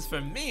assistance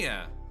from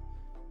Mia.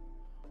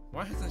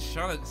 Why hasn't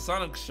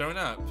Sonic shown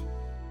up?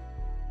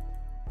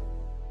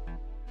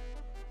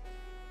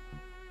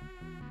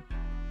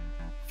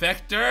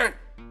 Vector?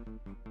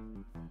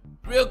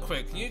 Real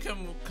quick, can you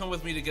come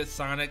with me to get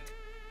Sonic?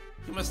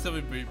 He must still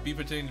be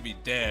pretending to be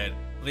dead.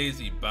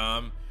 Lazy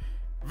bum.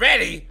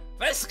 Ready?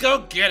 Let's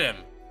go get him!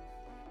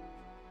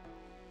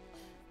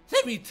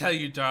 Let me tell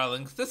you,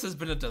 darlings, this has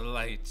been a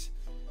delight.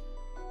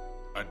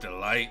 A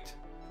delight?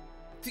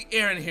 The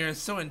air in here is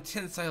so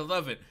intense, I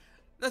love it.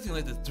 Nothing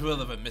like the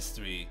thrill of a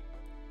mystery.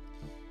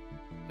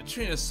 The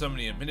train has so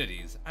many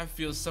amenities, I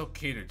feel so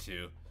catered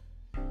to.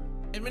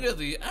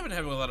 Admittedly, I've been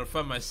having a lot of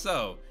fun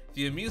myself,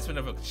 the amusement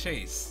of a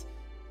chase.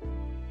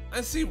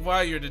 I see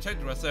why you're a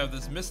detective outside of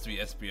this mystery,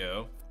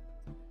 SBO.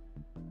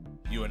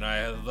 You and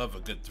I love a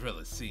good thrill,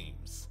 it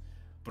seems.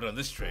 But on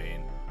this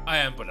train, I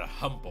am but a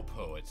humble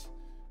poet.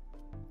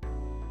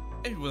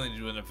 I'd be willing to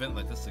do an event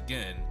like this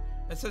again.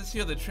 It says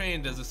here the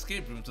train does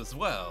escape rooms as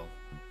well.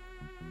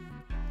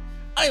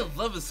 I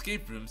love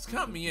escape rooms,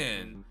 count me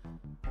in.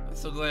 I'm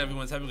so glad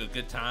everyone's having a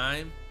good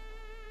time.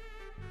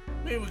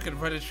 Maybe we could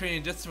ride a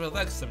train just to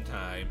relax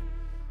sometime.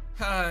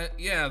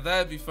 Yeah,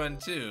 that'd be fun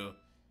too.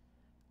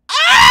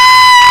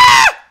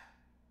 Ah!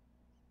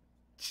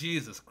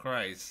 Jesus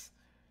Christ.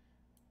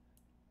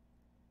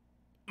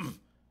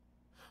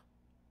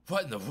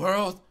 What in the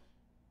world?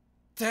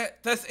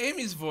 That's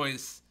Amy's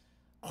voice.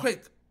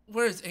 Quick,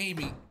 where's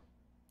Amy?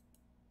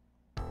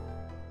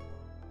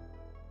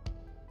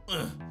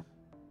 Why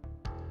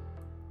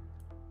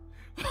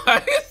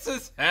is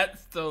his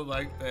hat still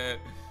like that?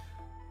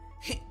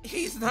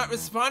 He's not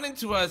responding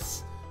to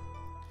us.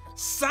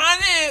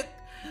 Sonic!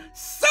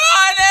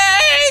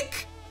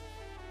 Sonic!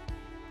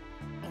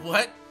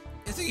 What?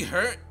 Is he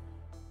hurt?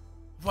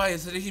 Why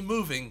isn't he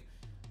moving?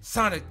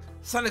 Sonic,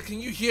 can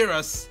you hear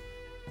us?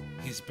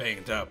 He's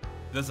banged up.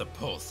 There's a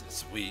pulse,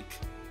 it's weak.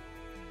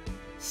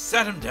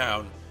 Set him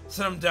down,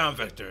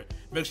 Vector.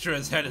 Make sure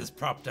his head is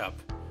propped up.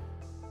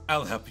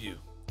 I'll help you.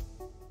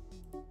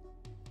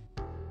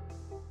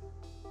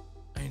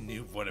 I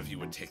knew one of you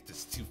would take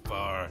this too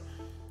far.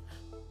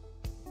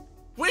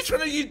 Which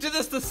one of you did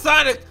this to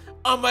Sonic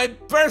on my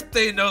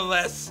birthday, no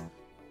less?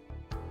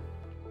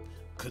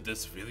 Could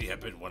this really have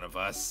been one of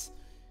us?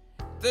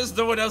 There's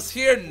no one else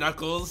here,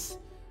 Knuckles.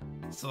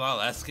 So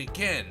I'll ask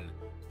again.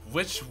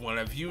 Which one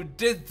of you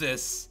did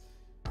this?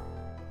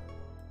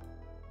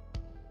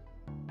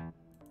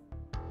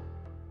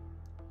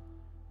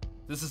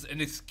 This is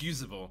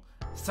inexcusable.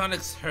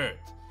 Sonic's hurt.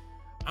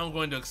 I'm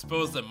going to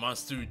expose the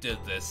monster who did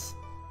this.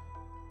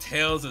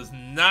 Tails is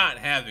not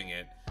having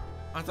it.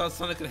 I thought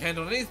Sonic could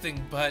handle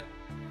anything, but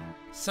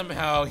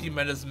somehow he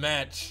met his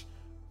match.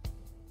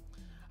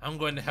 I'm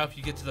going to help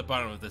you get to the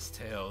bottom of this,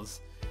 Tails.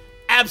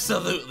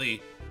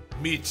 Absolutely.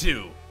 Me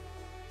too.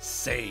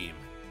 Same.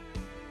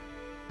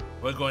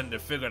 We're going to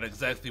figure out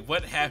exactly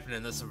what happened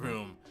in this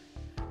room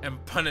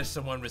and punish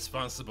someone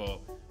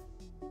responsible.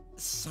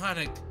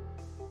 Sonic,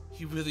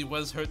 he really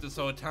was hurt this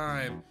whole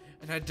time,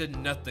 and I did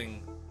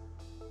nothing.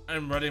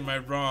 I'm righting my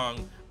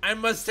wrong. I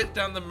must take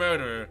down the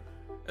murderer.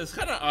 It's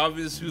kind of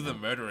obvious who the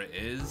murderer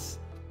is.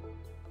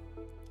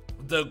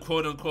 The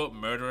quote-unquote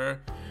murderer.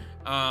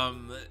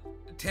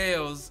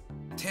 Tails,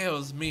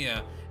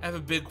 Mia, I have a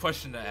big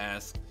question to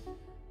ask.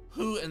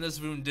 Who in this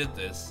room did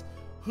this?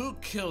 Who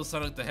killed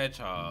Sonic the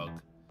Hedgehog?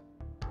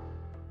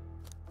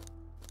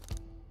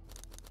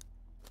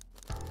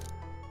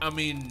 I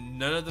mean,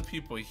 none of the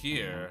people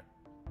here.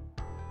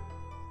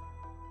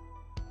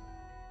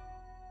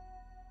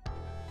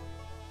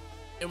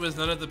 It was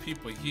none of the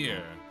people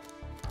here.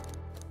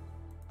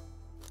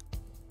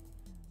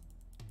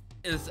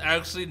 It's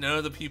actually none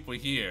of the people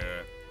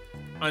here.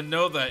 I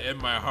know that in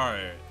my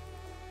heart.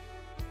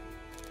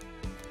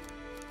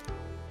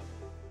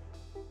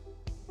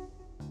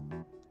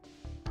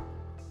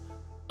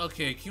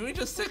 Okay, can we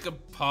just take a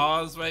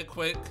pause right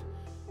quick?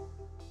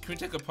 Can we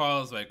take a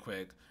pause right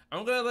quick?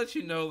 I'm gonna let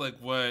you know like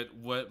what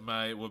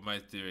my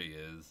theory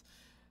is.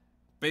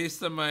 Based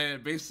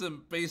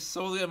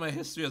solely on my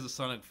history as a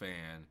Sonic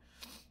fan.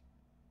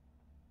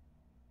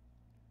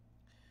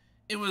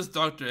 It was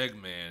Dr.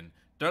 Eggman.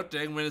 Dr.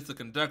 Eggman is the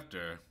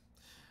conductor.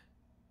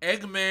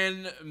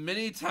 Eggman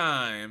many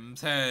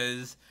times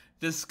has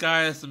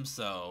disguised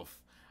himself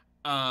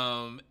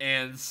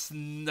and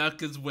snuck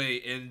his way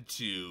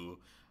into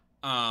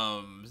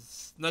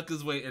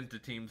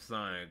Team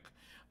Sonic.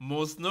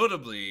 Most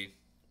notably,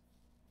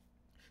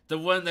 the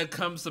one that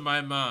comes to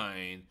my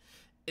mind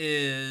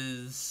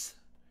is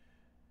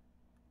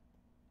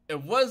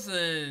it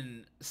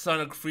wasn't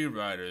Sonic Free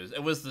Riders.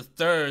 It was the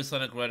third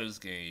Sonic Riders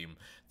game,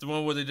 the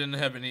one where they didn't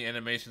have any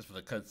animations for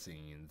the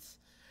cutscenes.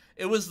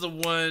 It was the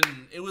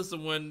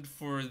one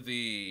for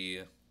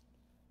the.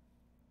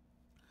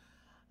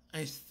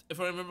 If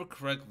I remember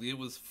correctly, it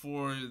was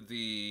for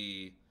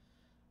the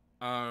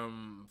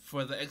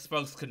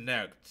Xbox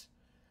Connect.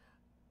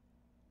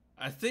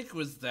 I think it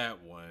was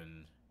that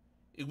one.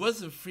 It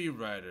wasn't Free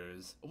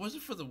Riders. It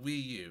wasn't for the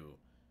Wii U.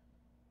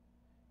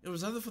 It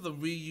was either for the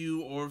Wii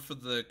U or for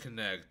the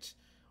Connect,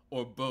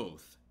 or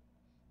both.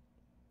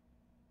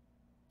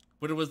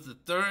 But it was the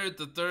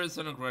third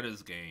Sonic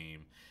Riders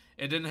game.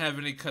 It didn't have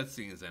any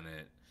cutscenes in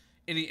it,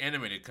 any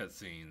animated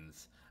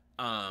cutscenes.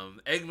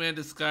 Eggman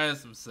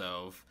disguised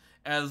himself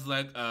as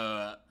like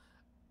a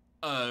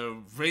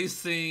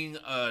racing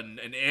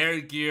an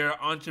air gear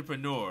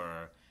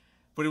entrepreneur,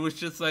 but it was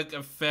just like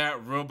a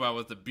fat robot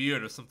with a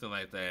beard or something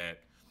like that.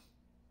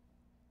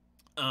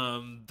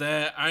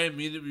 That I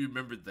immediately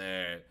remembered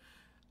that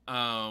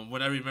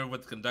when I remember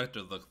what the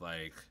conductor looked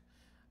like.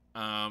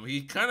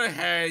 He kind of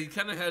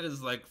had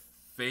his like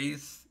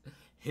face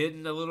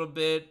hidden a little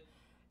bit,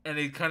 and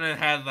he kind of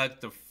had like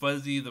the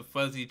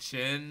fuzzy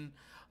chin,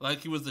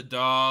 like he was a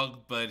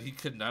dog, but he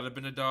could not have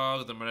been a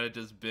dog. There might have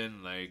just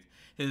been like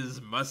his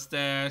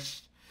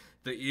mustache.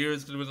 The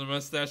ears could have been the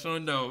mustache. Oh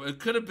no, it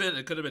could have been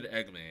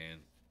Eggman.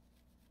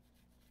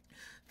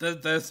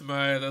 That's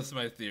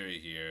my theory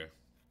here.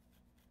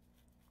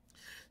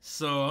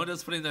 So I'm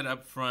just putting that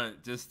up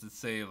front just to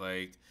say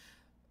like,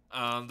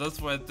 that's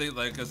why I think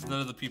like it's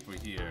none of the people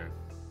here.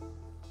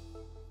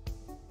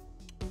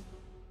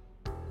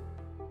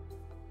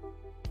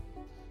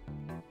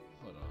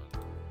 Hold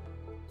on.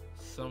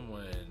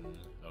 Someone.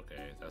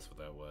 Okay, that's what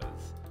that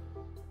was.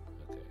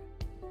 Okay.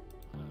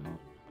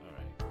 All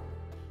right.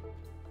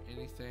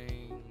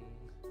 Anything?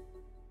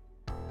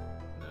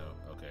 No.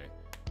 Okay.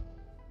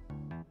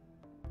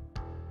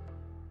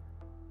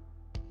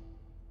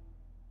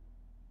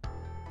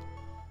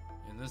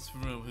 In this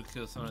room, who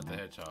killed Sonic the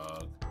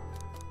Hedgehog?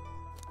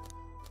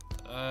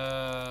 I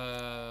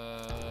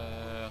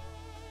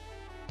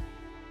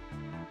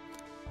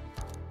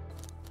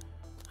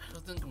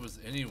don't think it was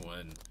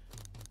anyone.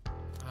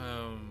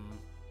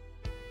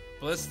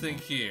 But let's think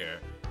here.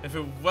 If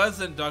it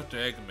wasn't Dr.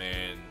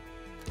 Eggman,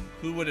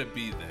 who would it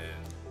be then?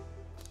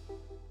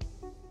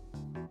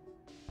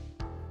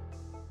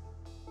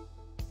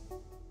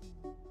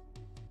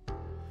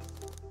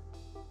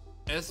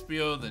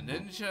 Espio the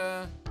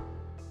Ninja,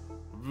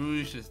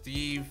 Rouge the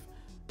Thief,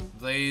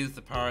 Blaze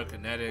the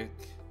Pyrokinetic,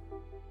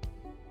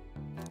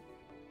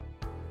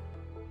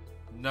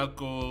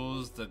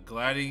 Knuckles the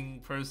Gliding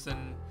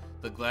Person,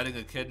 the Gliding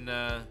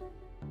Echidna,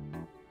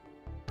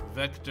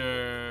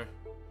 Vector,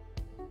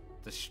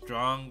 the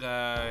Strong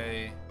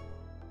Guy,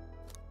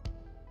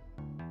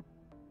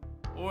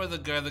 or the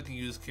guy that can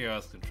use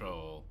Chaos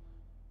Control.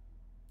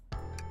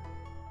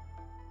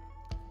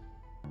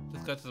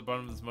 Just got to the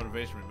bottom of this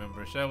motivation,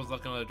 remember? Shadow was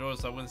knocking on the door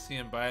so I wouldn't see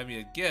him buy me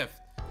a gift.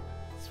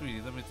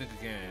 Sweetie, let me think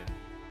again.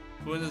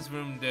 Who in this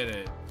room did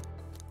it?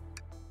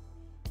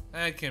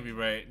 That can't be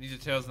right. Ninja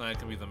Tails and I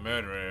can be the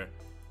murderer.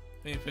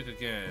 Let me pick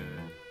again.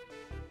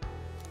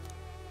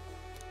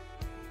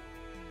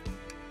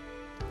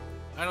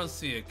 I don't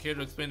see it. Care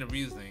to explain the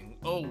reasoning?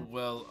 Oh,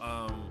 well,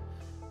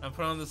 I'm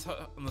put on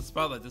the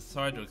spotlight. This is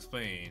hard to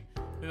explain.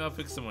 Maybe I'll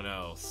pick someone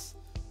else.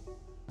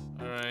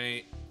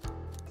 Alright.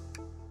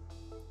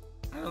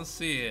 I don't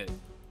see it.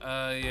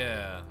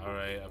 Yeah.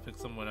 Alright, I'll pick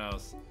someone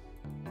else.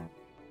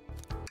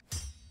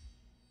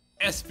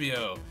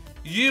 Espio,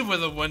 you were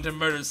the one to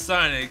murder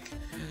Sonic.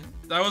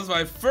 That was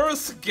my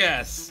first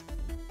guess.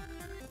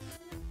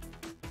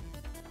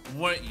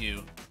 Weren't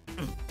you?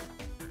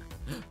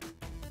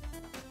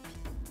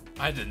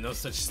 I did no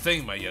such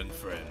thing, my young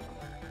friend.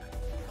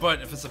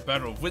 But if it's a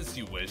battle of wits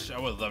you wish, I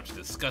would love to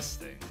discuss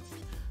things.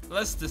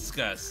 Let's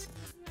discuss.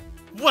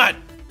 What?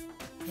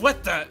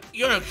 What the?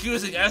 You're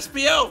accusing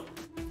Espio?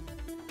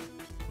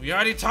 We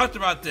already talked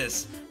about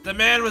this. The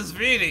man was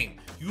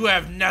reading. You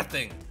have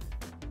nothing.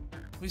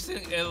 We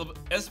think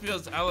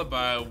Espio's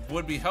alibi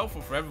would be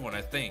helpful for everyone,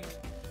 I think.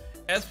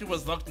 Espio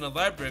was locked in the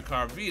library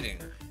car reading.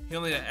 He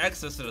only had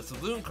access to the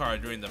saloon car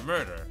during the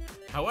murder.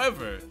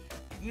 However,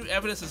 new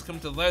evidence has come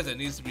to light that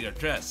needs to be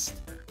addressed.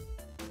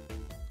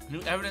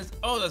 New evidence?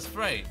 Oh, that's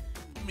right.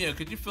 Mia,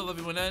 could you fill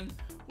everyone in?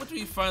 What do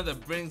we find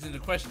that brings into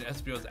question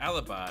Espio's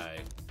alibi?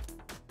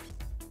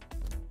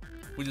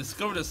 We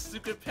discovered a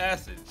secret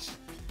passage.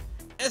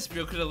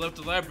 Espio could have left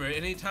the library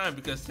at any time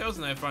because Tails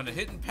and I found a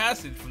hidden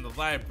passage from the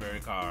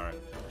library car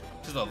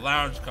to the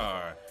lounge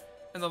car.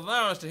 And the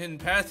lounge to hidden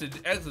passage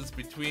exits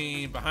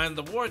behind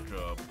the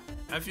wardrobe.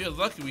 I feel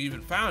lucky we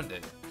even found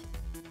it.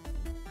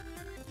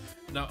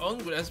 Not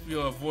only would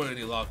Espio avoid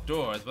any locked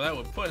doors, but that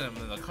would put him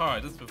in the car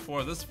just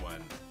before this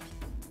one.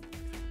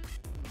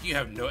 You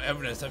have no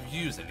evidence I've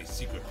used any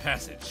secret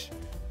passage.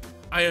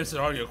 I answered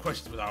all your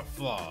questions without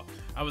flaw.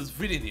 I was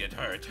reading the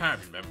entire time,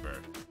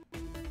 remember?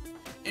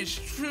 It's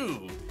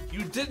true,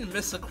 you didn't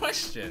miss a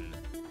question.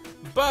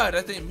 But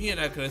I think Mia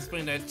and I could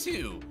explain that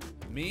too.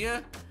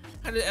 Mia?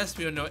 How did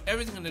Espio know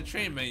everything in the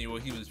train manual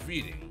he was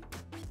reading?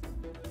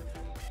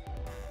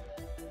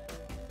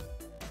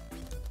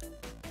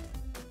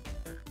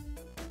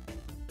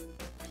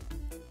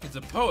 He's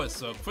a poet,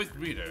 so a quick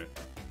reader.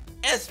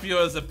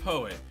 Espio is a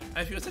poet.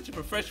 I feel such a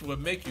profession would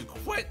make you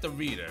quite the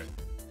reader.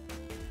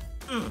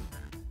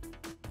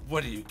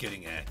 What are you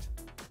getting at?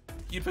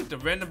 You picked a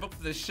random book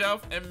from the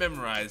shelf and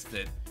memorized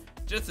it,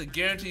 just to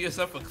guarantee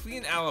yourself a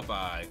clean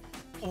alibi.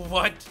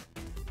 What?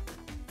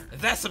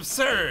 That's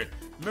absurd!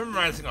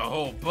 Memorizing a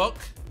whole book?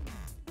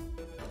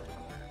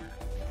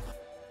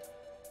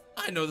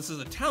 I know this is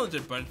a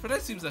talented bunch, but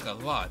that seems like a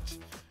lot.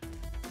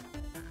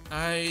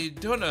 I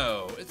don't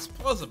know. It's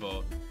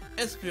plausible.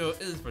 Espio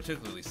is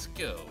particularly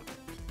skilled.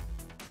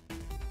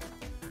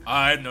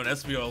 I've known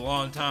Espio a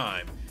long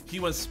time. He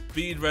once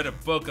speed read a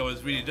book I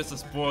was reading just to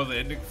spoil the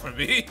ending for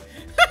me.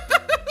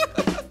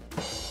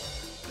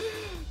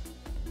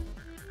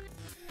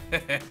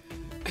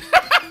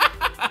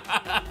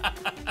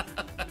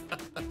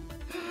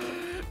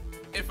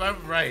 If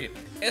I'm right,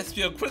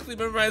 Espio quickly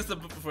memorized the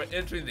book before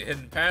entering the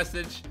hidden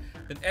passage.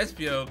 Then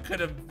Espio could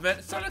have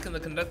met Sonic in the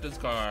conductor's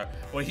car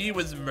where he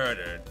was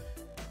murdered.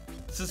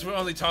 Since we're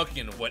only talking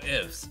in what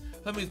ifs,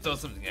 let me throw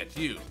something at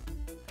you.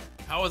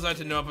 How was I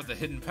to know about the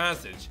hidden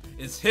passage?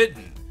 It's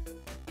hidden.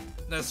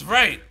 That's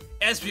right.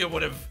 How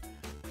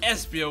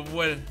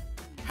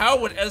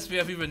would Espio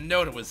have even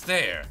known it was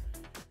there?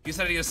 You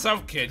said it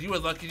yourself, kid. You were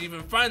lucky to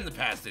even find the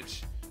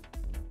passage.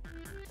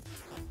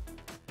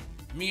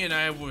 Me and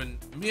I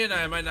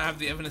might not have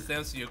the evidence to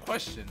answer your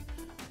question,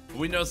 but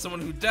we know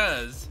someone who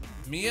does.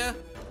 Mia?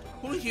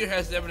 Who here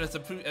has the evidence to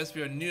prove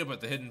Espio knew about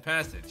the hidden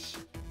passage?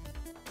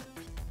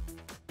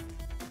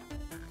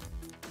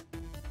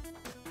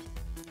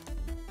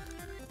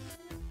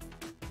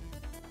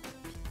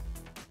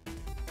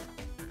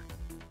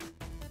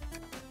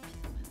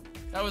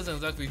 That wasn't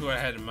exactly who I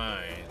had in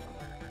mind.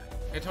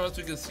 They told us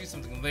we could see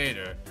something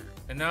later,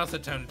 and now's the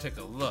time to take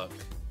a look.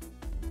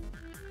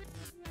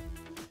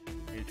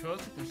 They told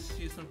us we could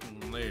see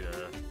something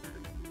later,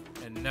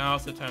 and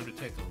now's the time to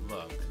take a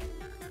look.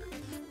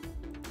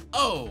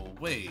 Oh,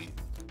 wait.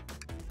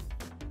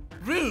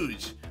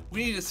 Rouge!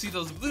 We need to see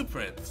those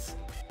blueprints.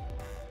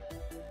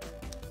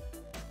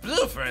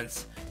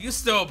 Blueprints? You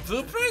stole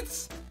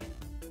blueprints?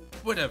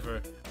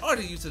 Whatever. All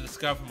they used to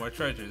discover for more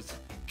treasures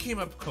came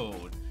up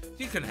cold.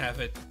 You can have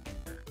it.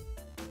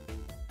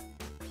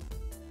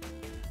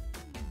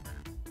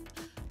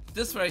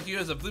 This right here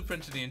is a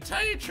blueprint to the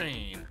entire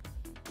train.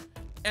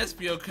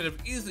 Espio could have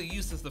easily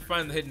used this to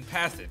find the hidden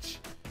passage.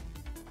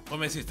 What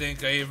makes you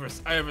think I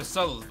ever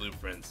saw those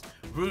blueprints?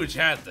 Rouge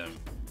had them.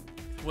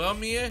 Well,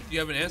 Mia, do you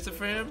have an answer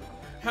for him?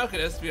 How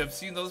could Espio have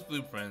seen those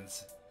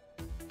blueprints?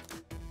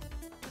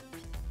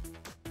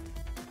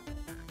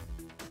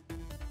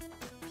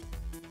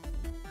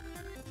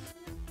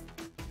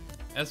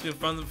 Espio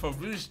found them before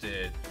Rouge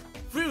did.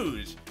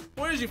 Rouge,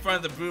 where did you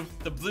find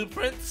the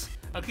blueprints?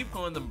 I'll keep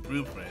calling them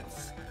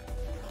blueprints.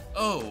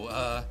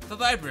 Oh, the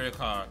library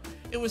car.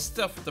 It was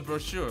stuffed with the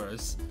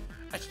brochures.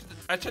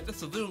 I checked the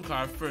saloon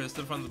car first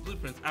and found the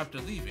blueprints after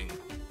leaving.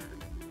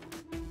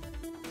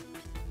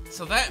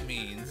 So that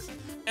means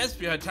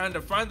Espio had time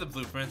to find the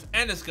blueprints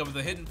and discover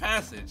the hidden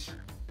passage.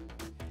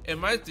 In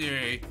my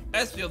theory,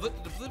 Espio looked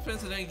at the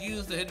blueprints and then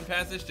used the hidden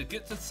passage to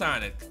get to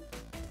Sonic.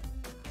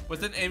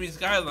 Within Amy's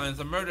guidelines,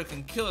 a murder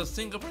can kill a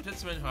single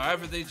participant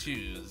however they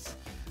choose.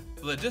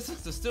 The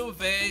logistics are still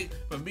vague,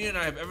 but me and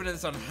I have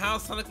evidence on how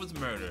Sonic was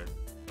murdered.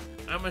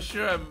 I'm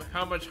unsure of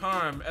how much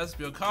harm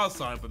Espio caused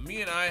Sonic, but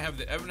me and I have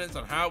the evidence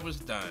on how it was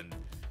done.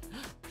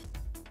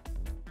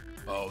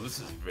 Oh, this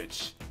is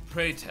rich.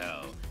 Pray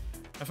tell,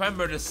 if I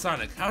murdered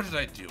Sonic, how did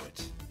I do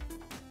it?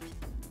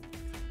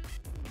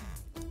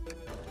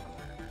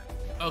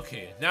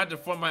 Okay, now to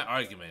form my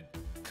argument.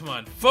 Come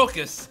on,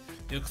 focus!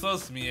 You're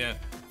close, Mia.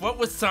 What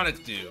would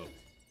Sonic do?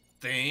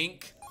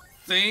 Think?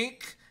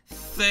 Think?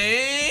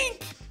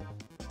 Think?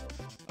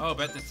 Oh,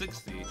 bet the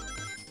 60.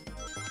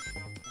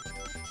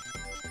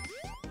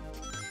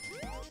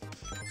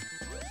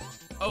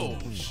 Oh,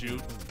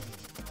 shoot.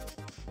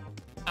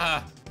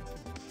 Ah,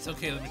 it's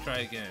okay, let me try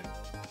again.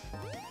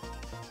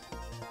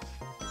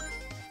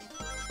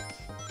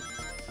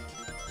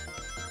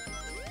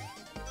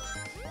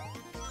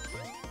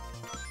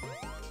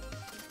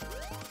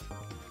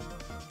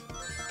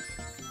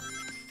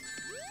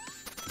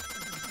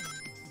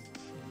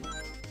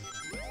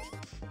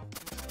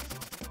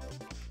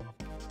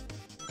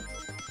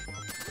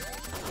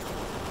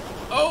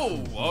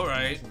 Oh,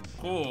 alright,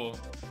 cool.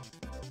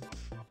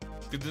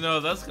 Good to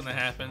know that's gonna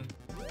happen.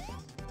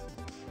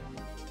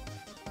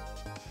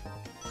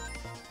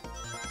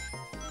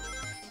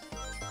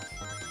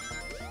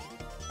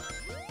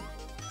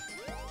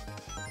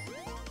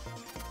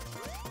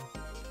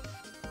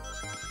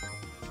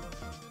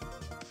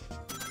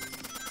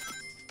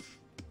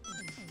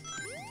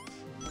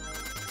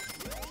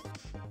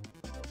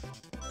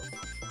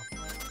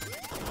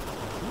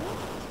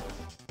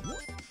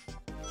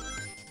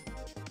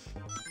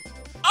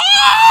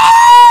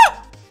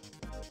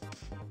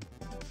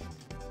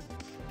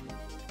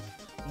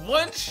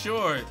 One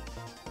short.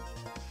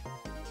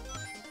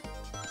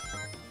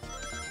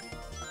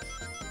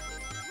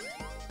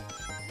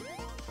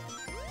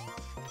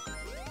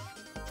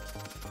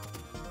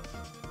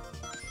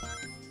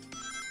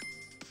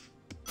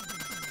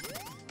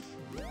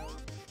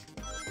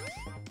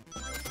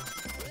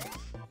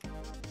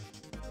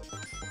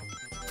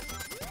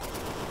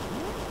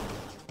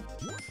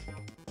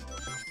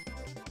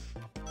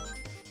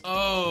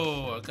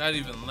 Oh, I got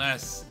even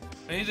less.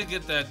 I need to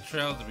get that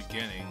trail at the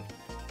beginning.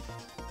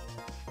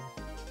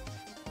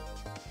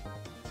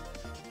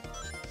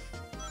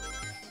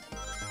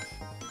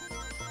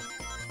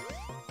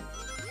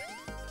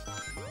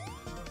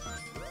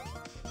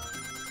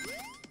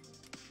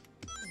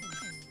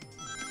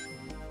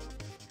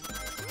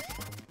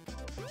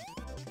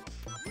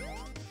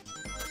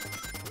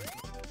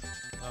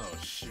 Oh,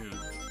 shoot.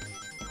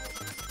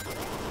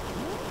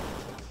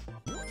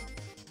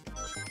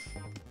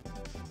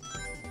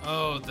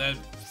 Oh, that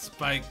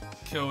spike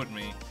killed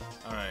me.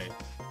 Alright.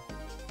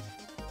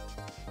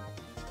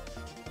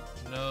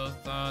 No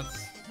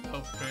thoughts,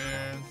 no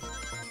prayers.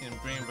 Can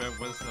bring back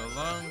what's no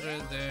longer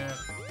there.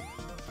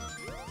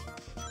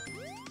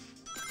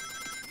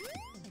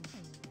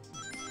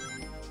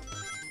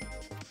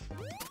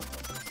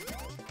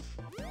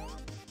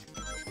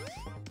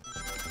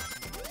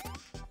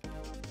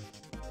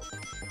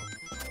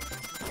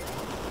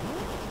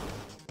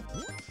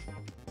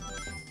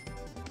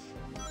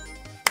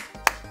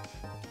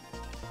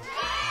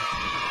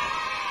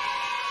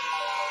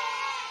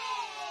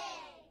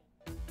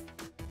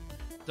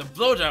 The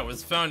blow dart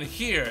was found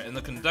here in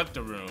the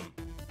conductor room.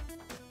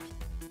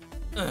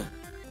 Ugh.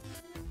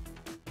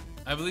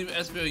 I believe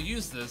Espio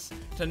used this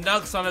to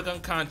knock Sonic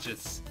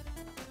unconscious.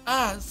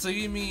 Ah, so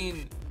you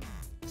mean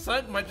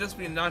Sonic might just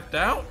be knocked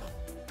out?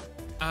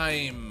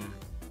 I'm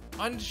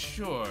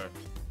unsure.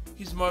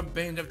 He's more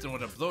banged up than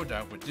what a blow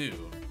dart would do.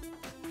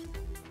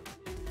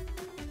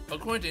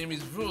 According to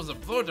Amy's rules, a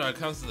blow dart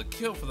counts as a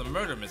kill for the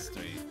murder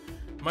mystery.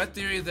 My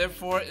theory,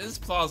 therefore, is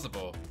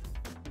plausible.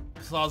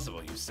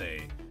 Plausible, you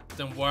say?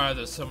 Then why are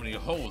there so many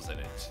holes in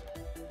it?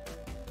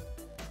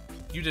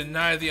 You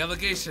deny the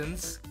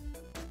allegations?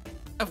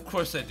 Of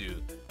course I do.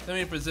 Let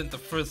me present the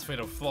first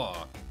fatal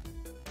flaw.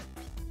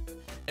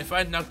 If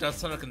I knocked out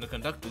Sonic in the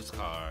conductor's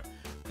car,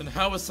 then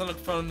how was Sonic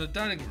found in the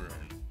dining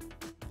room?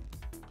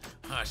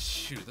 Ah,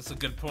 shoot, that's a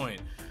good point.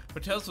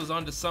 But Tails was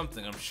onto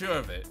something, I'm sure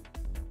of it.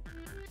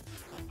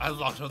 I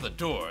locked all the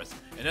doors,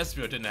 and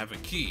Espio didn't have a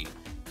key.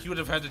 He would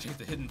have had to take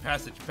the hidden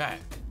passage back.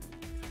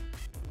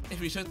 If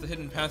he took the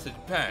hidden passage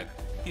back,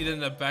 he'd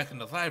end up back in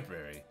the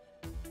library.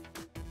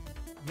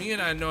 Me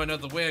and I know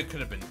another way it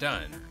could have been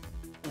done.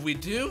 We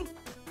do?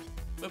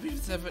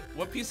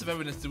 What piece of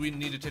evidence do we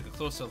need to take a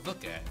closer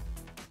look at?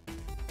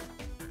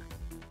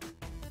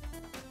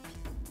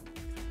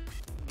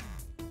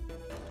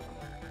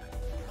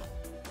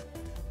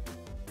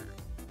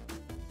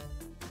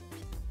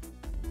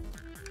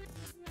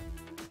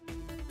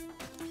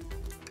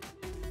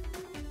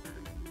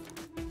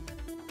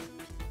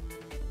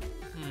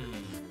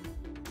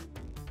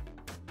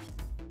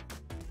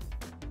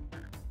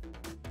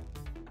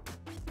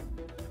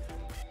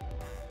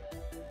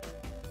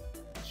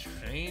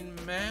 Train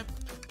map?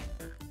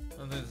 I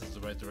don't think this is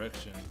the right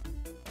direction.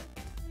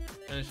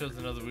 And it shows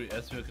another route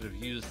Espio could have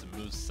used to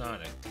move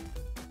Sonic.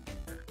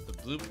 The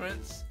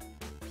blueprints.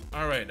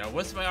 Alright, now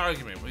what's my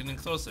argument? We're getting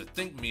closer.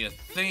 Think, Mia.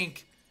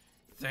 Think!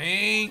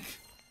 Think!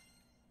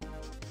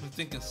 I'm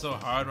thinking so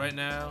hard right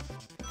now.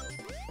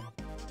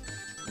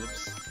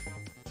 Whoops.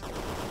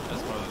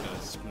 That's probably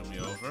gonna screw me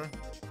over.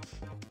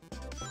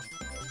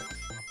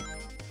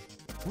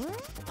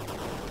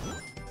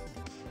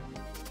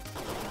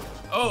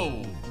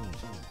 Oh!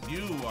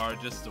 You are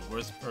just the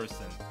worst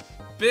person.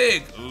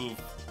 Big oof.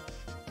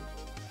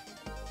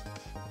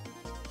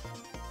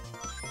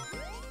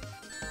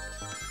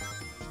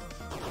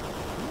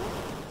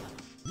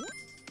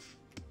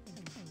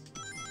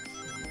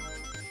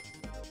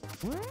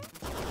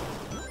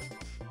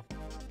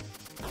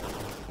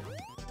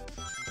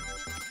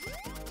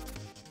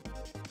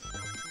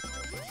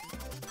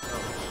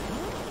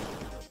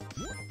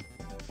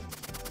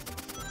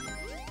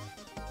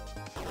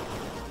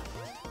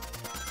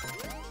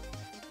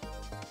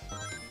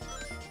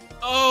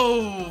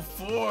 Oh,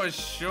 four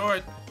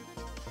short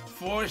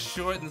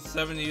and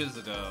 7 years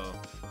ago.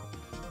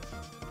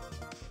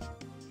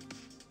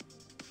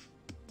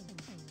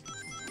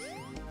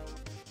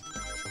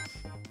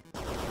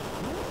 Oh,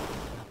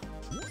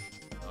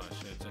 I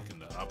should have taken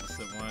the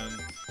opposite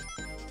one.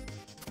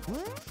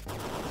 Oh,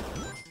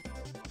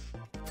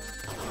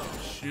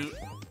 shoot.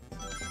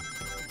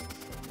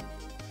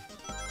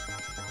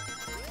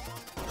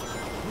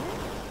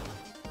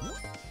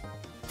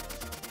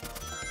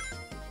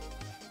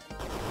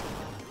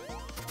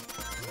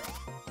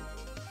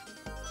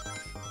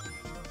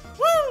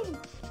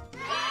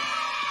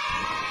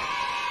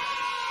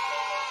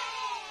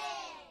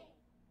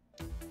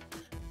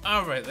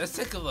 Alright, let's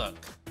take a look.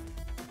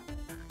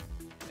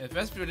 If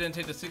Vesper didn't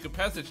take the secret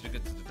passage to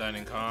get to the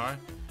dining car,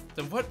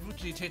 then what route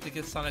did he take to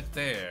get Sonic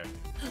there?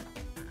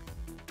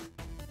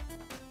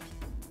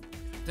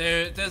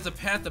 There's a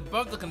path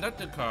above the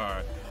conductor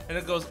car, and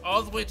it goes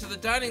all the way to the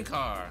dining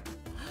car.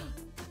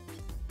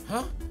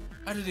 Huh?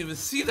 I didn't even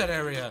see that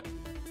area.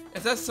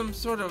 Is that some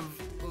sort of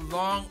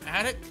long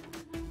attic?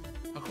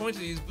 According to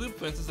these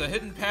blueprints, there's a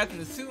hidden path in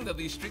the ceiling that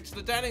leads straight to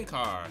the dining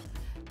car.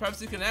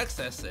 Perhaps you can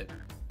access it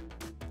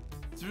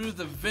through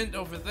the vent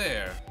over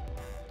there.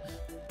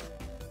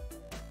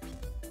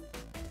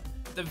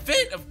 The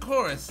vent, of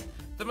course!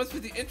 That must be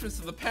the entrance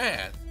to the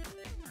path.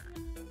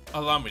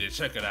 Allow me to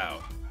check it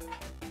out.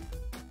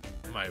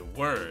 My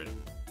word.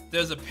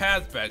 There's a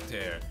path back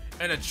there,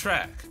 and a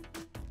track.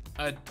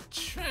 A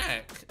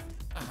track?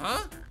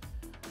 Uh-huh.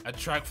 A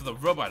track for the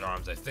robot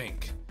arms, I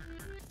think.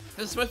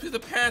 This must be the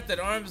path that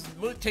arms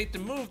take to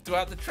move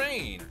throughout the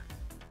train.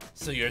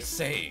 So you're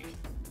saying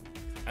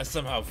I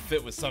somehow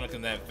fit with Sonic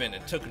in that vent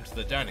and took him to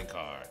the dining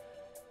car.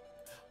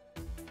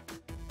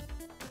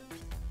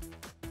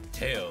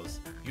 Tails,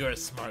 you're a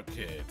smart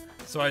kid,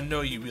 so I know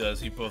you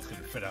realize we both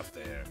can fit up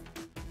there.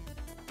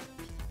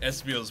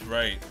 Espio's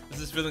right. This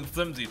is feeling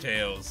flimsy,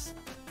 Tails.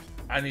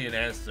 I need an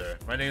answer.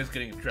 My name's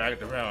getting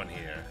dragged around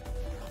here.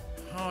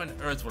 How on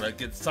earth would I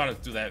get Sonic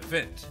through that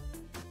vent?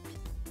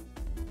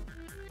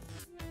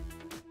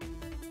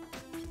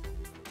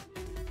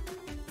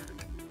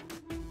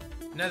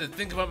 Now to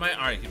think about my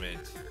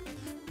argument.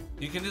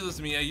 You can do this,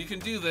 Mia. You can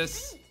do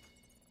this.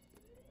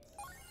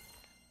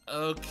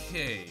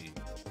 Okay.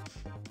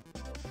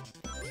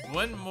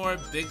 One more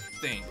big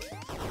think.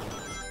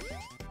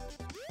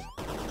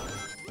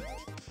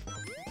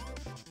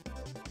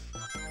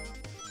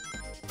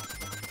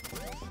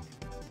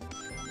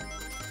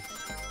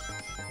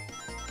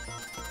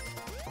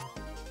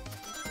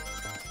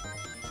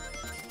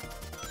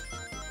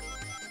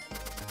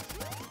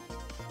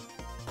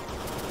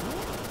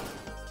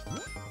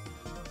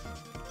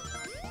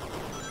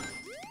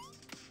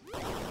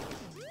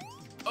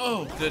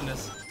 Oh,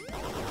 goodness.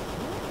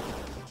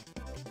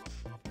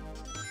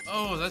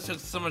 Oh, that took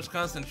so much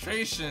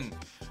concentration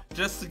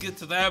just to get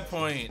to that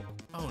point.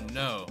 Oh,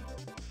 no.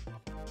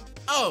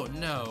 Oh,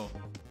 no.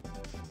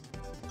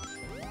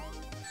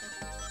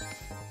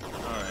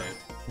 Alright.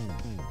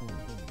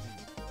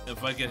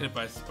 If I get hit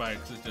by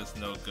spikes, it's just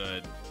no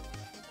good.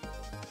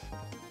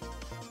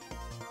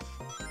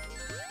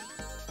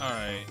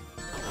 Alright.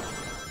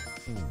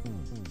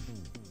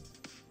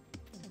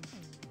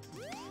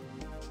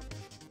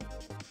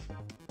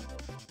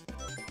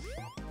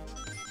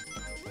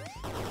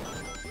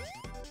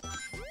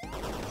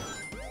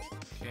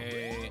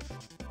 Okay.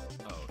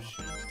 Oh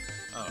shoot.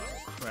 Oh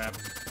crap.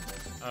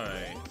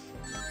 Alright.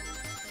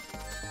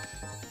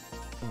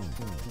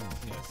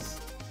 Yes.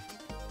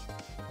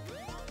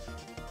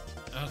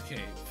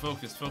 Okay,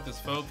 focus, focus,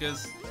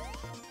 focus.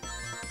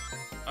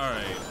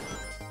 Alright.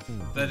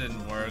 That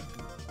didn't work.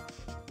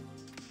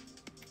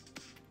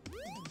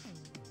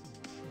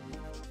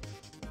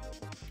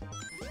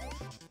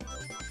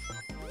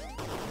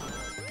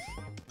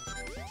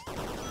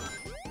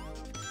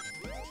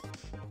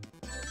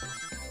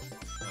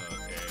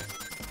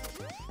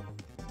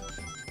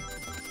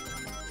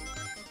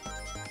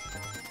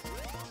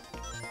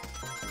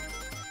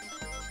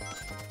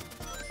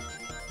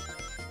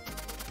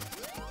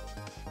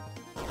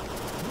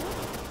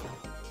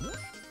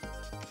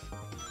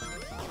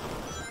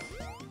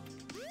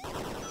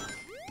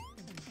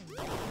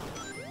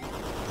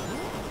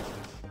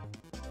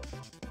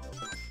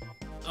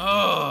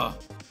 Oh,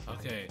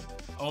 okay.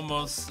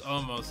 Almost.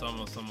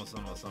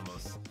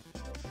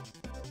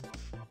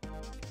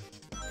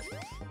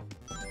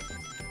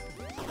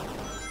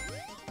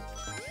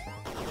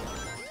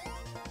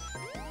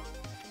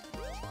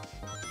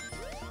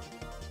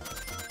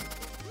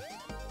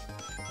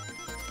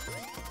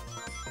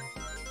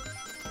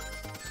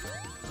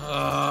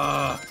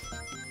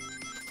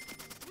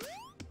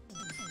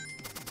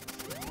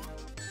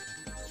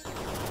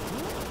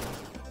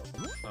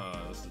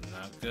 Oh, this is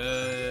not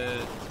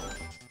good.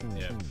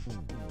 Yep.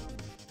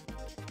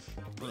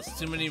 There's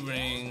too many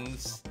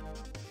rings.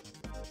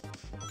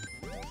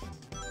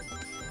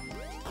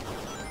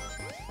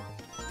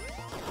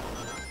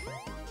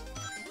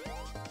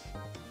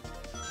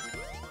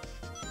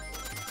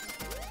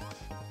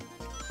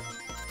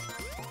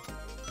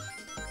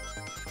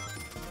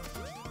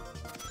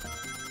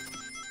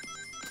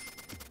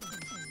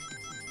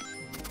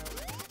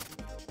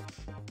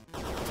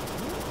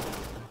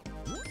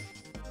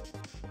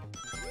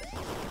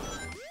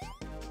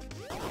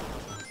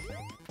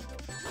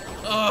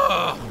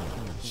 Oh,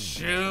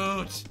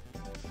 shoot.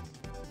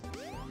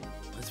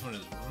 This one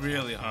is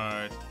really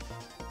hard.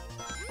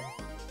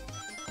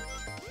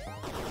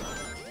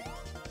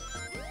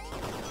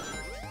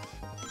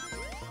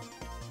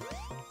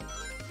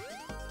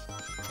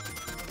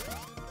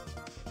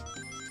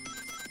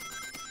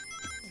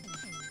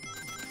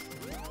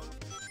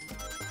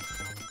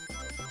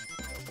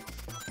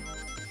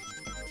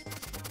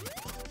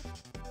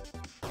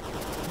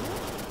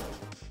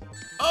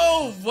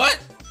 Oh, what?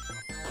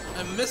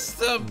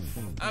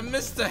 I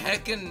missed the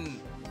heckin'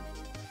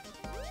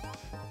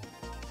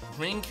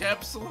 ring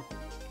capsule.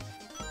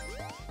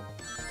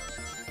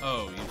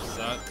 Oh, you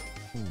suck.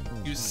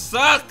 You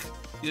suck!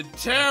 You're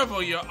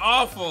terrible, you're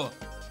awful.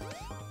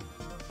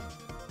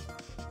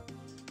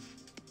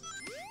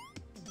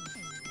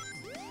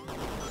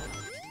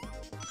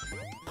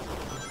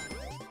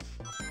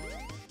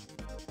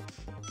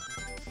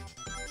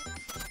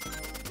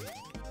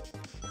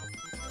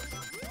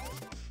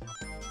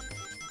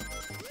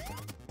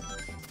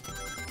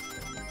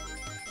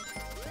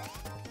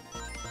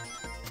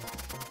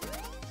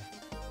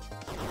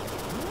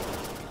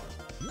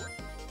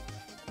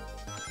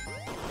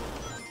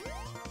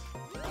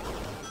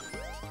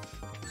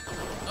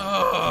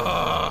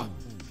 Oh,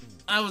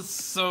 I was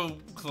so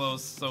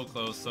close, so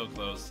close, so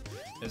close.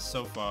 It's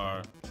so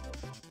far.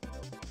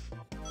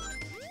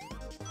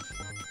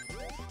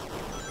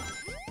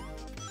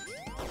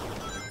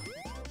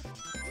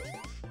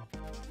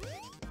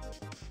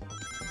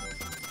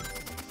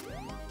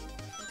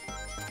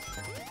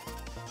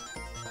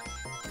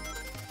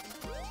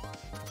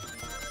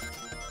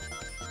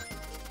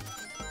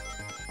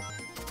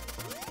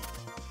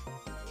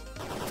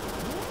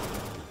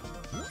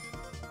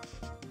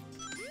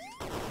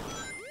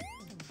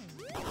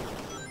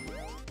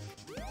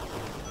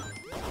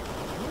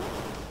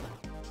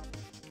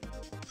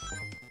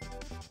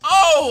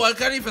 Oh, I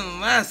got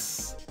even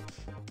less.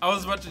 I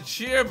was about to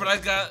cheer, but I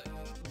got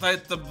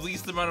like the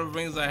least amount of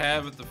rings I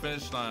have at the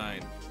finish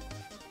line.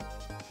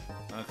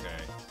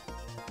 Okay.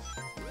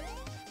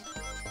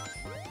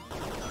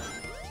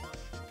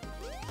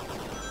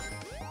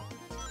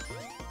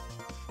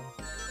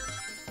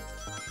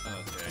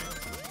 Okay.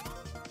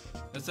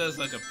 It says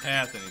like a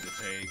path I need to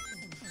take.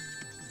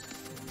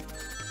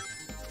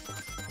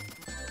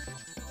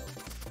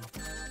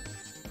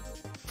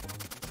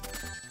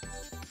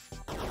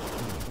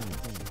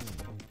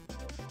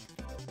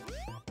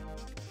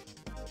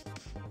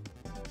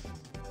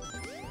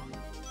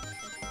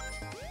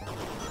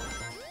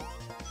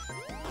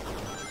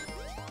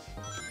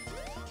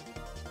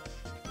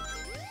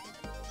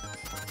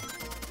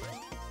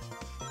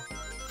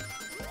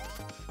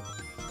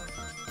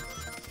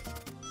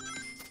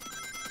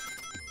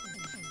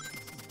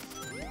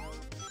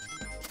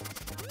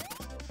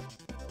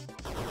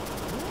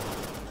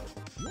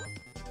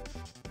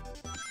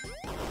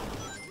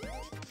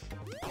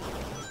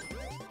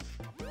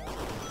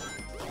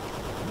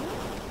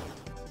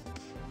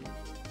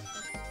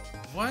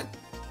 What?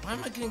 Why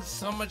am I getting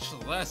so much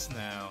less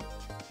now?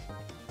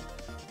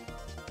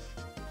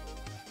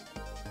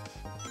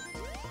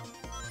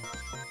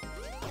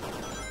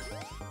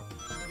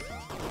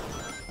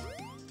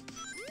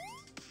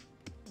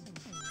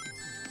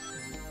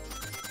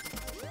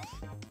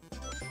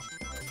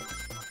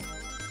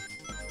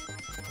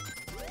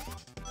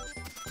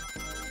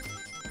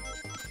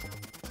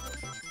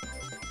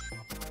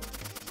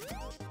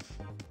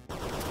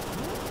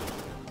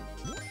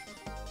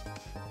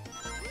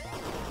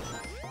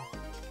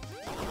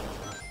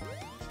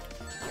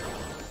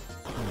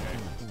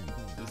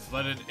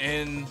 Let it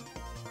in.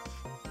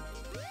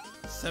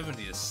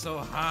 70 is so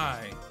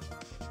high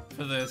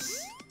for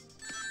this.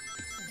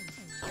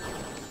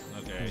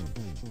 Okay.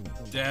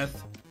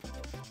 Death.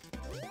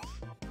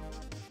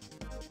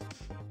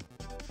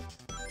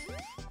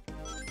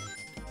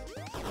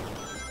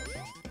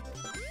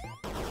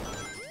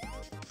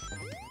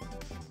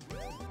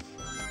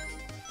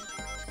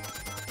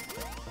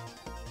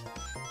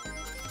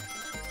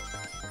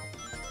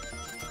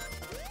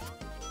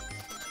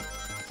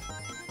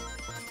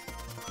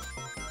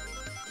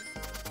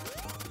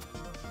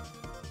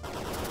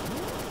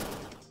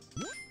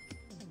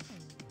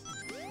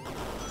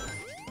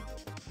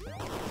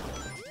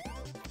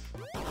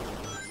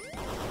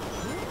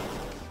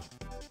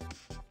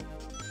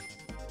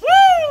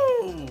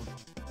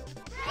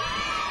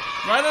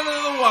 right under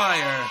the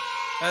wire.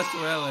 That's the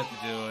way I like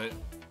to do it.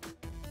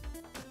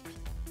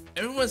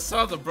 Everyone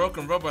saw the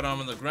broken robot arm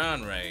on the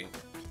ground, right?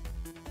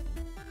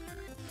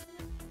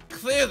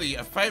 Clearly,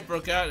 a fight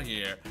broke out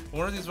here.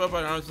 One of these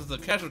robot arms was the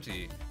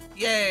casualty.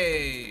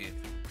 Yay!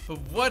 But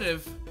what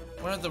if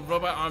one of the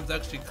robot arms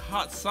actually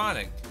caught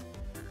Sonic?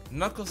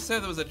 Knuckles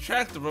said there was a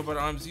track the robot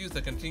arms use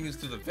that continues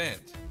through the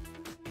vent.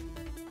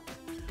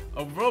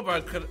 A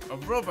robot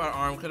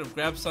arm could have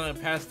grabbed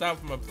Sonic passed out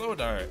from a blow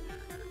dart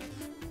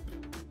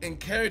and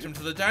carried him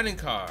to the dining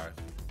car.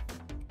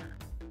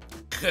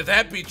 Could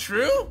that be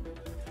true?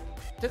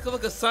 Take a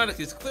look at Sonic,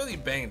 he's clearly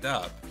banged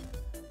up.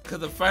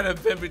 Could the fight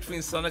have been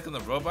between Sonic and the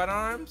robot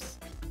arms?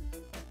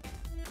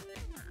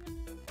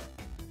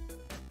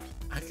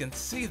 I can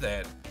see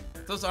that.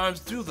 Those arms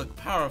do look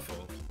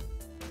powerful.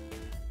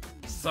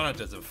 Sonic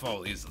doesn't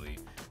fall easily,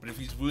 but if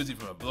he's woozy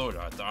from a blow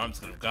dart, the arms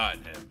could have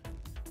gotten him.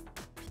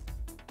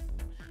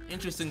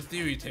 Interesting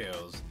theory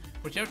tales,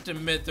 but you have to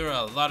admit there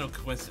are a lot of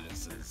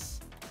coincidences.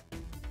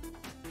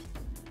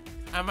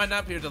 I might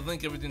not be able to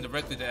link everything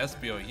directly to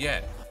SBO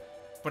yet,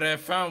 but I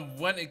have found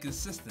one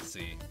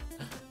inconsistency.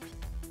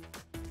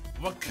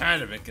 What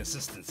kind of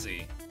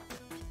inconsistency?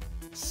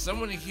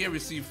 Someone here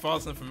received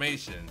false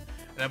information,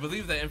 and I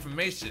believe that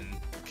information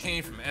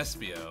came from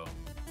SBO.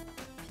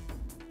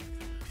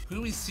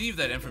 Who received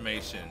that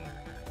information?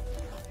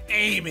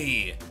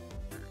 Amy!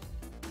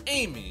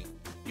 Amy,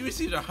 you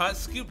received a hot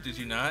scoop, did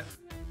you not?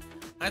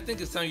 I think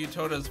it's time you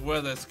told us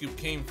where that scoop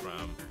came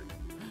from.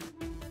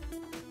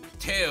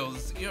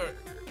 Tails,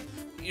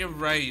 you're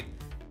right.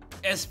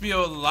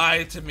 SBO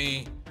lied to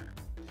me.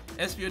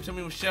 SBO told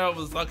me Shadow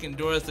was locking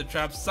doors to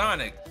trap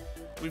Sonic.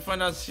 We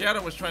found out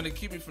Shadow was trying to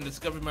keep me from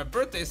discovering my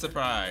birthday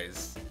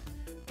surprise.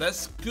 That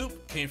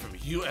scoop came from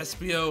you,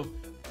 SBO.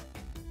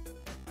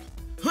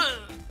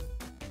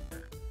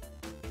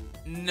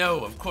 No,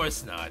 of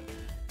course not.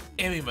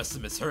 Amy must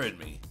have misheard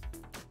me.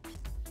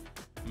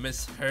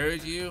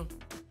 Misheard you?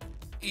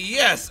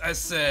 Yes, I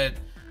said,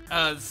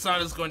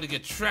 Sonic's going to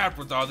get trapped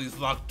with all these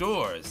locked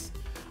doors.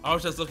 I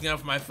was just looking out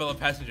for my fellow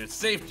passenger's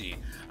safety.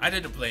 I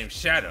didn't blame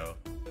Shadow.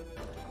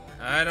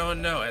 I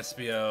don't know,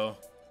 SBO.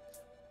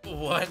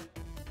 What?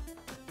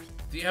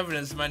 The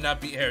evidence might not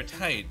be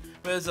airtight,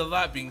 but there's a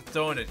lot being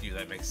thrown at you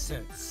that makes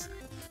sense.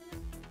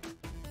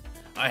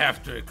 I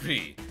have to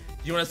agree.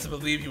 You want us to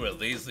believe you were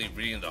lazily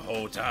reading the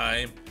whole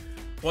time?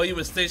 While you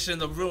were stationed in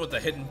the room with the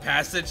hidden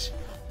passage?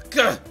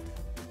 Gah!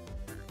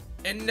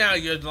 And now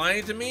you're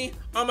lying to me?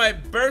 On my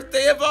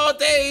birthday of all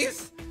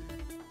days?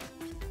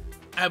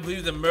 I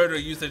believe the murderer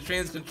used the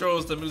train's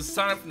controls to move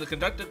Sonic from the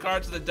conductor car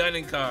to the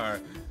dining car.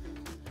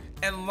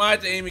 And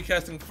lied to Amy,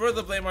 casting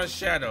further blame on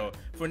Shadow,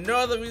 for no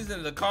other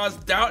reason than to cause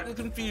doubt and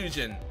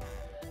confusion.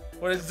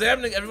 When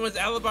examining everyone's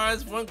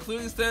alibis, one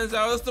clearly stands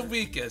out as the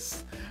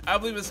weakest. I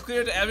believe it's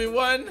clear to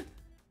everyone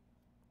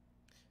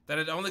that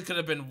it only could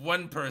have been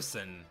one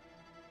person.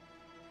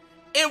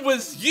 It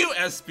was you,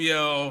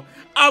 SBO!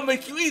 I'll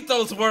make you eat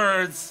those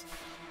words!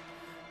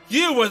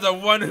 You were the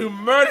one who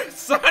murdered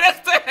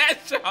Sonic the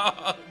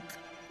Hedgehog!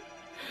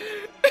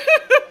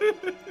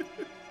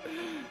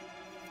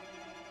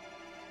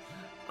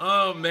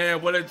 Oh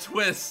man, what a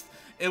twist!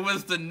 It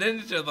was the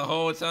ninja the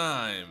whole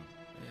time.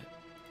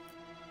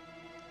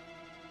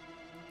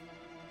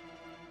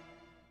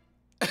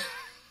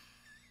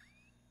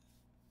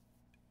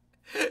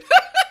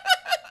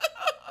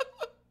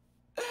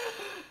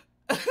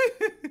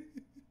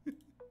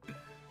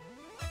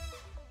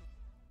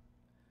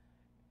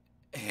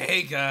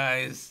 Hey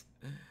guys,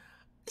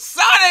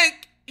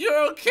 Sonic,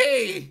 you're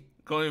okay.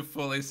 Going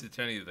full Ace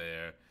Attorney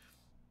there.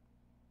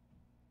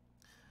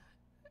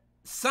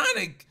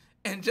 Sonic,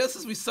 and just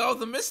as we solved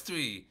the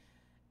mystery,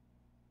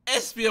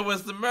 Espia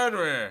was the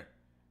murderer.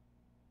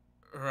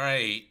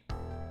 Right.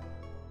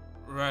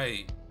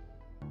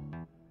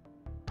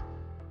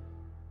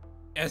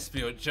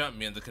 Espio jumped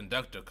me in the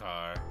conductor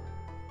car.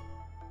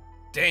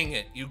 Dang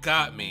it, you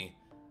got me.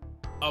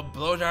 A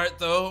blow dart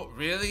though,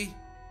 really?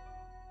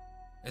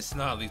 It's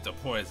not lethal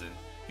poison.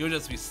 You'll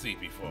just be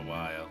sleepy for a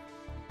while.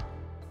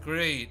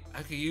 Great,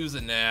 I could use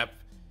a nap.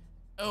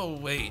 Oh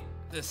wait,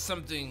 there's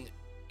something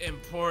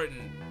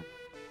important.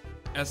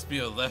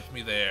 Espio left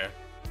me there.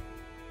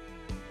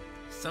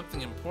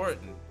 Something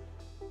important.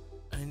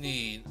 I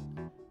need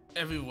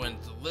everyone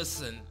to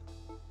listen.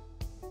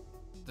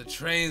 The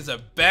train's a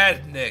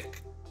bad Nick.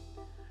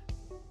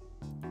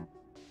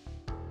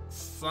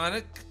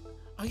 Sonic,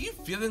 are you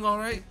feeling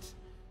alright?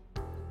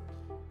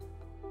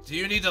 Do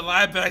you need to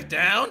lie back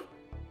down?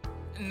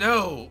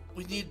 No,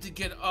 we need to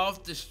get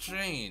off this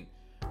train.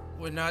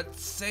 We're not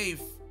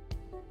safe.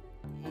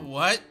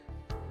 What?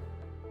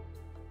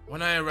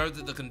 When I arrived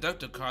at the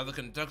conductor car, the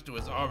conductor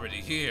was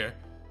already here.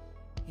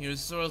 He was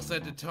so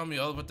excited to tell me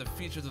all about the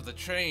features of the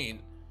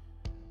train.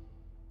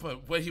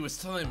 But what he was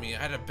telling me,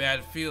 I had a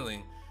bad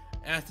feeling.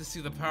 I asked to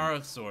see the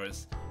power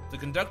source. The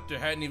conductor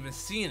hadn't even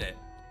seen it.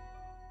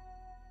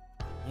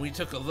 When we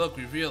took a look,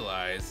 we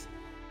realized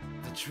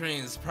the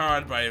train's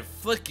powered by a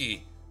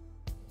Flicky.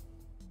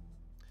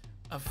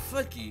 A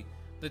Flicky?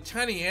 The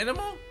tiny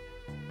animal?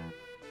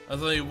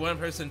 There's only one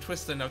person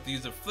twisted enough to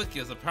use a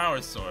flicky as a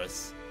power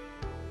source.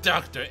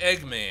 Dr.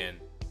 Eggman.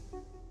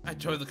 I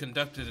told the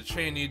conductor the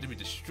train needed to be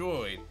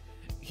destroyed.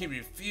 He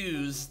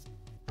refused.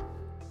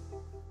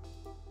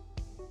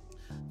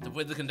 The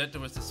way the conductor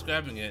was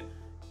describing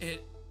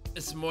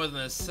it's more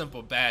than a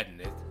simple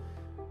badnik.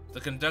 The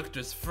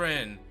conductor's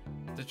friend.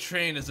 The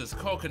train is his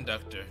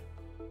co-conductor.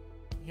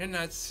 You're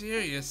not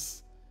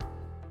serious.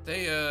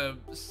 They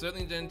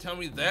certainly didn't tell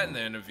me that in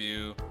the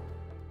interview.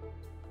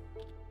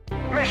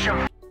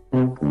 Mission.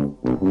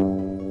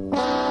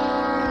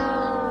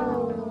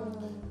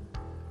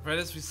 Right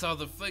as we saw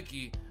the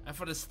flicky, I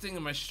felt a sting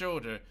in my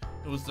shoulder.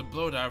 It was the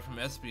blow dart from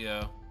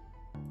SBO.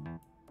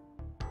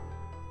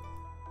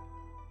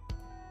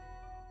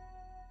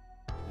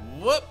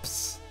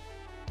 Whoops!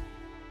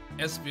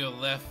 SBO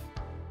left.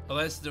 The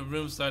lights in the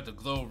room started to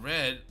glow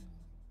red.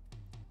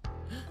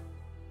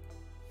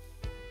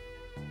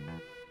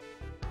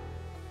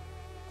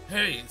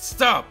 Hey,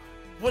 stop!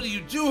 What are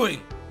you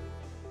doing?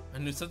 I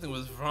knew something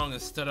was wrong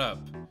and stood up.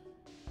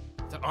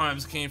 The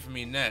arms came for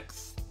me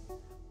next.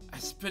 I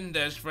spin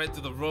dashed right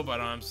through the robot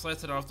arm,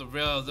 sliced it off the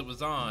rails it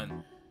was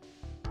on.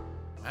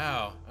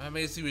 Wow, I'm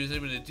amazed he was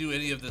able to do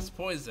any of this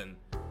poison.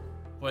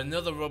 But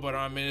another robot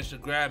arm managed to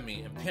grab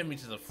me and pin me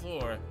to the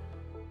floor.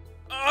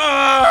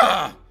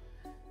 Ah!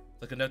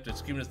 The conductor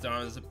screamed as the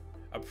arms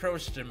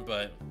approached him,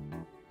 but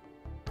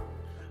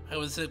I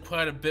was hit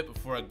quite a bit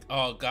before it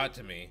all got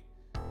to me.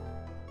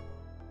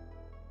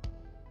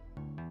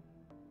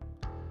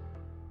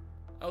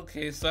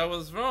 Okay, so I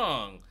was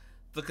wrong.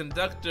 The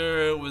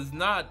conductor was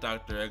not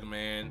Dr.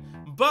 Eggman,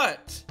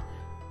 but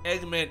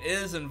Eggman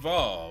is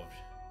involved.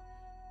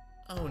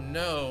 Oh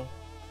no.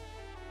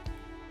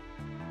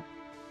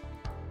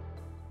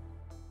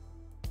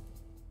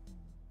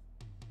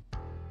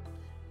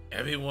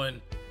 Everyone,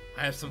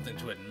 I have something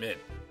to admit.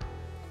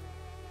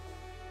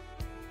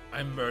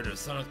 I murdered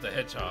Sonic the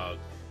Hedgehog.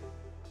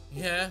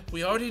 Yeah,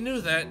 we already knew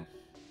that.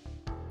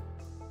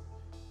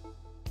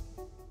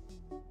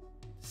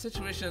 The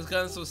situation has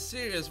gotten so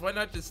serious, why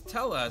not just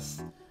tell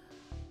us?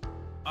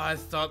 I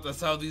thought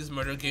that's how these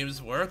murder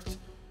games worked.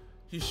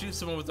 You shoot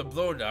someone with a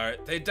blow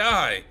dart, they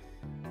die.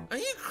 Are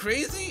you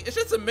crazy? It's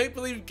just a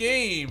make-believe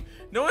game.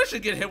 No one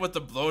should get hit with a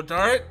blow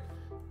dart.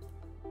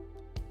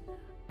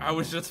 I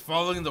was just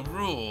following the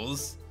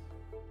rules.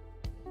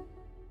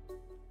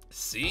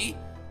 See?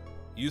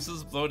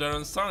 Useless blow dart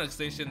on Sonic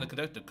Station in the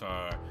conductor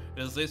car.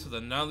 It is laced with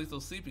a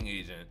non-lethal sleeping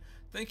agent.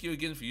 Thank you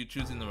again for you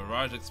choosing the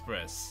Mirage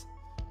Express.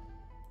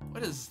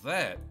 What is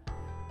that?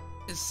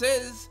 It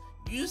says,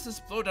 use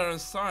this blow dart on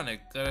Sonic,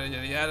 yada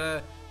yada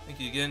yada. Thank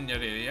you again,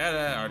 yada yada yada.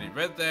 I already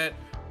read that.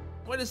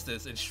 What is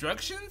this,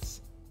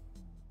 instructions?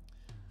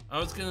 I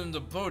was getting the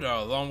blow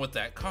dart along with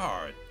that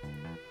card.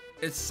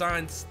 It's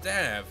signed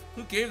Staff.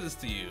 Who gave this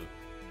to you?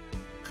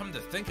 Come to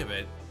think of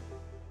it,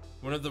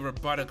 one of the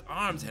robotic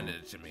arms handed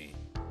it to me.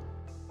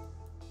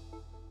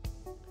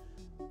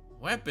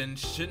 Weapons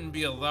shouldn't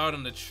be allowed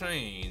on the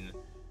train.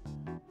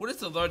 What is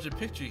the larger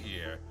picture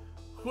here?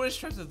 Who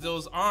instructed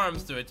those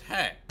arms to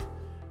attack?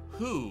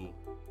 Who?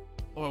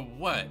 Or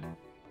what?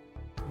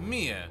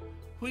 Mia,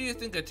 who do you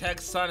think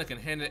attacked Sonic and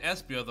handed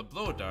Espio the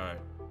blow dart?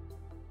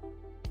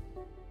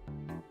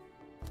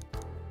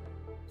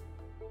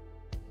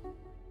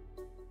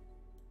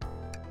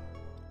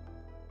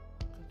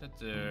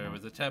 That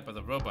was attacked by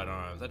the robot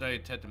arms. That guy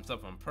attacked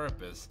himself on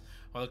purpose.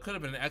 While it could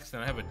have been an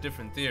accident, I have a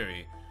different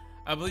theory.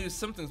 I believe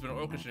something's been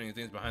orchestrating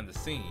things behind the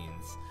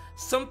scenes.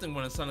 Something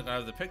wanted Sonic out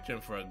of the picture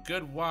for a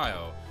good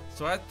while.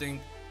 So I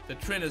think the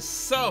train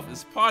itself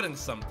is plotting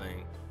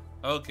something.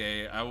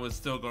 Okay, I was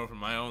still going for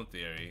my own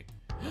theory.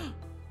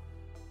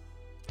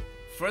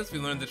 First we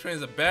learned the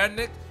train's a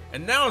badnik,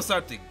 and now it's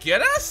out to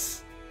get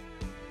us?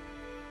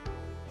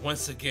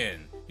 Once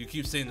again, you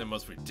keep saying the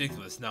most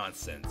ridiculous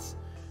nonsense.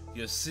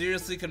 You're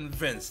seriously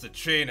convinced the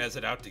train has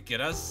it out to get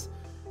us?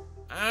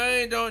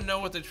 I don't know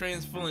what the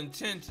train's full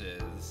intent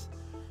is,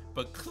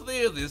 but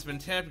clearly it's been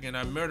tampering in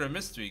our murder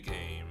mystery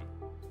game.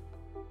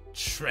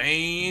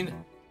 Train?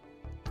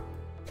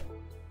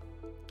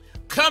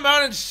 Come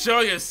out and show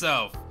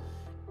yourself!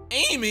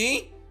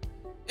 Amy?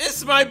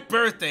 It's my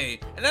birthday,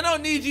 and I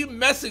don't need you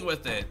messing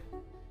with it.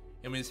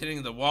 Amy's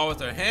hitting the wall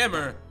with her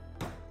hammer.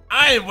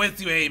 I am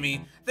with you,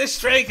 Amy. This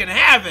train can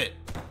have it.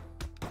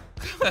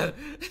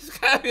 There's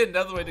gotta be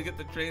another way to get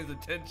the train's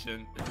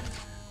attention.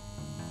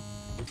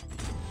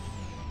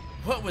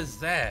 What was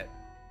that?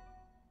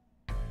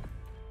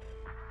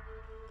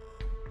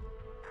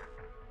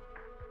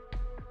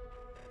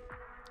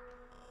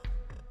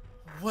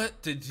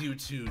 What did you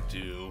two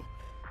do?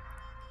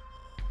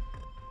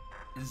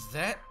 Is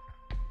that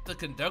the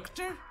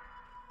conductor?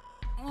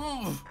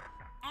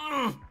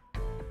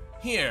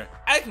 Here,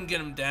 I can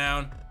get him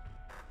down.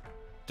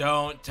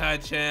 Don't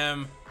touch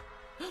him.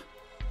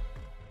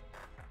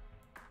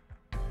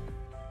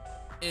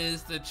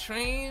 Is the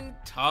train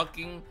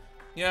talking?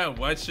 Yeah,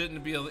 why shouldn't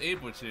it be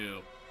able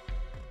to?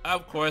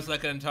 Of course I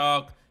can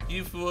talk.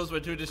 You fools were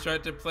too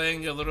distracted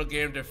playing your little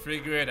game to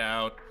figure it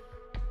out.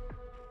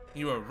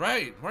 You were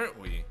right, weren't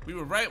we? We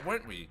were right,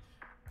 weren't we?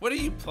 What are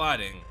you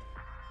plotting?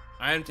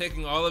 I am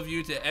taking all of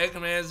you to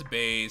Eggman's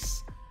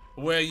base,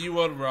 where you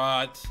will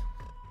rot.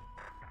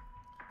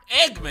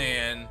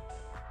 Eggman!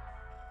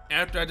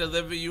 After I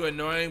deliver you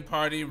annoying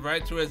party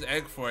right to his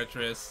egg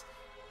fortress.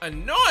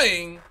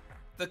 Annoying?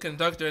 The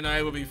conductor and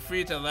I will be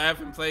free to laugh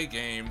and play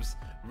games,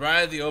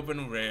 ride the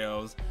open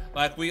rails,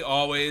 like we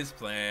always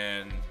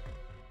planned.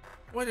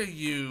 What are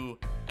you?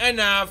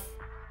 Enough!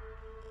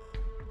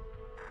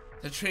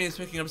 The train is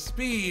picking up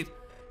speed.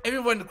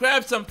 Everyone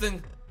grab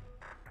something.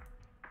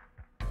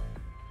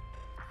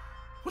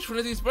 Which one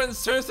of these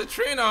buttons turns the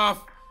train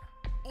off?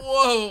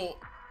 Whoa!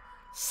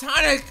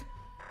 Sonic!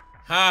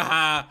 Ha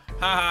ha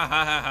ha ha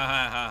ha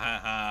ha ha ha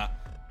ha.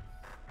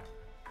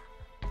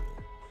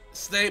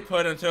 Stay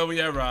put until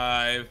we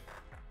arrive.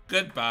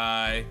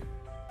 Goodbye.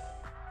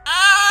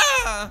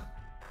 Ah!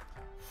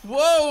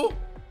 Whoa!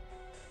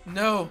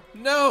 No,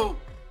 no!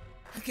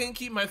 I can't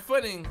keep my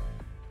footing.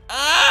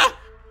 Ah!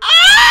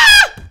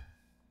 Ah!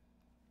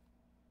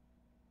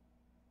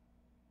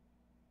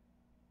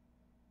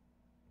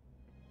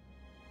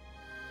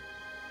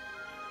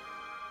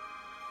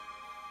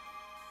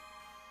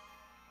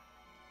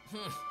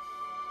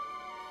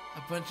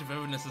 A bunch of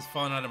evidence has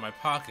fallen out of my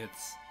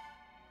pockets.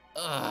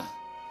 Ugh.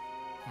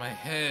 My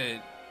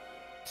head.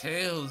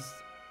 Tails.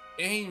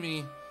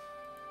 Amy.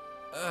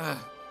 Ugh.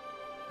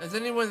 Is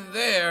anyone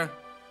there?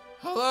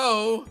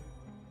 Hello?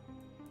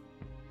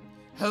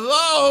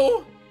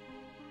 Hello?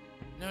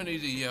 No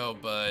need to yell,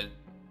 bud.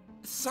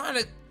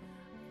 Sonic,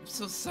 I'm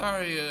so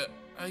sorry.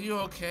 Are you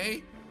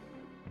okay?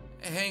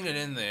 Hang it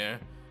in there.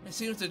 It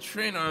seems the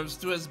train arms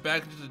threw us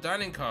back into the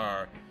dining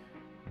car.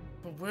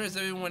 But where's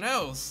everyone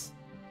else?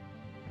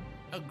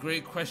 A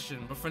great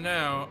question, but for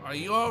now, are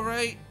you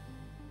alright?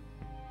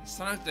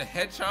 Sonic the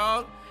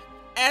Hedgehog?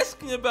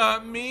 Asking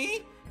about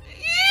me?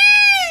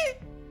 Yee!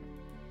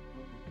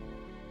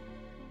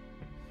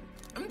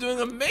 I'm doing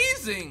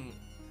amazing!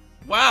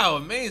 Wow,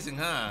 amazing,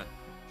 huh?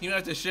 You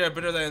have to share a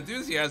bit of that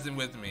enthusiasm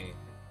with me.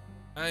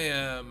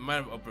 I might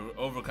have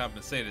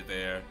overcompensated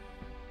there.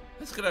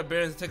 Let's get our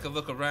bearings and take a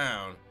look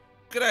around.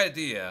 Good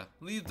idea.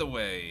 Lead the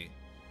way.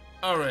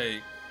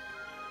 Alright.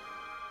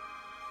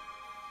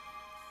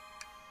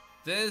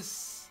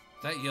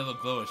 That yellow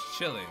glow is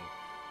chilling.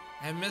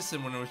 I miss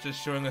it when it was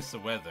just showing us the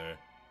weather.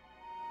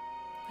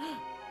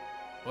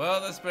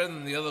 Well, that's better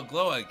than the yellow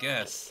glow, I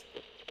guess.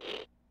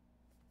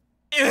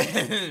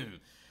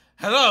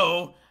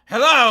 Hello?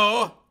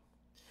 Hello?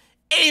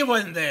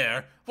 Anyone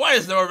there? Why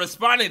is no one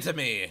responding to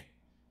me?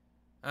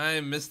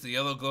 I missed the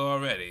yellow glow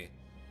already.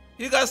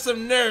 You got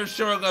some nerve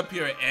showing up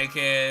here,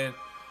 egghead.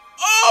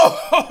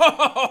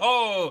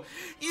 Oh!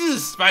 You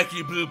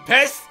spiky blue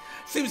pest!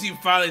 Seems you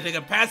finally take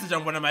a passage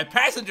on one of my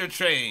passenger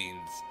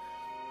trains.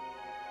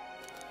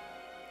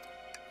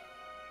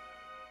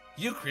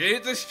 You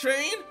created this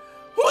train?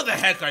 Who the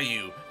heck are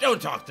you?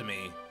 Don't talk to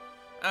me.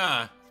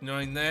 Ah,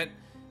 knowing that,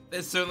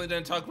 they certainly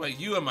didn't talk about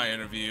you in my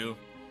interview.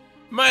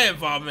 My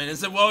involvement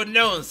is a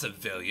well-known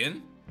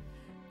civilian.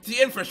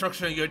 The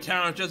infrastructure in your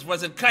town just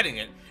wasn't cutting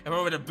it. If I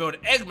were to build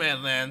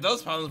Eggman Land,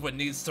 those problems would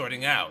need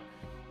sorting out.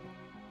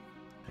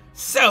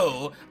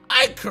 So,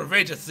 I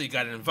courageously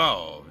got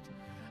involved.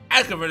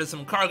 I converted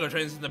some cargo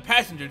trains into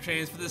passenger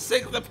trains for the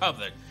sake of the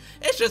public.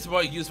 It's just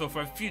more useful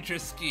for future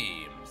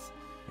schemes.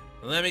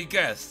 Let me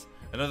guess,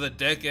 another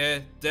death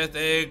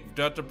egg,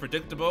 Dr.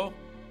 Predictable?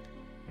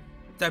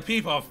 The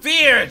people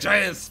fear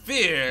giant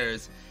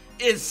spheres!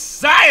 It's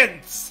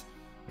science!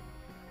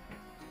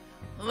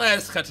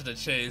 Let's cut to the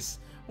chase.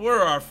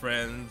 We're our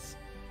friends.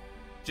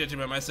 Judging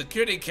by my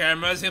security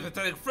cameras, your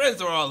pathetic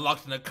friends were all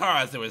locked in the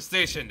cars they were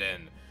stationed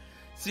in.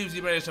 Seems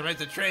you managed to make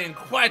the train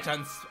quite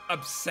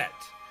upset.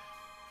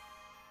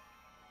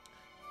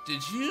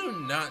 Did you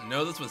not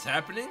know this was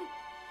happening?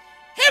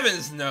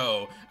 Heavens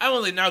no! I'm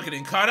only now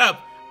getting caught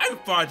up. I'm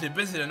far too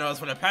busy to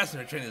notice what a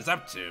passenger train is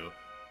up to.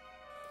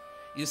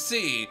 You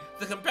see,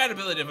 the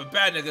compatibility of a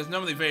badnik is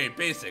normally very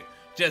basic.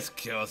 Just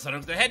kill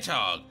Sonic the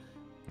Hedgehog.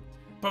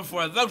 But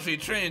for a luxury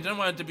train, I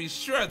wanted to be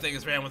sure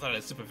things ran without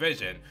his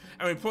supervision,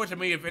 and report to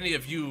me if any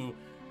of you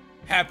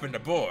happened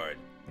aboard.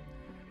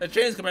 The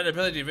train's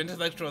compatibility of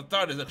intellectual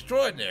thought is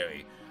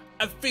extraordinary,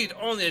 a feat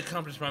only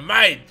accomplished by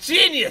my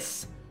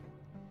genius!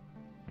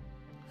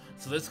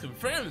 So this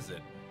confirms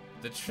it.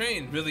 The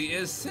train really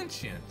is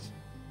sentient.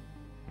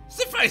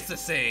 Suffice to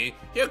say,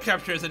 your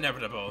capture is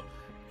inevitable.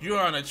 You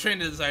are on a train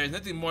that desires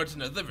nothing more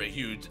than to deliver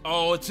you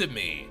all to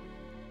me.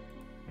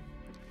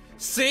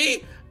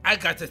 See? I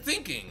got to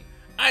thinking.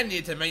 I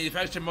need to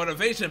manufacture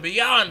motivation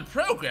beyond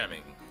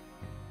programming.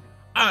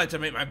 I like to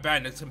make my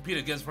badniks compete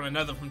against one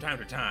another from time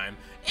to time.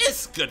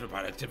 It's good for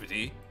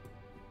productivity.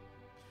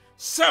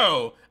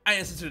 So, I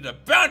instituted a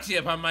bounty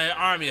upon my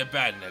army of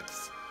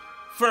badniks.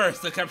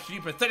 First, to capture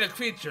you pathetic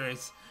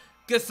creatures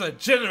gets a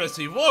generous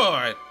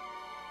reward.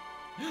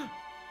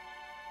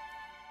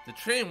 The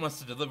train wants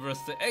to deliver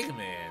us to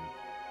Eggman.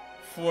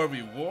 For a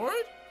reward?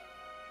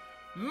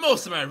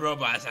 Most of my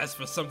robots ask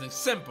for something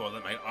simple,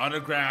 like my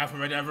autograph or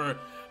whatever,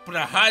 but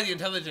a highly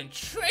intelligent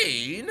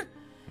train,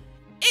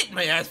 it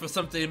may ask for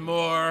something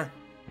more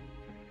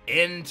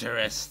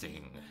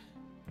interesting.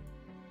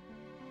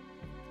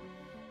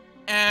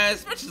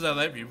 As much as I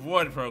like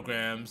reward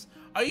programs,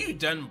 are you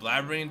done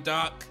blabbering,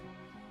 Doc?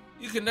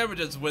 You can never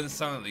just win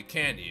silently,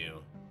 can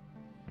you?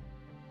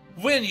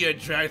 When you're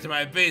dragged to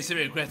my base, you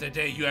regret the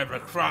day you ever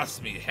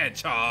crossed me,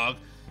 Hedgehog.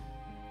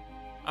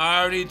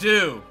 I already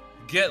do.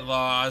 Get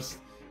lost.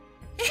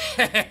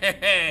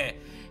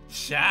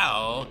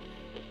 Ciao.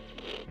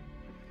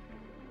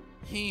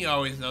 He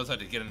always knows how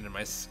to get under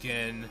my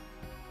skin.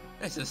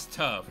 That's just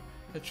tough.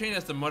 The train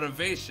has the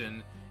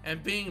motivation,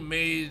 and being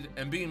made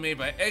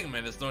by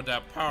Eggman is no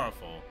doubt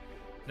powerful.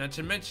 Not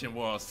to mention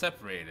we're all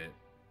separated.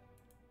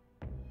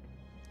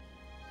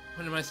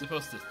 What am I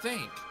supposed to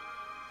think?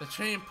 The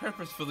train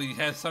purposefully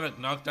had Sonic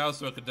knocked out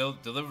so it could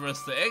deliver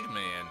us to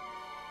Eggman.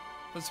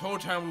 This whole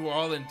time we were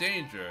all in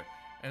danger,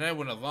 and I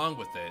went along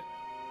with it.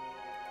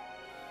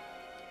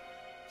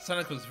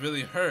 Sonic was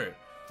really hurt.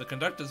 The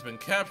conductor's been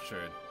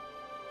captured.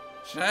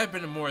 Should I have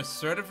been more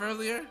assertive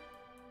earlier?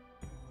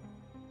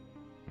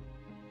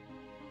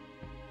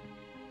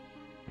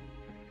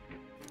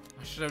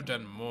 I should have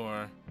done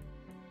more.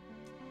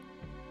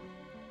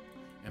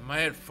 Am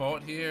I at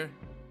fault here?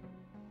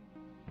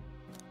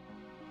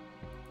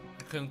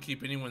 I couldn't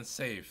keep anyone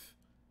safe.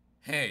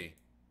 Hey.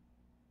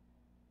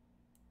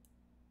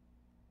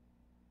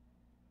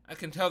 I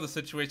can tell the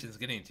situation's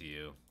getting to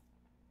you.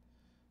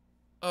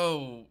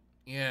 Oh,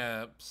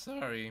 yeah,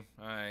 sorry.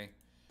 I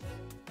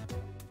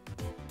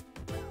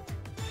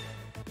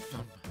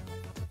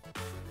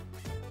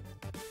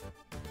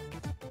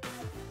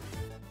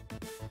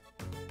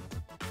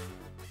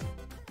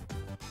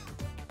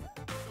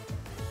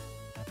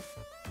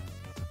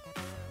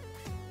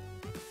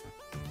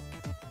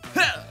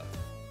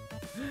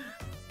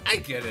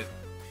get it.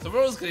 The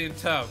road's getting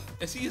tough.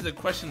 It's easy to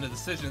question the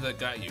decisions that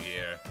got you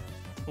here.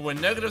 But when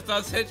negative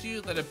thoughts hit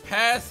you, let it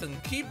pass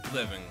and keep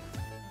living.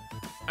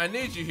 I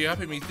need you here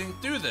helping me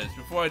think through this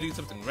before I do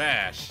something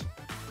rash.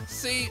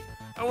 See,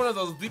 I'm one of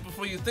those leap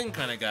before you think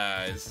kind of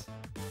guys.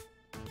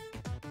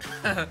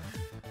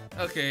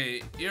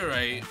 Okay, you're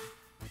right.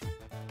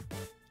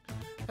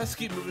 Let's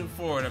keep moving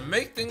forward and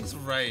make things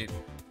right.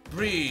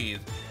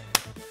 Breathe.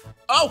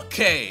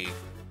 Okay!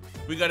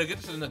 We gotta get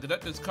to the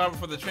conductor's car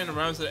before the train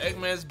arrives at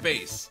Eggman's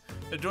base.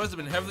 The doors have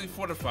been heavily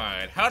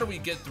fortified. How do we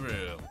get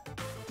through?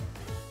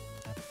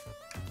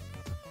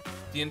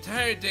 The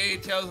entire day,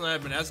 Tails and I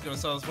have been asking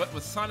ourselves, what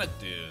would Sonic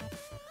do?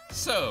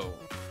 So,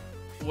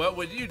 what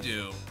would you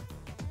do?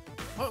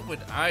 What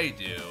would I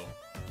do?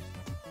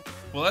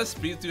 Well, let's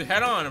speed through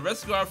head on and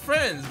rescue our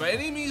friends by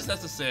any means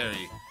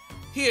necessary.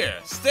 Here,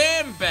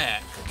 stand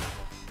back!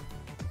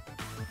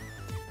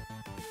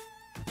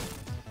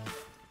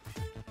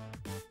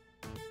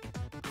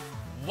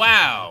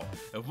 Wow!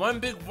 If one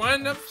big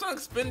wind-up,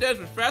 Sonic's spin dash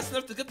was fast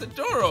enough to get the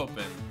door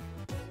open.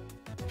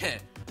 Heh,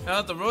 now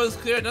that the road is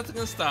clear, nothing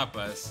can stop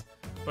us.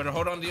 Better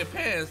hold on to your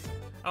pants.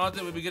 I don't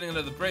think we'll be getting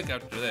another break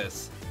after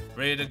this.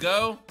 Ready to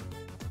go?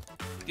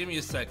 Give me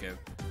a second.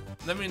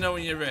 Let me know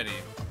when you're ready.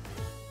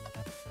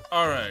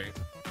 Alright.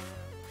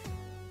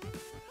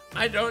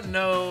 I don't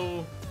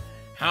know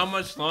how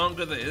much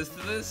longer there is to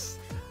this.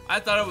 I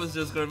thought it was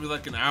just going to be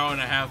like an hour and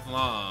a half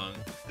long.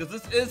 Because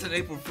this is an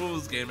April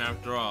Fool's game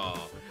after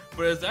all.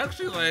 But it's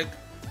actually like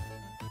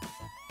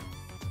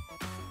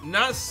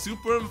not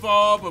super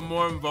involved, but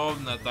more involved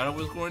than I thought it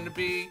was going to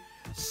be.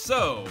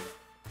 So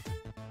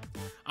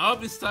I'll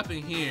be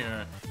stopping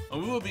here,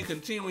 and we will be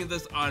continuing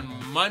this on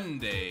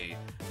Monday.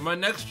 My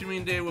next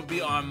streaming day will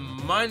be on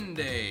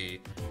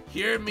Monday.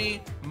 Hear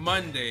me,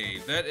 Monday.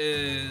 That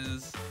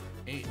is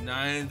 8,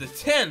 9, the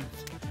 10th.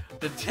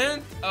 The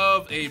 10th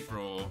of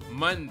April,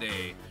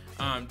 Monday.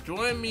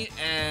 Join me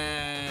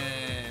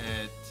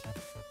at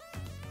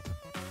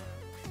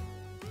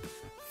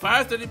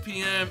 5:30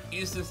 p.m.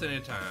 Eastern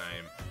Standard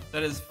Time.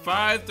 That is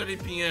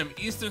 5:30 p.m.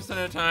 Eastern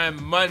Standard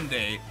Time,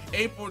 Monday,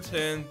 April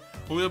 10th.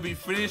 We'll be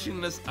finishing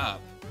this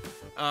up.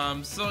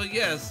 So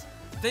yes,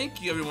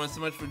 thank you everyone so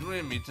much for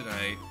joining me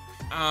tonight.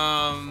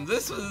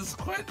 This is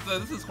quite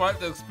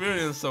the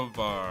experience so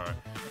far.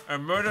 A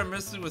murder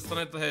mystery with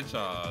Sonic the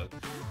Hedgehog.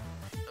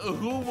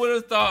 Who would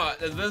have thought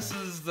that this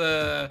is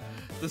the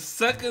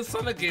second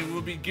Sonic game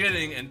we'll be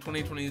getting in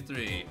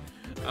 2023?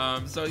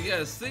 So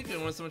yes, thank you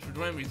everyone so much for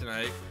joining me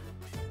tonight.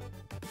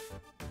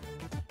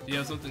 Do you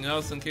have something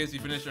else in case you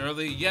finish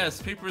early?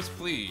 Yes, papers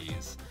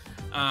please.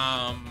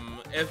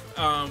 If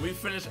we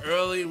finish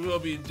early, we will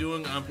be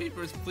doing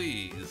papers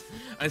please.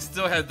 I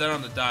still have that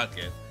on the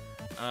docket.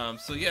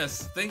 So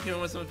yes, thank you so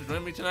much for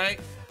joining me tonight.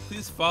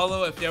 Please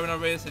follow if you haven't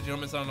already so you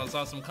don't miss out on this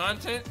awesome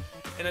content.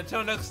 And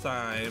until next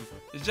time,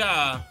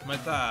 ja,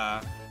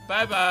 mata,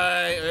 bye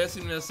bye,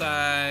 oyasumi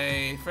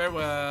nasai,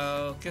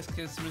 farewell, kiss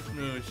kiss smooch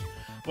smooch.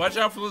 Watch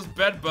out for those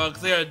bed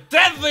bugs, they are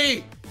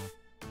deadly!